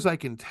far as I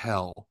can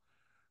tell,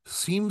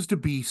 seems to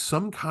be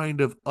some kind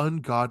of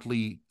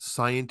ungodly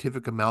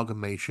scientific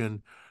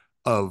amalgamation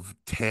of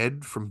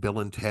Ted from Bill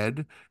and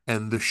Ted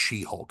and the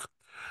She-Hulk.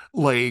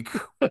 Like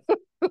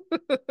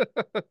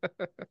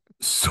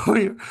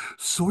Sawyer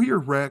Sawyer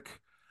Wreck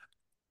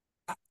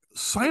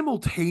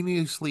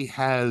simultaneously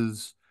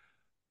has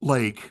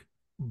like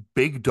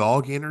big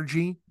dog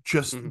energy,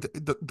 just Hmm.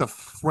 the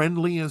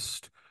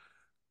friendliest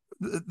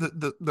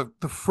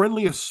the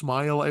friendliest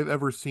smile I've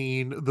ever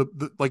seen,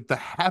 the like the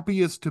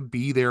happiest to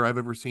be there I've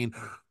ever seen,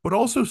 but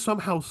also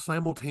somehow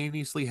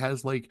simultaneously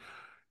has like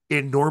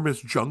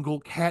enormous jungle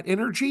cat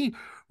energy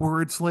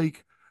where it's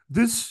like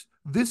this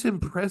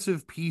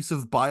impressive piece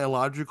of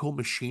biological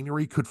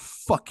machinery could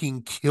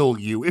fucking kill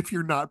you if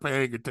you're not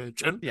paying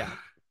attention. Yeah,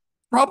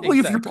 Probably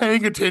if you're exactly.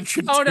 paying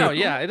attention Oh no, too.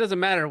 yeah, it doesn't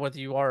matter whether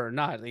you are or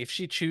not if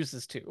she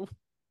chooses to.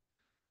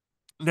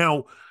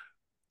 Now,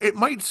 it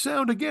might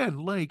sound again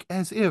like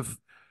as if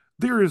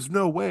there is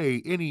no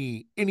way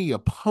any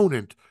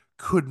opponent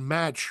could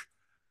match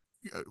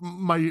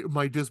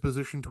my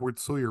disposition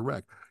towards Sawyer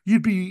Wreck.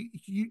 You'd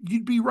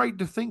be right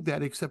to think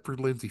that, except for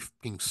Lindsay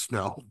fucking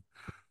Snow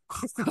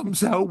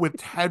comes out with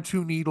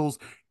tattoo needles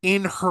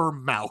in her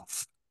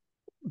mouth.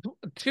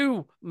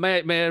 Two,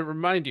 may I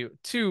remind you,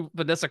 two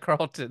Vanessa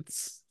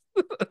Carltons,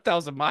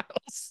 1,000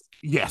 miles.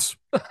 Yes,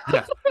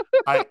 yes.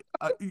 I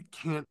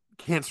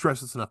can't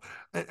stress this enough.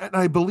 And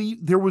I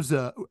believe there was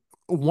a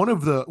one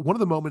of the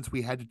moments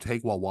we had to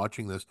take while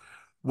watching this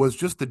was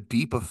just the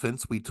deep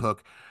offense we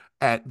took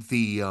at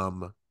the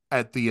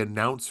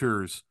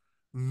announcers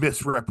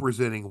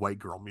misrepresenting white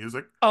girl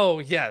music. Oh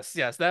yes,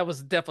 yes, that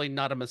was definitely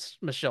not a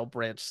Michelle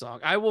Branch song.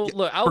 I will Yeah,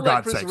 look. I'll for let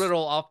God's Chris sakes.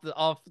 Riddle off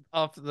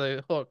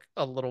the hook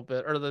a little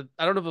bit, or the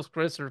I don't know if it was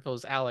Chris or if it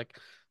was Alec,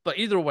 but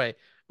either way,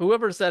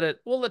 whoever said it,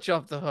 we'll let you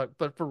off the hook.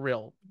 But for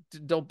real,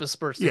 don't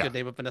besmirch the Yeah. good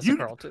name of Vanessa You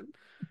Carlton.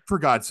 for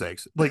God's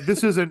sakes. Like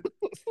this isn't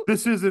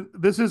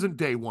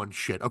day one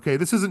shit, okay?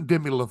 This isn't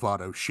Demi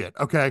Lovato shit,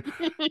 okay?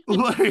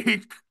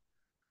 Like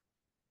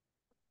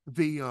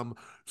the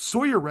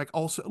Sawyer Wreck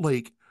also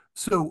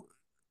so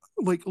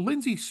like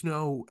Lindsay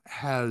Snow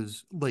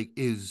is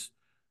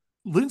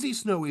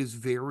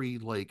very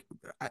like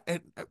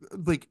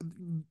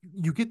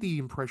you get the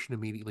impression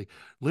immediately.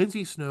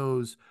 Lindsay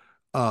Snow's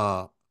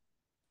uh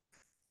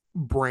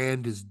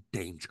brand is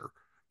dangerous.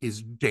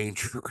 It's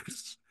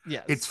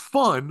Yes,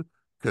 fun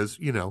because,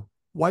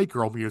 white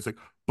girl music,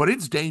 but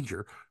it's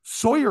danger.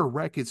 Sawyer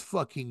Wreck is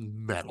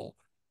fucking metal.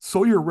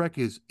 Sawyer Wreck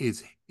is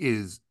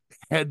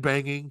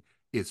headbanging,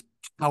 is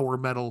power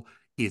metal,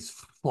 is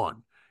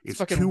fun. it's It's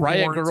fucking two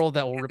Riot horns. Girl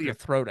that will rip your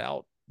throat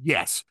out.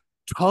 Yes,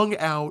 tongue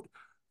out,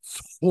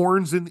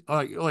 horns in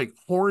like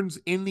horns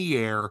in the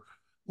air,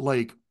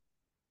 like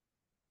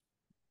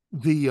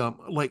the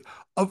like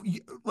of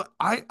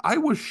I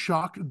was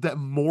shocked that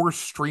more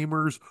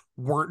streamers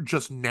weren't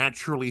just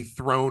naturally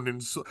thrown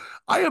and so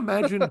I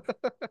imagine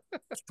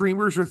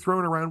streamers are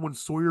thrown around when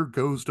Sawyer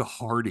goes to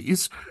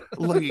Hardee's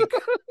like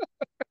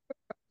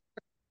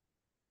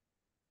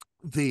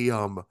the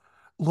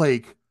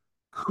like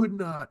could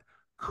not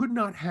could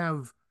not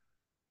have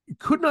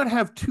could not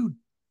have two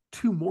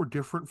more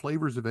different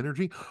flavors of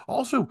energy.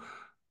 Also,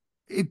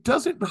 it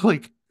doesn't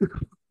like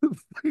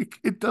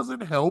it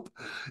doesn't help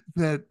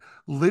that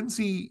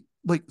Lindsay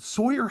like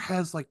Sawyer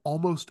has like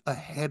almost a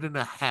head and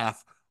a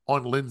half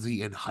on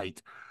Lindsay in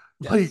height.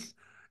 Like Yes,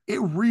 it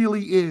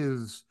really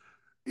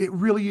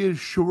is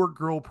short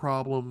girl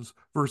problems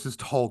versus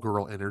tall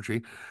girl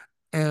energy.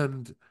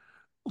 And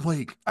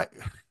like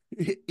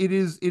it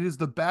is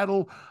the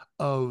battle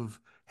of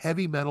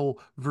heavy metal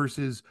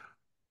versus,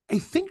 I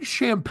think,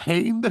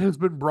 champagne that has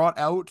been brought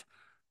out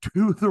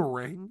to the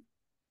ring.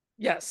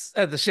 Yes,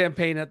 the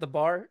champagne at the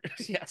bar.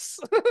 Yes.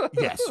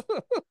 Yes.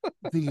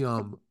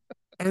 The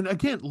and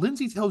again,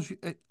 Lindsay tells you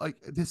like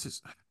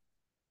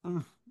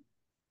mm,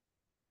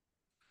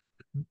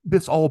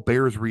 this all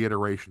bears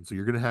reiteration, so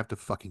you're gonna have to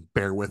fucking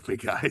bear with me,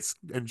 guys,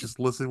 and just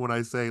listen when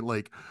I say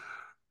like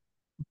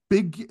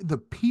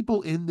the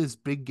people in this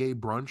big gay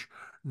brunch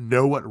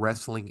know what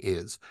wrestling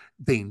is.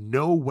 They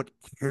know what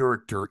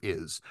character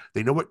is.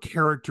 They know what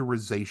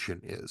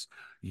characterization is.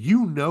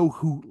 You know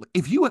who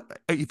if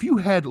you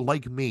had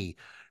like me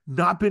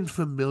not been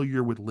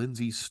familiar with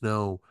Lindsay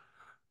Snow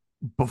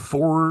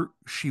before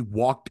she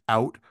walked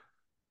out,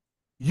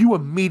 you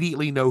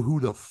immediately know who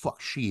the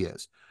fuck she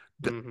is.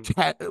 Hmm.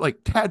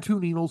 Like tattoo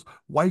needles,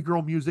 white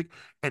girl music,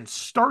 and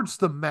starts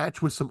the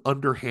match with some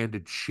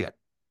underhanded shit.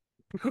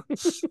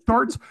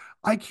 Starts,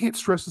 I can't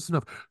stress this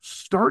enough,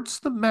 starts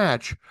the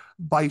match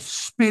by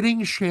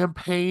spitting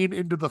champagne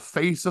into the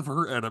face of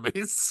her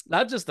enemies,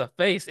 Not just the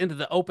face, into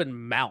the open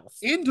mouth.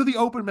 into the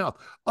open mouth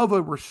of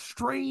a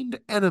restrained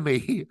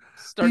enemy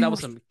Starting being out with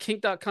some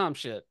kink.com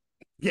shit.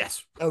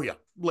 yes. Oh yeah.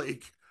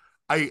 Like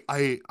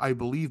I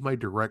believe my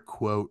direct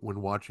quote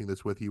when watching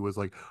this with you was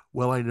like,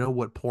 "Well, I know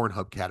what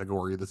Pornhub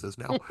category this is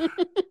now."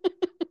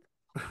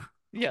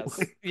 Yes,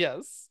 Like,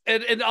 yes,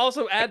 and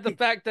also add the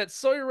fact that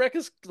Sawyer Wreck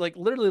is like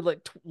literally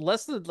like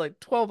less than like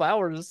 12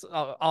 hours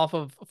off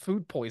of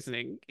food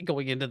poisoning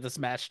going into this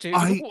match too.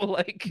 I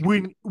Like,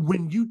 when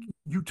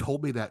you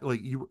told me that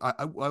like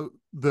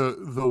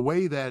the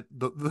way that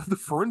the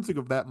forensic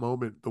of that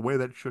moment, the way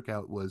that shook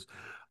out was,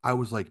 I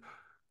was like,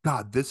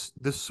 God, this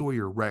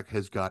Sawyer Wreck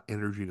has got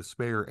energy to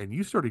spare, and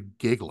you started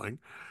giggling,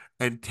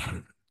 and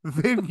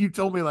then you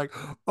told me like,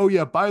 oh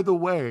yeah, by the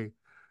way,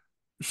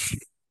 she,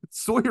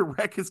 Sawyer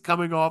Wreck is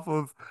coming off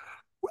of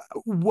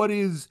what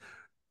is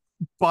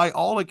by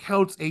all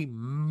accounts a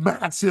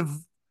massive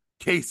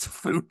case of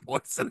food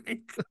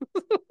poisoning.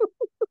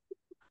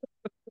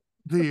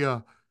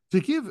 The to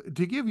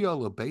give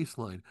y'all a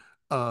baseline,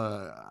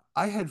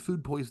 I had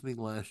food poisoning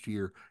last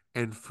year,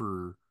 and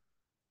for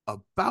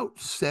about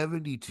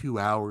 72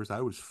 hours,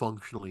 I was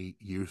functionally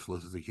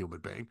useless as a human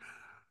being.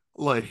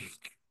 Like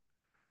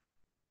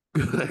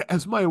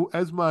as my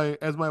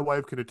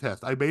wife can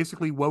attest, I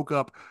basically woke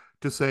up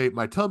to say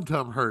my tum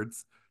tum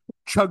hurts,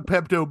 chug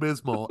Pepto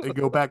Bismol, and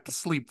go back to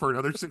sleep for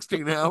another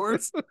 16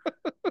 hours.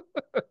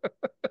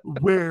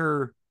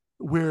 where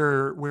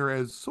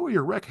whereas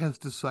Sawyer Wreck has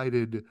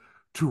decided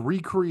to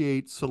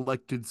recreate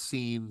selected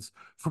scenes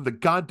from the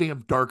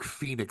goddamn Dark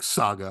Phoenix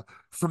saga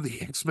from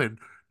the X-Men,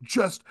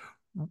 just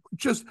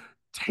just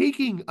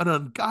taking an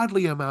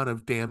ungodly amount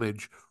of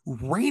damage,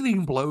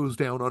 raining blows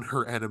down on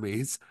her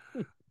enemies.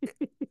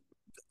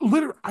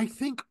 Literally, I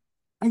think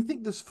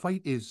this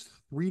fight is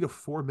 3 to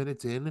 4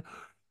 minutes in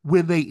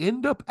when they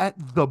end up at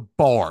the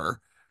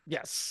bar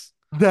yes,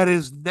 that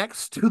is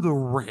next to the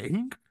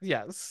ring.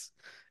 yes,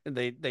 and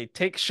they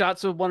take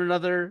shots with one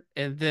another,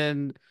 and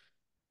then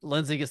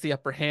Lindsay gets the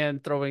upper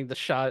hand, throwing the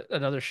shot,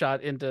 another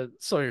shot into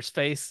Sawyer's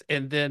face,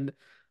 and then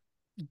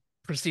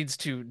proceeds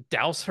to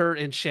douse her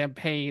in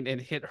champagne and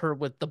hit her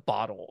with the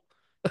bottle.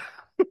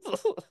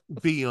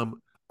 The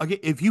again,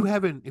 if you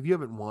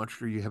haven't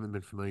watched or you haven't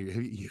been familiar,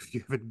 if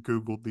you haven't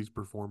Googled these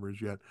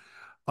performers yet,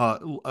 uh,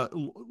 uh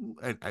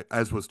and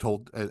as was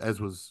told, as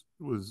was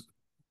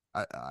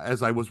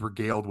as I was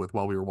regaled with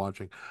while we were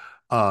watching,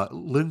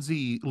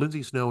 Lindsay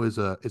Snow is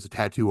a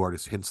tattoo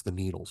artist, hence the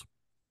needles.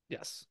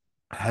 Yes.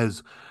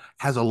 Has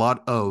has a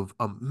lot of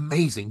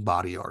amazing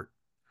body art.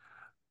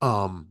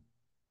 Um,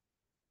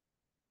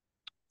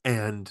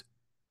 and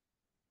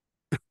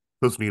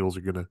those needles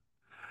are gonna.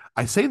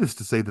 I say this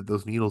to say that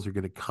those needles are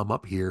gonna come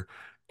up here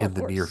Oh, in of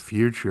the near course.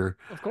 future.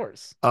 Of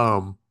course.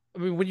 Um, I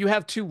mean, when you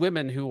have two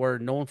women who are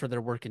known for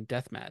their work in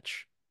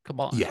deathmatch, come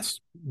on. yes,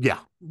 yeah,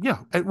 yeah.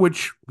 At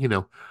which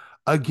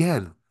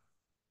again,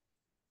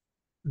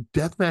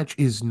 deathmatch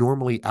is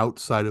normally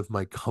outside of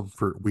my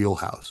comfort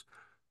wheelhouse,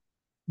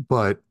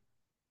 but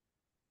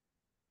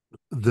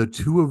the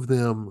two of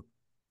them,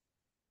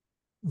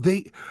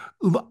 they,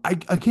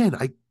 again,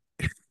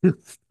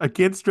 I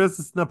can't stress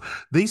this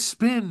enough. They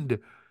spend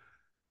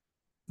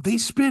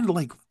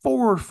like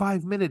 4 or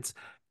 5 minutes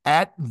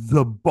at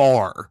the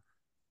bar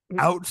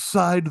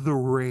outside the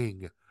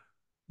ring,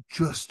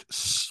 just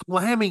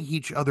slamming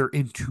each other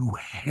into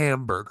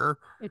hamburger.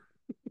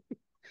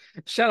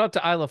 Shout out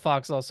to Isla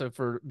Fox also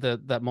for the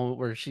that moment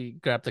where she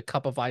grabbed a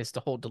cup of ice to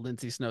hold to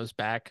Lindsay Snow's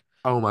back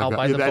Oh my out God.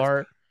 by Yeah, the that's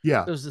bar.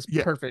 yeah, It was this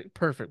yeah,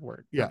 perfect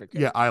work, yeah, perfect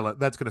yeah, character. Isla,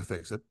 that's gonna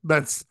fix it.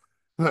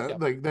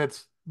 Yep. Like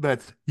that's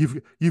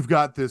you've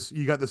got this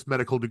you got this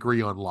medical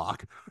degree on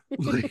lock.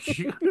 Like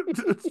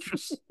it's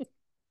just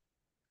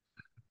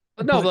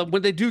But no, but but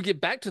when they do get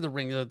back to the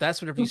ring, though,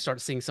 that's whenever you start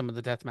seeing some of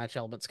the deathmatch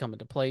elements come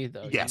into play,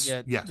 though. You yes,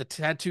 get yes. the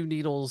tattoo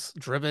needles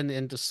driven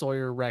into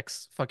Sawyer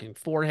Rex's fucking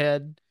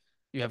forehead.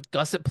 You have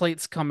gusset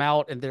plates come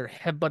out and they're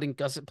headbutting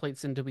gusset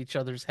plates into each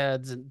other's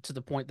heads, and to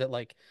the point that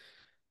like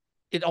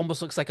it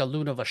almost looks like a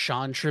Luna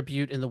Vachon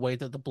tribute in the way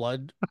that the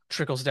blood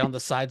trickles down the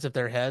sides of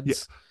their Yeah,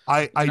 heads,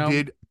 I you I know?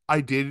 did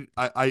I did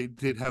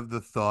have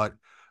the thought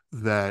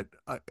that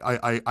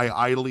I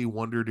idly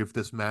wondered if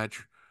this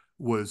match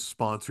was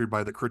sponsored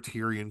by the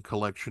Criterion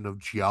Collection of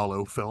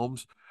Giallo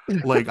films.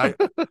 Like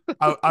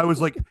I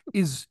was like,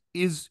 is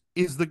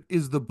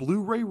the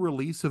Blu-ray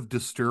release of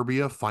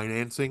Disturbia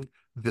financing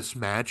this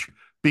match?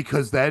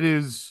 Because that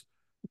is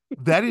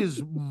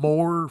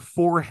more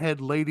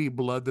forehead lady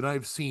blood than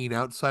I've seen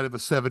outside of a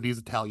 70s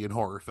Italian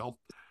horror film.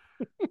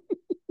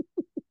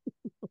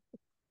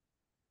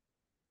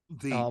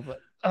 The Oh, but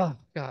oh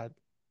God.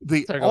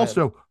 the Sorry, go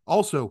ahead.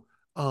 also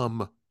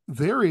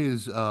there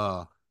is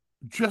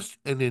just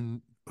an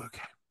in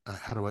okay,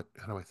 how do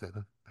I say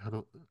that? How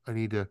do I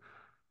need to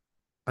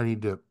I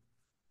need to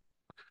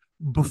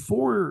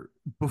before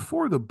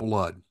before the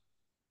blood,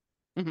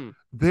 Hmm.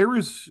 there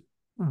is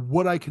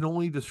what I can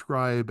only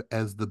describe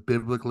as the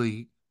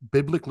biblically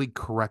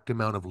correct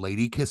amount of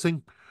lady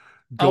kissing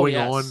Oh going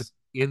on yes.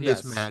 in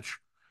this Yes. match.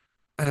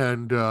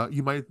 And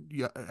you might,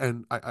 yeah,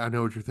 and I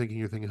know what you're thinking.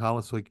 You're thinking,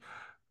 Hollis, like,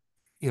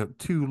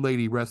 two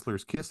lady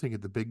wrestlers kissing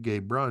at the big gay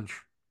brunch.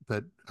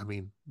 That, I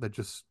mean, that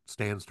just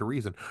stands to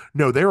reason.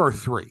 No, there are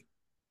three.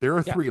 There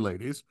are Yeah. three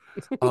ladies.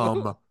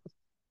 Um,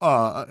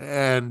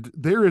 and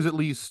there is at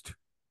least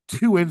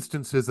two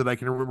instances that I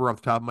can remember off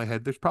the top of my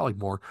head. There's probably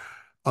more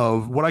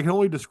of what I can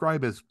only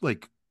describe as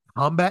like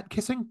combat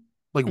kissing,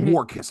 like Mhm.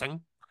 war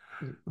kissing.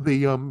 The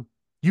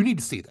you need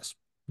to see this.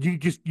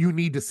 You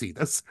need to see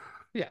this.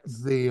 Yes.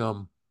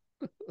 The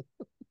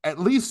at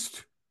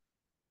least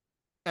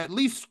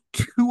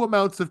two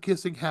amounts of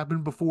kissing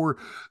happened before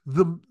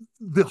the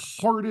the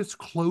hardest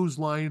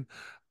clothesline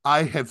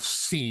I have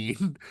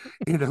seen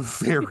in a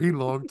very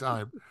long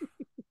time.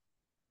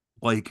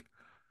 Like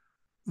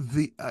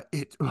oh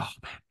man,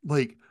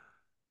 like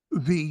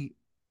the,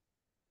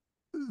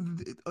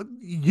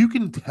 you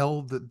can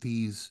tell that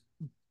these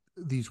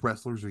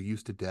wrestlers are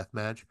used to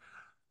deathmatch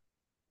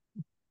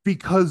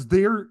because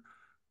the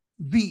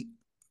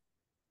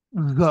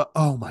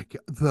oh my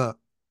god,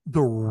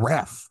 the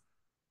ref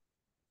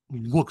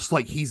looks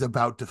like he's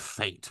about to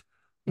faint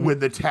Mhm. when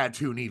the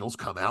tattoo needles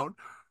come out.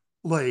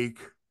 Like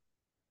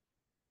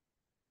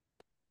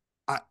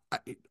I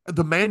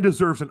the man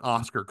deserves an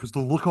Oscar because the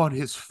look on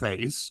his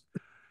face,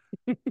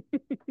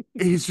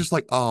 he's just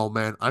like, oh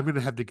man, I'm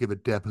gonna have to give a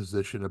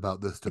deposition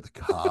about this to the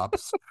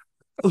cops.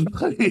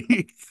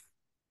 Like,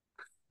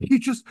 he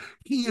just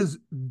he is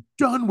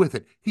done with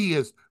it. He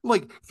is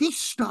like he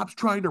stops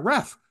trying to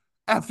ref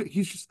after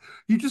he's just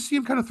you just see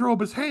him kind of throw up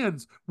his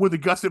hands when the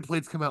gusset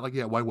plates come out. Like,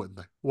 yeah, why wouldn't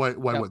they? Why Yep.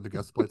 wouldn't the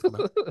gusset plates come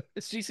out?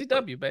 It's Like,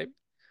 GCW, babe.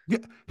 yeah,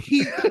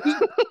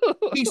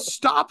 he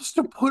stops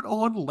to put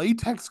on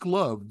latex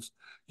gloves,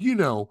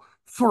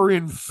 for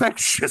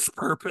infectious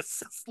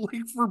purposes,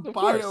 like for Of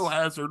course.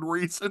 biohazard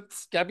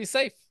reasons. Gotta be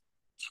safe.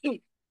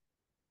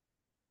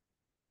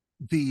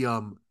 The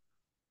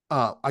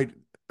I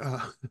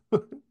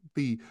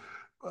the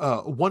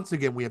once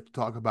again we have to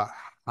talk about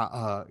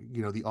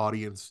the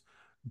audience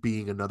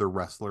being another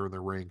wrestler in the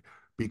ring,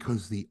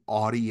 because the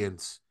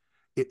audience,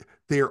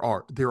 there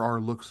are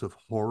looks of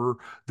horror,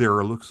 there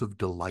are looks of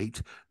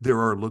delight, there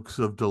are looks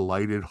of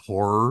delighted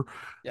horror,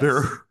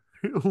 there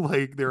Yes.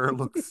 like there are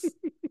looks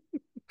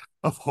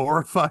of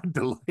horrified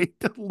delight.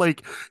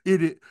 Like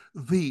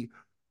the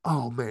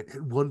oh man,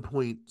 at one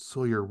point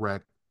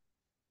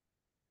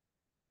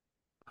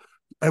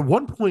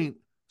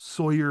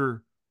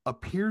Sawyer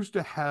appears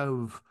to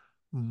have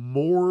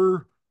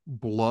more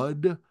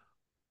blood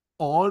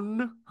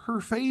on her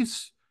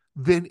face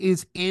than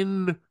is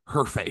in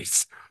her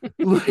face.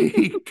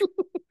 Like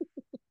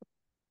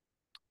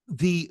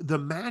the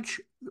match,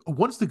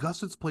 once the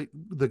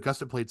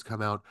gusset plates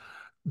come out,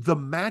 the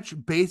match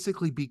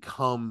basically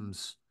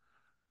becomes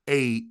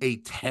a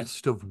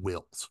test of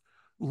wills.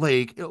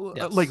 Like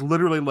Yes.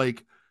 literally,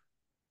 like,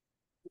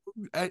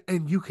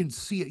 and you can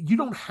see it. You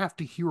don't have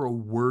to hear a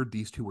word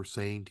these two are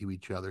saying to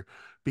each other,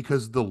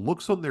 because the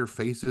looks on their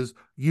faces,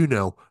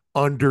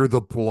 under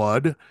the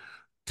blood,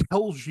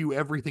 tells you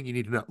everything you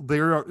need to know.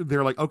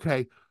 They're like,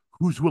 okay,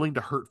 who's willing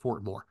to hurt for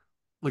it more?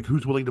 Like,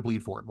 who's willing to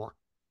bleed for it more?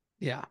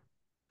 Yeah.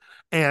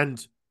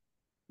 And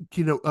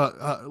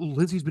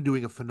Lindsay's been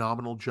doing a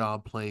phenomenal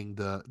job playing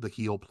the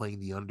heel, playing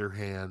the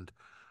underhand,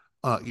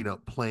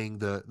 playing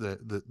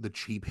the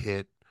cheap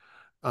hit,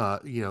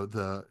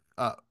 the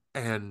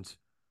and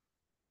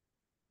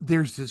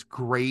there's this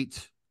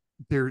great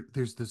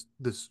there's this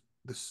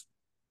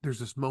there's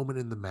this moment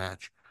in the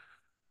match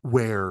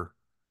where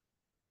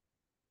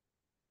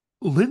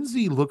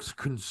Lindsay looks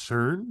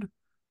concerned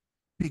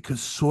because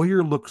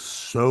Sawyer looks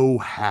so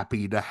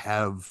happy to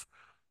have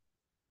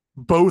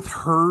both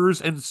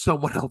hers and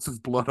someone else's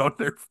blood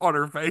on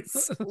her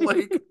face.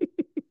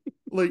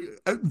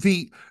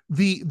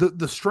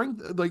 The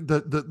strength, like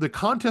the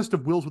contest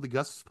of wills with the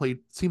Gus played,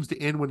 seems to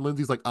end when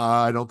Lindsay's like,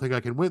 I don't think I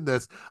can win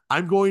this.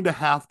 I'm going to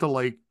have to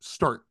like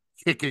start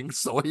kicking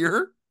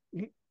Sawyer.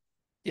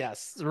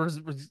 Yes.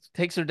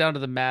 Takes her down to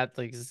the mat,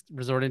 like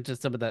resorting to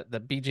some of that the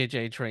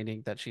BJJ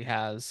training that she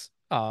has.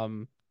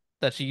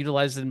 that she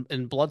utilized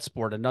in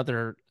Bloodsport,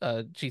 another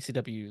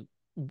GCW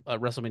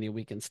WrestleMania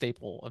weekend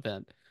staple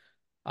event.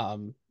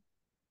 Um,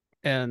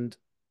 and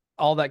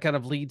all that kind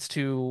of leads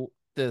to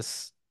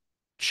this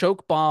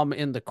choke bomb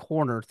in the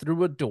corner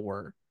through a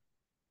door,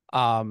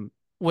 um,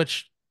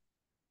 which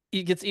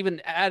it gets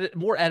even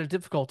added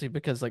difficulty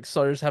because like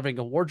Sawyer's having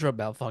a wardrobe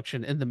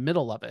malfunction in the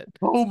middle of it.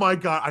 Oh my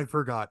God, I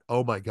forgot.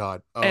 Oh my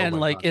God. Oh And my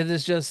like God. it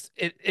is just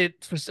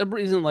it for some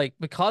reason, like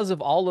because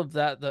of all of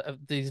that,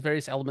 of these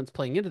various elements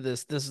playing into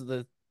this is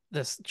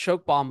this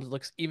choke bomb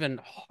looks even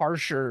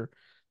harsher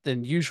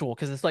than usual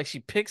because it's like she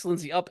picks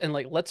Lindsay up and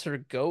like lets her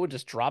go and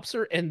just drops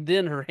her, and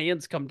then her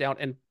hands come down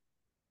and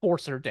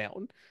force her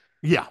down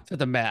Yeah. to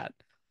the mat.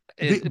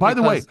 By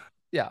the way, Because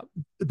yeah,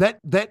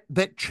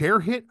 that chair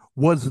hit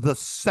was the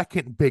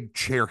second big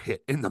chair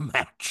hit in the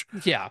match,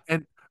 yeah,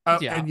 and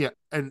yeah, and yeah,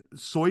 and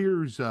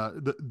Sawyer's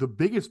the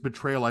biggest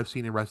betrayal I've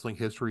seen in wrestling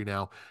history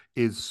now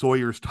is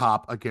Sawyer's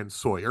top against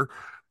Sawyer,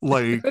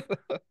 like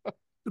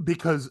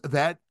because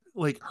that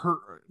like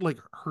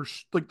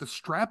the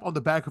strap on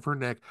the back of her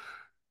neck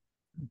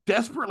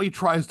desperately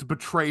tries to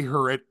betray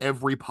her at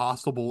every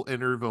possible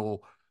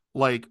interval.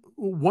 Like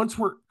once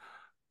we're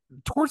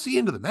towards the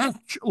end of the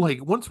match,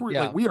 like once we're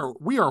like yeah,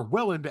 we are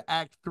well into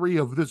Act 3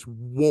 of this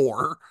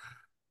war.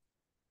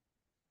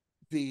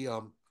 The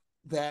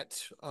that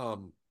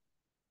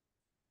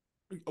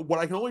what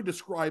I can only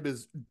describe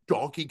as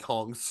Donkey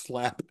Kong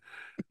slap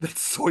that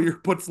Sawyer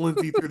puts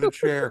Lindsay through the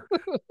chair.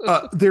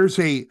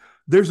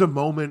 There's a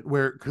moment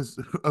where because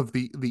of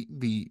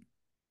the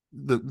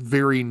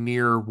very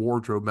near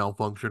wardrobe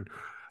malfunction,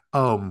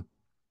 um,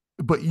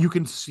 but you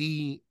can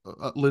see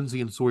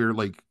Lindsay and Sawyer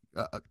like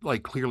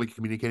clearly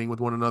communicating with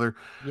one another.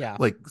 yeah,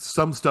 Like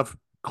some stuff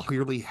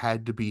clearly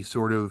had to be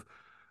sort of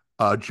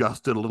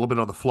adjusted a little bit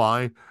on the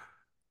fly.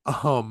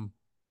 Um,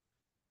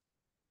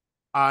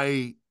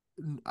 I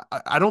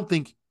I don't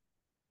think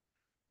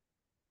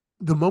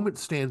the moment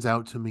stands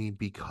out to me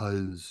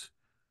because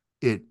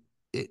it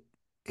it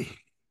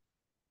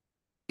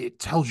it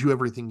tells you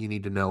everything you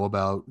need to know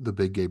about the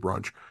big gay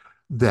brunch.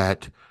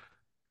 That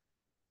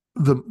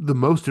the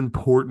most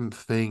important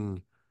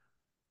thing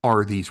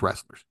are these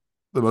wrestlers.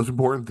 The most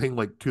important thing,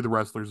 like to the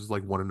wrestlers, is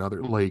like one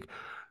another. Like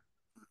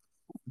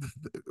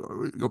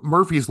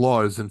Murphy's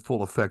law is in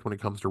full effect when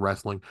it comes to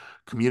wrestling.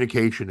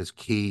 Communication is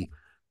key,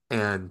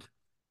 and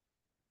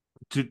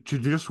to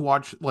just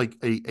watch like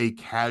a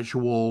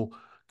casual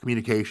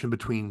communication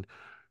between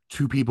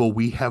two people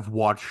we have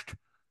watched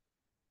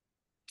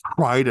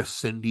try to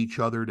send each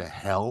other to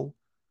hell.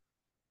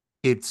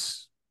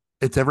 It's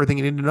it's everything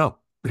you need to know.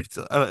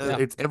 yeah,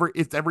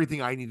 It's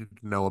everything I needed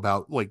to know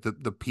about like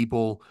the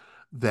people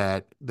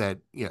that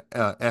yeah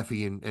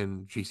Effie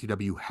and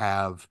GCW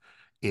have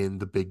in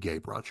the big gay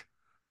brunch.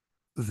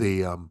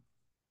 The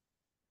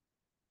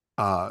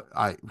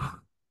I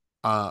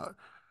uh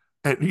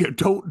and yeah,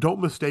 don't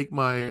mistake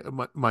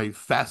my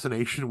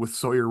fascination with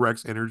Sawyer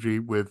Rex energy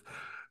with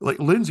like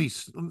Lindsay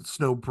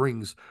Snow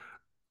brings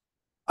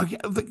again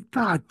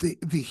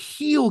the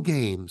heel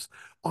games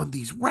on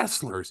these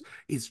wrestlers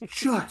is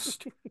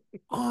just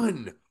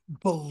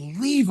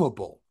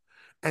unbelievable.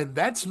 And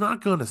that's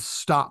not going to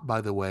stop,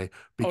 by the way,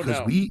 oh because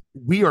no,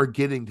 we are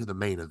getting to the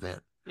main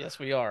event. yes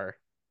we are,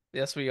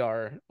 yes we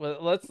are.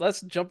 Well,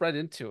 let's jump right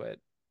into it.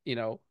 You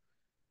know,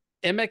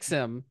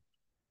 MXM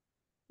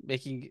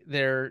making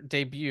their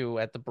debut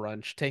at the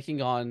brunch,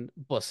 taking on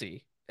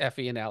Bussy,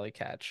 Effie, and Alley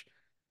Catch.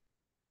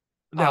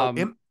 Now,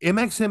 Um,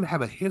 MXM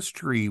have a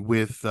history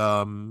with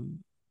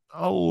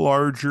a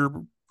larger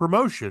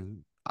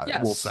promotion,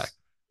 I will say.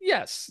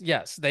 yes,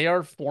 yes, they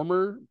are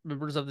former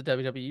members of the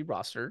WWE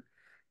roster.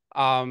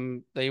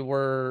 They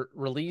were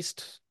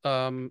released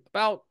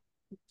about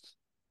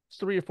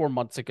 3 or 4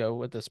 months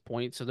ago at this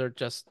point, so they're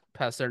just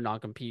past their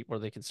non-compete where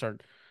they can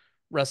start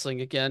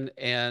wrestling again.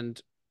 And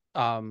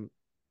um,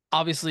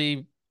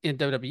 obviously in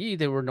WWE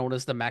they were known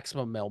as the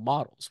Maximum Male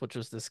Models, which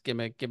was this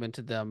gimmick given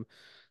to them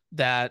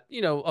that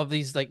of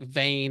these like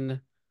vain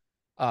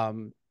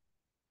um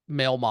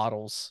male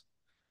models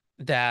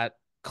that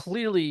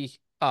clearly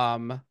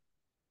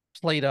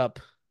played up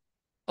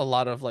a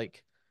lot of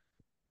like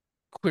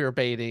queer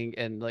baiting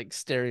and like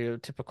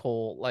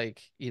stereotypical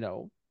like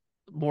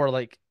more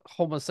like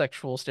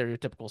homosexual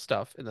stereotypical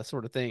stuff and that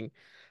sort of thing.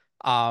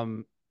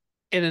 um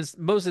and in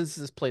most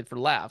instances played for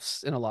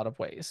laughs in a lot of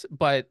ways,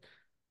 but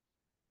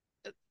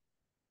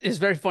it's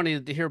very funny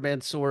to hear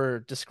Mansoor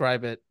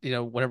describe it,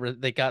 whenever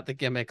they got the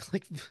gimmick,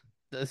 like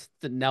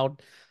the now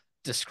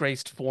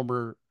disgraced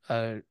former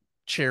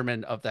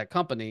chairman of that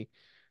company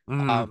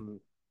Mm, um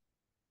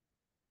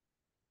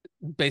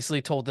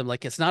basically told them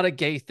like it's not a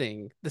gay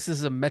thing. This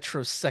is a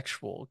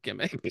metrosexual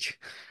gimmick,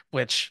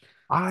 which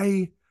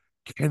I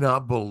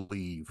cannot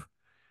believe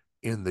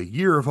in the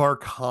year of our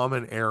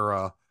common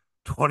era,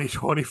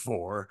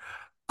 2024,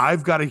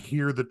 I've got to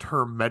hear the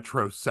term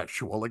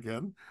metrosexual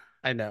again.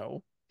 I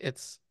know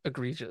it's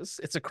egregious.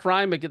 It's a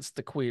crime against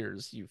the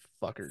queers, you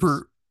fuckers.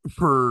 For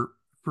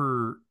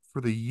for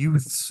for the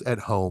youths at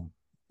home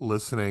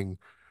listening,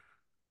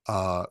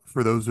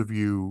 for those of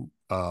you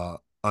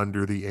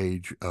under the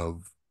age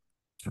of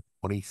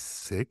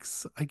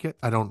 26.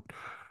 I don't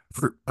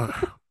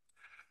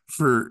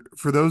for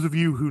for those of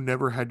you who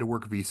never had to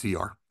work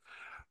VCR,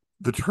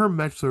 the term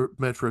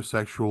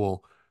metrosexual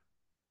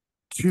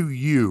to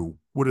you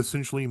would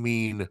essentially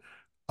mean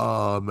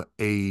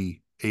a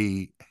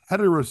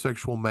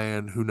heterosexual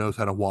man who knows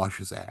how to wash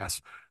his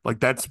ass. Like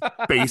that's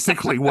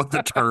basically what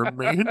the term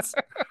means.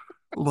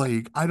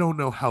 Like I don't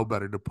know how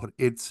better to put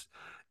it.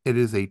 It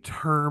is a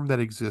term that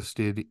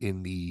existed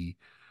in the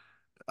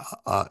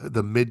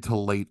mid to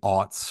late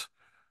aughts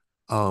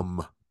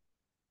um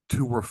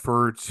to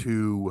refer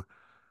to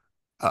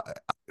uh,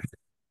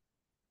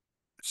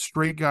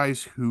 straight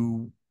guys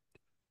who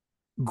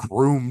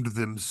groomed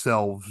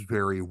themselves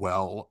very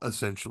well,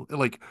 essentially,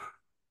 like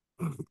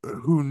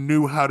who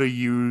knew how to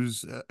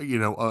use,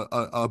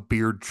 a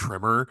beard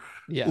trimmer,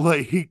 Yeah.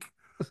 like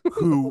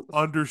who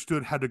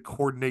understood how to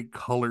coordinate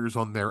colors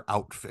on their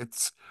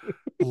outfits.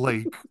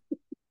 Like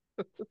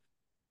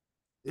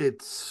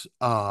it's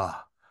uh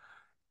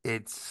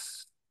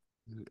it's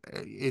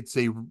it's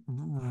a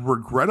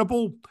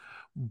regrettable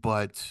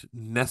but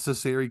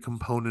necessary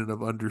component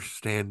of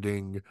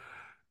understanding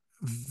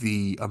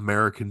the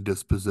American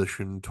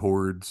disposition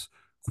towards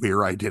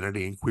queer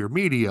identity and queer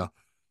media.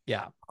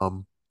 Yeah.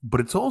 But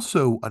it's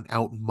also an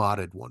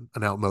outmoded one,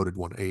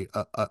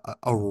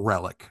 a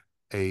relic,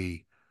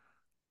 a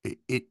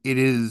it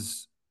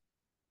is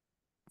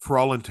for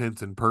all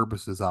intents and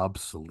purposes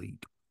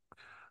obsolete.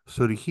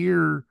 So to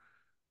hear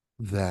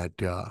that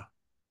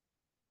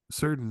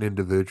certain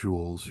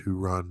individuals who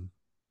run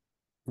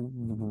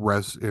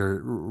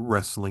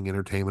wrestling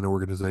entertainment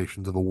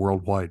organizations of a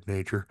worldwide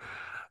nature,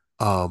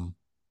 um,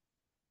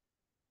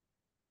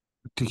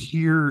 to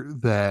hear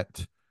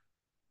that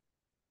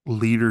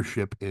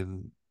leadership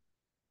in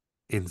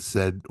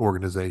said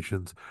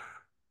organizations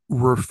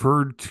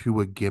referred to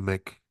a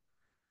gimmick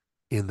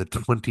in the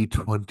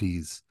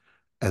 2020s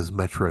as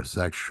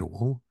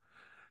metrosexual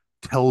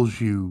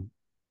tells you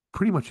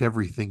pretty much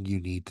everything you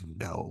need to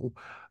know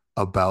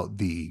about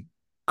the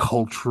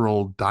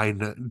cultural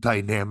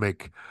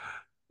dynamic,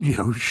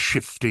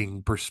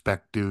 shifting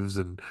perspectives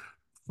and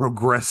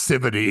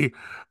progressivity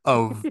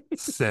of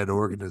said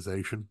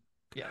organization.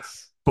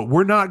 Yes. But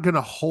we're not going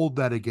to hold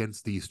that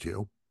against these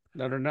two.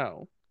 No, no,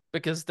 no.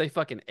 Because they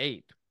fucking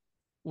ate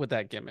with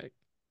that gimmick.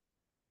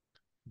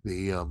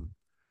 The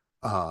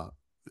uh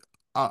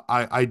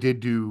I did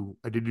do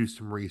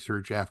some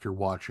research after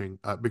watching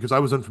because I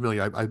was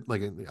unfamiliar.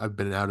 I've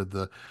been out of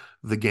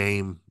the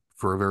game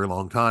for a very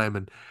long time,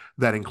 and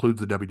that includes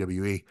the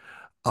WWE.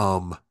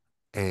 Um,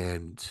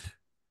 and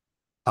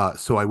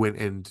so I went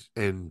and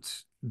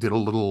did a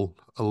little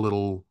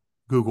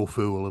Google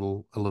foo, a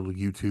little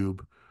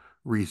YouTube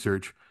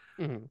research,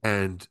 Hmm.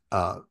 and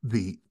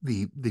the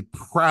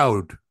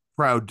proud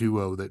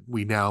duo that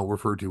we now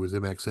refer to as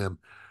MXM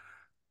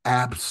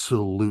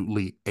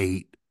absolutely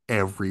ate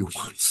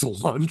everyone's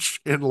lunch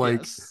and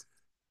like Yes.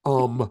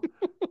 um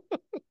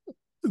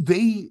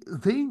they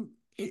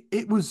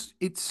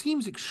it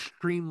seems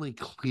extremely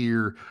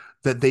clear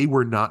that they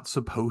were not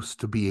supposed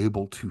to be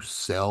able to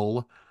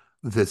sell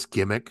this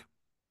gimmick.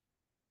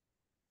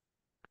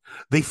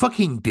 They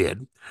fucking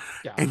did,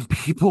 Yeah. and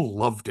people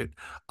loved it.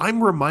 I'm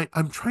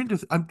trying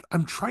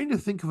to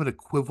think of an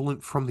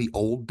equivalent from the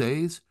old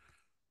days,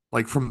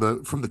 like from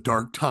the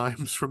dark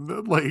times, from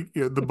the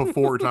the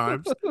before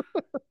times.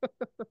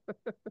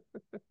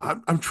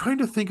 I'm trying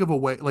to think of a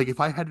way, like if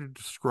I had to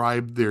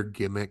describe their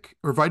gimmick,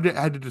 or if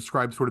had to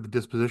describe sort of the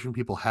disposition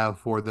people have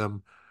for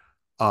them,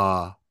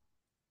 uh,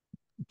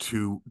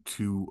 to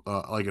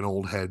like an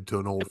old head to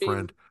an I old mean,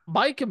 friend.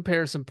 my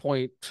comparison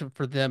point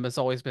for them has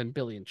always been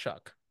Billy and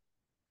Chuck.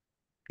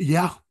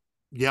 Yeah,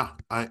 yeah.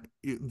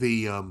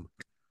 The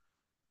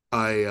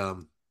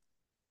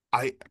I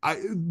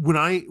when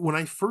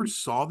I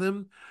first saw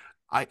them,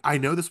 I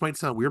know this might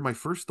sound weird. My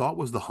first thought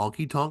was the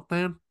Honky Tonk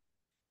Man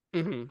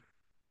Hmm.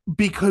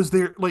 because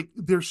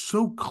they're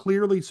so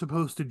clearly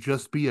supposed to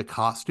just be a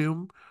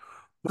costume.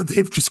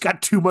 They've just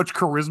got too much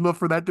charisma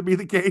for that to be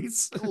the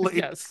case.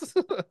 Yes.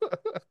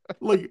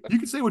 Like you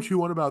can say what you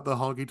want about the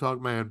honky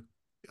tonk man,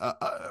 a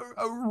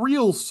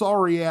real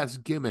sorry ass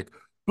gimmick,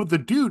 but the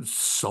dude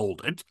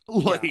sold it.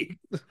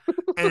 Yeah.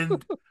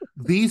 And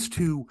these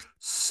two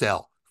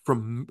sell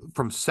from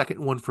second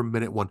one, from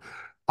minute one.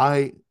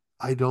 I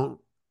I don't.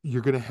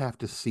 You're gonna have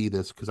to see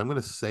this because I'm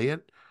gonna say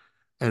it,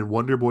 and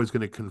Wonder Boy's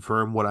gonna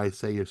confirm what I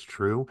say is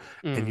true,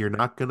 and Mm. you're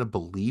not gonna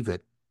believe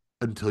it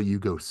until you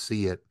go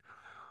see it.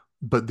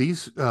 But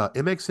these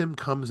MXM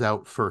comes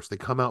out first. They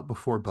come out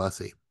before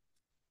Bussy,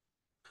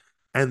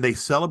 and they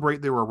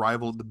celebrate their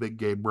arrival at the big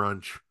gay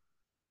brunch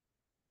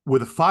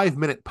with a 5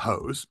 minute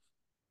pose.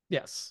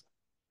 Yes.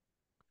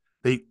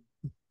 They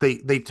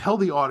they tell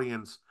the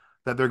audience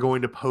that they're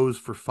going to pose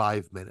for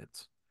 5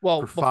 minutes. For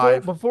Well, before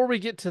five. before we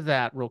get to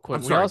that real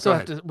quick, I'm sorry. Go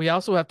ahead. we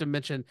also have to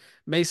mention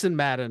Mason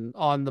Madden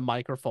on the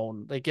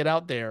microphone. They get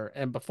out there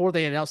and before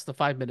they announce the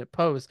 5 minute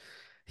pose,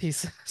 he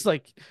says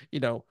like, you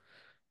know,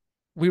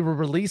 we were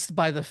released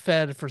by the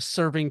Fed for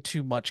serving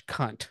too much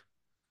cunt.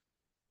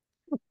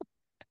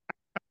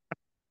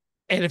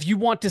 And if you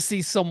want to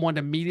see someone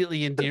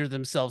immediately endear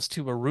themselves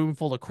to a room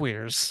full of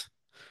queers,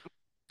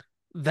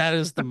 that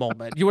is the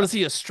moment. You want to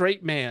see a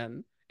straight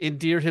man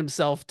endear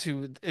himself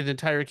to an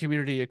entire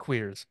community of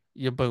queers.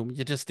 You boom,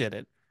 you just did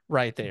it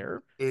right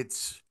there.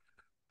 It's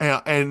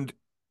and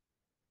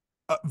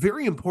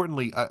very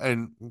importantly,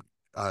 and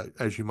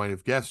as you might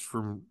have guessed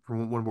from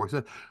one more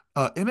said,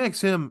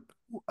 MXM,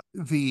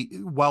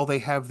 while they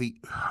have the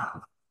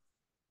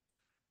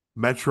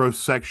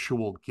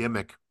metrosexual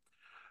gimmick,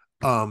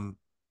 um,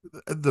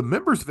 the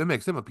members of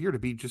MXM appear to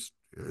be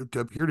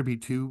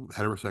two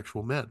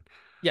heterosexual men.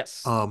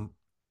 Yes. Um,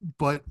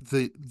 but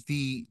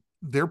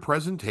their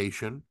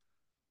presentation,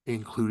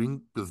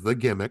 including the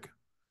gimmick,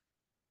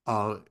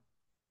 uh,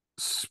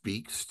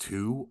 speaks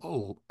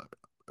to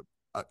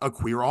a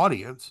queer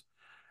audience.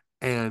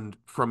 And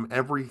from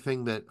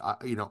everything that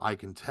I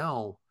can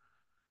tell,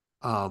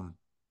 um,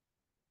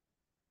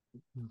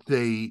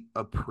 they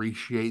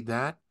appreciate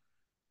that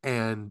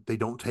and they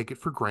don't take it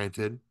for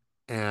granted,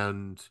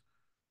 and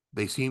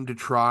they seem to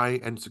try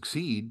and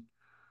succeed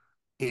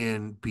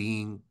in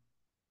being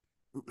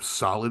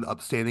solid,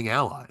 upstanding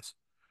allies.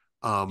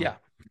 Um, Yeah.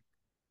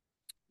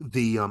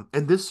 the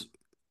and this,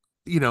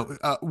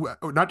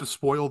 not to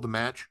spoil the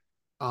match,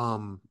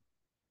 um,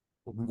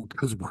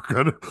 because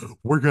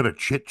we're gonna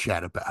chit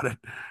chat about it.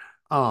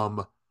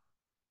 Um,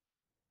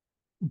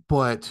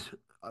 but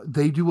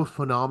they do a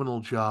phenomenal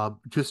job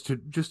just to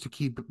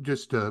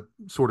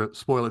sort of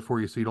spoil it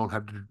for you so you don't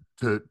have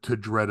to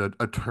dread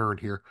a turn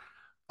here.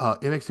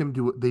 NXM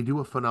do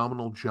a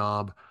phenomenal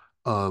job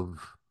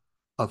of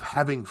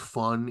having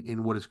fun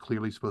in what is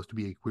clearly supposed to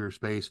be a queer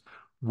space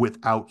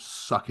without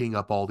sucking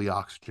up all the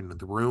oxygen in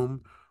the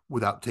room,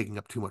 without taking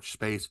up too much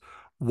space,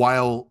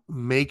 while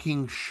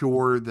making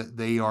sure that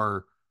they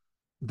are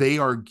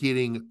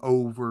getting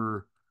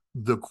over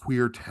the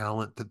queer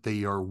talent that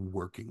they are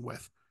working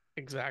with.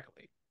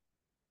 Exactly.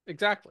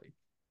 Exactly.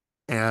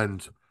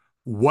 And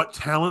what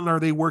talent are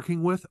they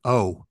working with?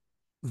 Oh,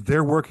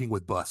 they're working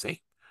with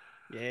Bussy.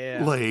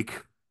 Yeah.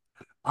 Like,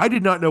 I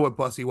did not know what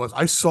Bussy was.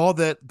 I saw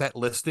that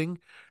listing,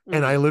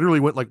 and I Mhm. literally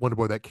went like, "Wonder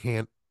Boy,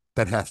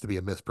 that has to be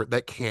a misprint.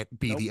 That can't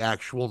be Nope. the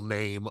actual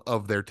name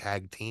of their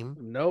tag team."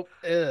 Nope.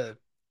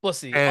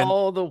 Pussy And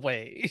all the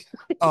way.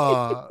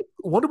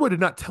 Wonder Boy did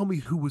not tell me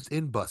who was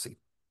in Bussy.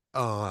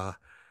 Uh,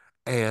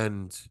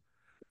 and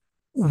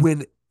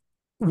when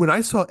when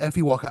I saw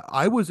Effie walk out,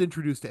 I was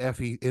introduced to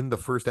Effie in the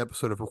first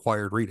episode of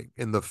Required Reading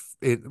and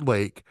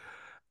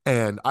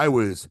I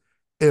was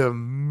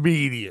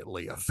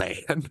immediately a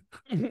fan,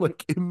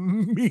 like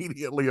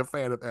immediately a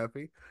fan of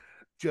Effie.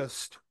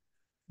 Just,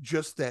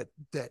 just that.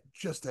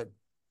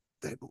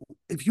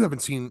 If you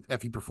haven't seen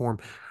Effie perform,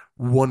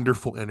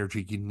 wonderful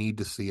energy. You need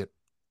to see it.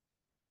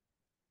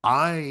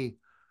 I,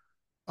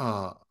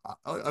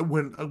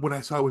 when I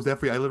saw it was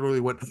Effie, I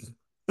literally went,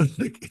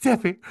 like, it's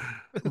Effie.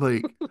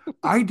 Like,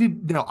 I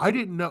didn't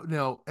know.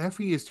 Now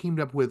Effie is teamed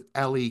up with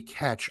Ellie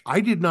Catch.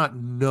 I did not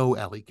know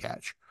Ellie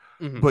Catch,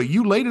 Mhm. but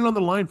you laid it on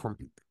the line for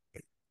me.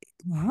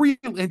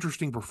 Real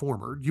interesting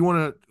performer. Do you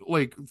want to,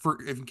 like,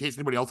 for if in case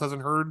anybody else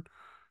hasn't heard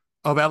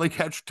of Alley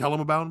Catch, tell them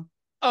about him?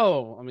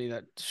 Oh, I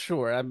mean,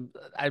 sure.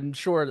 I'm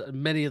sure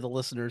many of the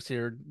listeners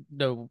here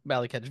know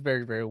Catch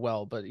very, very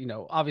well, but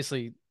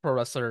obviously pro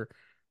wrestler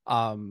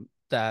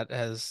that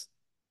has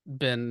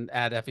been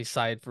at Effie's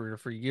side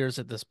for years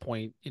at this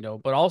point,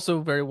 but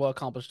also very well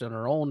accomplished in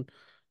her own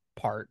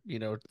part.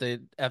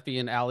 Effie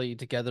and Allie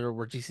together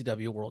were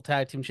GCW World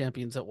Tag Team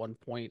Champions at one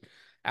point.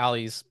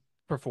 Allie's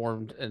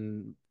performed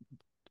in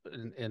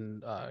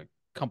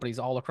companies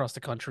all across the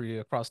country,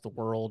 across the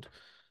world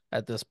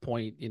at this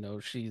point.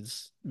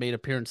 She's made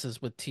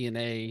appearances with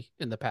TNA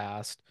in the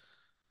past.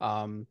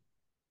 Um,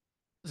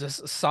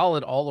 just a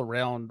solid all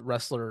around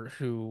wrestler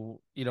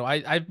who,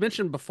 I've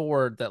mentioned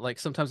before that like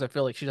sometimes I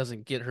feel like she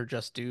doesn't get her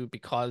just due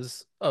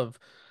because of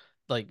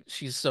like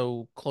she's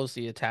so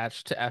closely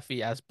attached to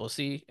Effie as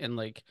Bussy and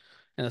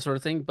that sort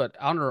of thing. But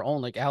on her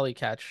own, like Alley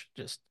Catch,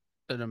 just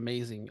an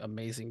amazing,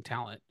 amazing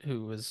talent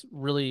who has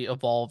really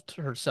evolved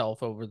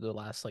herself over the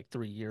last like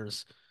 3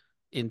 years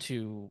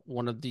into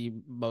one of the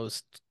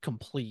most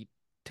complete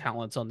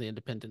talents on the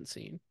independent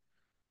scene.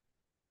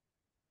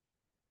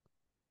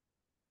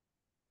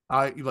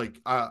 My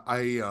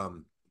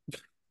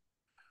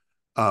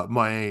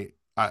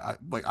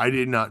I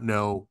did not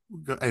know,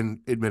 and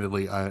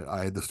admittedly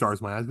I had the stars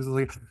in my eyes because I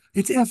was like,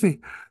 it's Effie.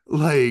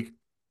 Like,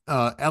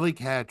 Ellie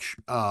Catch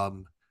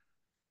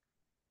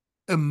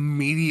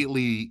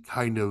immediately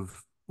kind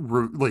of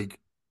like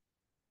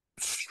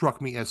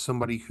struck me as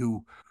somebody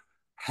who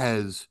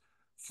has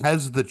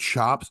the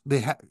chops.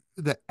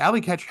 The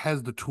Alley Catch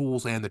has the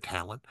tools and the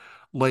talent.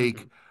 Hmm.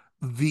 Like,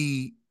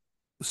 the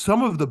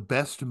some of the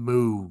best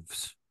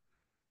moves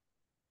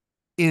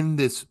in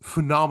this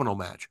phenomenal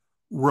match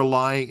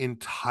rely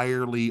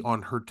entirely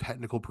on her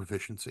technical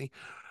proficiency.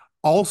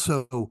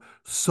 Also,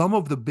 some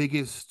of the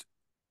biggest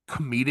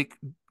comedic,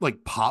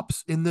 like,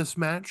 pops in this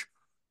match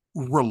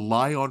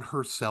rely on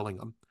her selling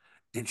them,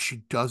 and she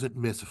doesn't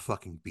miss a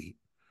fucking beat.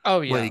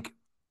 Oh yeah. Like,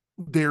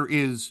 there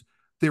is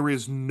there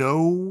is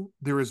no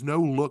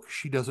look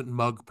she doesn't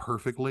mug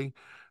perfectly.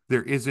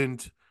 There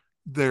isn't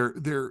there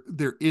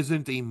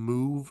isn't a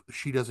move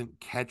she doesn't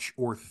catch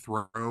or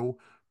throw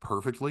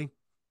perfectly.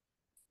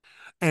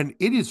 And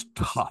it is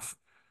tough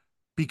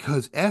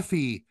because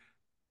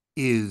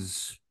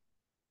is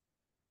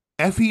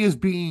Effie is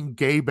being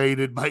gay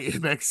baited by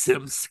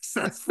MXM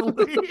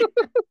successfully.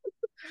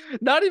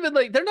 Not even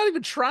like they're not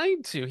even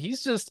trying to.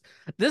 He's just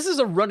this is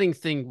a running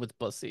thing with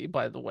Bussy,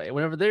 by the way.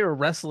 Whenever they are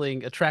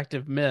wrestling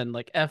attractive men,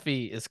 like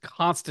Effie is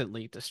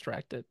constantly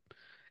distracted.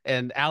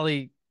 And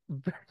Allie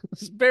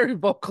very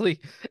vocally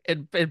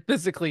and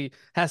physically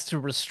has to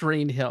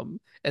restrain him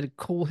and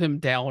cool him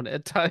down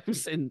at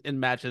times in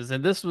matches.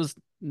 And this was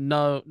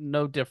no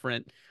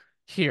different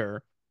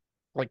here.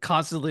 Like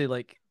constantly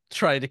like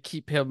trying to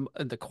keep him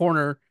in the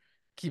corner,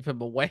 keep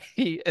him away.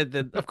 And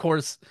then of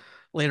course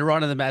later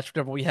on in the match,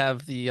 whenever we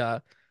have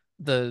the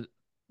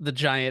the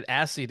giant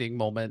ass eating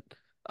moment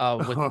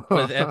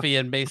with Effie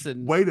and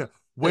Mason way to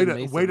way and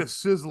to way to Mason.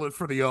 sizzle it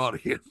for the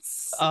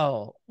audience.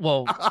 Oh,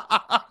 well,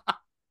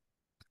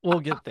 we'll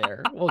get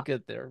there. We'll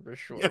get there for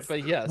sure. Yes,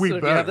 But yeah, we so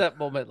you have better. that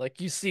moment,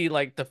 like you see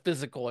like the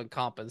physical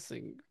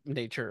encompassing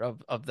nature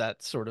of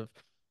that sort of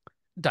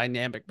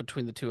dynamic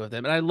between the two of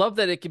them. And I love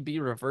that it can be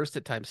reversed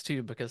at times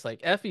too, because like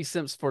Effie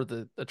simps for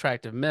the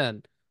attractive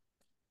men.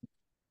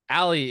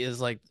 Allie is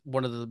like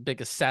one of the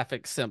biggest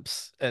sapphic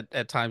simps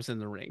at times in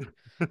the ring.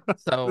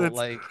 So That's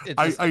like it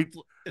I just I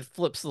it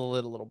flips the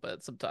lid a little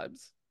bit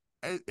sometimes.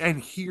 and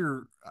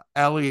here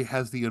Allie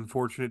has the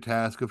unfortunate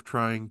task of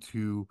trying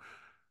to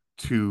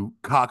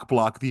cock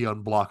block the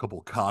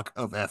unblockable cock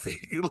of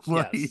Effie.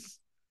 Like Yes.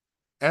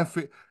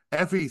 Effie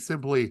Effie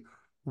simply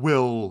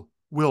will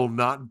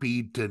not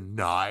be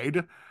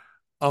denied.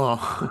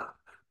 Uh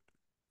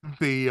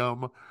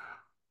the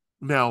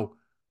now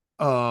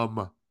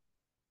um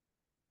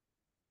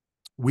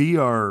we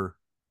are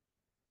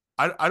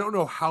I don't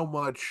know how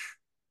much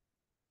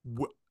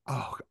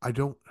oh I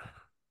don't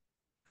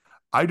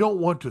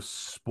want to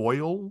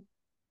spoil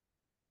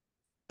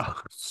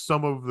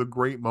some of the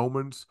great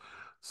moments,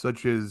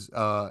 such as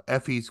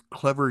Effie's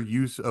clever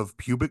use of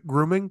pubic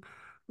grooming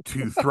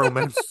to throw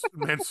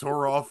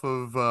Mansoor off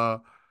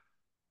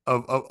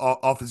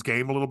his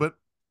game a little bit.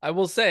 I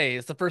will say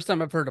it's the first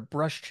time I've heard a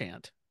brush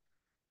chant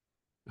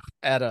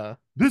at a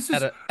This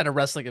is at a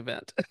wrestling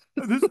event.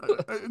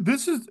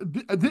 this is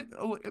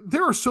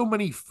there are so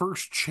many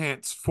first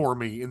chants for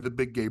me in the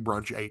Big Gay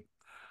Brunch 8.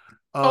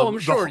 Oh, I'm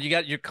The sure. You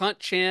got your cunt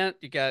chant,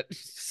 you got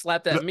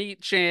slap that the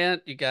meat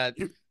chant, you got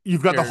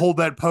you've got the your hold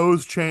that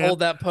pose chant. hold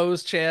that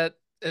pose chant,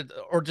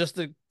 or just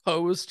the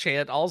pose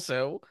chant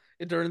also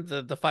during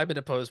the 5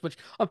 minute pose, which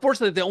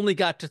unfortunately they only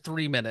got to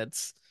 3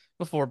 minutes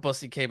before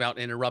Bussy came out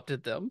and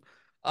interrupted them.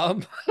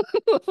 Um,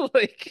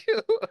 like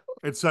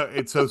It's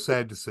so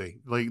sad to see.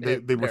 Like they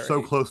it they were so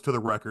very close to the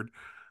record.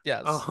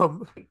 yes.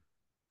 Um,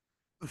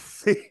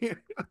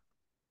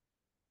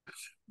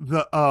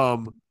 the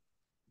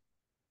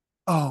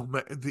oh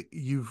man,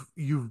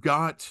 you've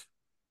got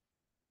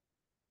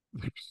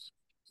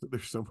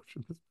there's so much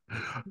in this.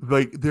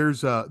 Like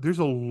there's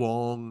a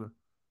long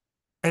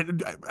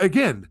and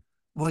again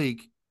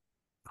like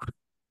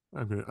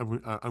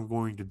I'm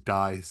going to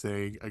die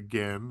saying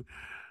again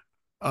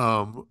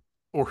um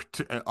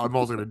I'm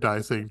also going to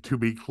die saying to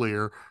be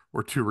clear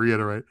or to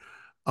reiterate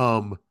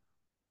um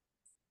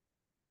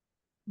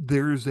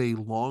there's a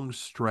long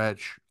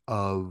stretch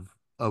of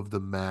the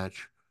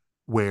match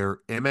where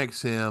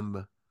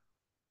MXM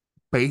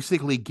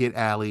basically get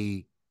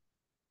Allie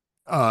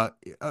uh,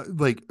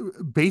 like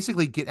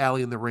basically get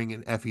Allie in the ring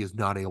and Effie is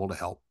not able to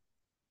help.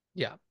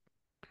 Yeah.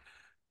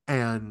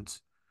 And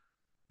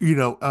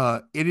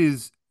it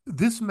is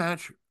this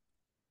match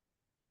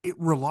it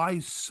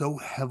relies so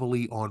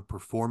heavily on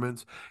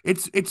performance.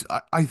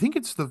 I think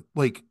it's the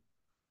like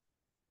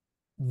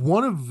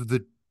one of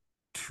the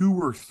two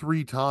or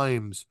three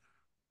times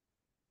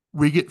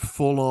we get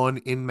full on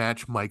in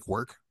match mic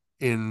work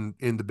in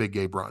the Big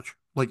Gay Brunch.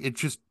 Like it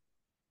just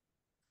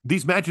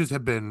these matches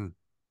have been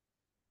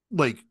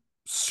like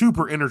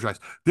super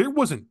energized. There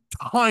wasn't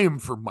time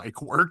for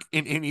mic work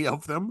in any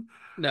of them.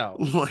 No.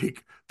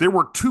 Like there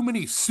were too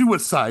many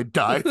suicide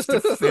dives to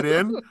fit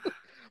in.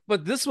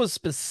 But this was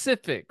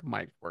specific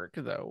mic work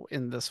though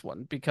in this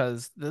one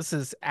because this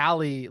is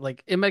Ali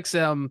like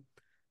MXM.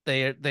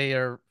 They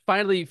are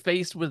finally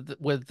faced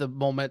with the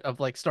moment of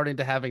like starting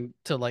to having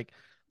to like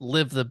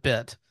live the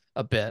bit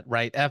a bit,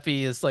 right?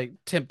 Effie is like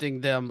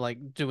tempting them,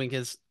 like doing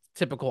his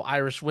typical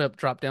Irish whip,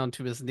 drop down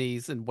to his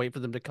knees and wait for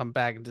them to come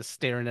back and just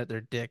staring at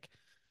their dick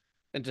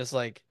and just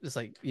like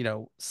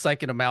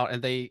psyching them out,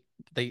 and they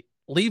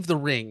leave the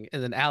ring,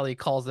 and then Allie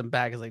calls them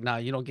back. Is like, nah,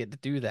 you don't get to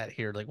do that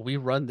here. Like we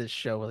run this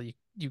show. Like,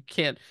 you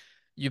can't.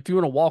 If you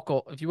want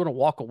to if you want to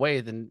walk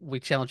away, then we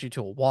challenge you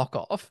to a walk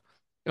off,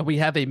 and we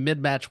have a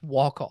mid match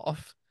walk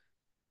off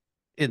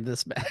in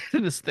this match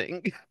in this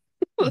thing.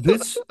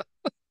 This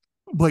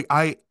like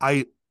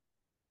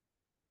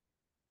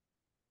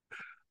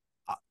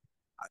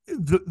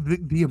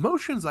the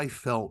emotions I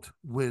felt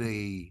when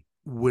a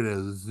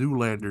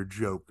Zoolander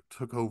joke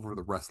took over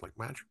the wrestling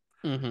match.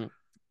 Hmm.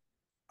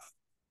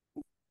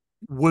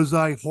 Was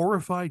I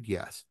horrified?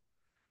 Yes.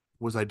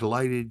 Was I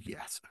delighted?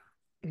 Yes.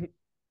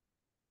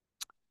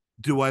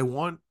 Do I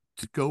want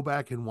to go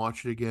back and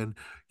watch it again?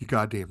 You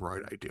goddamn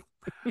right I do.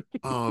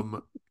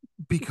 Um,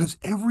 because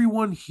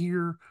everyone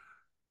here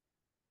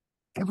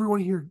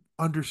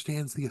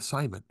understands the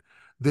assignment.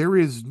 There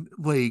is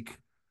like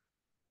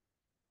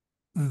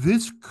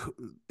this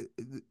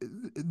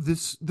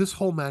this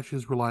whole match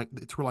is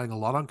relying a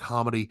lot on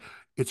comedy.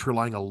 It's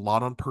relying a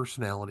lot on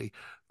personality.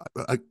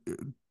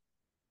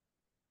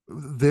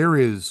 There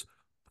is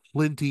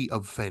plenty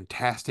of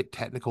fantastic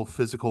technical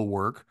physical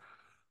work,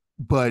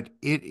 but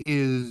it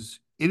is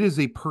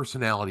a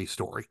personality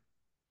story,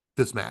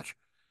 this match.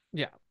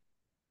 Yeah.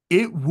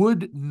 It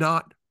would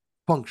not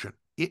function.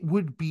 It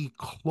would be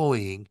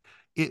cloying.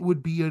 It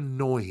would be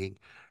annoying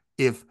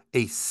if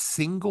a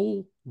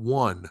single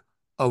one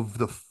of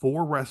the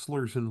four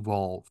wrestlers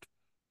involved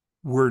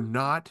were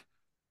not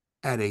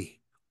at a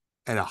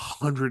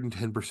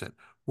 110%.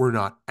 We're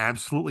not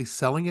absolutely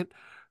selling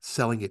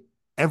it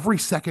every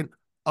second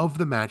of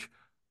the match.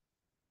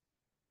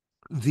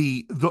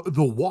 The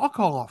walk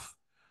off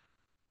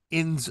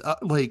ends up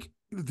like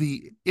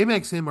the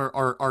MXM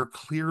are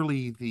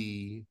clearly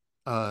the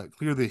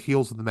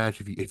heels of the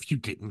match if you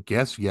didn't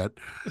guess yet.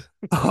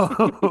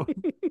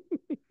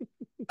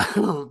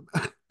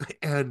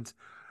 And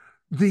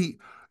the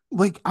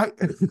like I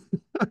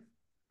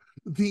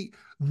the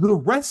the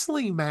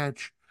wrestling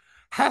match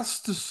has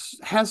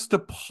to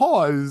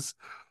pause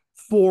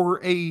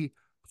for a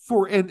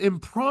for an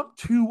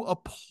impromptu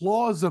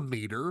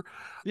applause-o-meter.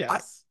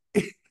 I Yes.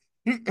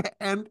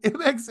 and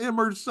MXM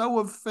are so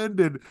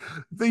offended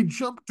they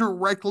jump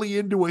directly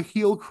into a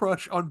heel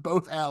crush on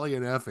both Ali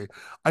and Effie.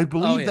 I Oh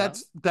believe yeah.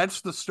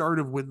 that's the start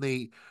of when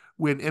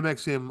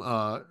MXM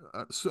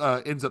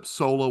ends up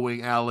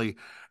soloing Ali,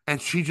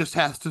 and she just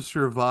has to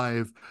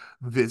survive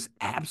this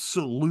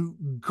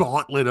absolute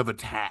gauntlet of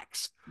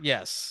attacks.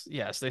 Yes,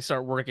 yes, they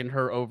start working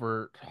her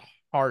over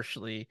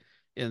harshly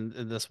in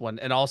this one,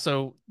 and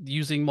also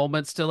using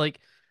moments to like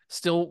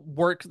still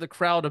work the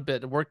crowd a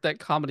bit, work that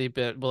comedy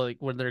bit, like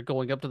when they're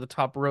going up to the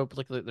top rope,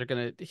 like they're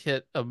gonna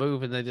hit a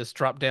move and they just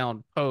drop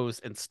down, pose,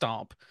 and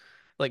stomp.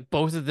 Like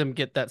both of them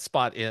get that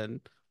spot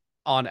in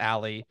on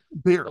Alley.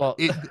 Well,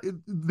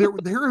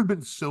 There have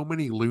been so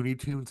many Looney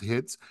Tunes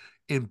hits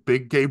in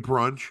Big Gay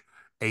Brunch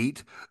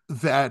 8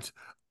 that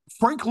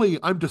frankly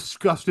I'm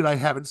disgusted I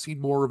haven't seen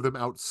more of them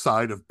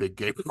outside of Big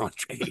Gay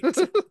Brunch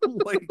 8.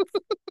 Like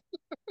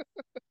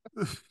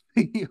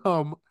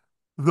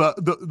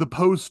the the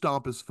pose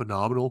stomp is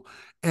phenomenal,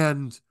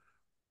 and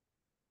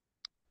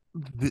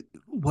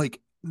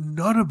like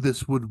none of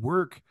this would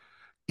work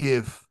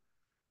if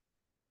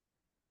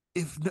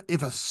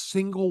if a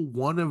single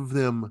one of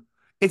them,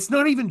 it's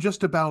not even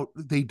just about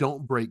they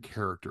don't break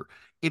character.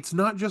 It's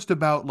not just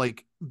about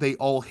like they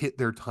all hit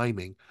their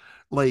timing.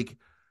 Like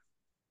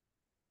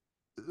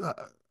uh,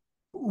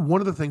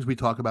 one of the things we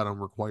talk about on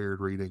required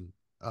reading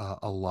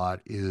a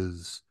lot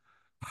is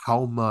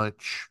how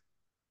much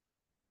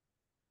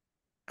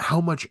how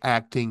much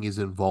acting is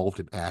involved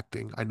in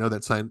acting. I know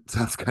that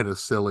sounds kind of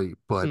silly,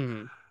 but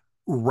mhm,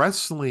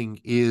 wrestling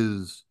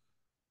is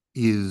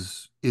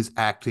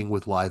acting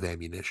with live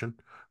ammunition.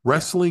 yeah.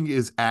 Wrestling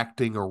is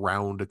acting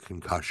around a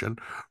concussion.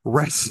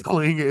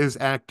 Wrestling is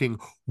acting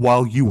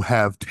while you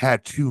have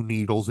tattoo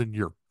needles in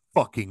your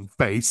fucking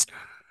face.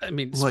 I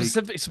mean, Like,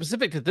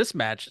 specific to this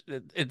match,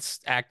 it's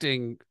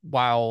acting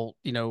while,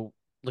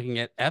 looking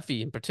at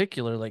Effie in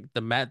particular, like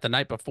the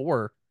night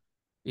before,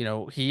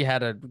 he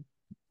had a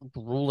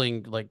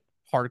grueling like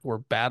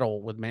hardcore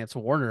battle with Mance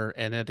Warner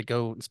and had to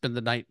go and spend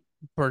the night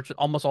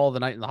almost all of the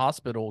night in the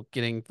hospital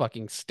getting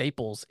fucking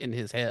staples in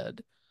his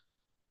head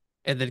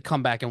and then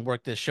come back and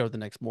work this show the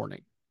next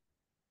morning.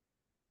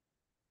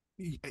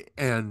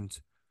 and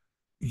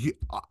you,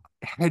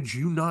 had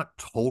you not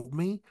told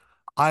me,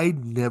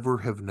 I'd never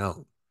have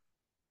known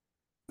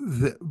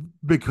that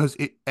because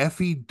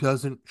Effie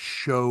doesn't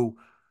show.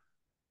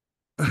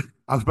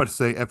 I was about to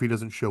say Effie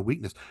doesn't show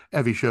weakness.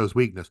 Effie shows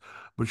weakness,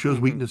 but shows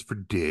Hmm. weakness for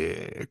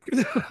dick.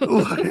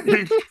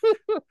 Like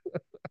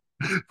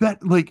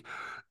that, like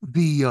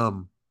the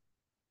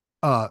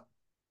uh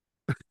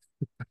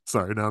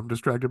sorry, now I'm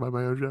distracted by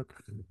my own joke.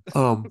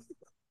 Um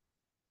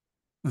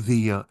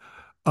the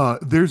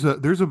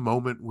there's a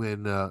moment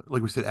when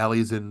like we said, Ali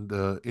is in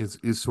the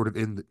is sort of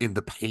in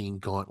the pain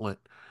gauntlet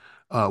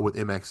with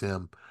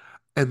MXM.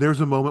 And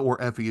there's a moment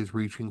where Effie is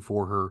reaching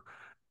for her,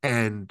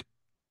 and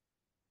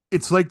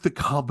it's like the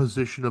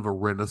composition of a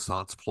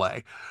Renaissance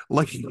play.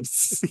 Like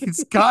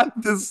he's got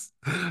this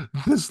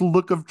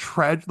look of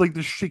tragedy, like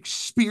the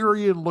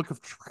Shakespearean look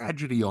of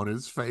tragedy on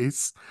his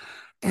face,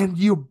 and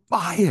you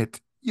buy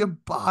it. You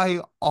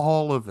buy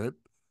all of it.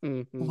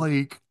 Hmm.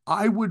 Like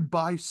I would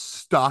buy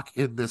stock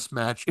in this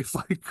match if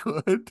I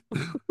could,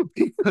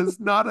 because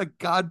not a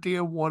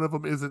goddamn one of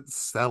them isn't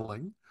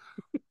selling.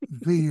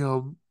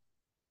 The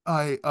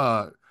I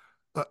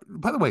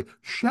by the way,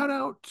 shout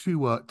out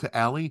to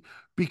Allie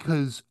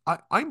because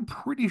I'm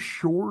pretty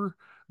sure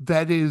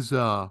that is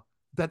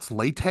that's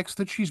latex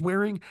that she's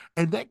wearing,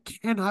 and that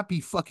cannot be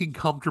fucking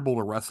comfortable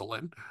to wrestle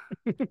in.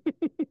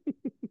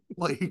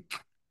 Like,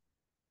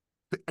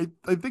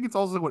 I think it's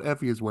also what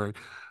Effie is wearing.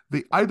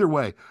 The either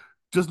way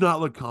does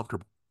not look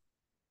comfortable.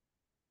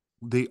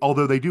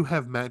 Although they do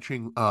have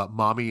matching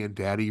mommy and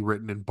daddy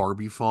written in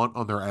Barbie font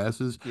on their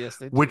asses, Yes,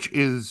 they do. which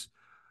is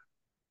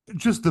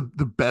just the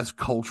best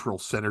cultural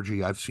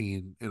synergy I've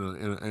seen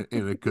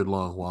in a good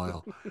long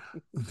while.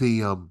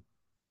 The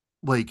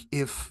like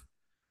if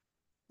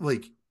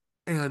like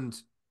and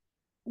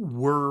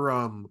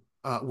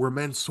were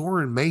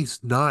Mansoor and Mace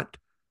not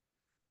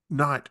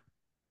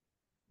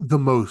the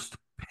most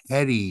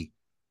petty,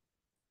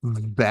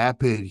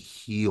 vapid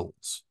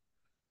heels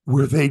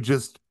where they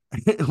just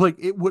like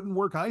it wouldn't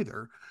work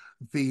either.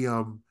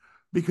 The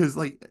because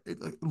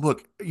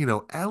look,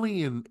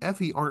 Allie and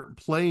Effie aren't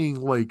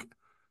playing like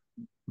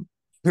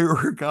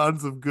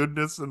paragons of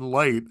goodness and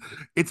light.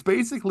 It's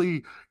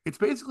basically it's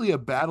basically a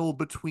battle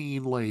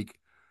between like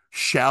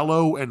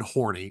shallow and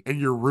horny, and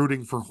you're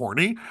rooting for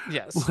horny.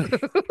 Yes.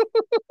 Like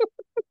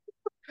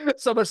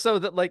So much so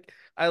that like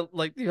I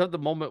like you have the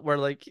moment where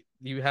like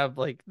you have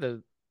like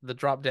the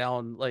drop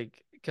down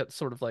like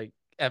sort of like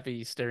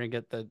Effie staring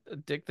at the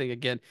dick thing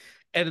again,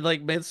 and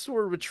like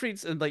Mansoor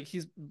retreats and like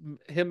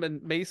him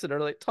and Mason are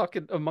like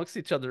talking amongst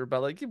each other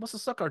about like he wants to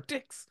suck our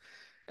dicks,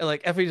 and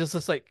like Effie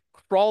just like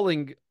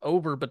crawling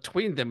over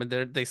between them, and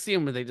they see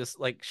him and they just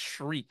like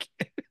shriek.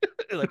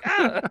 Like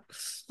ah.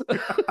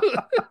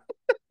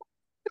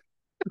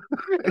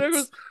 And it it's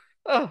goes,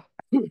 oh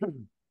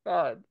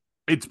God.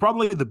 it's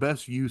probably the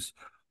best use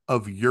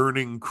of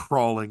yearning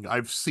crawling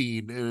I've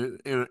seen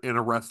in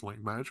a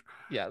wrestling match.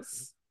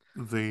 Yes.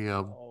 The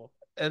Oh,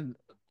 and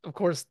of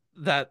course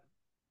that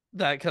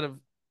kind of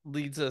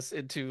leads us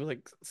into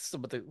like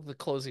some of the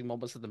closing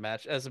moments of the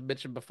match. As I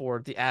mentioned before,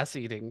 the ass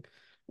eating,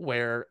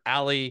 where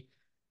Ali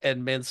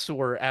and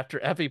Mansoor,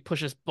 after Effie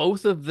pushes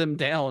both of them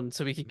down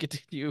so he can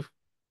continue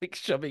like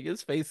shoving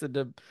his face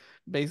into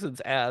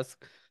Mason's ass,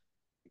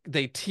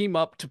 they team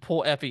up to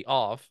pull Effie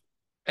off,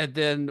 and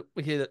then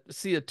we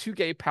see a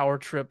two-gay power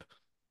trip,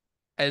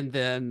 and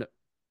then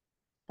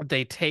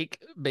they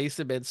take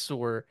Mason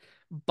Mansoor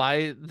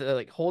by the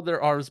like hold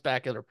their arms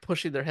back and are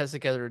pushing their heads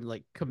together and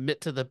like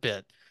commit to the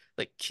bit,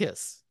 like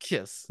kiss,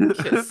 kiss,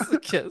 kiss,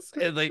 kiss,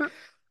 and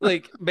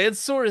like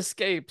Mansoor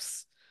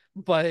escapes,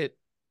 but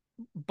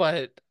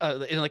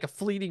in like a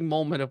fleeting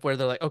moment of where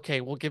they're like,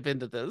 okay, we'll give in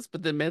to this,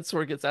 but then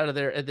Mansoor gets out of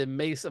there, and then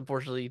Mace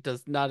unfortunately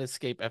does not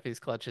escape Effie's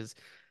clutches,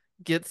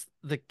 gets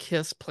the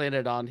kiss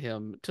planted on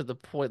him to the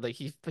point like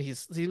he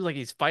seems like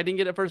he's fighting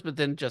it at first, but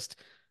then just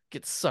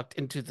gets sucked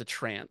into the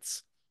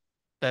trance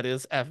that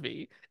is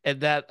Effie,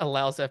 and that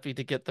allows Effie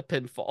to get the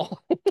pinfall.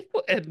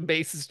 And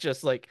Mace is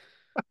just like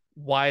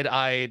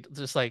wide-eyed,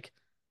 just like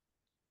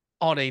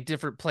on a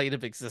different plane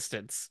of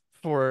existence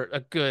for a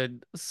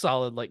good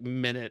solid like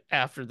minute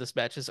after this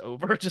match is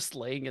over, just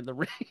laying in the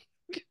ring.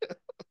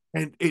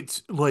 and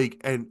it's like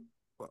and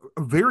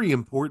very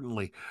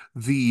importantly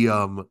the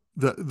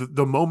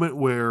moment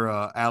where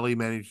Allie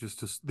manages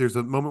to there's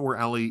a moment where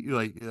Allie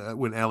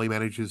when Allie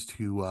manages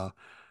to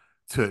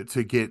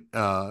get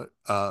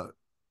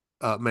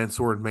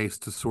Mansoor and Mace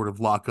to sort of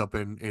lock up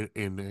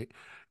in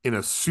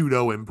a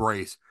pseudo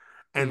embrace,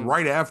 and Mm,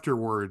 right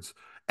afterwards,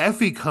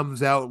 Effie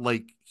comes out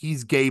like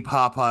he's gay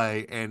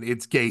Popeye and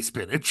it's gay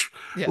spinach,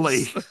 yes.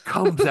 like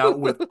comes out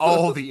with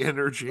all the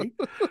energy,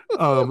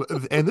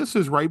 and this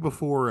is right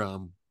before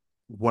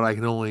what I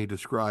can only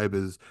describe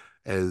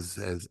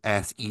as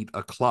ass eat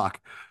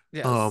o'clock,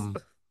 Yes. um,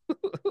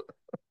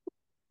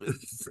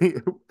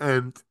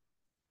 and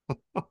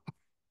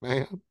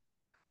man,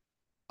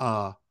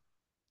 uh,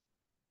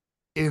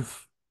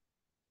 if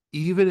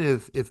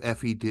if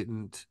Effie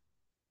didn't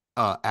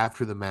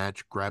after the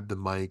match grab the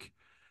mic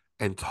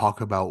and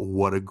talk about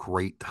what a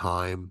great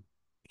time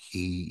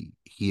he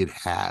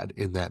had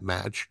in that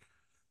match,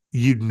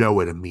 you'd know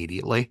it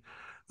immediately.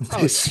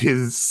 Oh This yeah.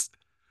 is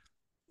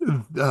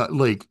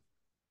like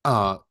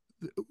uh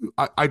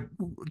I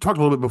talked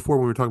a little bit before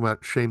when we were talking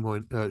about Shane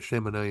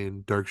Monet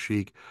and Dark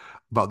Sheik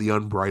about the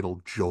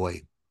unbridled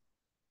joy.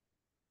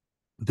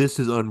 This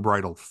is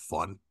unbridled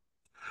fun.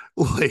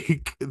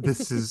 Like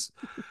this is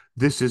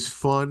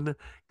fun.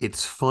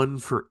 It's fun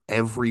for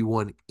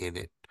everyone in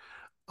it.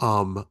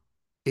 Um,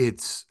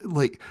 it's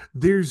like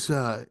there's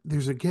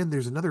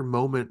another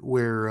moment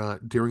where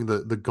during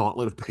the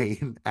gauntlet of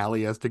pain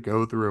Allie has to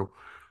go through,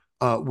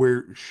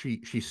 where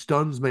she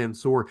stuns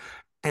Mansoor,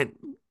 and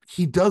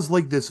he does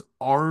like this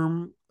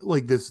arm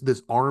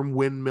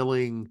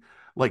windmilling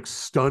like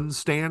stun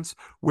stance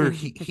where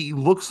he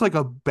looks like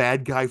a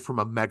bad guy from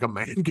a Mega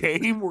Man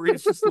game where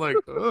he's just like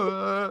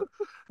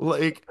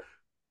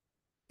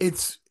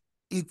it's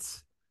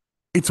it's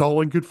it's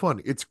all in good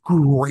fun. It's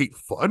great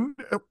fun,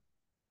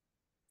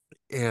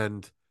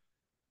 and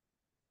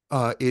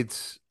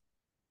it's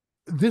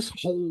this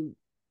whole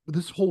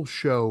this whole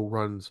show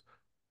runs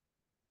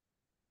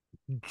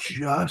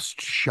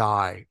just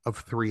shy of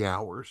 3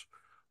 hours.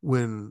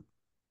 When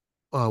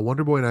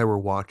Wonder Boy and I were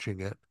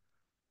watching it,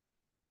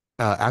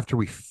 after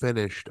we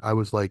finished, I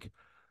was like,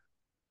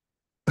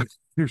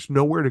 There's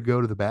nowhere to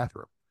go to the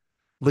bathroom.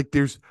 Like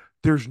there's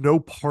no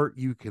part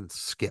you can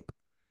skip.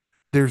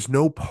 There's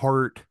no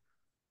part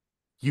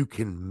you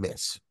can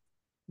miss.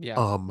 Yeah.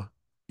 Um,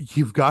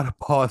 you've got to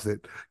pause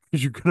it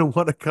because you're gonna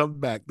want to come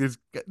back.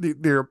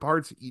 There are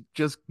parts that you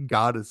just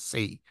gotta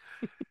see.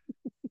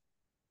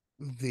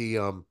 The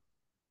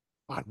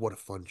God, what a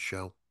fun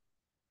show.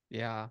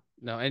 Yeah.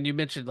 No, and you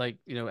mentioned like,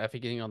 Effie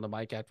getting on the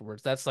mic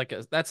afterwards. That's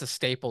a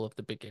staple of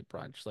the Big Gay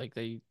Brunch. Like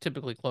they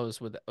typically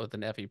close with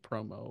an Effie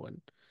promo,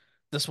 and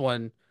this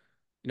one,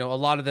 a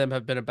lot of them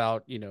have been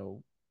about,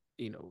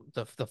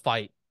 the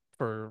fight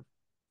for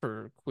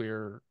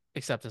queer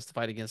acceptance, the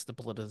fight against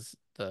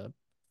the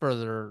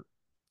further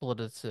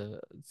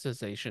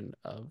politicization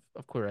of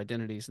queer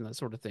identities and that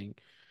sort of thing.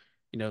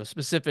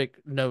 Specific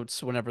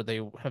notes whenever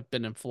they have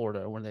been in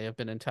Florida, when they have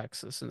been in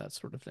Texas and that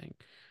sort of thing.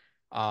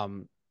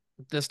 Um,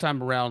 this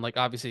time around, like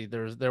obviously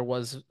there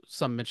was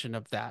some mention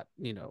of that,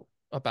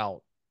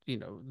 about,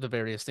 the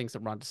various things that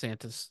Ron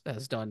DeSantis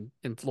has done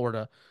in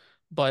Florida,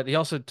 but he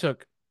also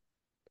took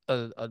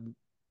a, a,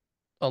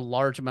 a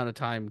large amount of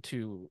time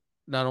to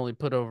not only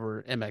put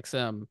over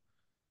MXM,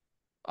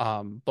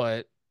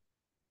 but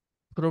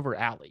put over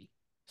Allie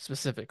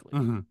specifically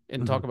Hmm.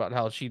 and Hmm. talk about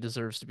how she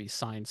deserves to be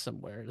signed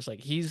somewhere. It's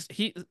like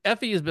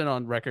Effie has been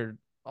on record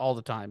all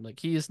the time. Like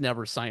he is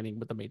never signing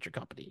with a major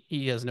company.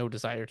 He has no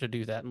desire to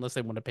do that unless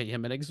they want to pay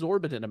him an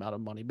exorbitant amount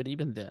of money. But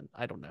even then,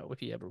 I don't know if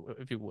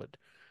he would.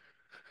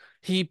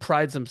 He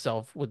prides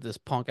himself with this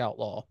punk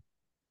outlaw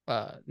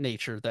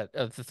nature that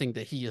of the thing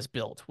that he has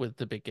built with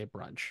the Big Gay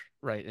Brunch,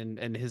 right?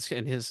 And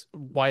his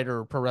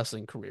wider pro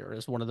wrestling career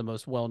as one of the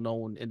most well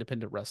known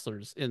independent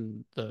wrestlers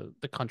in the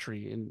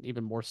country, and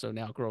even more so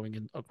now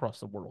growing across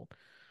the world.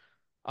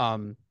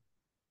 Um,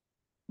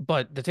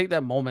 but to take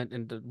that moment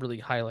and to really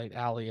highlight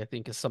Allie, I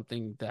think is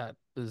something that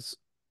is,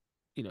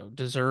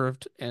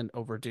 deserved and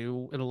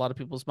overdue in a lot of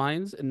people's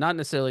minds, and not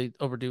necessarily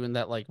overdue in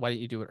that like why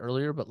didn't you do it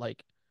earlier, but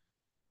like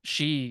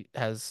she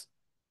has,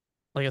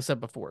 like I said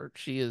before,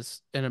 she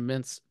is an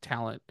immense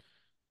talent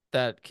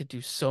that could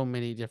do so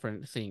many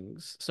different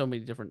things, so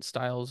many different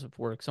styles of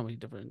work, so many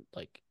different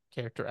like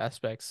character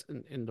aspects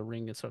in the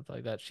ring and stuff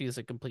like that. She is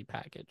a complete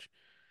package.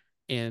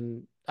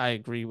 And I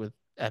agree with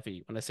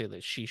Effie when I say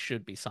that she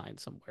should be signed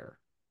somewhere.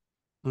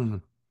 Hmm.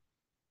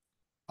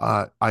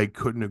 I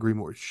couldn't agree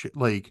more.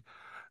 Like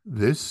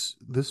this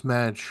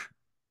match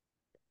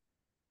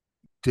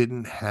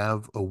didn't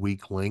have a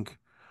weak link,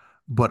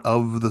 but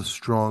of the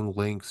strong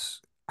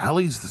links,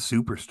 Allie's the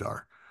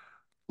superstar.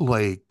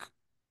 Like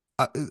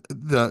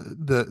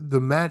the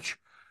match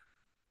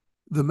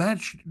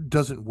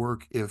doesn't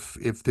work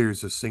if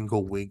there's a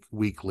single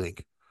weak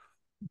link.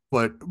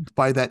 But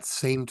by that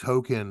same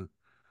token,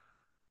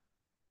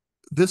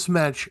 this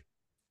match,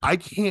 I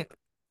can't.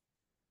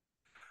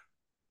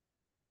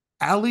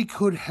 Allie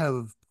could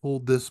have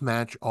pulled this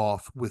match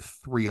off with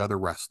three other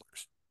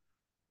wrestlers.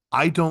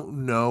 I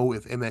don't know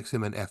if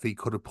MXM and Effie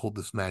could have pulled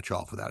this match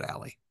off without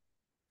Allie.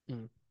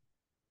 Mm.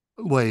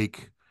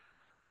 Like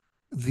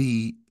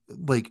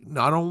like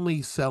not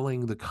only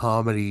selling the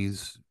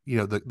comedies,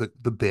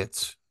 the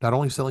bits, not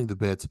only selling the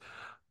bits,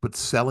 but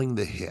selling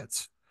the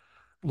hits.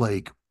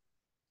 Like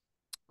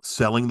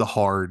selling the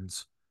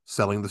hards,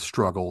 selling the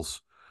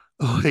struggles,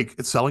 like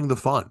selling the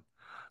fun.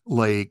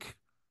 Like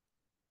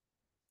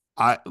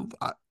I,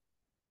 I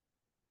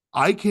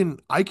I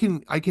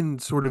can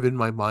sort of in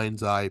my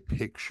mind's eye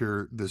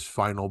picture this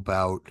final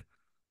bout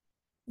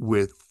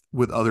with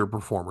other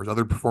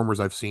performers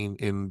I've seen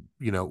in,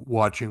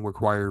 watching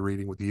required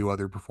reading with you,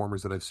 other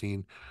performers that I've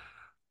seen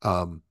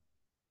um,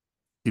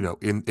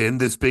 in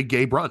this big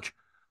gay brunch.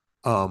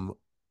 Um,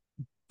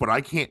 but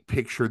I can't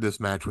picture this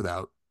match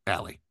without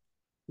Allie.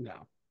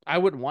 No, I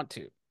wouldn't want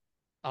to, No,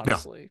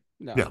 honestly.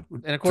 no. No.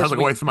 And of Sounds course like a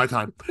we waste of my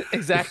time.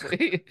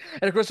 exactly.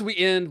 And of course we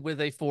end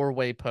with a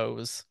four-way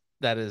pose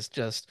that is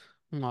just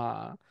you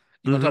want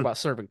to talk Hmm. about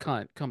serving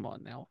cunt. Come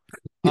on now.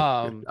 Yeah,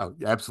 yeah. Um Oh,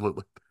 yeah,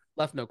 absolutely.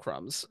 Left no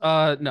crumbs.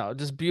 No,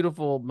 just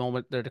beautiful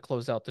moment there to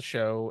close out the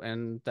show,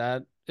 and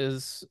that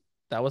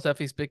was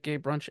Effie's Big Gay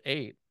Brunch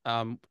 8.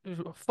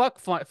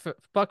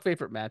 Fuck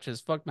favorite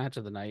matches, fuck match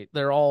of the night.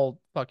 They're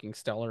all fucking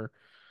stellar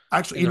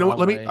Actually, in you their know what?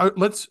 own Let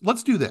me way.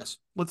 let's do this.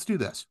 Let's do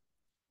this.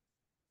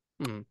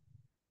 Hmm.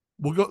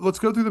 Let's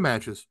go through the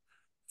matches.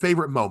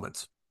 Favorite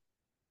moments.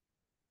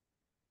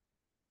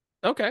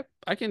 Okay,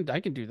 I can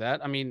do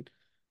that. I mean,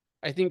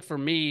 I think for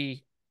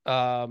me,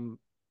 um,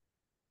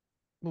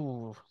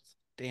 ooh,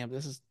 damn,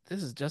 this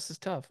is just as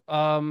tough.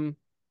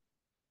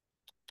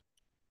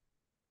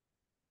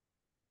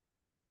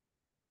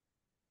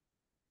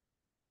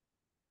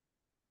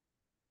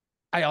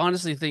 I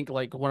honestly think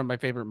like one of my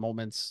favorite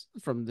moments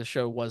from the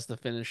show was the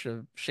finish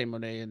of Shea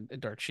Monet and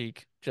Dark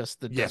Sheik.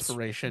 Just the Yes.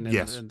 desperation and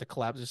Yes. and the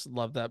collapse. Just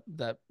love that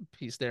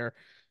piece there.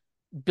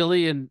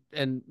 Billy and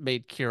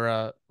made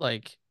Kira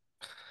like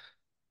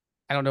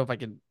I don't know if I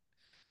can.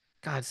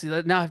 God, see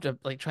that now I have to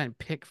like try and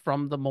pick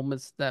from the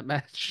moments that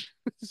match.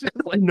 It's just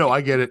No,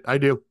 like I get it. I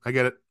do. I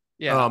get it.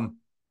 yeah, Um,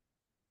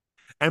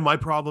 and my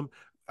problem,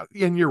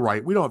 and you're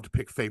right, we don't have to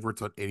pick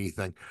favorites on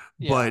anything,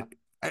 but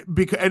yeah.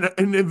 because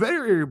and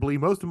invariably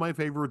most of my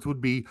favorites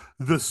would be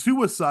the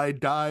suicide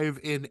dive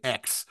in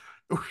X.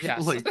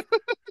 Yes. Like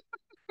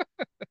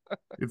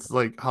it's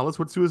like, Hollis,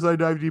 what suicide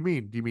dive do you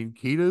mean? Do you mean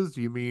Kita's?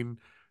 Do you mean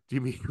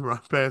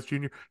Ron Bass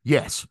Jr.?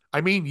 Yes.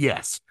 I mean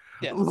yes.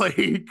 Yes.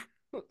 Like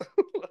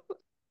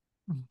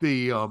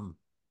the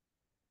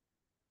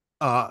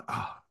uh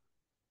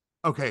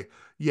okay.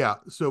 Yeah.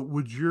 So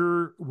would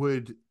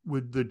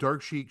the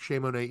Dark Sheik Shea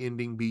Monet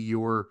ending be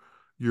your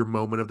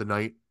moment of the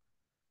night?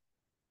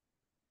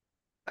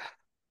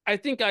 I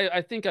think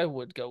I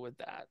would go with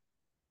that.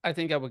 I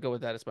think I would go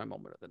with that as my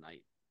moment of the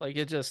night. Like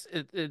it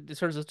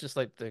serves as just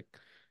like the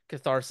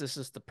catharsis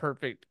is the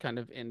perfect kind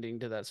of ending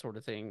to that sort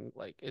of thing.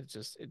 Like it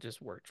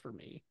just worked for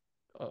me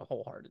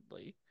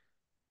wholeheartedly.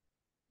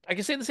 I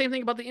can say the same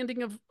thing about the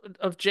ending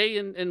of Jay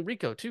and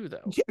Rico too,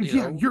 though. Yeah, You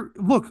yeah, know, you're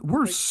look,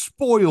 we're like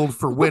spoiled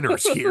for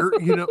winners here.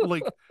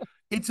 Like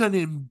it's an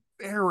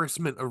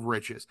embarrassment of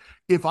riches.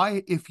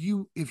 If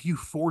you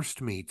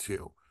forced me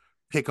to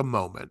pick a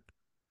moment,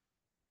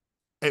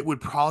 it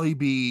would probably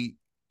be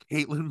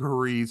Caitlin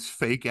Marie's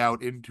fake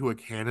out into a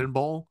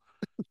cannonball.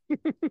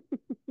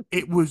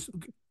 It was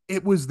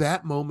it was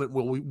that moment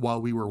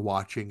while we were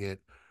watching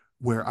it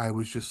where I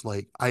was just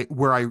like I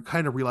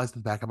kind of realized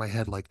in the back of my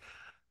head like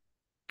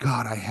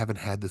God, I haven't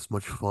had this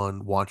much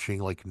fun watching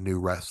like new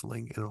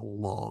wrestling in a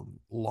long,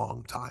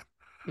 long time.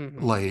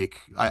 hmm Like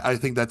I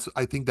think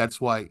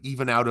that's why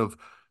even out of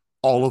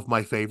all of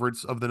my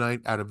favorites of the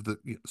night, out of the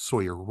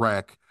Sawyer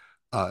Wreck,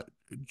 uh,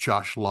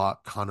 Josh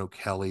Locke, Kano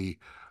Kelly,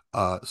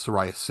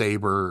 Soraya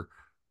Saber,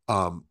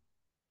 um,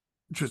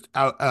 just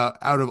out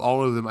of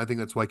all of them, I think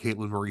that's why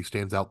Caitlin Marie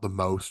stands out the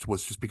most.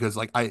 Was just because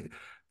like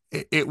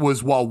it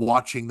was while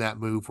watching that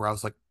move where I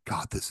was like,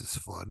 God, this is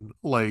fun.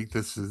 Like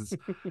this is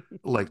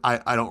like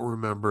I don't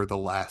remember the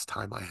last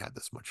time I had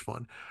this much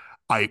fun.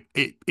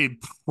 It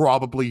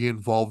probably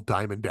involved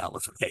Diamond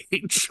Dallas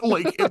Page.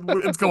 Like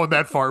it's going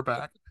that far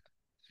back.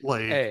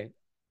 Like Hey,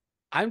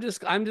 I'm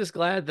just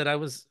glad that I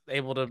was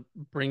able to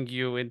bring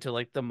you into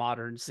like the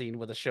modern scene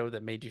with a show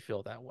that made you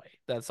feel that way.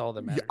 That's all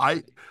that yeah, matters to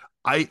I me.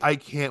 I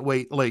can't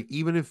wait. Like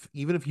even if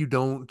you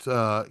don't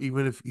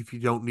even if you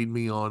don't need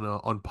me on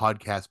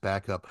podcast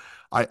backup,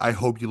 I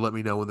hope you let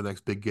me know when the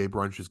next big gay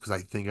brunch is because I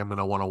think I'm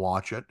gonna want to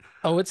watch it.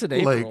 Oh, it's in Like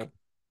April.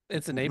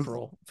 It's in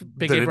April.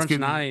 Big then A it's Brunch getting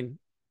 9.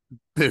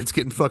 then it's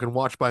getting fucking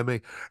watched by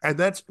me. And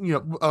that's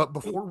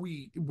before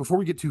we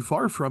get too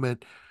far from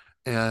it,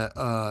 uh,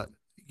 uh,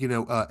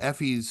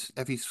 Effie's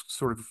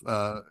sort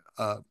of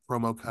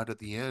promo cut at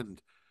the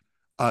end.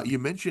 You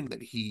mentioned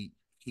that he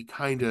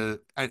kind of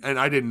and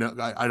I didn't know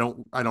I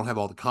don't have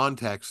all the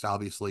context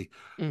obviously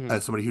hmm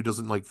as somebody who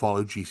doesn't like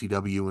follow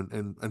GCW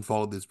and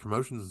follow these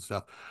promotions and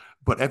stuff.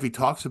 But Effie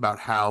talks about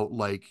how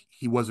like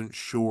he wasn't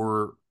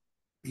sure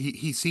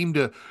he seemed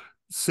to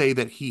say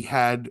that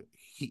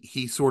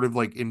he sort of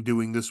like in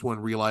doing this one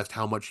realized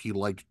how much he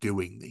liked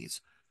doing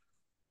these.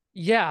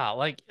 Yeah,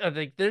 like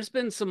there's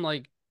been some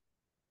like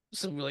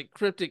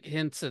cryptic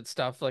hints at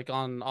stuff like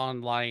on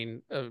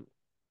online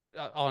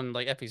on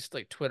like Effie's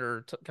like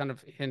Twitter kind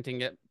of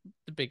hinting at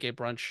the Big Gay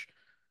Brunch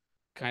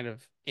kind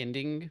of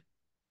ending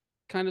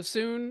kind of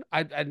soon.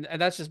 And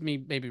that's just me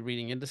maybe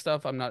reading into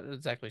stuff. I'm not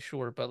exactly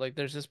sure, but like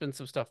there's just been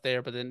some stuff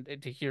there. But then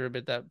to hear a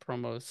bit that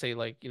promo say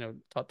like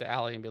talk to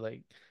Allie and be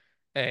like,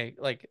 hey,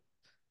 like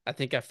I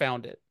think I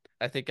found it.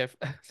 I think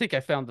I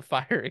found the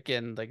fire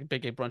again. Like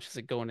Big Gay Brunch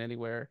isn't going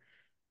anywhere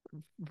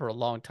for a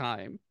long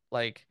time.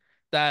 Like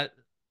that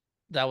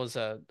that was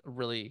a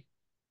really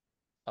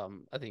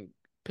I think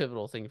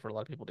pivotal thing for a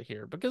lot of people to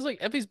hear because like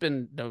Effie's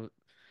been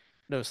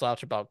no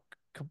slouch about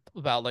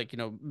like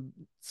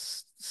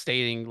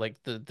stating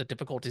like the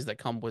difficulties that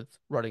come with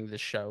running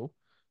this show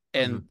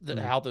Hmm. and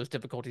how those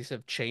difficulties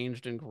have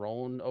changed and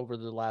grown over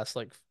the last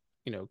like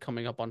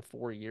coming up on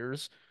 4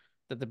 years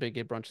that the Big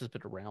Gay Brunch has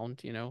been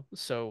around,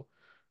 so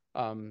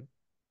um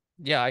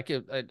yeah, I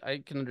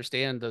can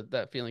understand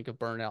that feeling of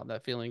burnout,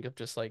 that feeling of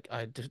just like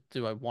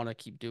do I want to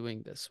keep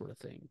doing this sort of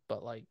thing,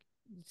 but like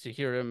to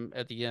hear him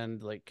at the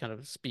end like kind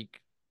of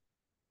speak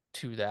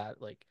to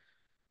that, like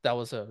that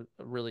was a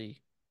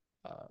really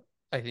uh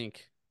I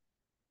think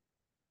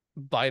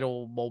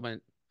vital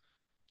moment,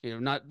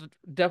 not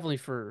definitely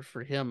for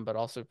him, but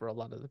also for a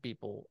lot of the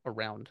people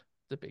around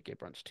the Big Gay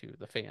Brunch too,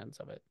 the fans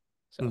of it.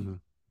 So Hmm.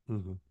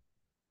 Hmm.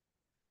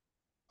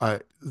 I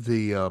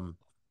the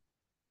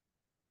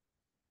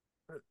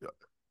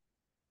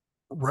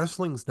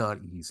wrestling's not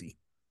easy.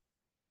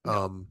 no.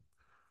 Um,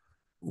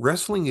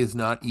 Wrestling is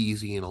not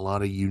easy in a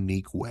lot of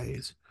unique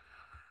ways.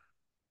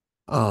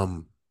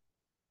 Um,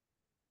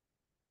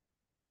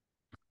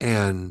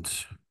 and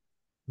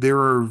there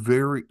are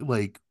very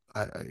like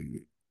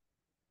I've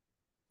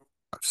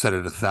said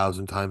it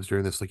 1,000 times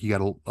during this. Like you got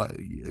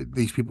to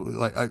these people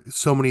like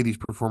so many of these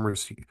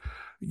performers,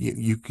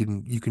 you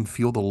can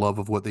feel the love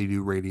of what they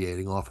do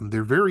radiating off them.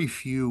 There are very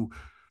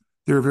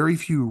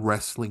few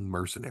wrestling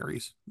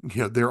mercenaries.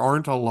 There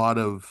aren't a lot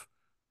of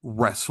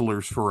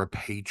wrestlers for a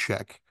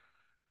paycheck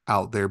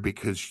out there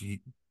because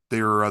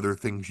there are other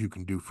things you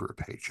can do for a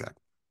paycheck.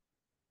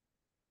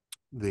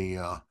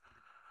 The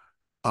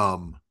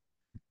Um,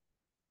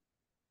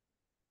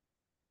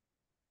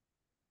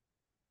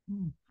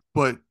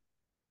 but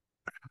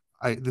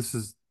I this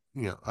is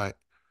I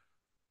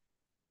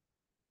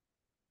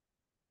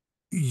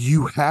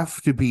you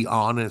have to be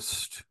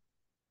honest.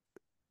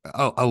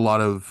 A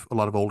lot of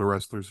older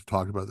wrestlers have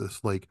talked about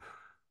this. Like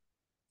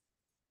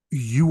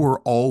you are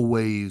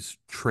always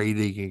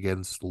trading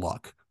against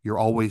luck. You're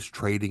always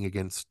trading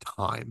against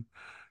time.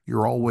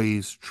 You're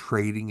always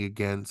trading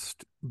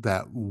against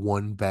that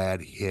one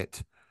bad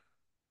hit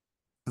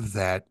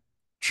that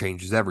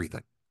changes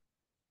everything.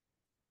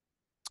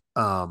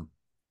 Um,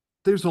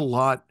 there's a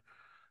lot,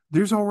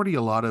 there's already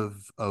a lot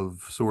of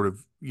sort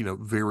of,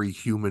 very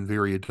human,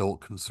 very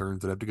adult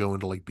concerns that have to go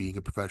into like being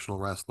a professional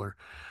wrestler.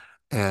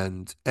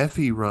 And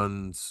Effie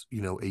runs,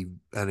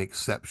 an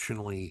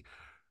exceptionally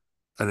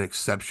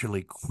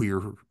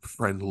queer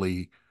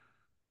friendly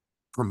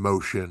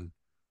promotion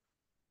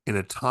in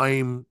a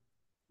time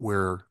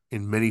where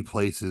in many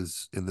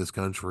places in this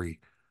country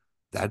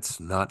that's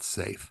not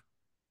safe.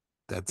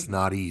 That's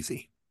not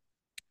easy.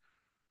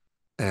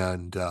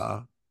 And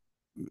uh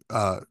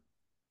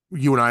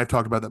you and I have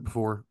talked about that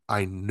before.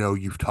 I know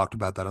you've talked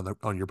about that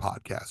on your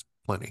podcast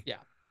plenty. Yeah.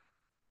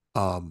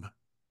 Um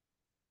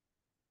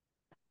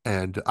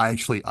and I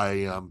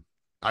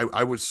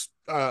was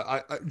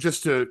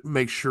just to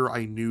make sure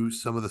I knew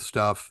some of the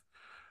stuff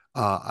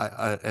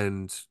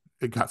and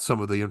it got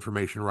some of the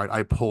information right.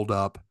 I pulled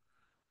up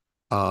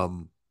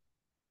um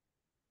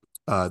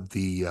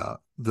the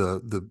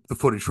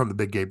footage from the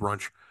big gay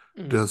brunch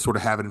Mm. to sort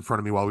of have it in front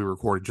of me while we were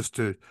recording, just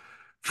to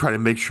try to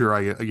make sure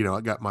I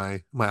got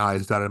my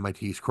I's dotted and my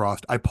T's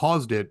crossed. I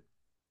paused it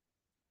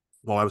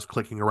while I was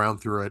clicking around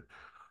through it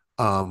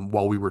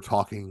while we were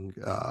talking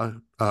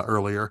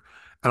earlier,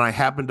 and I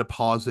happened to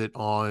pause it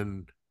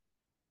on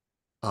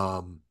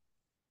um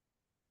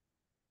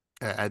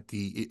at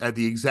the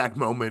exact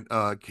moment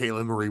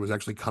Kayla Marie was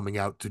actually coming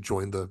out to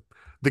join the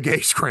gay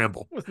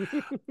scramble.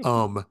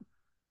 Um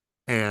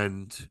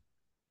and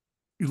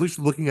at least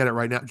looking at it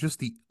right now, just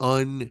the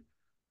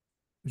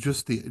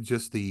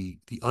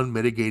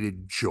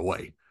unmitigated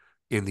joy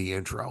in the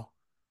intro.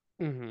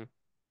 Hmm.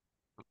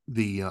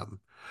 The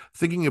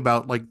Thinking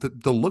about like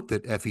the look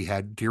that Effie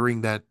had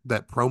during that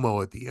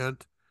promo at the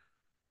end.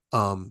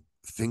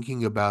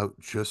 Thinking about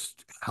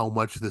just how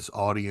much this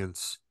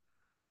audience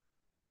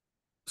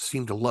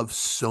seemed to love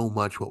so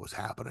much what was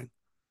happening.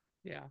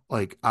 Yeah.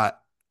 Like I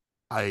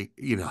I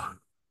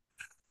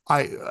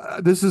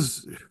this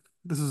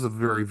is a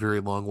very very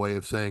long way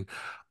of saying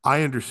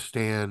I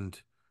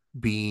understand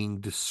being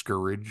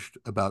discouraged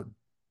about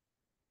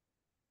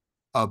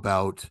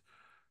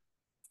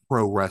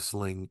pro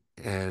wrestling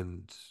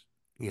and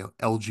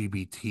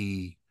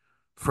LGBT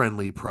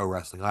friendly pro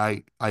wrestling.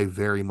 I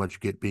very much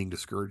get being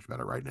discouraged about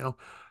it right now,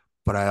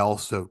 but I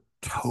also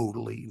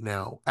totally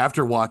now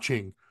after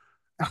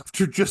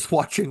just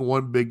watching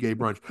one big gay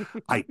brunch,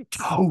 I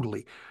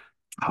totally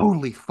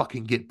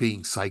fucking get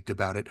being psyched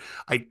about it.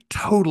 I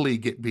totally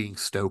get being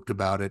stoked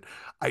about it.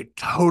 I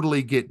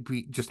totally get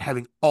just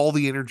having all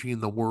the energy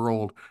in the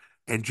world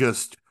and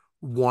just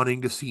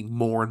wanting to see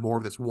more and more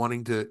of this,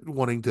 wanting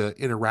to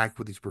interact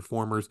with these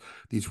performers,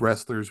 these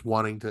wrestlers,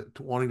 wanting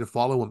to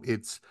follow them.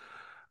 It's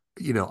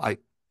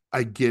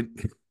I get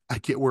I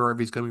get where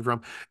he's coming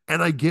from,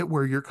 and I get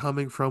where you're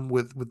coming from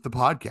with the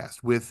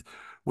podcast, with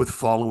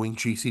following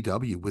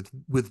GCW,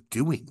 with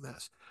doing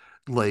this.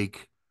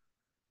 Like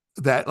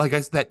that, like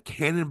I said, that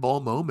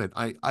cannonball moment,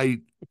 I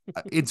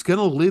it's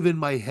gonna live in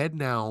my head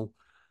now,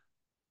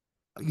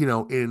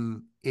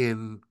 in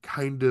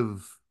kind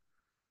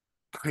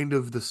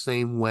of the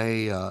same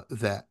way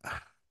that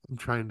I'm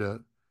trying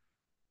to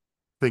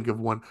think of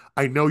one.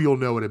 I know you'll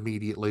know it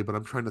immediately, but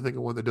I'm trying to think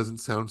of one that doesn't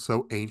sound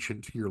so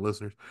ancient to your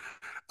listeners.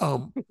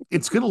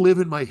 It's gonna live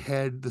in my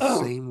head the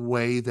Oh. same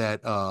way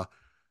that uh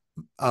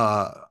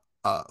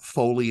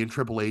Foley and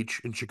Triple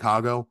H in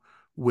Chicago,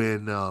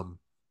 when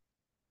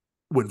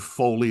when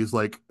Foley's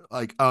like,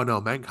 oh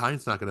no,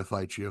 Mankind's not gonna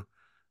fight you.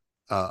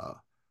 Uh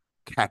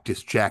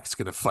Cactus Jack's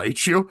gonna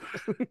fight you.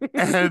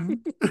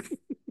 And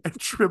and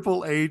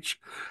Triple H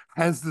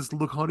has this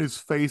look on his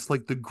face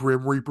like the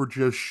Grim Reaper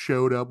just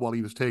showed up while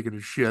he was taking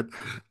a shit.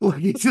 Like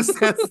he just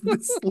has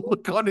this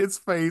look on his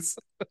face,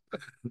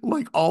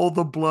 like all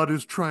the blood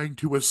is trying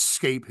to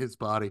escape his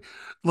body.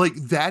 Like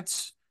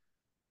that's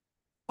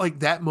like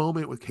that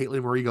moment with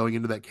Caitlin Marie going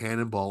into that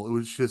cannonball.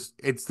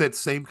 It's that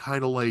same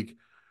kind of like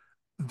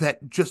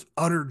that just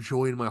utter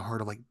joy in my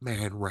heart of like,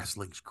 man,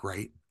 wrestling's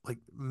great. Like,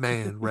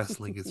 man,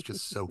 wrestling is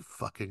just so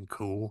fucking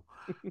cool.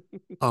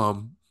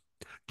 Um,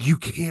 you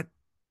can't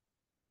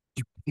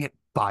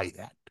buy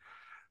that.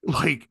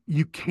 Like,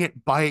 you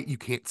can't buy it, you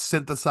can't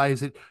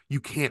synthesize it, you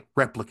can't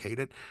replicate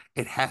it.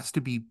 It has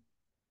to be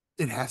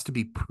it has to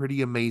be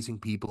pretty amazing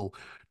people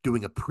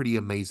doing a pretty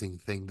amazing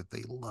thing that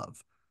they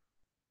love.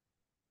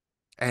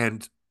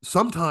 And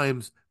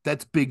sometimes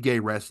that's big gay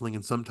wrestling,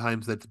 and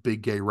sometimes that's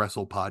big gay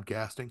wrestle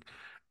podcasting.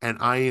 And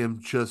I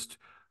am just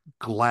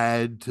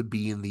glad to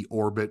be in the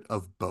orbit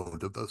of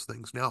both of those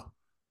things now.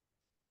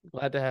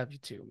 Glad to have you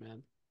too,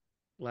 man.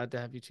 Glad to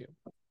have you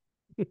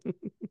too.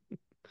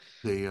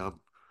 They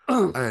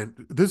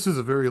and this is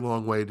a very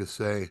long way to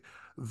say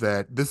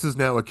that this is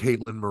now a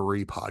Caitlin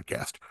Marie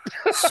podcast.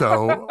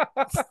 So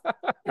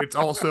it's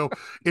also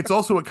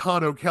a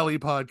Con O'Kelly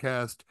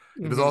podcast.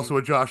 It is Hmm. also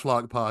a Josh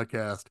Locke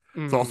podcast.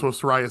 It's also Hmm. a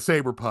Soraya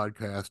Saber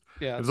podcast.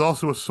 It is Yes.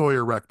 also a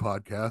Sawyer Wreck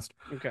podcast.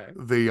 Okay.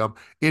 The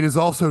it is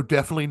also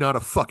definitely not a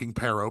fucking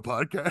Perro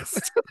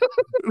podcast.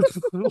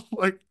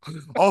 Like,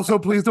 also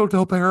please don't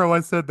tell Perro I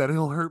said that.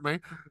 He'll hurt me.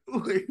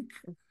 Like,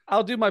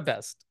 I'll do my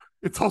best.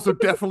 it's also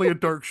definitely a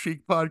Dark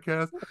Sheik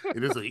podcast.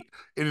 It is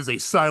a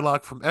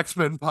Psylocke from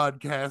X-Men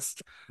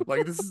podcast.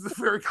 Like, this is a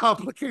very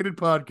complicated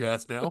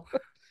podcast now.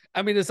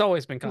 I mean, it's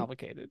always been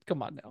complicated.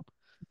 Come on now.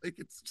 Like,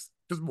 it's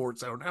just more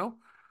so now.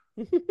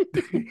 Well,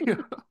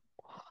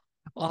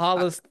 I,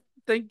 Hollis,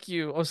 thank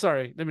you. Oh,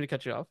 sorry. Didn't mean to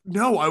cut you off.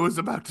 no, I was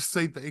about to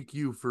say thank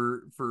you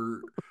for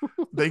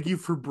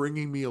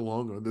bringing me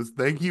along on this.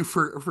 Thank you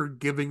for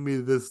giving me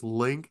this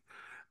link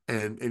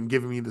and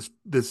giving me this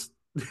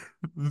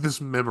this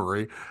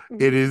memory.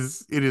 It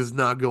is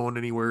not going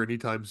anywhere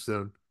anytime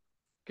soon.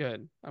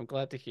 Good. I'm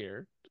glad to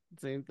hear.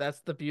 See,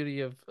 that's the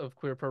beauty of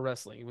queer pro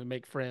wrestling. We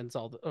make friends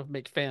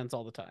make fans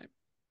all the time.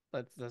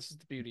 That's just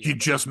the beauty You of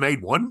it. just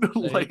made one. There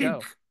you Like,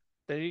 go.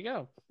 There you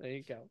go. There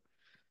you go.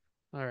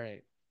 All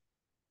right.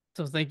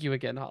 So thank you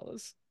again,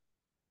 Hollis.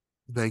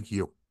 thank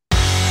you.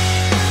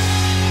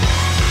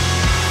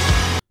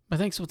 My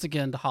thanks once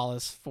again to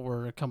Hollis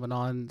for coming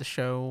on the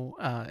show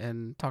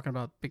and talking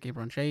about Big Gay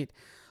Brunch 8.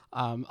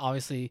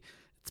 Obviously,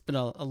 it's been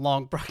a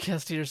long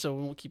broadcast here, so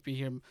we won't keep you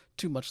here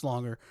too much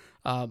longer.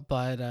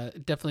 But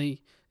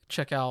definitely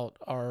check out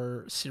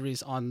our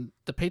series on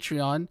the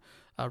Patreon,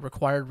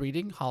 Required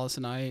Reading. Hollis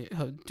and I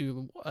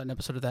do an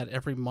episode of that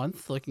every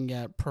month, looking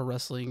at pro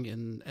wrestling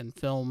and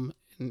film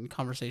in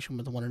conversation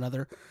with one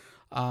another.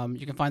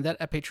 You can find that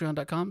at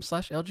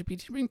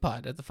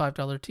patreon.com/LGBTRingPod at the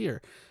 $5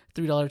 tier.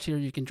 $3 tier,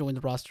 you can join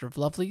the roster of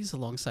lovelies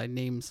alongside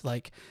names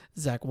like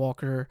Zach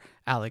Walker,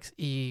 Alex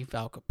E.,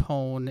 Val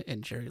Capone,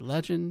 and Jerry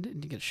Legend.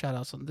 And you get shout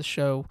outs on the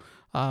show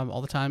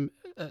all the time,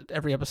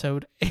 every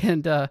episode.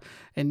 And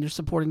you're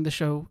supporting the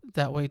show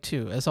that way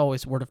too. As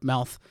always, word of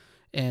mouth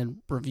and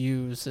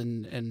reviews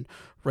and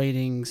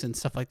ratings and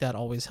stuff like that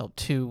always help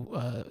too.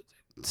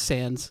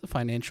 Sans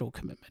financial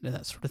commitment and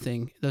that sort of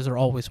thing. Those are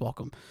always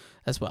welcome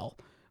as well.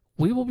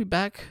 We will be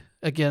back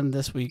again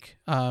this week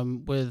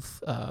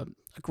with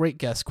a great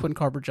guest, Quinn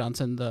Carver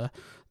Johnson, the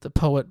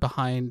poet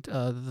behind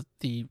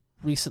the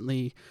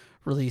recently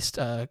released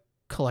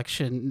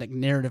collection,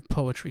 narrative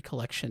poetry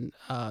collection,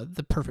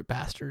 The Perfect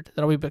Bastard.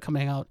 That'll be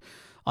coming out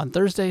on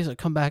Thursday, so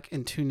come back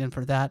and tune in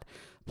for that.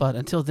 But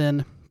until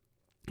then,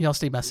 y'all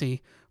stay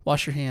messy,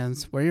 wash your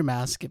hands, wear your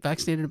mask, get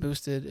vaccinated and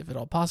boosted if at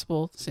all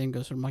possible. Same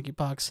goes for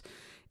monkeypox,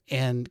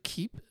 and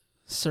keep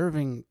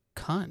serving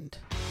cunt.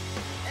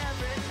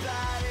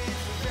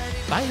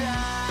 Bye.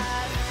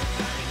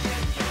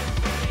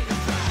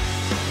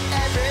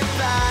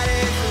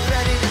 Everybody's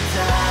ready to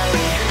die.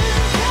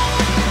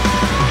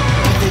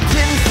 They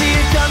didn't see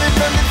it coming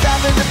from the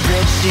top of the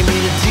bridge. She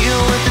made a deal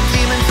with the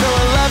demon so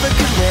her lover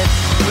could live.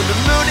 For the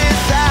moon